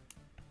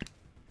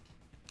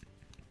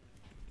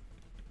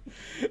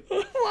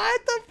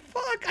 What the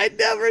fuck? I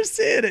never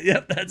seen it.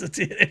 Yep, that's a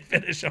TNA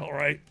finish, all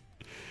right.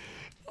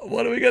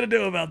 What are we going to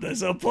do about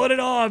this? Oh, put it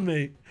on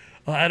me.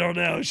 I don't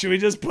know. Should we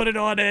just put it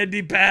on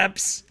Andy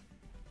Paps?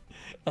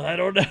 I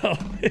don't know.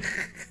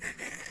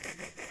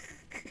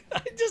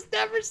 I just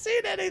never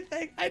seen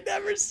anything. I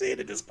never seen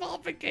a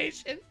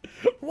disqualification.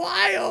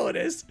 Why,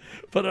 Otis?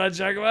 Put it on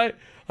Sharkboy.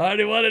 I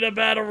already wanted a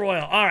battle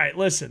royal. All right,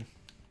 listen.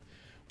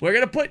 We're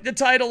going to put the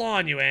title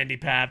on you, Andy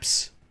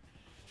Paps.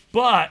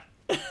 But...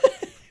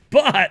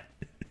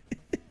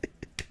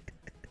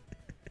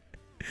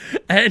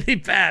 Andy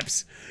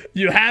Paps,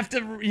 you have to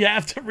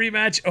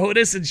rematch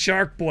Otis and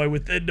Shark Boy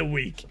within the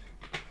week.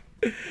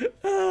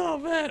 Oh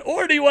man.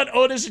 Or do you want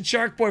Otis and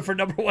Shark Boy for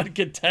 #1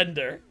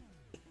 contender?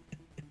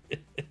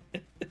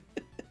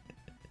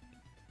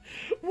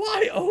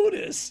 Why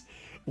Otis?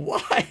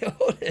 Why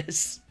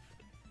Otis?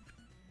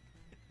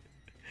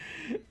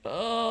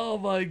 Oh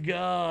my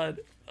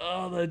god.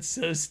 Oh, that's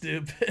so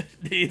stupid.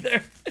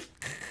 Neither.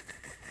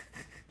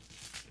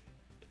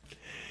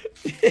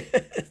 Yeah,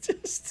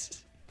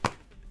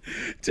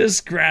 just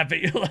scrap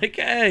it. You're like,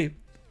 hey,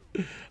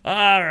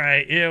 All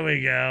right, here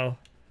we go.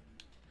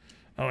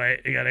 Oh,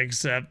 wait, you gotta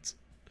accept.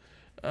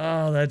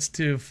 Oh, that's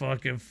too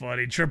fucking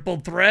funny. Triple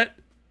threat?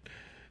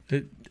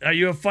 Are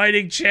you a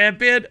fighting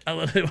champion? I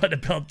literally won the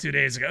belt 2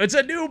 days ago. It's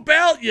a new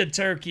belt, you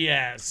turkey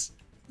ass.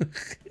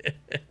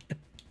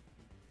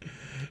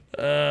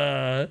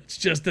 It's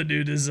just a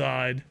new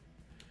design.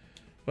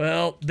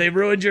 Well, they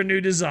ruined your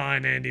new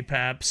design, Andy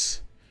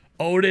Paps.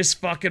 Otis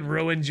fucking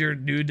ruined your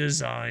new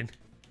design.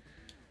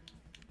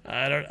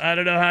 I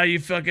don't know how you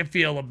fucking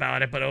feel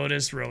about it, but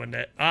Otis ruined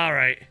it. All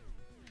right.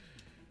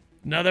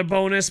 Another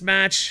bonus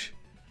match.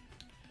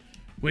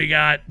 We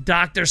got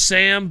Dr.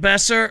 Sam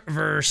Besser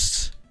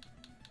versus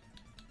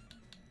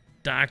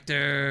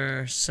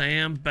Dr.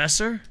 Sam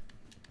Besser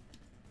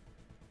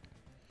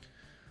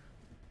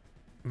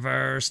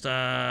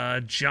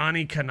versus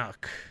Johnny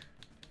Canuck.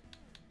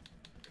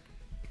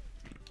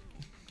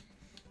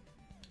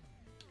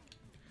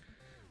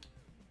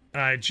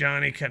 All right,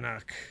 Johnny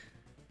Canuck.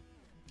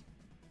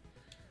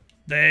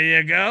 There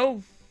you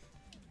go.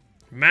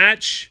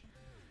 Match.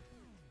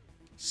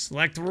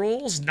 Select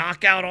rules.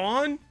 Knockout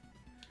on.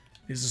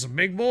 These are some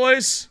big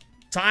boys.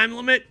 Time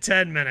limit,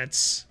 10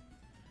 minutes.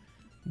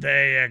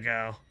 There you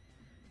go.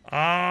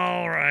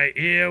 All right,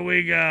 here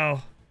we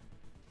go.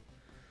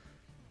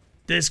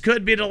 This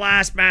could be the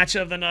last match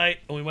of the night.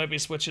 We might be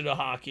switching to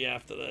hockey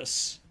after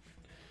this.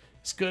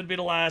 This could be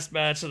the last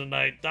match of the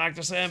night.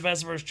 Dr. Sam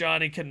Besser versus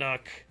Johnny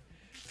Canuck.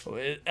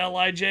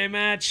 LIJ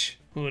match?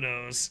 Who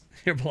knows?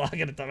 You're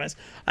blocking a dumbass.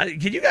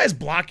 Can you guys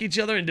block each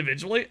other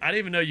individually? I didn't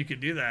even know you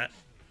could do that.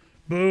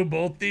 Boo,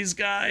 both these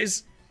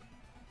guys.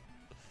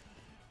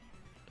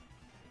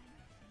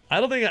 I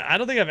don't think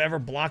I've ever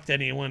blocked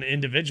anyone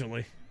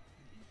individually.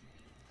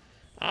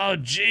 Oh,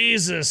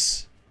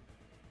 Jesus.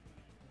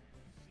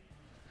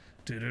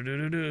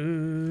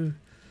 Do-do-do-do-do.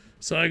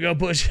 So I go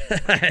push.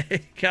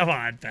 Come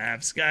on,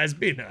 Paps. Guys,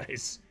 be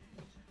nice.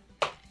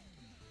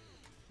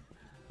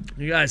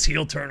 You guys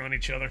heel turn on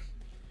each other.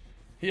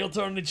 Heel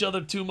turn on each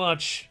other too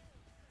much.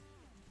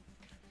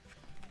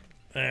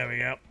 There we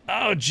go.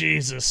 Oh,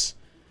 Jesus.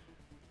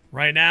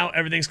 Right now,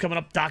 everything's coming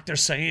up Dr.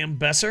 Sam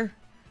Besser.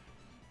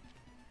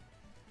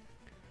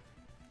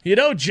 You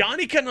know,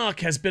 Johnny Canuck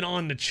has been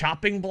on the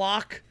chopping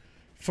block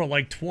for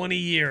like 20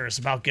 years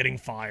about getting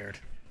fired.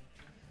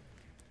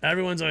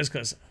 Everyone's always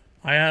close.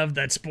 I have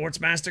that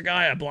Sportsmaster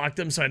guy. I blocked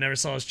him, so I never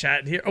saw his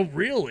chat here. Oh,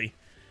 really?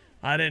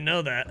 I didn't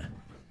know that.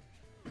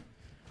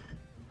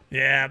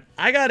 Yeah,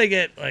 I gotta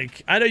get,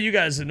 like, I know you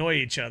guys annoy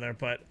each other,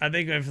 but I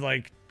think if,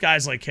 like,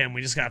 guys like him,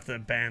 we just have to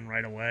ban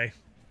right away.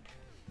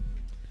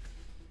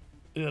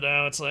 You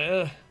know, it's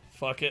like,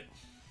 fuck it.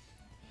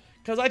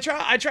 Because I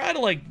try to,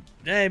 like,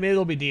 hey, maybe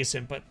they'll be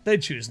decent, but they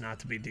choose not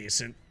to be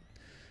decent.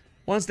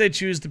 Once they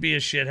choose to be a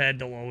shithead,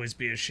 they'll always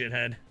be a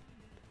shithead.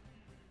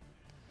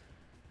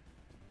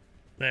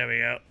 There we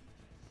go.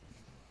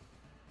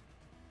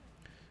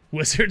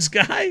 Wizards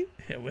guy?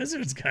 Yeah,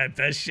 Wizards guy,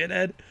 best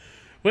shithead.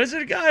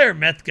 Wizard guy or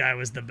meth guy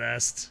was the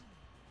best?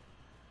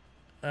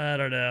 I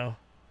don't know.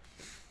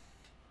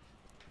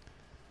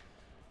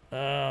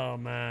 Oh,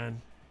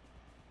 man.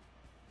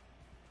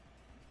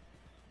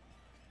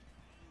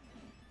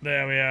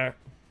 There we are.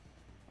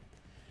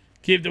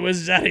 Keep the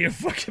wizards out of your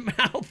fucking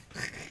mouth.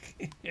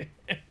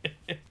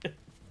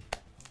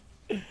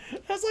 I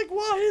was like,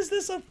 why is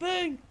this a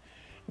thing?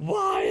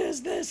 Why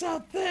is this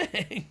a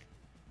thing?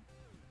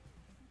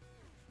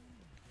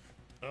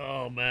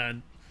 Oh,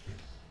 man.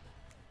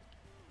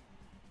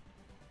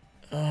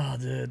 Oh,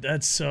 dude,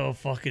 that's so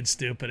fucking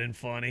stupid and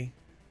funny.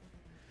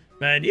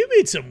 Man, you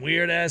meet some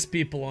weird-ass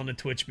people on the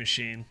Twitch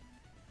machine.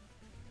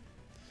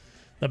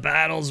 The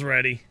battle's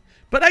ready.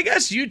 But I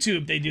guess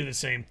YouTube, they do the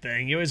same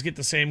thing. You always get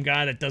the same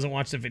guy that doesn't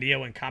watch the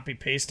video and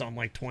copy-paste on,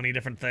 like, 20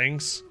 different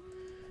things.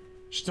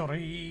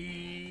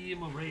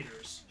 Stream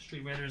Raiders.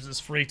 Stream Raiders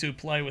is free to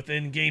play with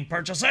in-game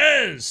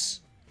purchases!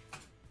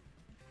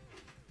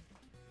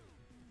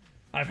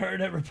 I've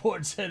heard that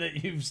report said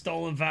that you've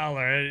stolen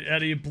Valor. How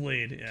do you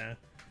plead? Yeah.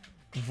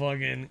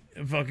 Fucking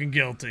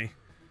guilty.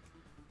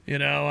 You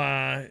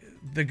know,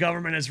 the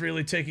government has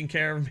really taken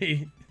care of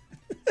me.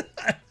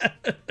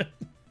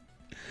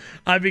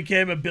 I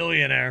became a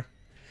billionaire.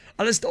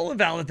 The stolen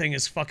valor thing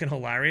is fucking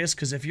hilarious,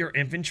 because if you're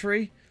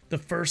infantry, the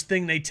first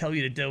thing they tell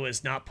you to do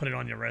is not put it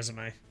on your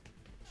resume.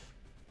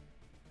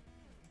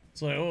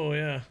 It's like, oh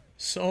yeah,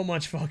 so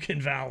much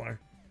fucking valor.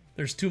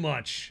 There's too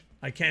much.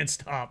 I can't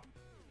stop.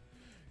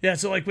 Yeah,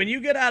 so like when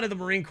you get out of the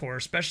Marine Corps,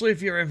 especially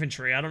if you're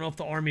infantry, I don't know if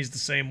the Army's the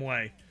same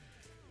way.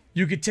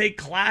 You could take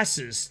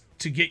classes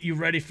to get you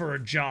ready for a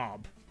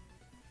job.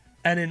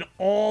 And in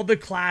all the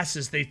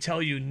classes, they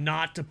tell you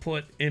not to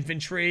put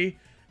infantry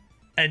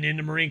and in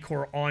the Marine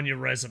Corps on your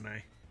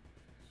resume.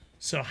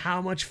 So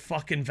how much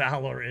fucking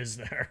valor is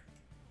there?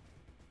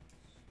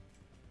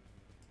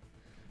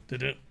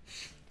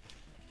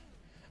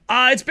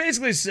 It's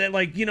basically said,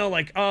 like, you know,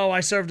 like, oh,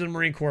 I served in the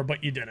Marine Corps,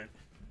 but you didn't.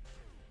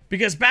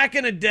 Because back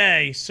in the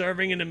day,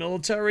 serving in the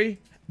military,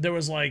 there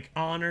was, like,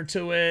 honor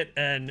to it,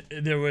 and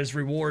there was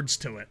rewards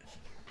to it.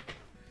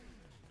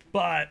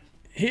 But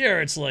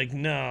here, it's like,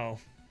 no.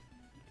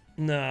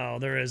 No,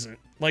 there isn't.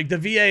 Like, the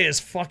VA is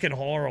fucking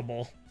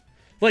horrible.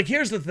 Like,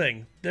 here's the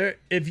thing.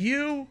 If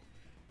you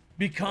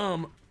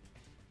become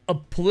a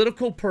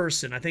political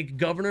person, I think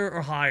governor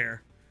or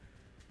higher,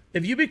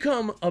 if you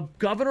become a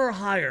governor or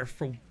higher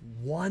for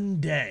one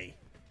day,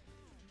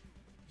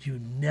 you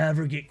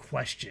never get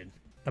questioned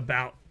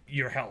about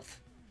your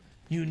health.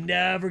 You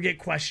never get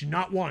questioned,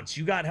 not once.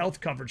 You got health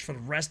coverage for the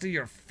rest of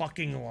your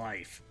fucking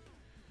life.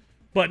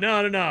 But no,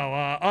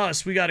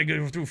 us, we gotta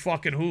go through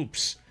fucking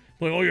hoops.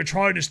 Like, oh, you're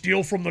trying to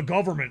steal from the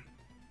government.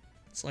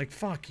 It's like,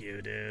 fuck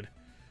you, dude.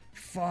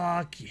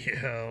 Fuck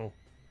you.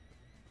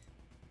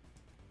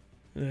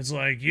 It's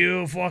like,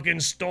 you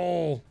fucking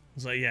stole.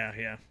 It's like,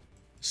 yeah.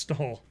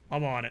 Stole.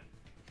 I'm on it.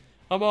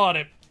 I'm on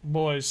it,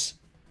 boys.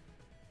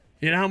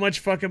 You know how much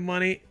fucking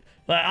money?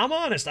 Like, I'm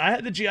honest, I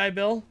had the GI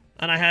Bill,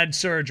 and I had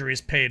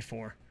surgeries paid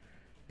for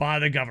by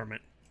the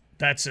government.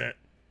 That's it.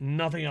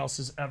 Nothing else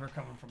is ever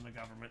coming from the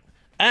government.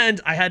 And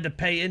I had to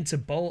pay into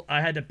both.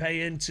 I had to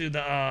pay into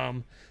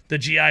the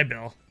GI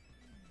Bill.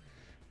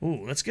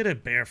 Ooh, let's get a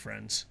bear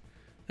friends.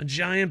 A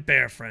giant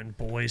bear friend,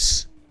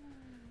 boys.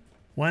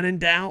 When in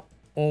doubt,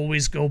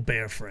 always go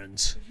bear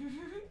friends.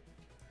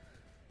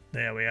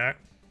 There we are.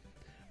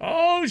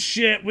 Oh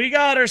shit, we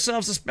got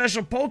ourselves a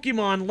special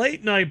Pokemon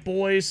late night,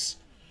 boys.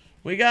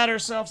 We got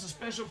ourselves a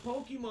special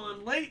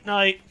Pokemon late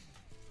night.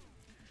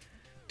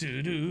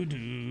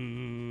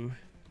 Do.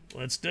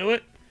 Let's do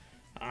it.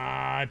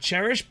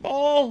 Cherish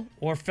Ball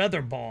or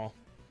Feather Ball?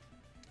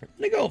 I'm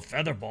gonna go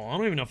Feather Ball. I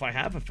don't even know if I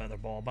have a Feather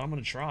Ball, but I'm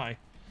gonna try.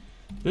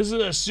 This is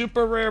a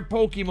super rare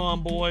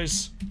Pokemon,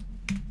 boys.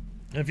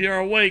 If you're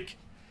awake.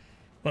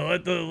 Well,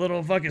 what the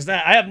little fuck is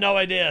that? I have no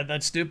idea.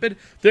 That's stupid.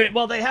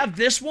 Well, they have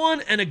this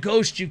one and a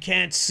ghost you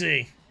can't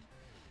see.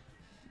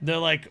 They're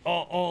like,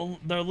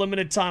 they're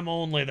limited time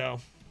only, though.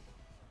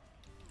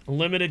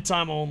 Limited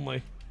time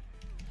only.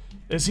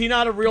 Is he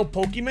not a real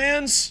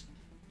Pokemans?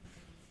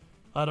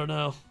 I don't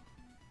know.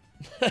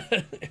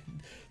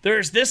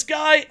 There's this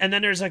guy, and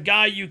then there's a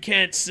guy you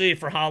can't see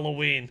for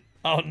Halloween.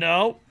 Oh,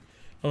 no?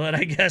 Well, then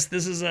I guess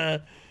this is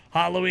a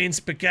Halloween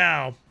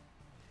Spikal.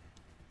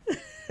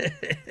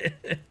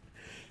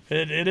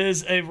 It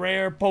is a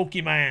rare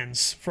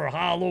Pokemans for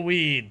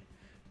Halloween.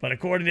 But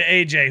according to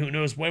AJ, who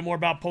knows way more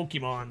about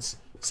Pokemons,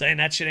 saying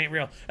that shit ain't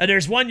real. And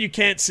there's one you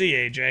can't see,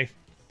 AJ.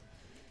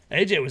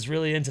 AJ was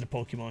really into the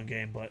Pokemon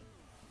game, but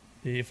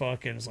he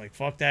fucking was like,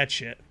 fuck that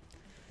shit.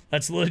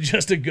 That's literally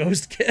just a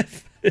ghost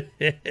gif.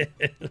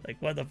 Like,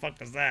 what the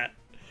fuck is that?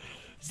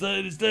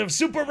 It's the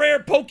super rare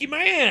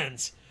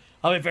Pokemans.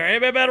 I'll be fair.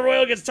 Anybody Battle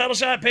Royal gets a title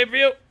shot at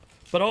pay-per-view,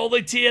 but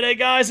only TNA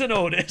guys and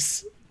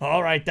Otis.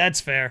 All right, that's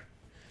fair.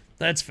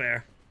 That's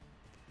fair.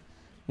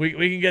 We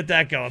can get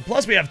that going.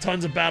 Plus, we have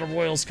tons of Battle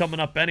Royals coming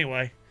up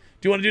anyway.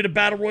 Do you want to do the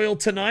Battle Royal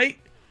tonight?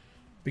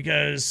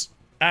 Because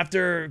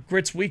after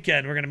Grits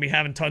Weekend, we're going to be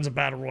having tons of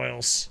Battle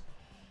Royals.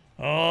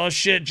 Oh,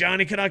 shit.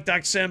 Johnny Canuck,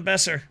 Dr. Sam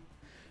Besser.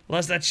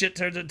 Unless that shit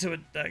turns into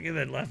a... Give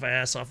it, laugh my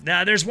ass off.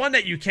 Now, there's one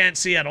that you can't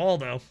see at all,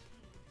 though.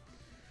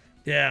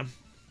 Yeah.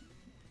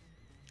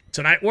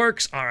 Tonight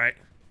works? All right.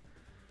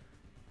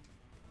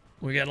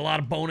 We got a lot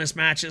of bonus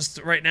matches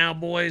right now,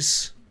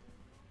 boys.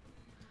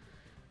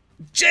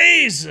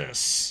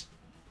 Jesus!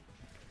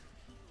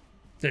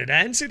 Dude,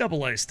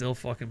 NCAA still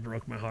fucking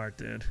broke my heart,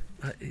 dude.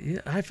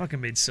 I fucking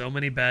made so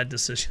many bad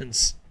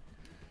decisions.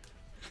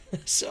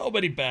 So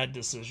many bad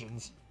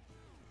decisions.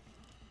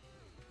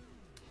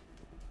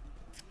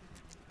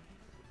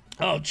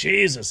 Oh,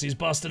 Jesus, he's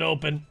busted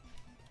open.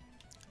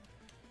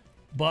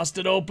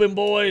 Busted open,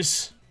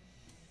 boys.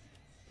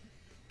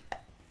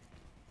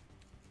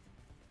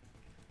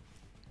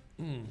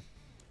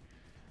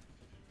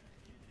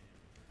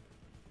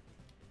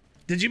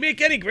 Did you make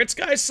any grits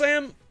guys,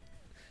 Sam?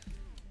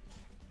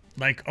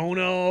 Like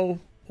Ono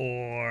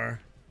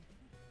or...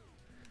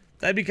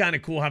 That'd be kind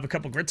of cool, have a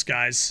couple grits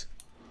guys.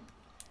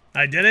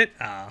 I did it?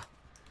 Ah.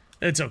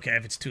 It's okay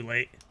if it's too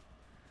late.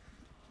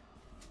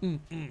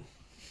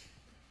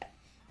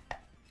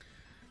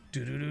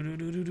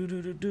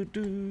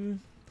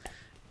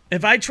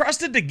 If I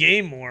trusted the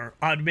game more,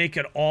 I'd make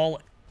it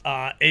all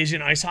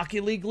Asian Ice Hockey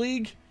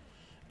League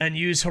and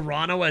use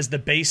Hirano as the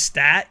base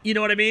stat. You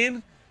know what I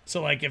mean?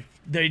 So, like, if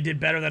they did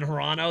better than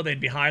Hirano, they'd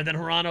be higher than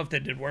Hirano. If they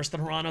did worse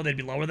than Hirano, they'd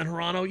be lower than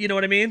Hirano. You know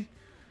what I mean?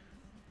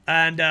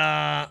 And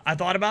I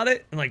thought about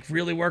it and, like,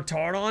 really worked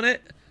hard on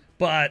it.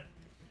 But,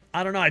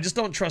 I don't know. I just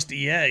don't trust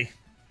EA.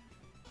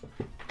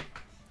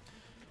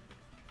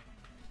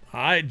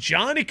 Alright,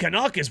 Johnny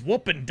Canuck is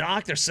whooping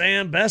Dr.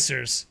 Sam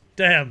Bessers.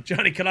 Damn,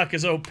 Johnny Canuck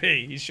is OP.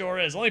 He sure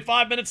is. Only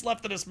 5 minutes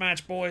left of this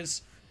match,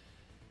 boys.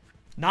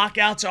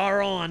 Knockouts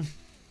are on.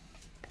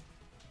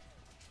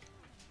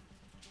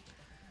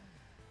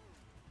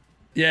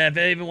 Yeah, if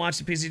I even watch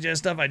the PCJ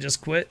stuff, I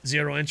just quit.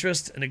 Zero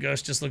interest, and the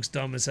ghost just looks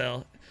dumb as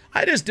hell.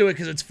 I just do it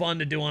because it's fun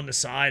to do on the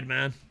side,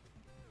 man.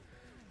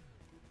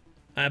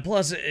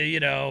 Plus,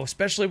 you know,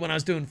 especially when I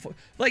was doing...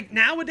 Like,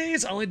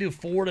 nowadays, I only do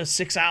 4 to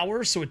 6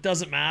 hours, so it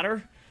doesn't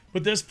matter.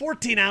 But there's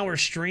 14-hour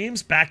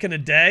streams back in the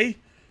day.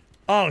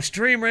 Oh,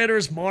 Stream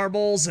Raiders,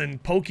 Marbles,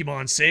 and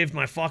Pokemon saved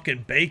my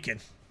fucking bacon.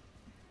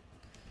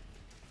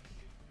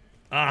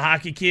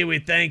 Hockey Kiwi,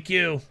 thank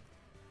you.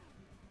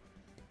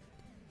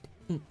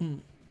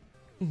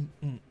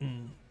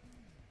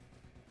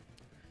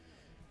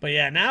 But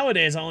yeah,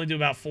 nowadays I only do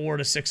about 4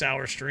 to 6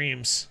 hour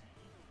streams.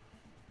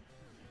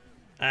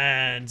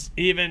 And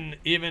even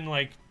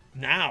like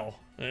now,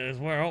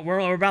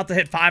 we're about to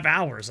hit 5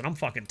 hours and I'm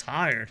fucking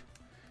tired.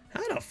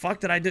 How the fuck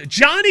did I do?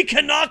 Johnny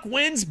Canuck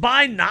wins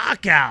by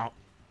knockout.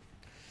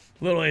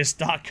 Literally a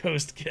stock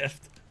coast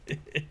gift.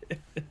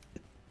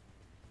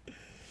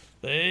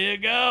 There you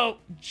go.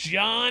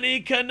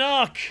 Johnny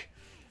Canuck.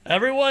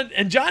 Everyone,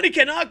 and Johnny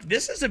Canuck,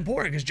 this is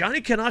important because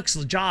Johnny Canuck's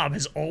job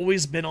has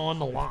always been on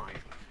the line.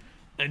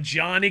 And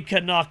Johnny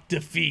Canuck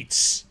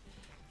defeats.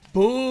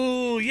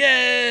 Boo,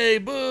 yay,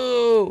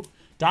 boo.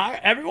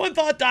 Everyone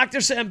thought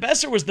Dr. Sam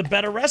Besser was the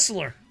better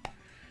wrestler.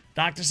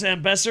 Dr.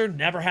 Sam Besser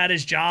never had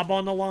his job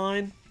on the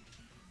line.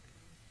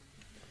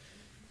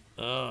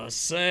 Oh,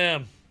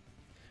 Sam.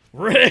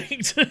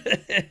 Rigged.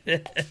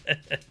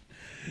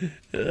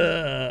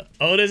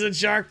 Otis and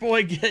Shark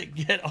Boy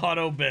get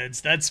auto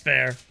bids. That's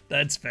fair.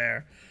 That's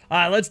fair. All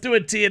right, let's do a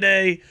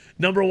TNA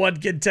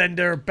 #1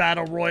 contender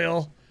battle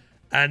royal.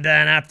 And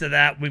then after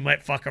that, we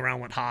might fuck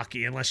around with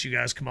hockey unless you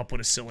guys come up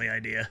with a silly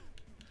idea.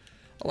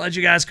 I'll let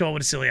you guys come up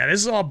with a silly idea.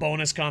 This is all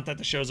bonus content.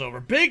 The show's over.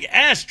 Big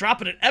Ash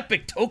dropping an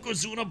epic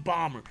Tokozuna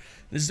bomber.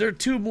 Is there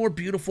 2 more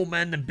beautiful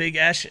men than Big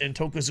Ash and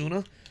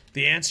Tokozuna?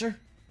 The answer?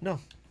 No.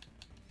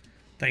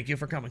 Thank you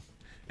for coming.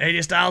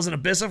 AJ Styles and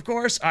Abyss, of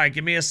course. All right,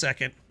 give me a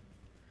second.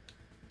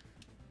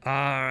 All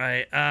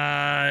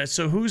right.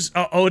 So who's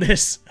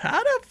Otis?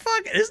 How the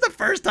fuck? This is the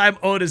first time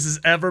Otis has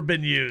ever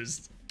been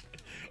used.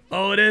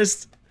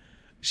 Otis,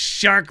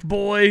 Shark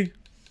Boy.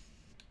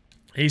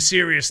 He's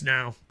serious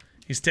now.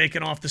 He's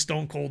taking off the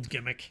Stone Cold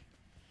gimmick.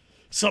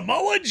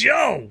 Samoa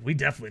Joe. We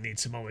definitely need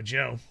Samoa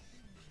Joe.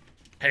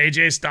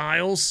 AJ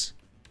Styles.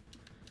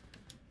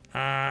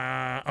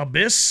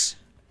 Abyss.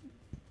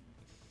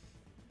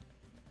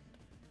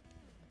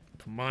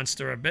 The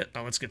Monster a bit.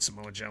 Oh, let's get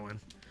Samoa Joe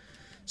in.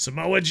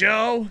 Samoa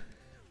Joe.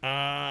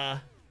 The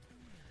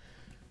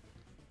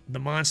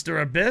Monster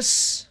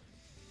Abyss.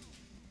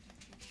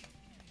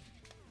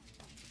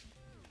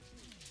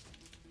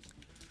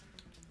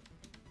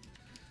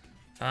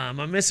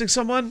 Am I missing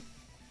someone?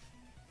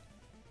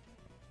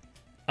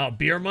 Oh,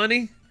 Beer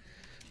Money?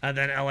 And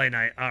then LA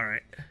Knight. All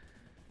right.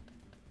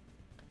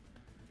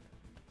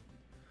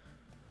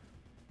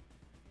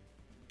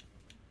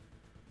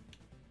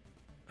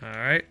 All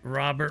right.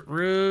 Robert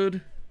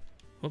Roode.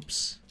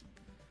 Whoops.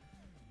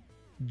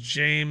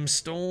 James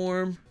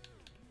Storm.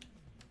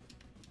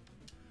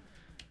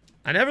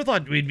 I never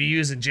thought we'd be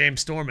using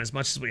James Storm as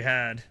much as we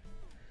had.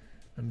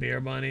 And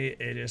Beer Money,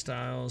 AJ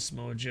Styles,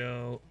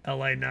 Mojo,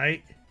 LA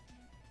Knight.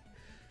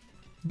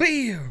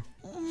 Beer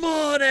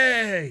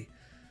Money!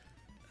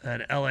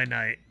 And LA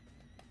Knight.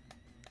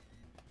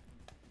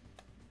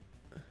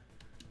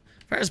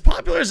 For as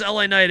popular as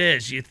LA Knight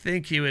is, you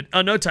think he would...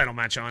 Oh, no title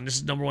match on. This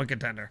is #1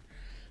 contender.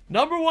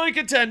 #1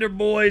 contender,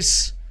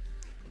 boys.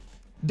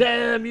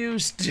 Damn you,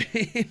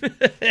 Steve.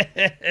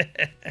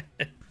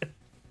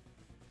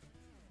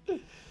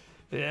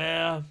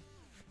 Yeah.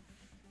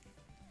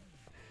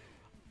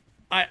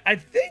 I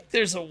think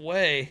there's a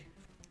way.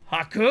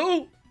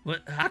 Haku?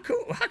 What? Haku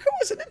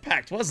was an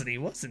Impact, wasn't he?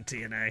 Wasn't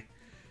TNA.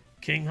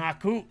 King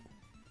Haku.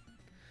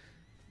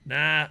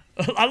 Nah.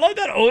 I love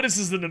that Otis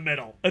is in the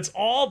middle. It's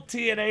all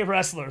TNA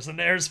wrestlers, and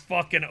there's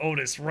fucking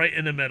Otis right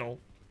in the middle.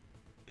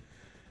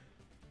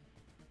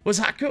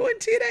 Was Haku in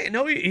TNA?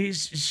 No, he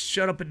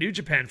showed up in New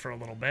Japan for a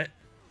little bit.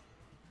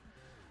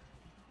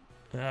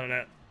 I don't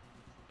know.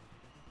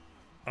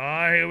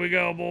 Alright, here we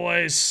go,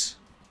 boys.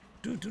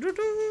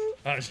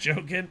 I was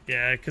joking.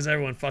 Yeah, because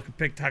everyone fucking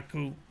picked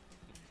Haku.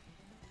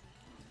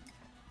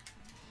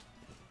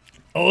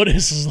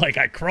 Otis is like,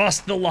 I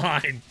crossed the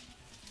line.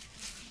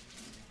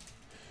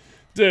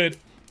 Dude,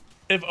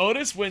 if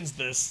Otis wins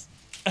this,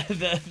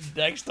 the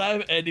next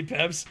time, Andy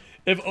Peps,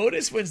 if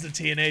Otis wins the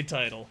TNA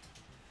title,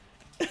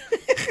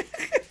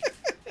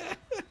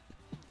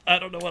 I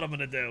don't know what I'm going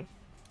to do.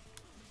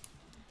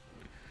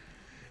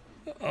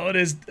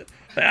 Otis,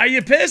 are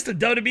you pissed? The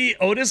WWE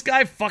Otis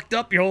guy fucked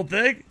up your whole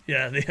thing?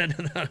 Yeah, the end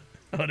of the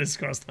Otis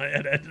crossed my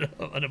head ended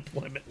up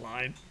unemployment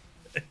line.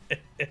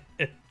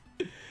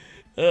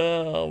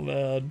 Oh,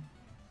 man.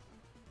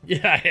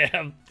 Yeah, I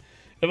am.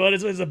 If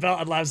Otis wins the belt,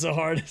 I'd laugh so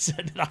hard and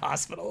send to the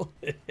hospital.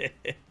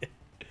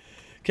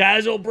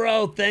 Casual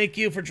Bro, thank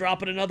you for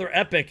dropping another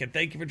epic, and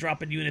thank you for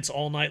dropping units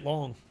all night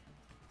long.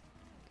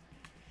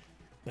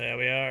 There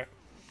we are.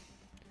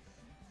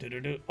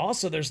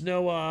 Also, there's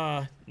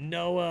no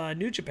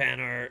New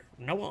Japan or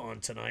Noah on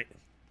tonight.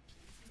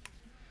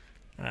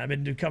 I've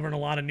been covering a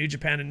lot of New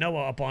Japan and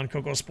Noah up on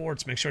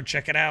KocoSports. Make sure to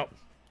check it out.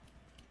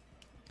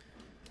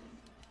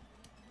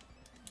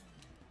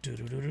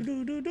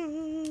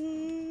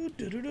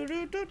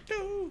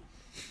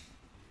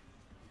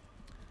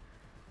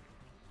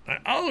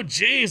 Oh,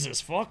 Jesus.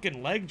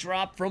 Fucking leg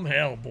drop from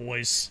hell,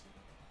 boys.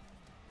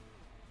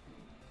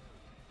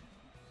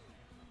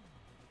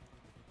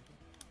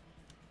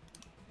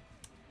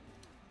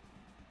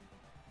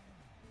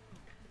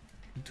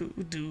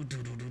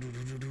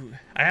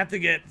 I have to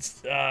get,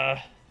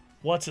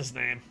 what's his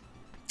name?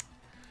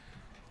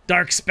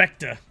 Dark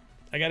Spectre.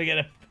 I gotta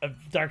get a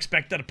Dark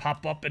Spectre to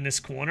pop up in this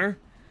corner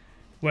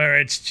where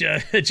it's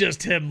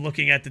just him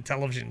looking at the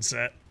television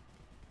set.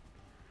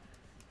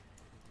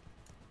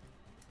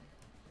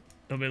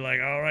 He'll be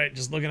like, all right,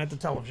 just looking at the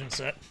television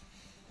set.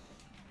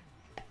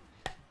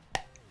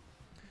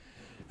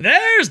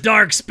 There's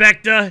Dark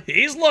Spectre.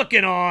 He's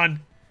looking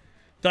on.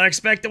 Dark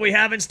Spectre, we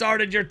haven't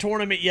started your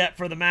tournament yet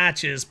for the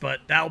matches, but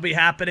that will be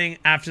happening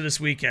after this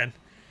weekend.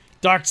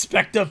 Dark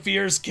Spectre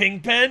fears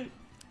Kingpin.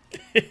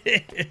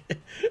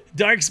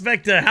 Dark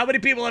Spectre, how many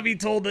people have you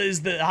told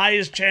is the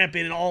highest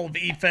champion in all of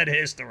EFed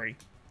history?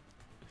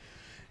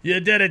 You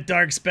did it,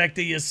 Dark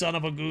Spectre, you son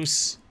of a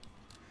goose.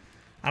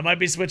 I might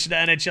be switching to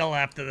NHL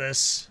after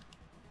this.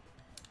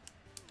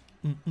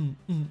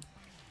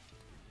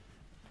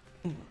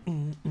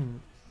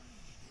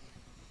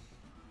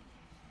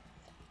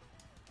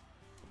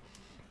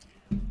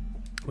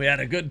 We had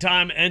a good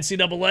time at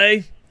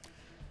NCAA.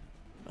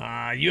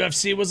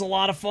 UFC was a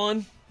lot of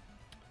fun.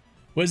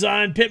 Was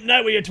on Pimp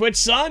Night with your Twitch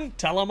son?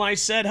 Tell him I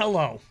said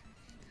hello.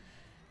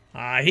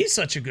 He's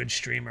such a good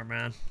streamer,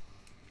 man.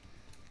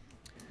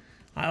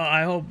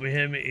 I hope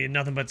him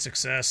nothing but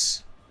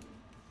success.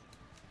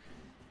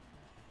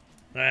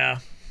 Yeah.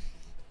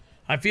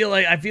 I feel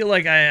like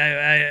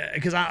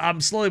because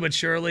I'm slowly but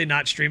surely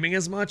not streaming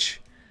as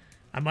much.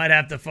 I might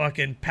have to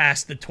fucking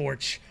pass the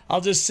torch.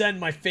 I'll just send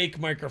my fake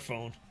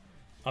microphone.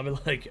 I'll be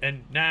like,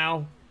 and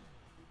now,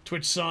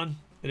 Twitch son,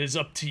 it is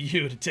up to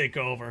you to take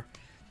over.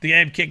 The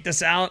game kicked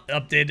us out,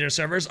 updated their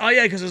servers. Oh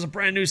yeah, because there's a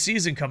brand new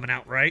season coming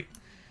out, right?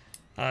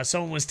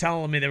 Someone was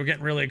telling me they were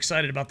getting really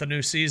excited about the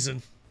new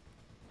season.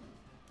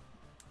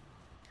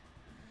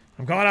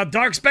 I'm calling out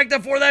Dark Spectre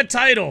for that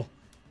title.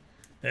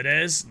 It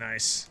is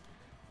nice.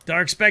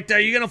 Dark Spectre, are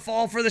you gonna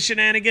fall for the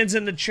shenanigans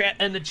in the chat?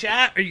 Or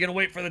are you gonna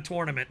wait for the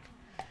tournament?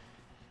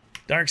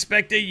 Dark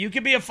Spectre, you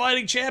can be a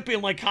fighting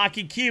champion like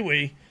Hockey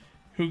Kiwi,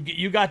 who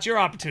you got your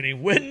opportunity.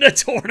 Win the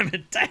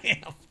tournament.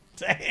 Damn.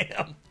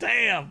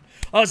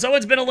 Oh,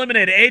 someone's been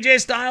eliminated.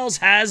 AJ Styles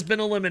has been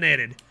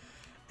eliminated.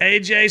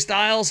 AJ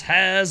Styles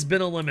has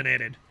been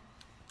eliminated.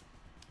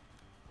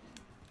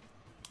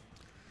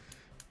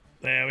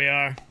 There we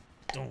are.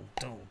 Don't.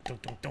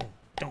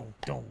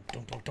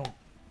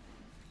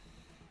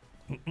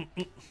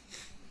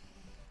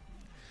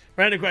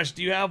 Random question.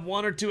 Do you have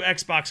 1 or 2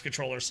 Xbox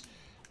controllers?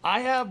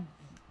 I have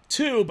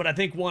 2, but I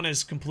think one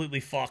is completely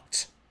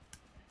fucked.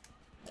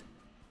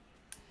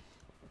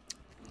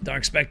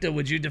 Dark Spectre,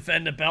 would you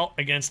defend the belt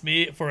against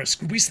me for a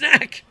Scooby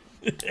snack?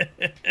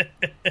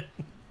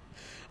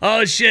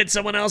 Oh shit,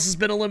 someone else has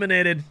been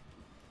eliminated.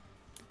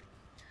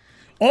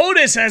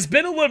 Otis has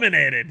been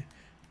eliminated.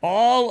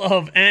 All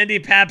of Andy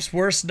Papp's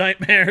worst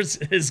nightmares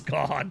is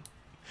gone.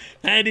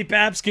 Andy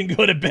Paps can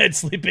go to bed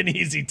sleeping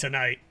easy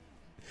tonight.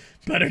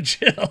 Better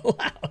chill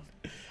out.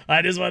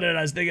 I just wondered,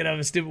 I was thinking of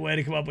a stupid way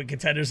to come up with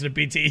contenders for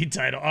the BTE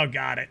title. Oh,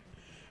 got it.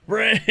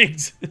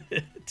 Rigged.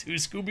 2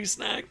 Scooby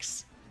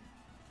snacks.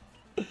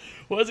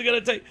 What is it gonna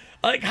take?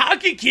 Like,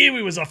 Hockey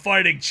Kiwi was a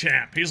fighting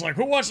champ. He's like,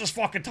 who wants this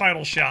fucking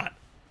title shot?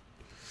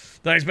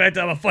 I expect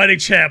I'm a fighting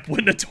champ.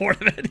 Win the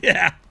tournament.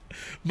 Yeah.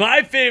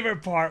 My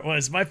favorite part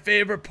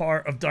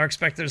of Dark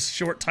Spectre's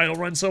short title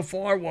run so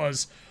far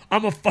was,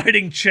 I'm a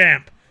fighting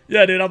champ.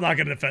 Yeah, dude, I'm not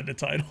gonna defend the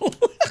title.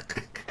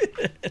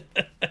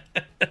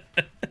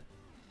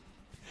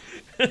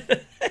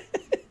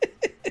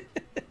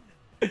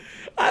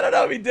 I don't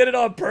know if he did it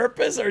on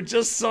purpose or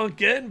just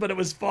sunk in, but it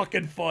was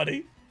fucking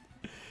funny.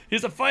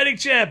 He's a fighting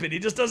champion. He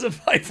just doesn't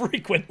fight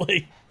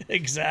frequently.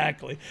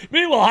 Exactly.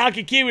 Meanwhile,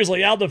 Hockey Kiwi's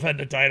like, I'll defend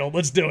the title.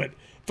 Let's do it.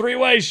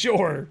 3-way,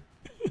 sure.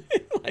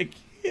 Like,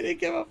 he didn't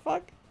give a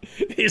fuck.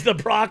 He's the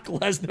Brock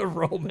Lesnar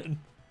Roman.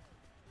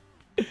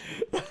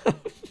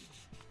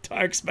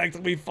 Dark Spectre,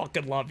 we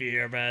fucking love you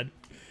here, man.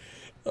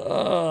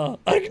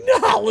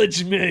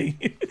 Acknowledge me.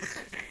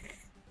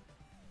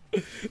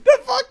 The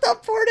fucked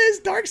up part is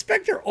Dark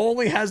Spectre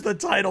only has the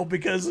title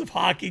because of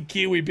Hockey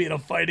Kiwi being a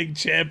fighting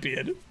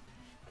champion.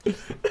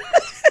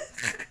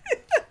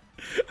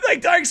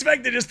 Like, Dark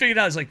Spectre just figured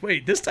out, I was like,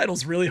 wait, this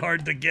title's really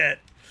hard to get.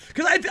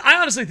 Because I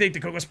honestly think the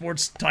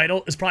KocoSports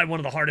title is probably one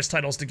of the hardest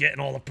titles to get in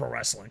all of pro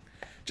wrestling.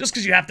 Just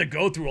because you have to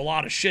go through a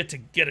lot of shit to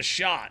get a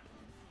shot.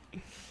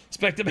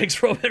 Spectre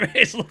makes Roman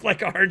Reigns look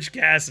like Orange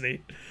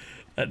Cassidy.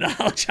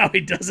 Acknowledge how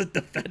he doesn't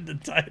defend the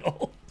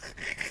title.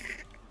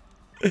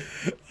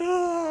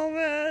 Oh,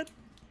 man.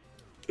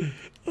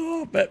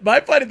 Oh, man. My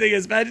funny thing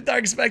is, imagine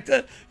Dark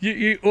Spectre,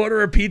 you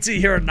order a pizza, you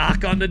hear a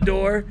knock on the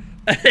door,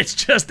 and it's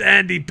just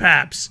Andy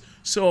Paps.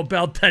 So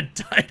about that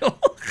title.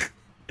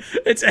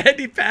 It's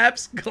Andy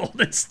Paps,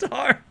 Golden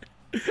Star,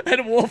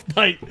 and Wolf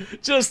Knight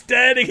just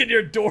standing in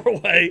your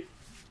doorway.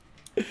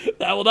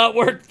 That will not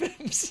work,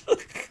 Pims.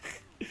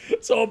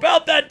 So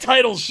about that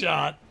title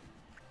shot,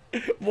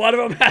 one of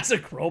them has a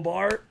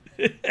crowbar.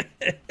 And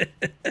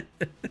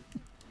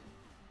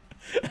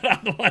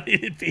I'm the one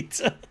eating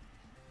pizza.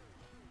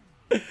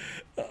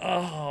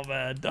 Oh,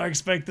 man. Dark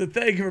Spectre,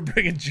 thank you for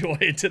bringing joy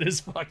into this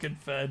fucking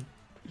Fed.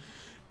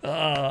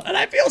 And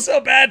I feel so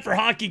bad for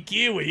Hockey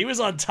Kiwi. He was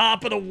on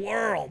top of the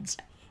world.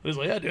 He was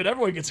like, yeah, dude,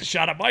 everyone gets a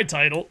shot at my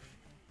title.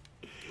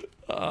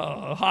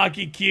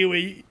 Hockey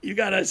Kiwi, you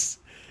got us.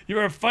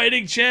 You're a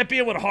fighting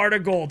champion with a heart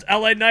of gold.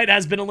 LA Knight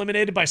has been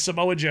eliminated by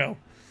Samoa Joe.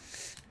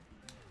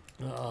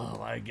 Oh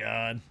my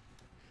God.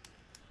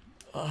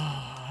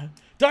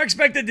 Dark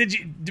Spectre,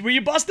 were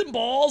you busting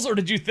balls or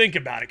did you think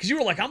about it? Because you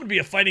were like, I'm gonna be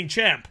a fighting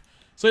champ.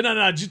 So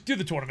no, just do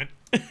the tournament.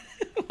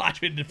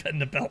 Watch me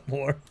defend the belt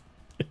more.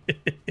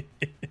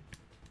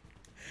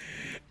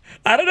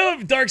 I don't know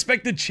if Dark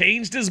Spectre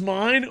changed his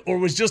mind or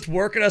was just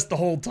working us the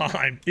whole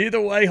time. Either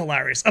way,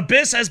 hilarious.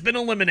 Abyss has been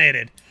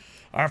eliminated.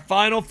 Our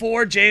final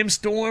four: James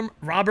Storm,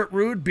 Robert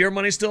Roode, Beer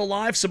Money Still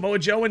Alive, Samoa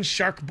Joe, and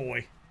Shark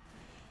Boy.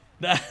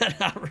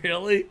 Not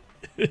really.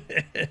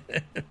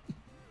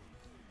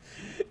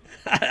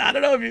 I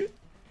don't know if you...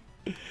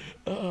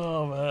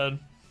 Oh, man.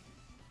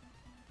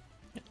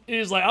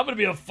 He's like, I'm going to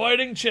be a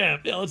fighting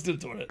champ. Yeah, let's do the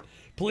tournament.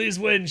 Please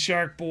win,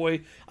 Shark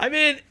Boy. I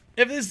mean,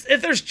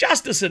 if there's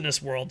justice in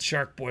this world,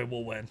 Shark Boy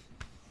will win.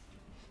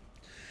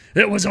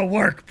 It was a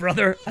work,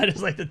 brother. I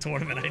just like the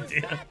tournament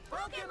idea.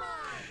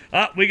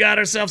 We got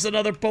ourselves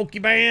another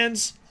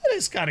Pokemans. That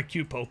is kind of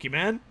cute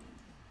Pokemon.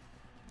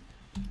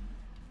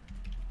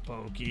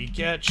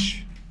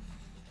 Catch.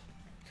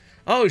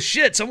 Oh,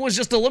 shit. Someone was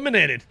just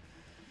eliminated.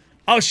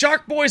 Oh,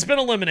 Shark Boy's been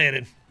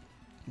eliminated.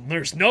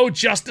 There's no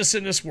justice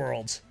in this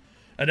world.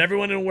 And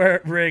everyone in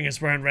the ring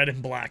is wearing red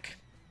and black.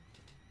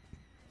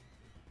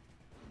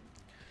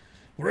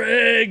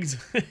 Rigged!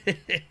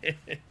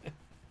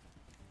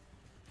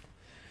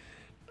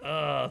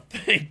 Oh,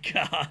 thank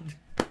God.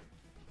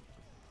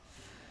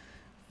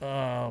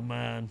 Oh,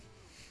 man.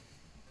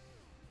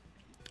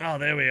 Oh,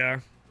 there we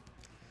are.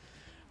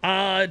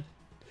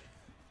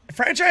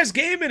 Franchise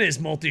Gaming is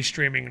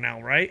multi-streaming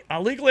now, right?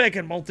 Legally, I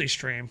can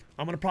multi-stream.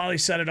 I'm going to probably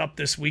set it up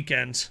this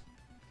weekend.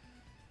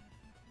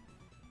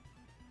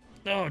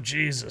 Oh,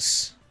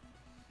 Jesus.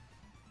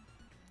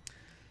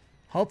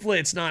 Hopefully,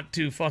 it's not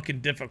too fucking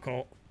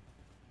difficult.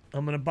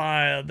 I'm going to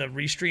buy the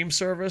Restream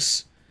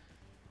service.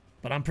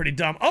 But I'm pretty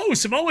dumb. Oh,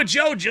 Samoa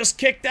Joe just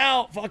kicked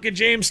out fucking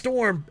James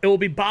Storm. It will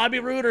be Bobby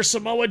Roode or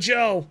Samoa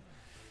Joe.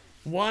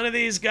 One of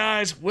these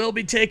guys will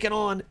be taking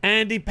on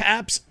Andy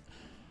Paps.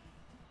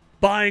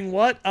 Buying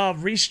what?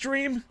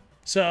 Restream?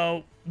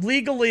 So,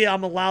 legally,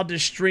 I'm allowed to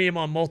stream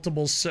on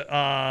multiple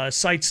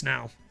sites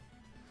now.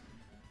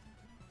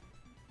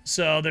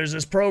 So, there's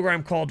this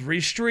program called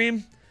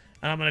Restream,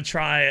 and I'm going to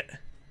try it.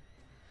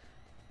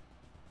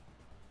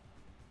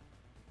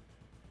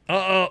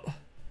 Uh-oh.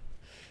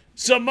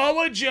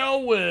 Samoa Joe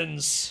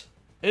wins.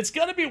 It's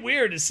going to be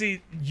weird to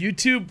see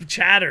YouTube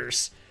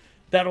chatters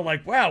that are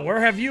like, wow, where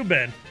have you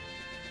been?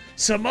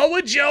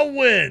 Samoa Joe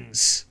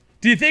wins.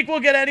 Do you think we'll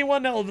get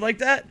anyone that will be like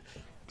that?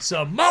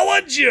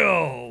 Samoa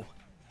Joe.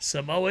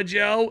 Samoa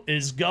Joe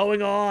is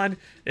going on.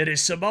 It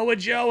is Samoa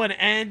Joe and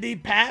Andy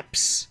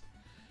Paps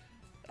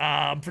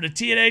for the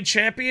TNA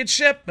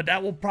Championship, but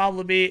that will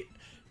probably be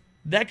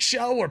next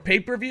show or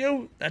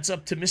pay-per-view. That's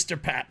up to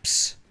Mr.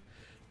 Paps.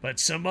 But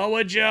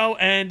Samoa Joe,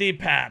 Andy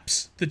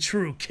Paps, the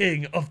true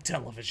king of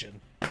television.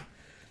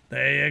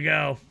 There you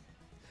go.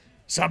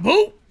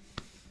 Sabu!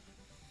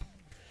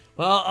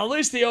 Well, at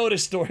least the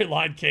Otis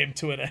storyline came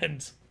to an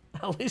end.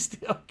 At least,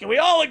 can we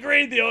all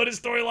agree the Otis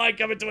storyline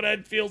coming to an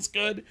end feels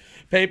good?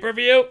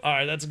 Pay-per-view?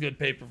 Alright, that's a good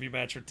pay-per-view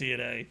match for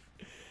TNA.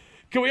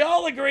 Can we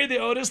all agree the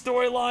Otis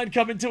storyline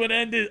coming to an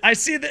end? I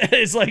see that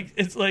it's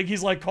like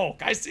he's like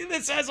Hulk. I see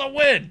this as a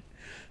win.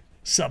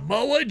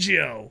 Samoa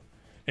Joe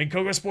and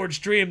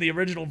Kocosports the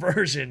original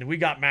version. We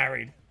got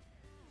married.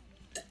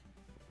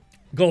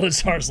 Golden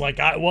Star's like,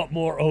 I want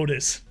more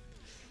Otis.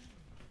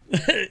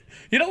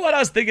 You know what I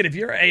was thinking? If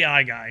you're an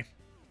AI guy,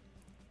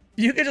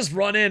 you can just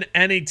run in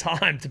any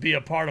time to be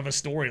a part of a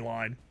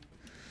storyline.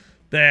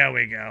 There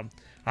we go.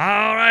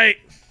 All right.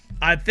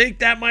 I think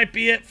that might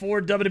be it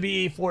for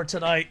WWE for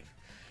tonight.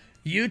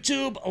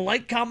 YouTube,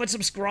 like, comment,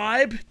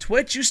 subscribe.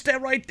 Twitch, you stay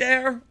right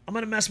there. I'm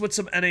going to mess with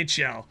some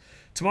NHL.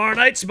 Tomorrow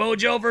night, Samoa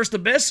Joe versus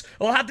Abyss.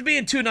 It'll have to be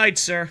in 2 nights,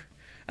 sir.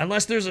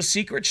 Unless there's a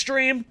secret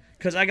stream,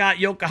 because I got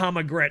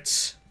Yokohama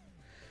Grits.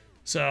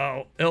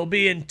 So, it'll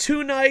be in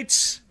 2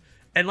 nights,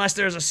 unless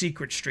there's a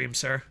secret stream,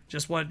 sir.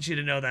 Just want you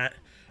to know that.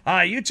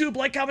 YouTube,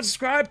 like, comment,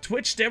 subscribe.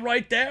 Twitch, stay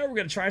right there. We're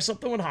going to try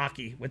something with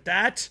hockey. With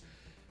that,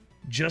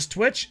 just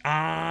Twitch.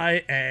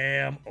 I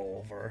am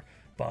over.